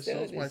 movies. Emma Stone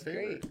Stone's my is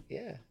favorite. great.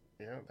 Yeah.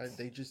 Yeah,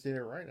 they just did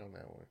it right on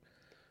that one.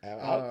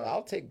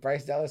 I'll take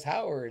Bryce Dallas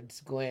Howard's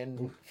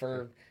Gwen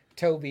for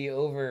Toby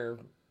over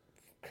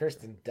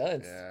Kirsten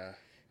Dunst. Yeah.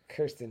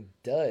 Kirsten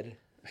Dud.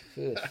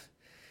 Ugh.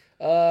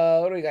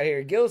 What do we got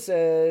here? Gil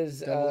says,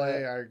 Double A,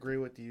 I agree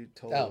with you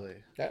totally.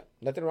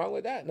 nothing wrong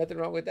with that. Nothing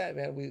wrong with that,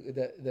 man.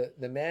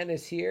 The man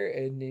is here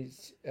and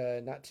is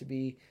not to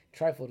be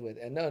trifled with.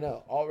 And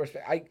no, all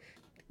respect.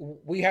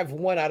 We have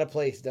one out of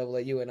place, Double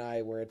A, you and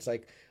I, where it's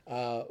like,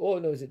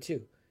 is it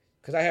two?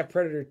 Because I have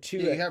Predator 2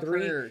 Yeah, you at have 3,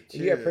 Predator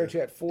you have 2. Predator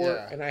 2 at 4,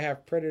 Yeah. and I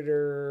have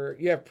Predator.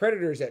 You have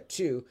Predators at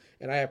 2,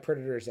 and I have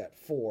Predators at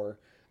 4.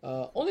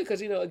 Only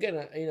because again,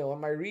 on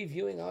my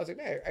reviewing, I was like,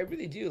 man, I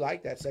really do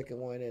like that second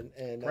one,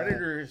 and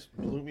Predators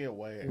blew me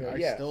away. yeah, I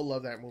yeah. still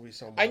love that movie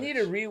so much. I need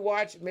a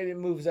rewatch. Maybe it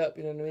moves up,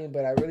 you know what I mean?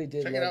 But I really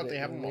did. Check it love out. They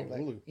have them on like,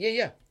 Hulu.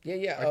 Yeah.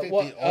 I think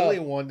the only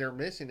one they're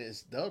missing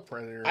is the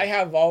Predator. I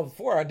have all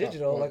 4 on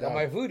digital, well like on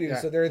my Vudu, yeah,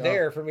 so they're yeah.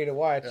 there for me to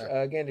watch.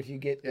 Yeah. Again, if you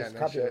get Yeah, this no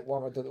copyright shit.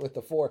 one with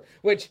the 4,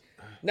 which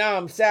now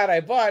I'm sad I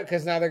bought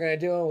because now they're gonna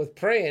do it with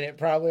Prey in it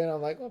probably, and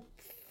I'm like, well,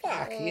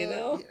 fuck,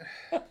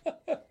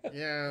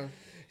 Yeah,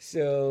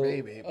 So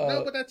maybe.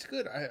 No, but that's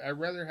good. I'd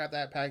rather have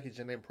that package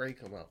and then Prey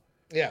come out.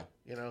 yeah,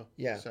 You know.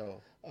 Yeah.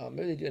 So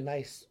maybe do a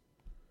nice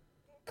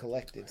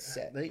collected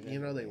set. they, you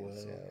know they what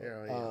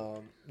I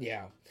will. mean?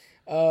 Yeah.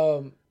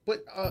 Yeah.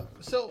 But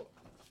so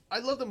I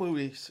love the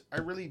movies. I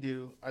really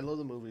do. I love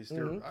the movies.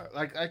 They're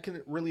I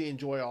can really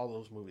enjoy all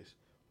those movies.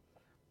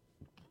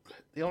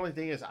 The only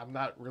thing is, I'm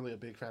not really a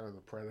big fan of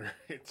the Predator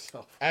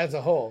itself. As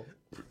a whole,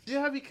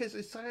 Yeah, because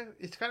it's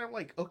kind of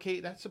like, okay,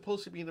 that's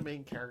supposed to be the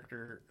main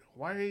character.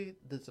 Why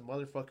does the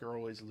motherfucker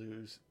always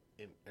lose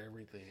in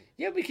everything?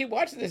 yeah, we keep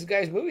watching this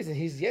guy's movies and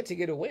he's yet to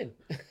get a win.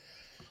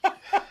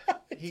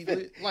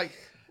 Like,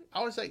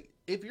 I was like,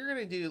 if you're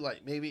gonna do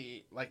like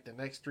maybe like the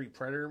next 3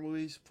 Predator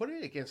movies, put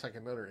it against like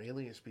another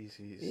alien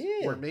species,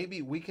 Yeah. where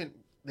maybe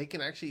they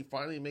can actually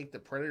finally make the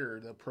Predator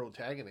the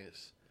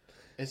protagonist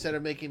instead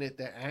of making it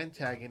the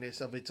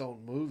antagonist of its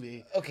own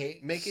movie. Okay,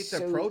 Make it the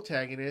so-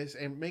 protagonist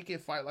and make it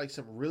fight like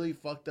some really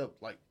fucked up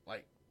like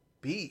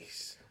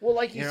beasts. Well,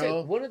 like you You said,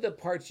 know? one of the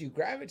parts you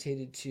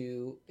gravitated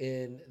to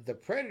in the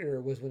Predator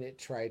was when it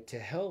tried to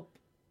help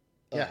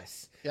Yeah.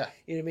 us. Yeah.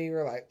 You know what I mean?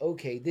 We're like,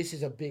 okay, this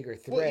is a bigger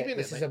threat. Well, even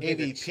this in is a the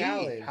bigger AVP,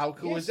 challenge. how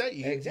cool is that?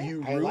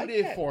 You I like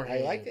rooted that. for I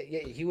him. like that.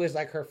 Yeah, he was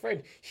like her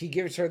friend. He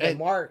gives her the And-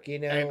 mark. You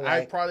know, And I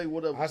like, probably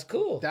would have. that's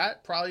cool.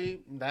 That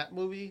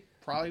movie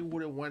probably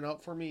would have went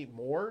up for me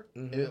more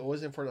if it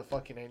wasn't for the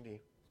fucking ending,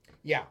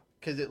 yeah,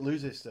 because it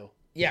loses still.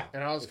 yeah.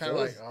 And I was It kind of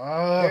does. like,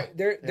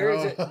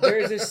 oh,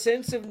 There's a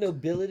sense of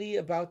nobility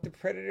about the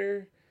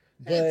Predator,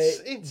 but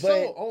it's but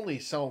so only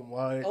so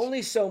much.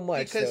 only so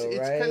much because though, it's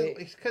right?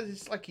 because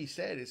it's like you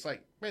said, it's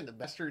like, man, the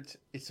bastard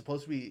is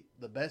supposed to be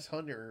the best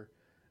hunter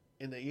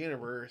in the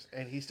universe,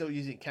 and he's still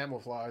using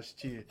camouflage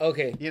to,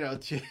 Okay,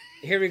 to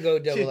here we go,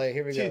 Double A.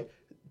 Here we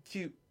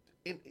to,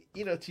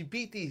 go. to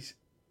beat these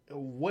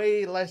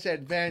way less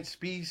advanced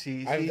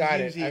species. I've he's got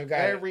it. using I've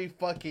got it. every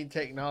fucking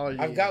technology.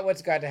 I've got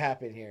what's got to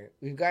happen here.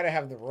 We've got to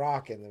have The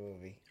Rock in the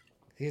movie.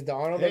 He's the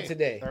Arnold of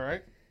today. All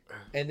right.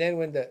 And then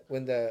when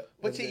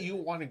But see, you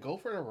want to go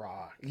for the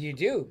Rock. you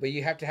do, but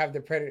you have to have the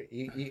Predator.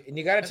 And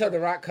you got to tell The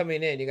Rock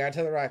coming in. You got to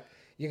tell The Rock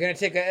you're gonna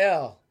take a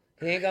L.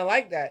 He ain't gonna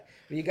like that.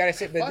 But you got to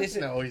say, but Fuck this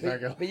is. no, he's not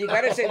gonna. But you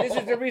got to say this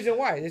is the reason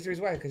why. This is the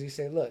reason why, because he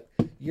said, look,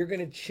 you're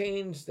gonna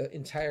change the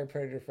entire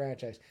Predator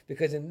franchise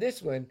because in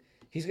this one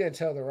he's gonna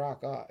tell The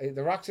Rock off.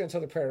 The Rock's gonna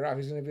tell the Predator off.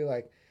 He's gonna be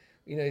like.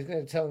 He's going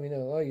to tell him,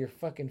 oh, your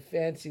fucking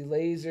fancy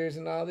lasers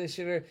and all this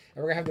shit. And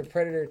we're going to have the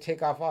Predator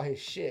take off all his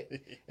shit.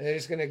 And they're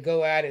just going to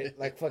go at it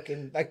like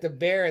the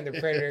bear and the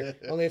Predator.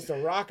 Only it's the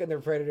Rock and the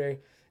Predator.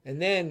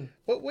 And then...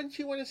 But wouldn't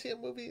you want to see a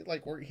movie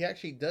like where he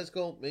actually does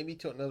go maybe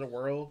to another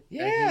world?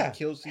 Yeah. And he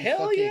kills these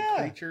Hell fucking yeah.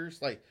 creatures?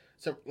 Like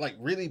some like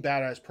really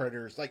badass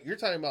predators. Like you're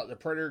talking about the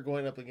Predator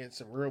going up against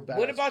some real badass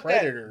What about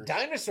predators. that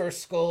dinosaur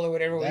skull or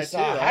whatever we That saw?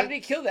 too, How right? did he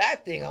kill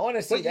that thing? I want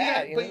to see But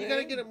that. you got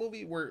to get a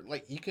movie where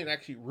like you can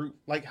actually root,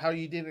 like how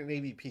you did in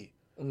AVP,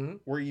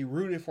 where you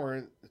rooted for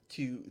him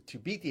to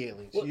beat the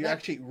aliens. Well, you that-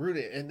 actually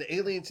rooted, and the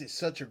aliens is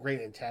such a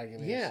great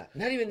antagonist. Yeah,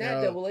 not even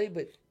that No. Double A,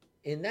 but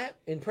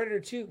in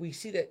Predator 2, we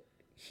see that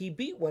he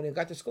beat one and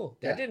got the skull.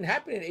 That Yeah. didn't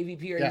happen in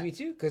AVP or Yeah.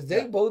 AV2 because they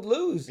Yeah. both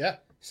lose. Yeah.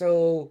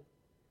 So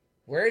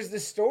where's the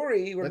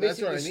story? We're But that's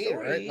missing what I the mean,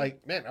 story. right?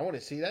 Like, man, I want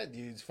to see that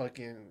dude's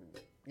fucking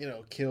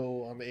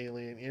kill on the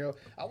alien.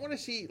 I want to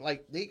see,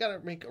 like, they gotta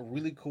make a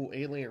really cool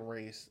alien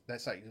race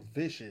that's like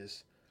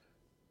vicious,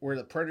 where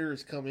the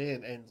predators come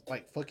in and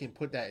like fucking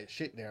put that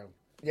shit down.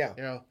 Yeah.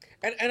 You know,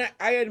 And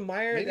I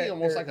admire maybe that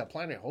almost they're- like a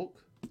Planet Hulk.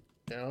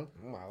 I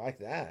like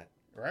that.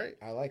 Right?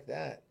 I like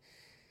that.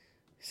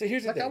 So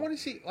here's the Like thing. I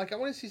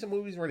want to see some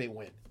movies where they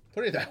win.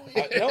 Put it that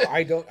way. No,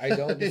 I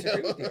don't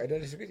disagree You with you. know? I don't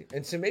disagree with you.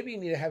 And so maybe you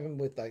need to have him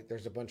with like,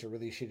 there's a bunch of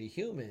really shitty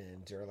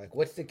humans, or like,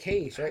 what's the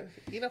case, right?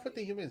 Enough with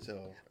the humans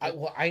though.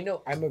 I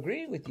know I'm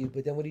agreeing with you,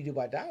 but then what do you do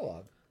about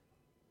dialogue?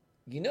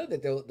 You know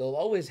that they'll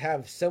always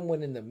have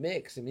someone in the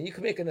mix. I mean, you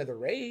can make another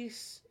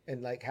race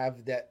and like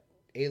have that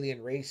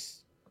alien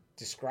race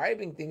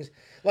describing things.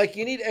 Like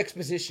you need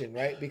exposition,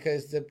 right?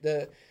 Because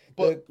the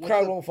But with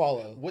crowd the- won't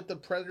follow. With the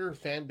Predator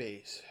fan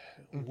base,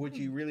 would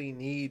you really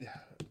need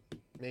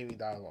maybe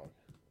dialogue?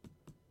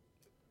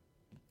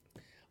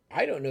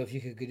 I don't know if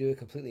you could do a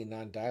completely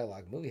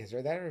non-dialogue movie. Has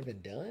that ever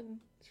been done?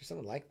 Is there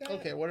something like that?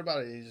 Okay, what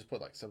about it? You just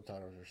put like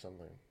subtitles or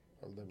something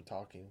of them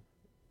talking,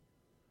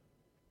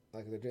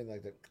 Like they're doing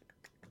like the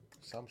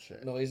some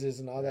shit. noises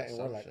and all that, Yeah, and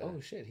we're some like, shit. oh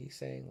shit, he's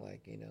saying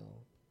like, you know.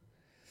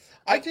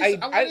 I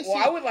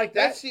would like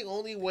that That's the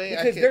only way.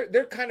 because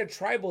they're kind of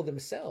tribal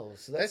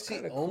themselves. So That's that's the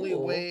kind of only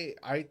cool. way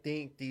I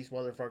think these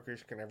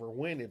motherfuckers can ever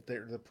win, if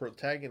they're the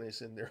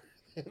protagonists in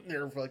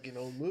their fucking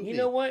own movie. You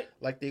know what?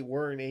 Like they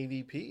were in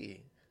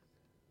AVP.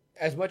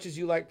 As much as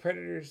you like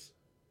Predators,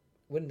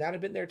 wouldn't that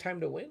have been their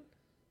time to win?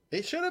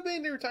 It should have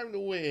been their time to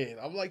win.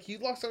 I'm like, you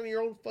lost on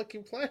your own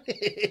fucking planet.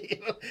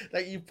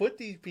 That you put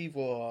these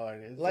people on.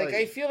 It's Like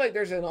I feel like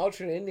there's an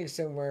alternate ending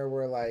somewhere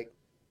where like,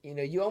 you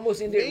know, you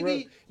almost ended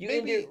Maybe-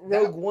 ended maybe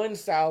Rogue that- One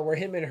style where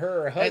him and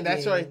her are hugging. and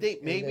that's what I think.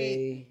 and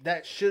Maybe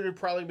that should have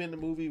probably been the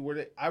movie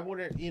where I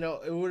wouldn't,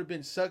 it would have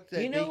been sucked that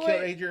You they know killed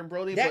what? Adrian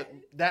Brody, That-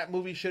 but that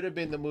movie should have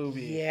been the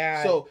movie.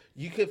 Yeah. So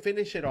you could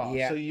finish it off.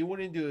 Yeah. So you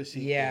wouldn't do a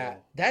sequel. yeah,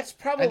 that's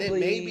probably And then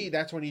maybe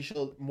that's when you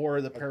show more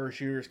of the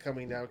parachuters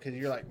coming down, because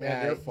you're like,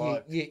 man, they're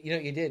fucked. you know,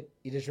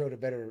 you just wrote a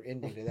better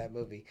ending to that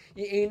movie.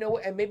 You know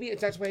what? And maybe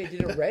that's why it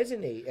didn't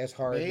resonate as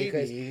hard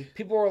because Maybe.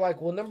 people were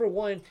like, well, number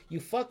one,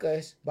 you fuck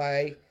us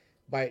by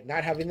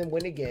not having them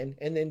win again,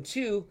 and then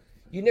two,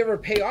 you never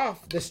pay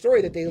off the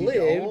story that they lived.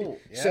 don't,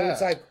 So yeah.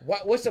 it's like,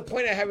 what's the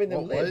point of having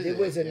them What live? was It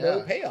was a it? no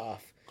Yeah.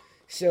 payoff.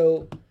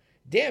 So,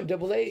 damn,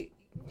 Double A,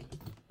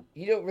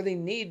 you don't really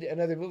need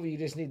another movie. You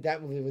just need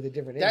that movie with a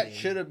different That ending.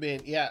 should have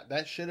been,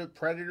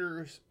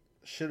 Predators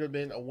should have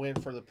been a win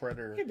for the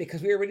Predator. Yeah,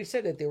 because we already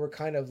said that they were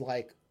kind of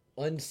like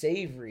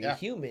unsavory Yeah.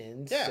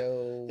 humans. Yeah.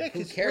 So Yeah, who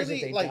 'cause cares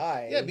really, if they like,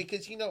 die? Yeah,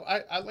 because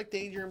I like the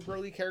Adrian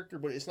Brody character,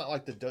 but it's not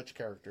like the Dutch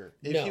character.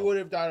 If No. he would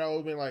have died, I would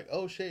have been like,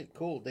 oh shit,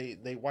 cool. They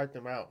wiped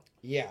him out.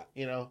 Yeah.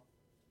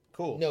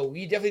 Cool. No,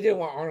 you definitely didn't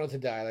want Arnold to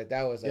die. Like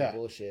that was like Yeah.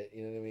 bullshit.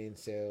 You know what I mean?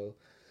 So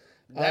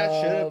That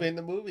should Um, have been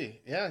the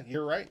movie. Yeah,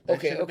 you're right. That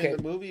okay, should have been okay.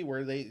 the movie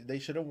where they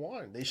should have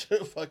won. They should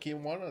have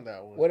fucking won on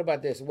that one. what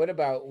about this? What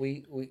about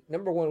we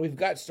number one, we've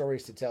got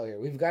stories to tell here.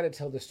 We've got to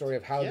tell the story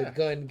of how the Yeah.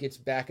 gun gets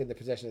back in the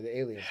possession of the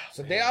aliens.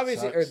 So Man, they it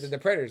obviously or sucks. the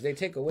predators, they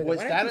take a win. Was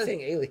Why that are you a-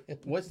 saying alien?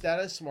 Was that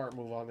a smart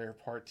move on their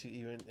part to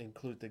even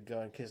include the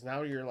gun? Because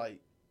now you're like,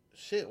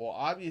 shit. Well,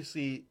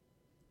 obviously,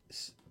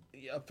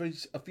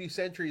 a few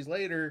centuries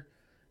later,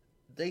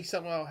 they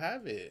somehow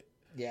have it.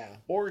 Yeah.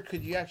 Or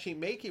could you actually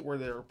make it where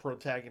they're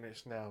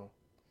protagonists now?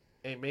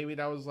 And maybe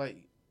that was like,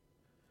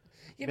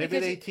 Yeah, maybe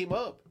because they team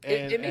up.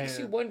 it makes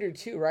you wonder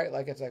too, right?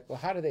 Like it's like, well,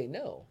 how do they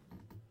know?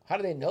 How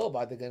do they know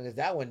about the gun? Because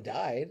that one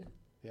died.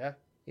 Yeah,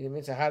 You know what I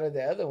mean? So how did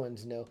the other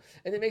ones know?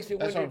 And it makes me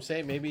that's wonder. what I'm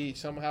saying. Maybe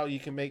somehow you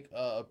can make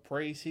a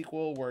Prey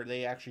sequel where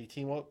they actually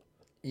team up.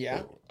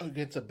 Yeah.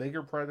 Against a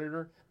bigger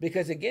predator.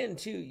 Because again,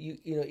 too, you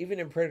know, even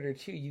in Predator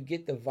 2, you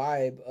get the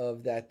vibe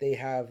of that they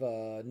have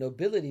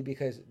nobility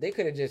because they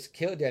could have just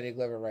killed Danny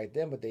Glover right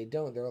then, but they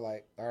don't. They're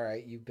like, all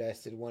right, you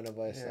bested one of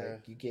us, Yeah.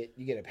 like you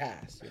get a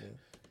pass. You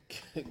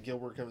know?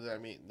 Gilbert comes at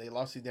me. They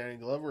lost to Danny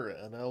Glover,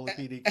 an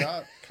LAPD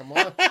cop. Come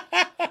on.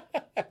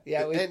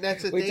 Yeah, And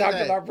that's the we thing talked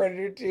that- about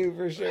Predator 2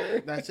 for sure.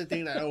 That's the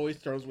thing that always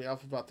throws me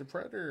off about the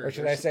Predator. Or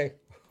should I say?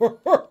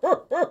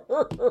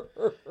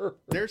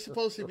 They're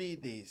supposed to be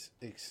these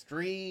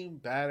extreme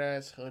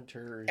badass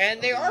hunters,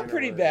 And they of the are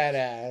pretty universe.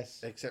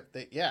 badass, Except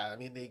they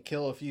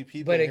kill a few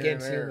people, but here and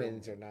against there.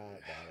 humans are not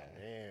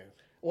badass. Man.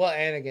 Well,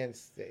 and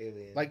against the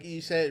aliens. Like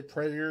you said,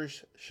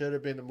 Predators should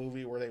have been a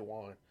movie where they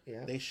won.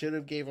 yeah. They should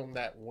have gave them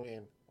that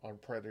win on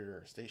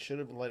Predators. They should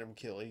have let him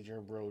kill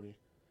Adrian Brody.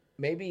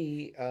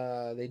 Maybe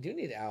they do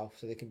need Alf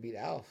so they can beat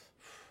Alf.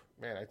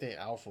 Man, I think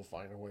Alf will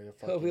find a way to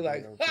fucking He'll be beat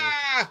like, him, too.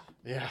 ah,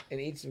 Yeah.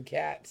 and eat some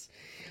cats.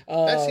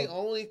 That's the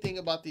only thing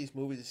about these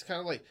movies. It's kind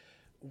of like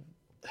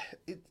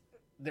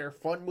they're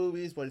fun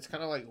movies, but it's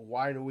kind of like,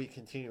 why do we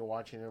continue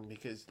watching them?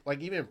 Because like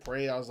even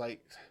Prey, I was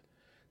like,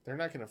 they're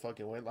not gonna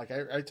fucking win. Like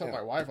I told Yeah.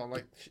 my wife, I'm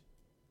like,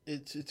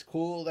 it's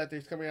cool that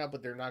they're coming out,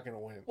 but they're not gonna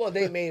win. Well,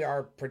 they made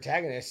our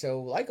protagonist so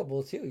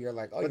likable too. You're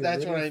like, oh, But you're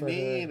that's what rooting I for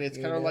mean. her, It's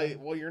you kind of know? like,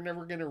 well, you're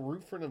never gonna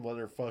root for the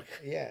motherfucker.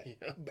 Yeah. You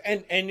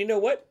know? And you know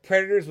what?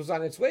 Predators was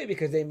on its way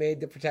because they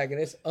made the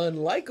protagonist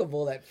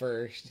unlikable at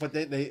first. But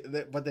then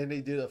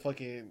they do the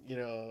fucking, you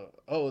know,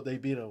 oh, they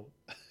beat him.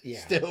 Yeah.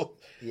 Still,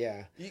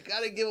 Yeah. you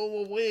gotta give them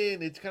a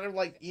win. It's kind of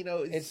like, you know,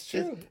 It's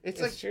true. It's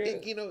It's like true.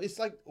 you know, it's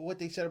like what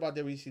they said about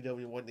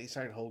WCW when they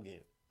signed Hogan.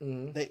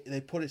 Mhm.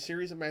 They put a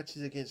series of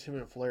matches against him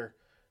and Flair,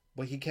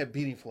 but he kept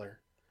beating Flair.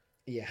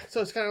 Yeah.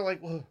 So it's kind of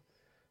like, well,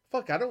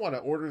 fuck, I don't want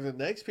to order the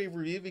next pay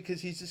per view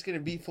because he's just gonna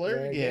beat Flair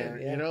Flair again.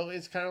 again, yeah. You know,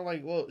 it's kind of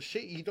like, well,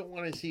 shit, you don't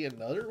want to see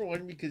another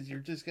one because you're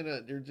just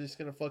gonna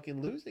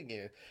fucking lose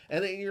again.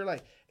 And then you're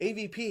like,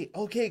 AVP,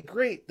 okay,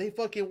 great, they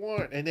fucking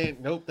won, and then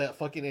nope, that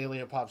fucking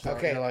alien pops out.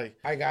 Okay. And you're like,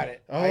 I got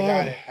it. oh, I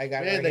got it. I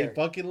got it. man, Right they here.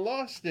 fucking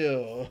lost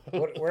still.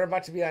 We're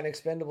about to be on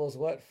Expendables.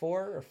 What,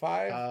 4 or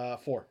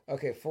 5? 4.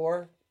 Okay,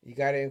 4. You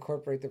got to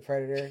incorporate the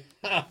Predator.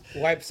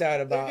 Wipes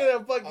out about. They're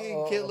gonna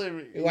fucking kill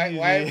him.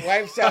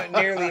 Wipes out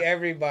nearly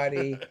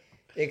everybody,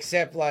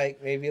 except like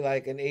maybe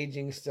like an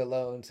aging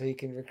Stallone, so he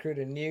can recruit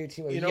a new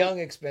team of You know, young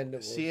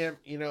Expendables. See him,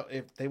 you know,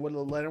 if they would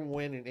have let him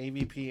win in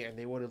AVP and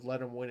they would have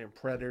let him win in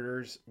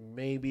Predators,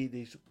 maybe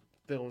these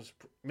films,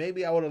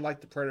 maybe I would have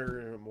liked the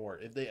Predator even more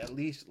if they at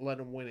least let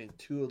him win in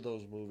 2 of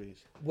those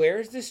movies.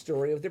 Where's the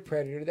story of the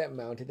Predator that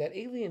mounted that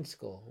alien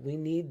skull? We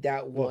need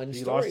that one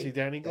he story. lost to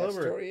Danny That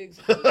Glover. story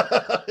exists.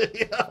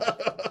 Yeah.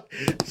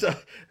 So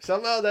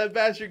somehow that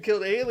bastard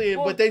killed Alien,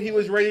 Well, but then he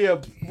was ready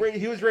to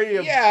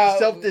Yeah,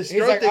 self-destruct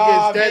he's like, against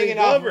I'm Danny hanging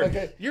off Glover. like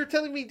a- You're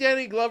telling me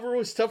Danny Glover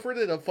was tougher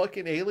than a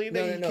fucking alien?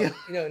 No, that no, he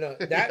no, killed?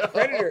 no. That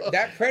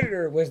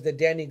Predator was the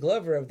Danny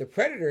Glover of the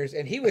Predators,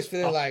 and he was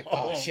feeling like,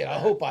 oh shit, I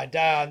hope I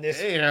die on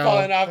this, You know,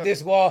 falling off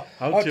this wall.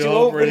 I'm too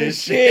old for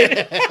this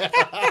shit.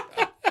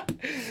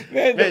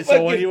 Man, Man, the so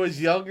when fucking- he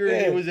was younger, he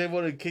Yeah. was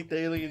able to kick the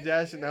alien's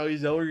ass, and now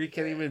he's older, he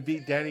can't even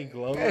beat Danny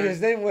Glover. Man,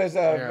 his name was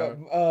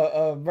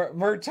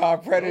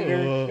Murtaugh Predator.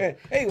 Ugh. Man,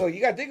 hey, well,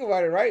 you got to think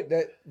about it, right?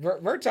 That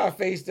Murtaugh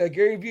faced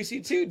Gary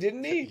Busey too,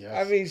 didn't he?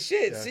 Yes. I mean,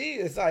 shit. Yes. See,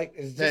 it's like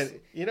it's just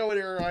Man, you know what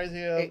it reminds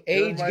me of?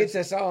 age gets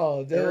us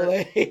all. Double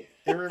A.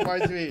 It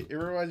reminds me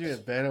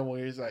of Venom,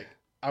 where he's like,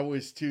 I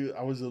was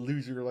a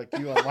loser like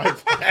you on my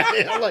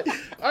planet. I'm like,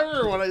 I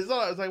remember when I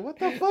saw it, I was like, what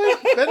the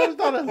fuck? Venom's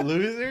not a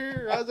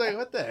loser. I was like,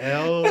 what the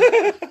hell?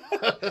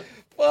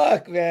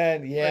 Fuck,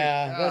 man.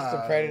 Yeah, Like, that's the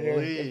Predator.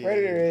 golly. The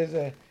Predator is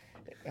a.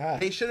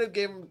 They should have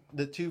given him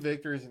the 2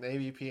 victories in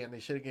AVP, and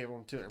they should have given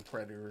him 2 in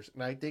Predators.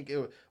 And I think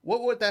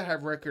what would that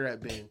have record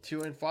at been?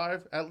 2 and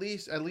 5? At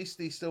least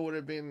they still would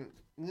have been,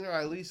 you know,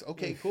 at least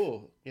okay,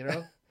 cool, you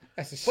know.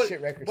 That's a But,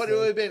 shit record. but it still.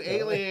 would have been So,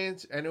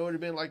 aliens, and it would have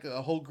been like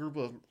a whole group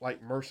of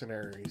like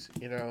mercenaries,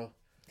 you know.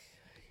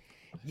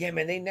 Yeah,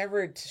 man, they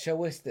never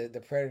show us the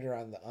Predator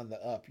on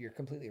the up. You're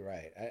completely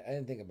right. I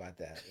didn't think about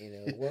that. You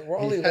know, we're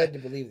only He led had- to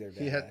believe they're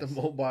bad. He had the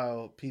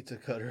mobile pizza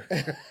cutter.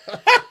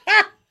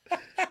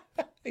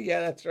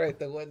 Yeah, that's right.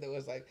 The one that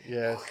was like,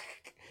 Yes,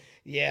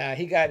 yeah,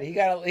 he got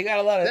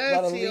a lot that's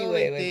of the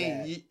leeway only with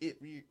thing.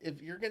 that.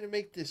 If you're gonna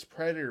make this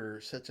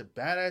Predator such a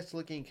badass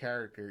looking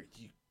character,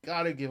 you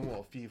gotta give him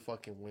a few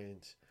fucking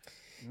wins.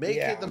 Make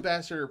Yeah. it the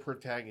bastard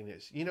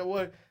protagonist. You know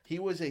what? He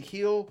was a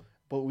heel,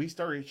 but we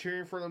started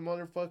cheering for the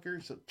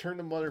motherfucker, so turn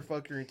the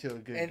motherfucker into a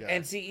good guy.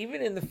 And see,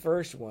 even in the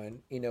first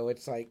one, you know,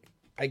 it's like,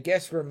 I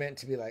guess we're meant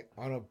to be like,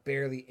 I don't know,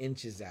 barely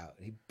inches out.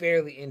 He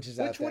barely inches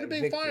out. Which would have that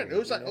been victory, fine. It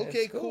was you like, know? okay,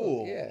 It's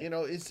cool. Yeah. You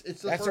know, it's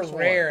the That's first a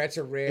rare. one. That's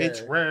a rare.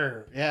 It's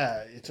rare.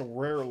 Yeah, it's a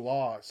rare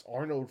loss.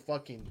 Arnold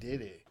fucking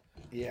did it.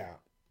 Yeah.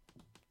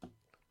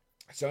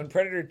 So in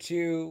Predator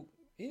 2,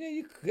 you know,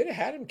 you could have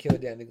had him kill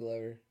Danny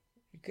Glover.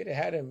 You could have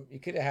had him. You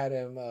could have had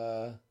him.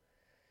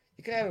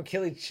 You could have him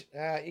kill each.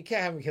 You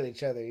can't have him kill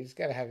each other. You just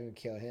gotta have him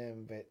kill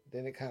him. But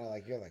then it kind of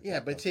like you're like, Yeah,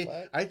 what but the see,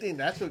 fuck? I think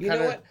that's what You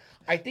kind know of. what?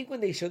 I think when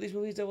they show these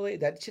movies double A,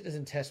 that shit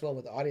doesn't test well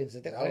with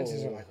audiences. The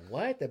audiences are No. like,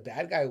 "What? The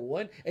bad guy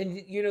won?" And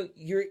you know,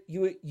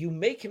 you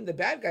make him the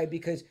bad guy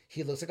because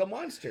he looks like a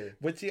monster.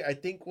 But see, I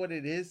think what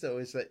it is though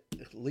is that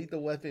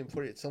Lethal Weapon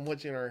put it so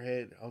much in our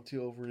head. I'm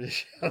too over this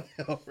shit. I'm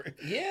too over it.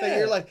 Yeah. That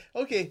you're like,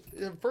 okay,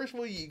 the first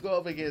movie you go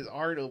up against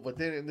Arnold, but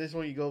then in this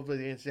one you go up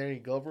against Danny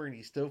Glover and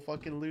you still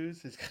fucking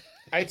lose. It's...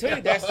 I told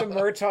you that's the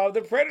Murtaugh of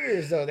the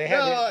Predators, though. They had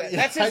No,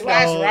 that's yeah, his I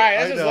last know, ride. I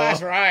That's his know.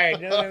 last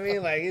ride. You know what I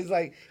mean? Like he's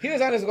like he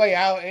was on his way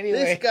out anyway.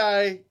 This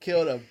guy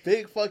killed a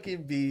big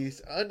fucking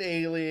beast, an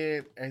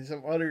alien, and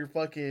some other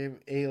fucking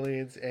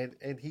aliens, and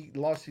he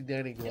lost to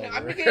Danny Glover.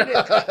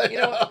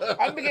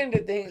 I'm beginning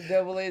to think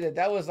double A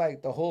that was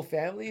like the whole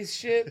family's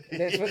shit.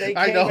 That's what they.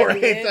 I came know, at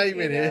right? the It's end, not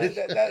even you know? his.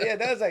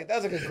 That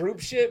was like a group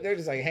ship. They're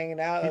just like hanging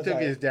out. I He was took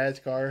like, his dad's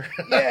car.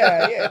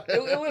 yeah.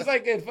 It was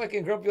like a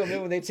fucking Grumpy Old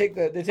Men when they take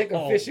him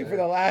Oh, fishing for man.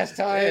 the last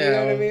time. You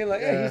know what I Yeah, mean?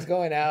 Like, hey, yeah. he's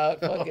going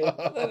out. Fucking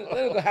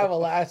let him go have a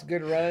last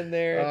good run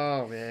there.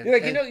 Oh man! You're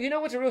like, And- you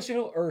know what's a real shit?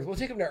 Earth. We'll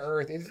take him to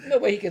Earth. There's no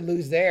way he can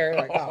lose there.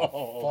 Like, oh,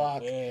 Oh,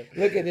 fuck. man.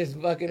 Look at this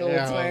fucking old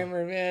Yeah.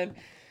 timer, man.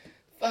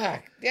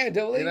 Fuck. Yeah,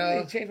 Double A You know?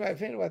 really changed my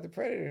opinion about the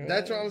Predator. Man.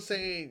 That's what I'm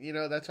saying. You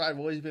know, that's why I've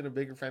always been a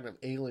bigger fan of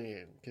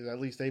Alien, because at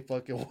least they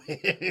fucking win.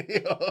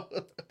 You know?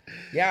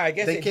 Yeah, I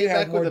guess they do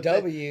have more with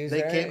W's.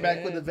 They right? came back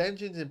Yeah. with a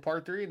vengeance in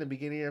part 3. In the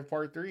beginning of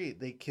part 3,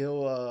 they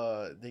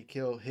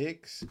kill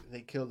Hicks,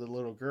 they kill the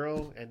little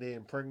girl, and they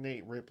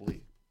impregnate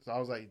Ripley. So I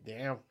was like,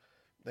 damn,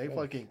 they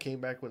fucking came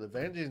back with a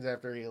vengeance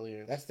after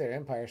Aliens. That's their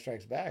Empire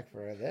Strikes Back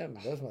for them.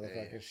 Those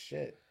motherfuckers.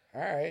 Shit.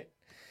 All right.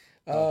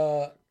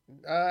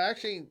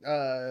 Actually,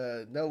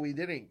 no, we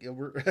didn't.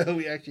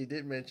 We actually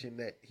did mention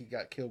that he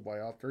got killed by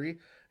all 3.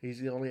 He's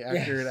the only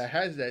actor Yes. that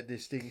has that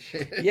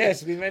distinction.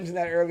 Yes, we mentioned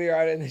that earlier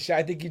on in the show.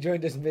 I think you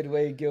joined us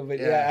midway, Gilbert.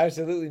 Yeah, Yeah.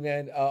 absolutely,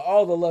 man.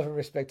 All the love and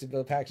respect to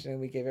Bill Paxton,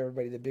 and we gave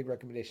everybody the big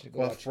recommendation to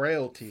go Well, watch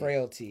Frailty.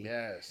 Frailty.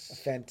 Yes.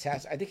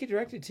 Fantastic. I think he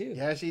directed too.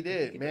 Yes, he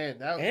did. Man,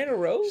 that And a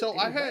rose. So Did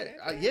I he had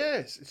write it?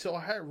 yes. So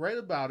I had read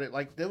about it.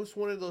 Like, that was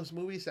one of those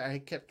movies that I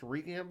had kept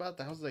reading about.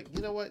 That I was like,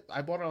 you know what?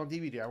 I bought it on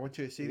DVD. I went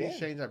to a CD Yeah.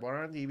 exchange. I bought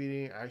it on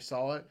DVD. I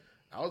saw it.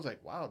 I was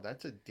like, wow,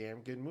 that's a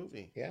damn good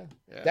movie. Yeah.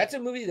 Yeah. That's a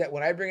movie that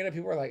when I bring it up,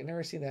 people are like,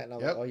 never seen that. And I'm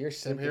Yep, like, oh, you're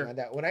same sleeping here. on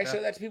that. When I Yeah.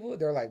 show that to people,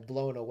 they're like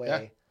blown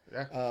away.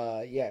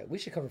 Yeah. Yeah, we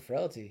should cover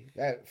Frailty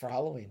for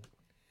Halloween.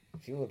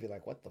 People would be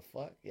like, what the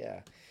fuck?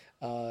 Yeah.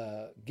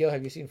 Gil,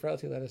 have you seen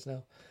Frailty? Let us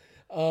know.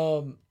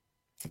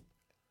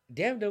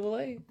 Damn, Double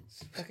A.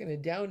 It's fucking a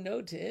down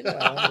note to end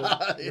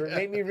on. It Yeah.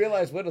 made me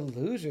realize what a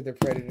loser the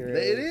Predator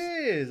It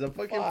is. is a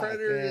fucking Fuck,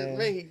 predator. man.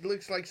 Man, he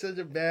looks like such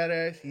a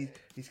badass.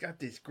 He's got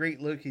this great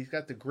look. He's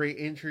got the great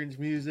entrance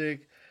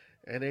music,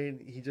 and then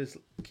he just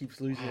keeps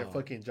losing Wow. at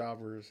fucking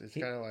jobbers. It's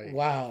kind of like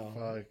Wow.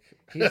 fuck.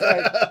 He's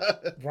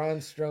like Braun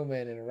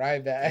Strowman and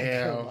Ryback.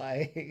 Damn.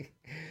 Like,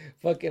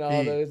 fucking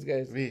all Me. those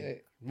guys. Me.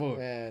 More.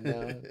 Man,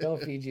 no.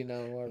 Don't feed you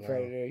no more, No.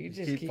 Predator. You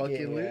just keep fucking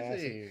getting your ass.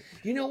 losing.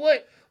 You know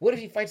what? What if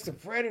he fights the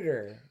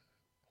Predator?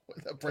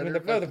 The I mean,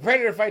 predator. the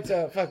Predator fights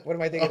fuck. What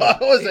am I thinking? I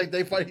was like,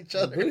 they fight each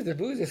other. The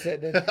booze is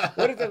setting in.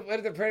 What if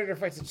the Predator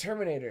fights the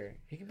Terminator?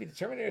 He could be the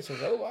Terminator. It's a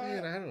robot.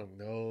 Man, I don't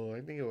know.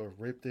 I think it would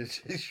rip this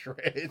shit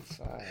shreds.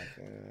 Fuck,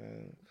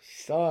 man.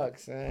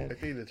 Sucks, I man.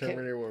 think the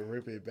Terminator would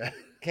rip it back.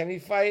 Can he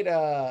fight?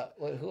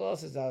 Who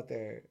else is out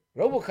there?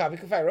 RoboCop. He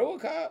can fight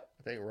RoboCop.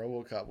 I think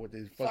RoboCop with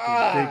his fucking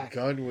Fuck. big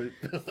gun would.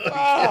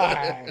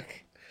 Fuck.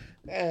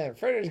 Man,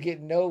 Predator's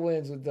getting no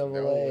wins with Double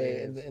No A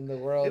wins. in the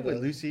world. It would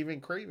of- lose even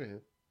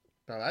Craven.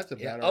 Now that's a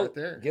Yeah. battle Oh, right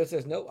there. Gil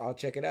says nope. I'll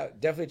check it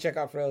out. Definitely check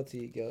out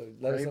Frailty. Gil,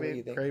 let us know what you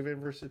Craven, think. Craven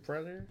versus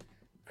Predator.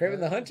 Craven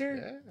the Hunter?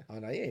 Yeah. Oh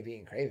no, you ain't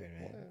beating Craven,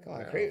 man. Come on,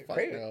 No, Craven. fuck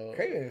Craven, no.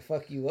 Craven will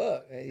fuck you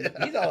up. Man.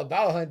 He's all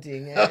about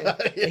hunting, man.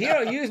 He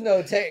don't use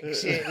no tech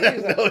shit.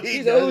 No,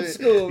 He's old doesn't.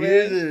 school, He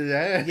man. uses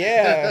that.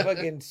 Yeah,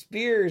 fucking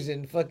spears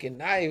and fucking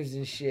knives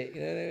and shit.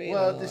 You know what I mean?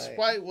 Well, I'm like-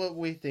 despite what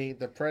we think,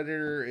 the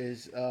Predator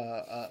is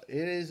it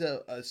is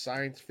a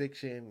science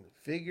fiction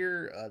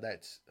figure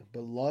that's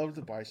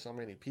beloved by so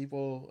many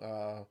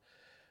people.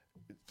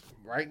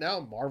 Right now,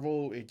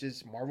 Marvel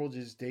just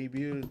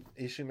debuted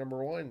issue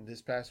 #1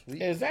 this past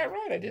week. Is that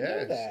right? I didn't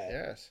know that.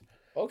 Yes.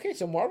 Okay,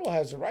 so Marvel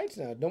has the rights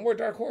now. No more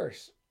Dark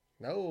Horse.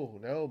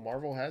 No,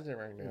 Marvel has it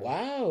right now.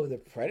 Wow, the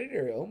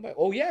Predator. Oh my.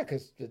 Oh yeah,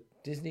 because the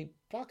Disney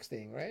Fox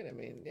thing, right? I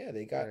mean, yeah,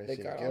 they got Let's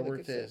see, all the Gilbert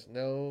good says stuff.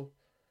 no.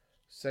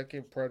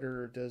 Second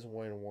Predator does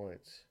win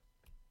once.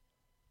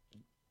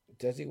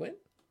 Does he win?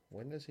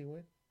 When does he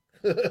win?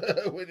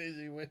 When does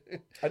he win?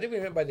 I think we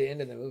meant by the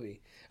end of the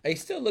movie. He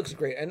still looks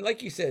great, and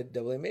like you said,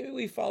 Double A, maybe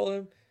we follow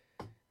him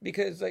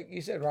because, like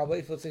you said, Rob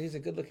Liefeld said he's a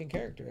good-looking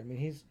character. I mean,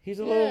 he's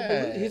a little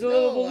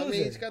I loser.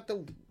 mean, he's got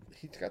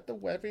the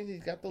weapons,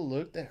 he's got the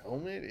look, the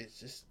helmet. It's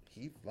just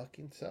he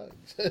fucking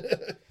sucks.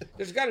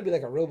 There's got to be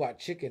like a robot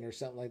chicken or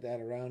something like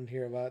that around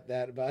here about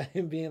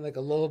him being like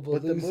a lovable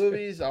But the loser.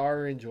 movies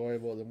are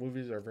enjoyable. The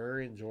movies are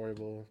very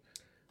enjoyable.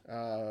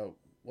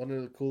 One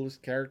of the coolest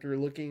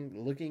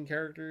looking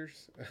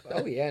characters.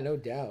 Oh yeah, no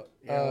doubt.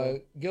 Yeah.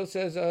 Gil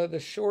says the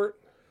short.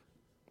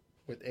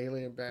 With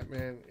Alien,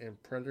 Batman,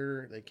 and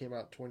Predator, they came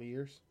out 20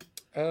 years.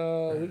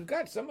 We've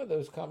got some of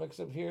those comics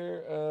up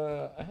here.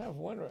 I have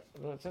one.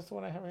 That's the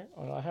one I have here.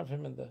 Oh no, I have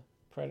him in the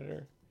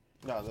Predator.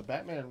 No, the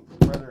Batman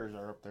Predators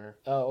are up there.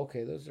 Oh,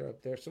 okay, those are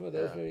up there. Some of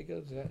those Yeah. maybe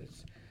goes.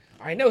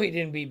 I know he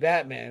didn't beat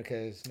Batman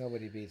because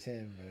nobody beats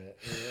him,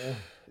 but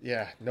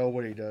Yeah,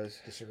 nobody does.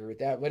 disagree with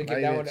that. Would have Not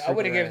given that even one. I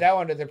would have Superman. given that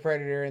one to the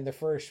Predator in the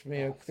first,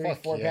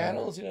 3-4 yeah.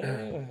 panels. You know what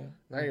I mean?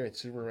 Not even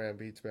Superman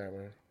beats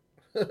Batman.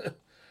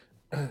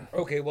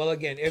 Okay, well,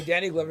 again, if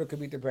Danny Glover could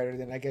beat the Predator,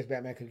 then I guess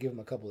Batman could give him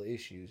a couple of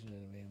issues. You know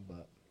what I mean?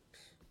 But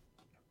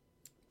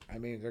I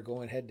mean, they're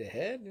going head to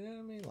head. You know what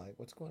I mean? Like,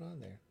 what's going on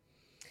there?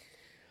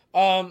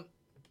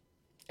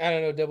 I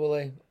don't know, Double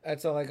A.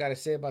 That's all I got to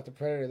say about the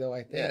Predator, though.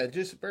 I think.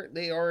 Yeah,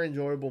 they are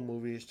enjoyable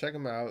movies. Check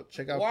them out.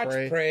 Check out Watch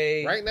Prey.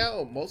 Prey. Right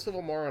now, most of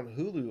them are on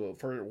Hulu.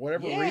 For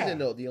whatever Yeah. reason,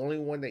 though, the only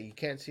one that you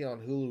can't see on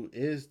Hulu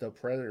is the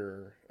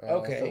Predator.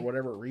 Okay. For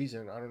whatever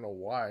reason, I don't know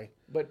why.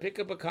 But pick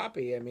up a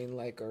copy. I mean,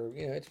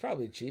 it's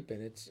probably cheap,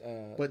 and it's.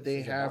 But they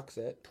it's a have box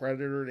set.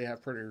 Predator. They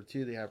have Predator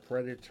 2. They have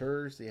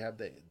Predators. They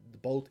have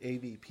both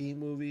AVP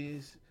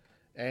movies,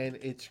 and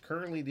it's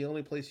currently the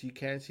only place you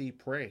can see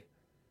Prey.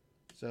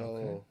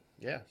 So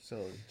Yeah,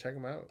 so check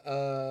them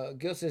out.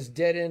 Gil says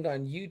Dead End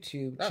on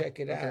YouTube. Oh, Check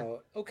it okay.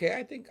 out. Okay,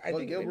 I think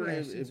Gilbert, maybe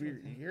I've seen if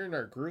something. you're in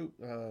our group,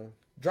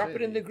 Drop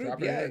shit, it in the group.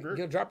 drop it in Yeah, the group.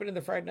 Gil, drop it in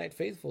the Friday Night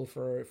Faithful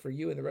for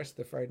you and the rest of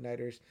the Friday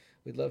Nighters.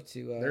 We'd love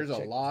to. There's a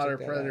lot check of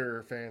that out.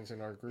 Predator fans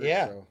in our group.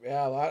 Yeah, so.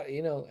 yeah, a lot.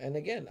 And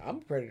again, I'm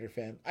a Predator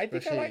fan. I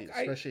think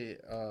especially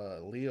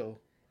Leo.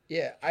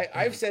 Yeah,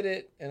 I've said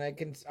it, and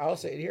I'll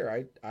say it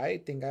here. I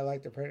think I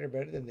like the Predator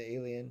better than the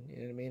Alien. You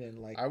know what I mean? And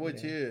like I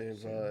would you know, too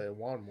if so. it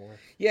won more.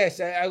 Yes,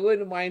 I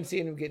wouldn't mind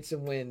seeing him get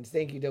some wins.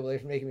 Thank you, Double A,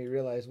 for making me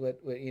realize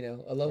what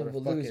a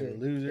lovable fucking loser,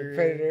 loser the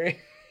Predator.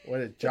 What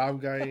a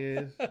job guy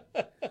is.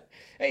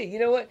 Hey, you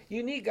know what?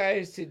 You need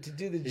guys to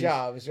do the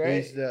jobs,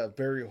 right? He's the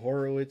Barry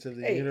Horowitz of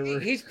the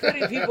universe. He's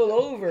putting people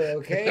over,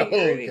 okay? Oh,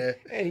 okay.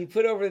 And he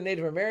put over the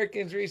Native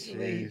Americans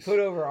recently. He put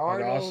over An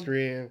Arnold.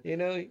 Austrian. You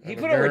know, he an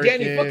put over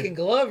Danny American. fucking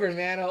Glover,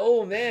 man.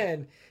 Oh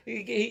man,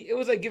 it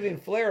was like giving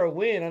Flair a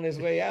win on his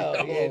way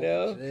out. You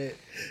know,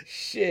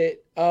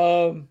 shit.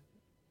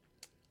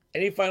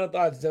 Any final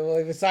thoughts,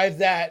 Double? Besides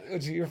that,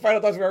 which your final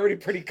thoughts were already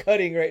pretty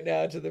cutting right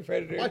now to the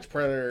Predator. Watch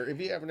Predator.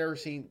 If you haven't ever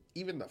seen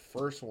even the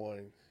first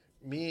one,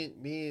 me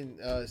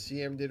and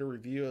CM did a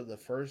review of the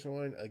first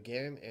one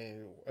again,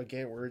 and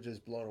again we're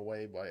just blown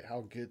away by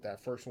how good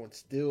that first one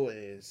still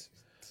is.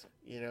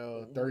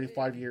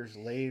 35 years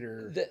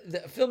later.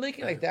 The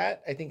filmmaking like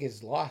that, I think,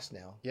 is lost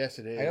now. Yes,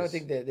 it is. I don't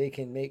think that they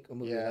can make a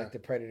movie like the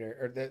Predator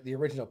or the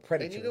original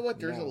Predator. And you know what?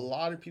 There's now. a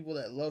lot of people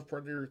that love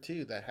Predator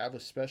 2 that have a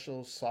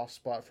special soft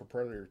spot for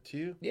Predator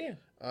 2.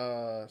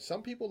 Yeah.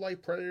 Some people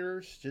like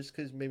Predators just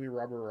because maybe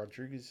Robert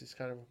Rodriguez is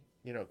kind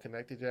of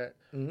connected to that.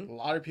 Mm-hmm. A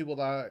lot of people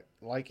that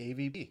like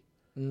AVP,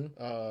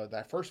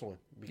 that first one,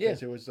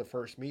 because it was the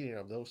first meeting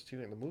of those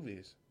two in the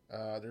movies.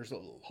 There's a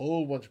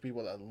whole bunch of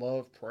people that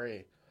love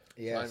Prey.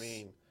 Yes.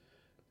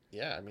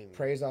 So,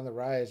 Prey's on the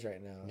rise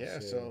right now. Yeah,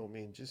 so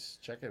just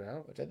check it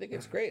out. Which I think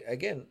it's great.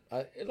 Again,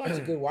 lots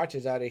of good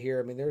watches out of here.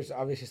 I mean, there's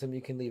obviously some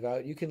you can leave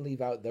out. You can leave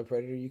out the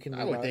Predator. You can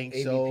leave out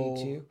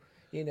AVP too.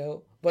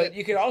 But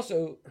you could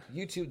also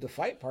YouTube the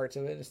fight parts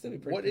of it and still be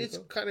pretty. What is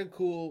kind of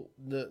cool,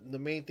 the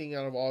main thing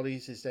out of all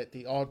these is that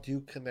they all do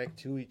connect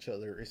to each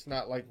other. It's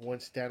not like one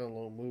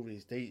standalone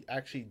movies. They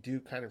actually do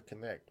kind of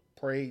connect.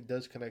 Prey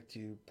does connect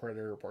to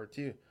Predator Part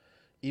 2.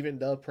 Even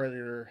the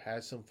Predator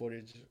has some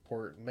footage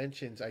or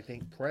mentions, I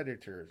think,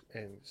 Predator.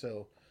 And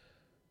so,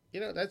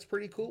 that's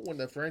pretty cool when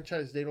the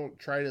franchise, they don't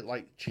try to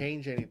like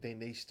change anything.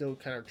 They still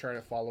kind of try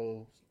to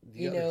follow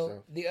the other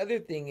stuff. The other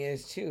thing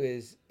is too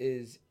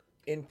is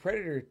in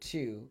Predator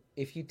 2,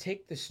 if you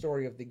take the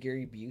story of the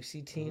Gary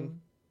Busey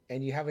team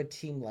and you have a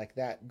team like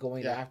that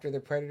going after the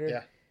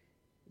Predator,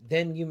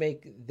 then you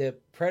make the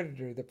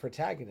Predator the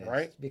protagonist,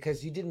 right?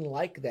 Because you didn't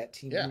like that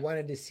team. You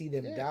wanted to see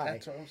them die.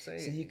 That's what I'm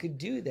saying. So you could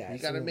do that. You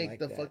got to make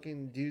the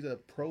fucking do the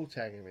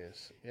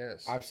protagonist.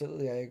 Yes,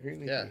 absolutely. I agree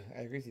with you.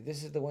 I agree with you.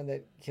 This is the one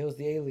that kills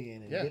the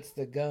alien and gets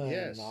the gun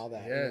and all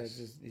that. Yes,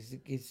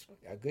 he's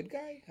a good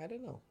guy. I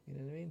don't know. You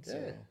know what I mean?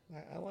 So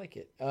I like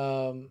it.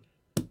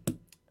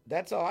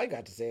 That's all I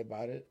got to say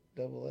about it.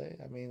 Double A.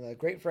 I mean,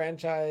 great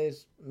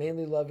franchise.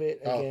 Mainly love it.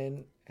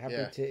 Again,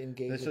 happy to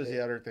engage. This was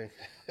the other thing.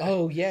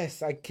 Oh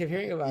yes, I kept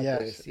hearing about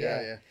this.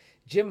 Yeah.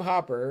 Jim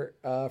Hopper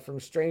from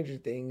Stranger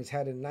Things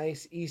had a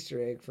nice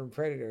Easter egg from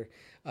Predator.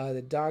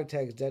 The dog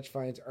tags Dutch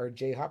finds are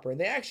Jay Hopper, and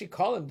they actually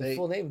call him the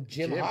full name,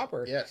 Jim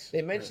Hopper. Yes,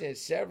 they mention it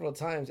several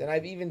times, and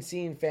I've even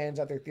seen fans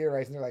out there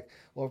theorizing. They're like,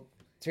 "Well,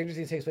 Stranger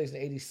Things takes place in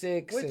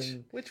 '86,"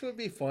 which would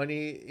be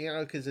funny,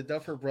 because the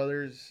Duffer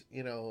Brothers,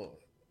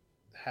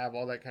 have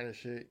all that kind of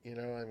shit,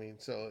 I mean,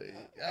 so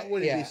I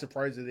wouldn't be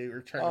surprised if they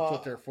were trying to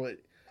put their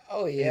foot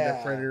in the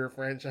Predator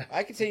franchise.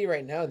 I can tell you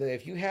right now that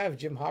if you have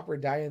Jim Hopper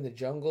die in the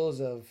jungles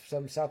of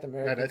some South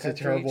American that's country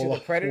a terrible to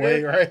the Predator,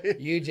 way, right?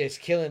 You just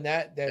killing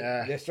that.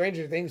 The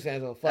Stranger Things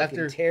fans will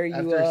fucking tear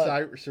you after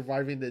up.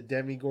 Surviving the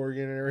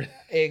Demogorgon and everything.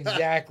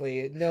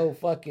 Exactly. No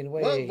fucking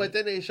way. Well, but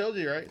then they showed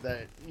you, right,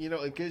 that,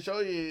 it could show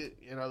you,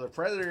 the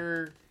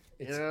Predator,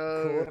 It's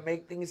cool to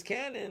make things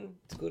canon.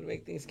 It's cool to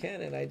make things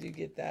canon. I do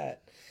get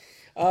that.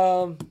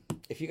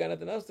 If you got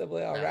nothing else, Double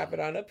A, I'll wrap it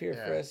on up here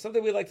for us.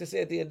 Something we like to say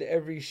at the end of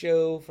every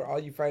show for all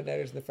you Friday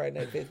Nighters and the Friday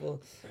Night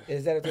Faithful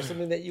is that if there's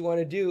something that you want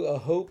to do, a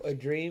hope, a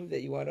dream that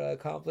you want to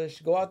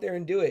accomplish, go out there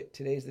and do it.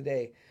 Today's the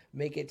day.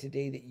 Make it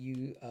today that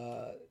you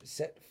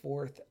set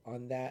forth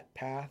on that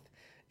path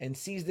and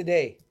seize the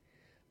day.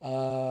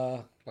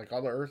 Like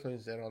all the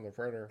Earthlings did on the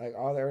Predator. Like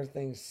all the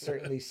Earthlings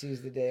certainly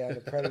seize the day on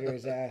the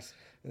Predator's ass.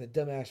 And the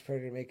dumbass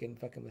Predator making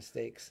fucking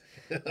mistakes.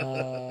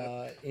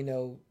 Dutch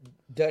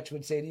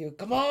would say to you,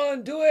 "Come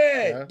on, do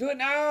it! Yeah. Do it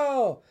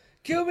now!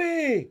 Kill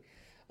me!"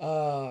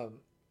 And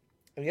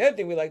the other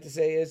thing we like to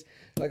say is,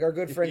 like our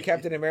good friend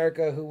Captain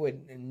America, who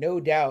would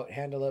no doubt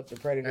handle up the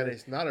Predator. And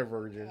it's not a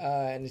virgin.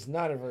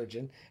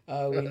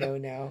 We know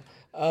now.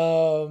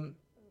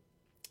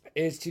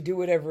 Is to do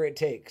whatever it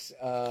takes.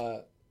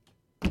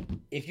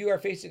 if you are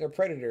facing a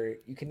predator,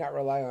 you cannot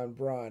rely on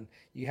brawn.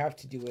 You have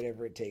to do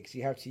whatever it takes.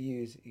 You have to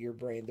use your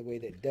brain the way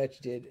that Dutch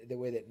did, the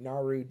way that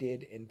Naru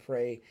did in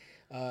Prey,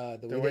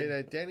 The way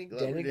that Danny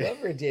Glover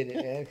did. did it,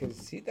 man,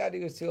 because he thought he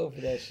was too old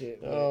for that shit.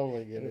 Oh my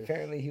but goodness.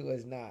 apparently he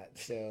was not.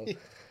 So,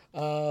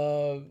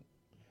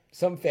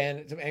 some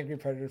angry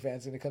Predator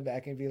fans are gonna come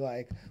back and be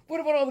like,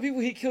 "What about all the people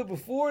he killed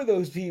before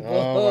those people?"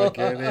 Oh my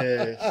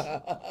goodness.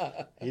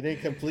 He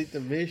didn't complete the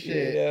mission.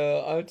 You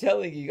know, I'm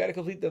telling you got to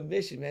complete the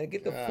mission, man.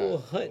 Get the full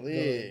hunt Golly.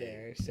 going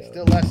there. So,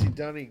 Still lasting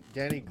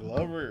Danny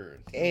Glover.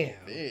 damn,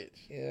 Bitch.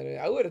 you know what I mean?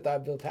 I would have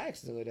thought Bill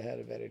Paxton would have had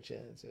a better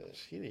chance. But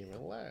She didn't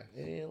even last.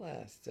 it didn't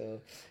last.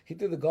 So he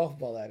threw the golf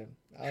ball at him.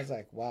 I was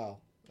like, wow,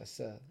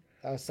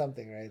 that was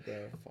something right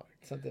there.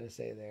 Something to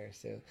say there.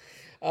 So,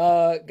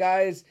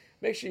 guys,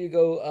 make sure you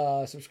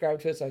go subscribe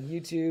to us on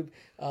YouTube,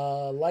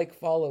 like,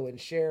 follow, and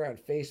share on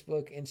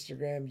Facebook,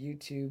 Instagram,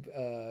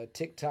 YouTube,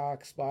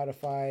 TikTok,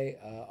 Spotify.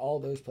 All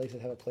those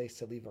places have a place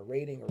to leave a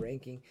rating, a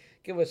ranking.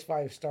 Give us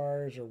 5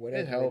 stars or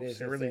whatever It helps. is. It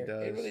that's really there.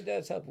 does. It really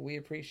does help. We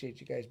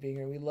appreciate you guys being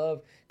here. We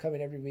love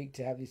coming every week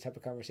to have these type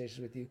of conversations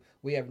with you.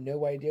 We have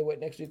no idea what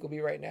next week will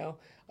be right now,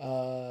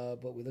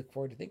 but we look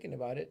forward to thinking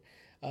about it.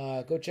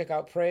 Go check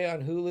out Prey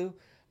on Hulu.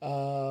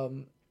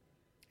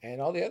 And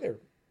all the other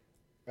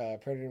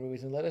Predator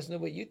movies, and let us know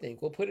what you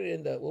think. We'll put it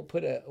in the. We'll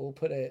put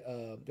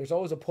a. There's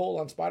always a poll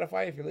on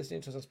Spotify. If you're listening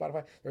to us on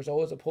Spotify, there's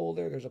always a poll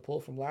there. There's a poll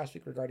from last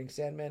week regarding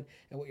Sandman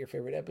and what your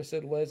favorite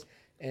episode was.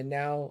 And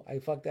now I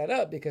fucked that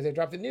up because they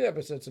dropped a new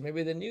episode. So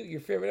maybe your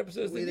favorite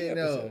episode is the new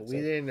episode. We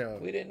didn't know.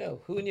 We didn't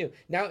know. Who knew?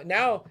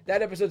 Now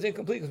that episode's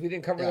incomplete because we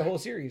didn't cover the Yeah. whole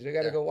series. We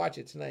got to Yeah. go watch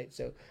it tonight.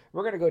 So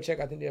we're gonna go check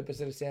out the new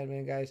episode of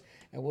Sandman, guys,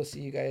 and we'll see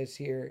you guys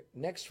here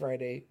next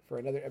Friday for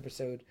another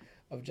episode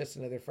of Just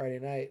Another Friday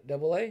Night.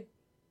 Double A.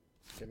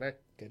 Good night.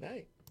 Good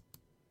night.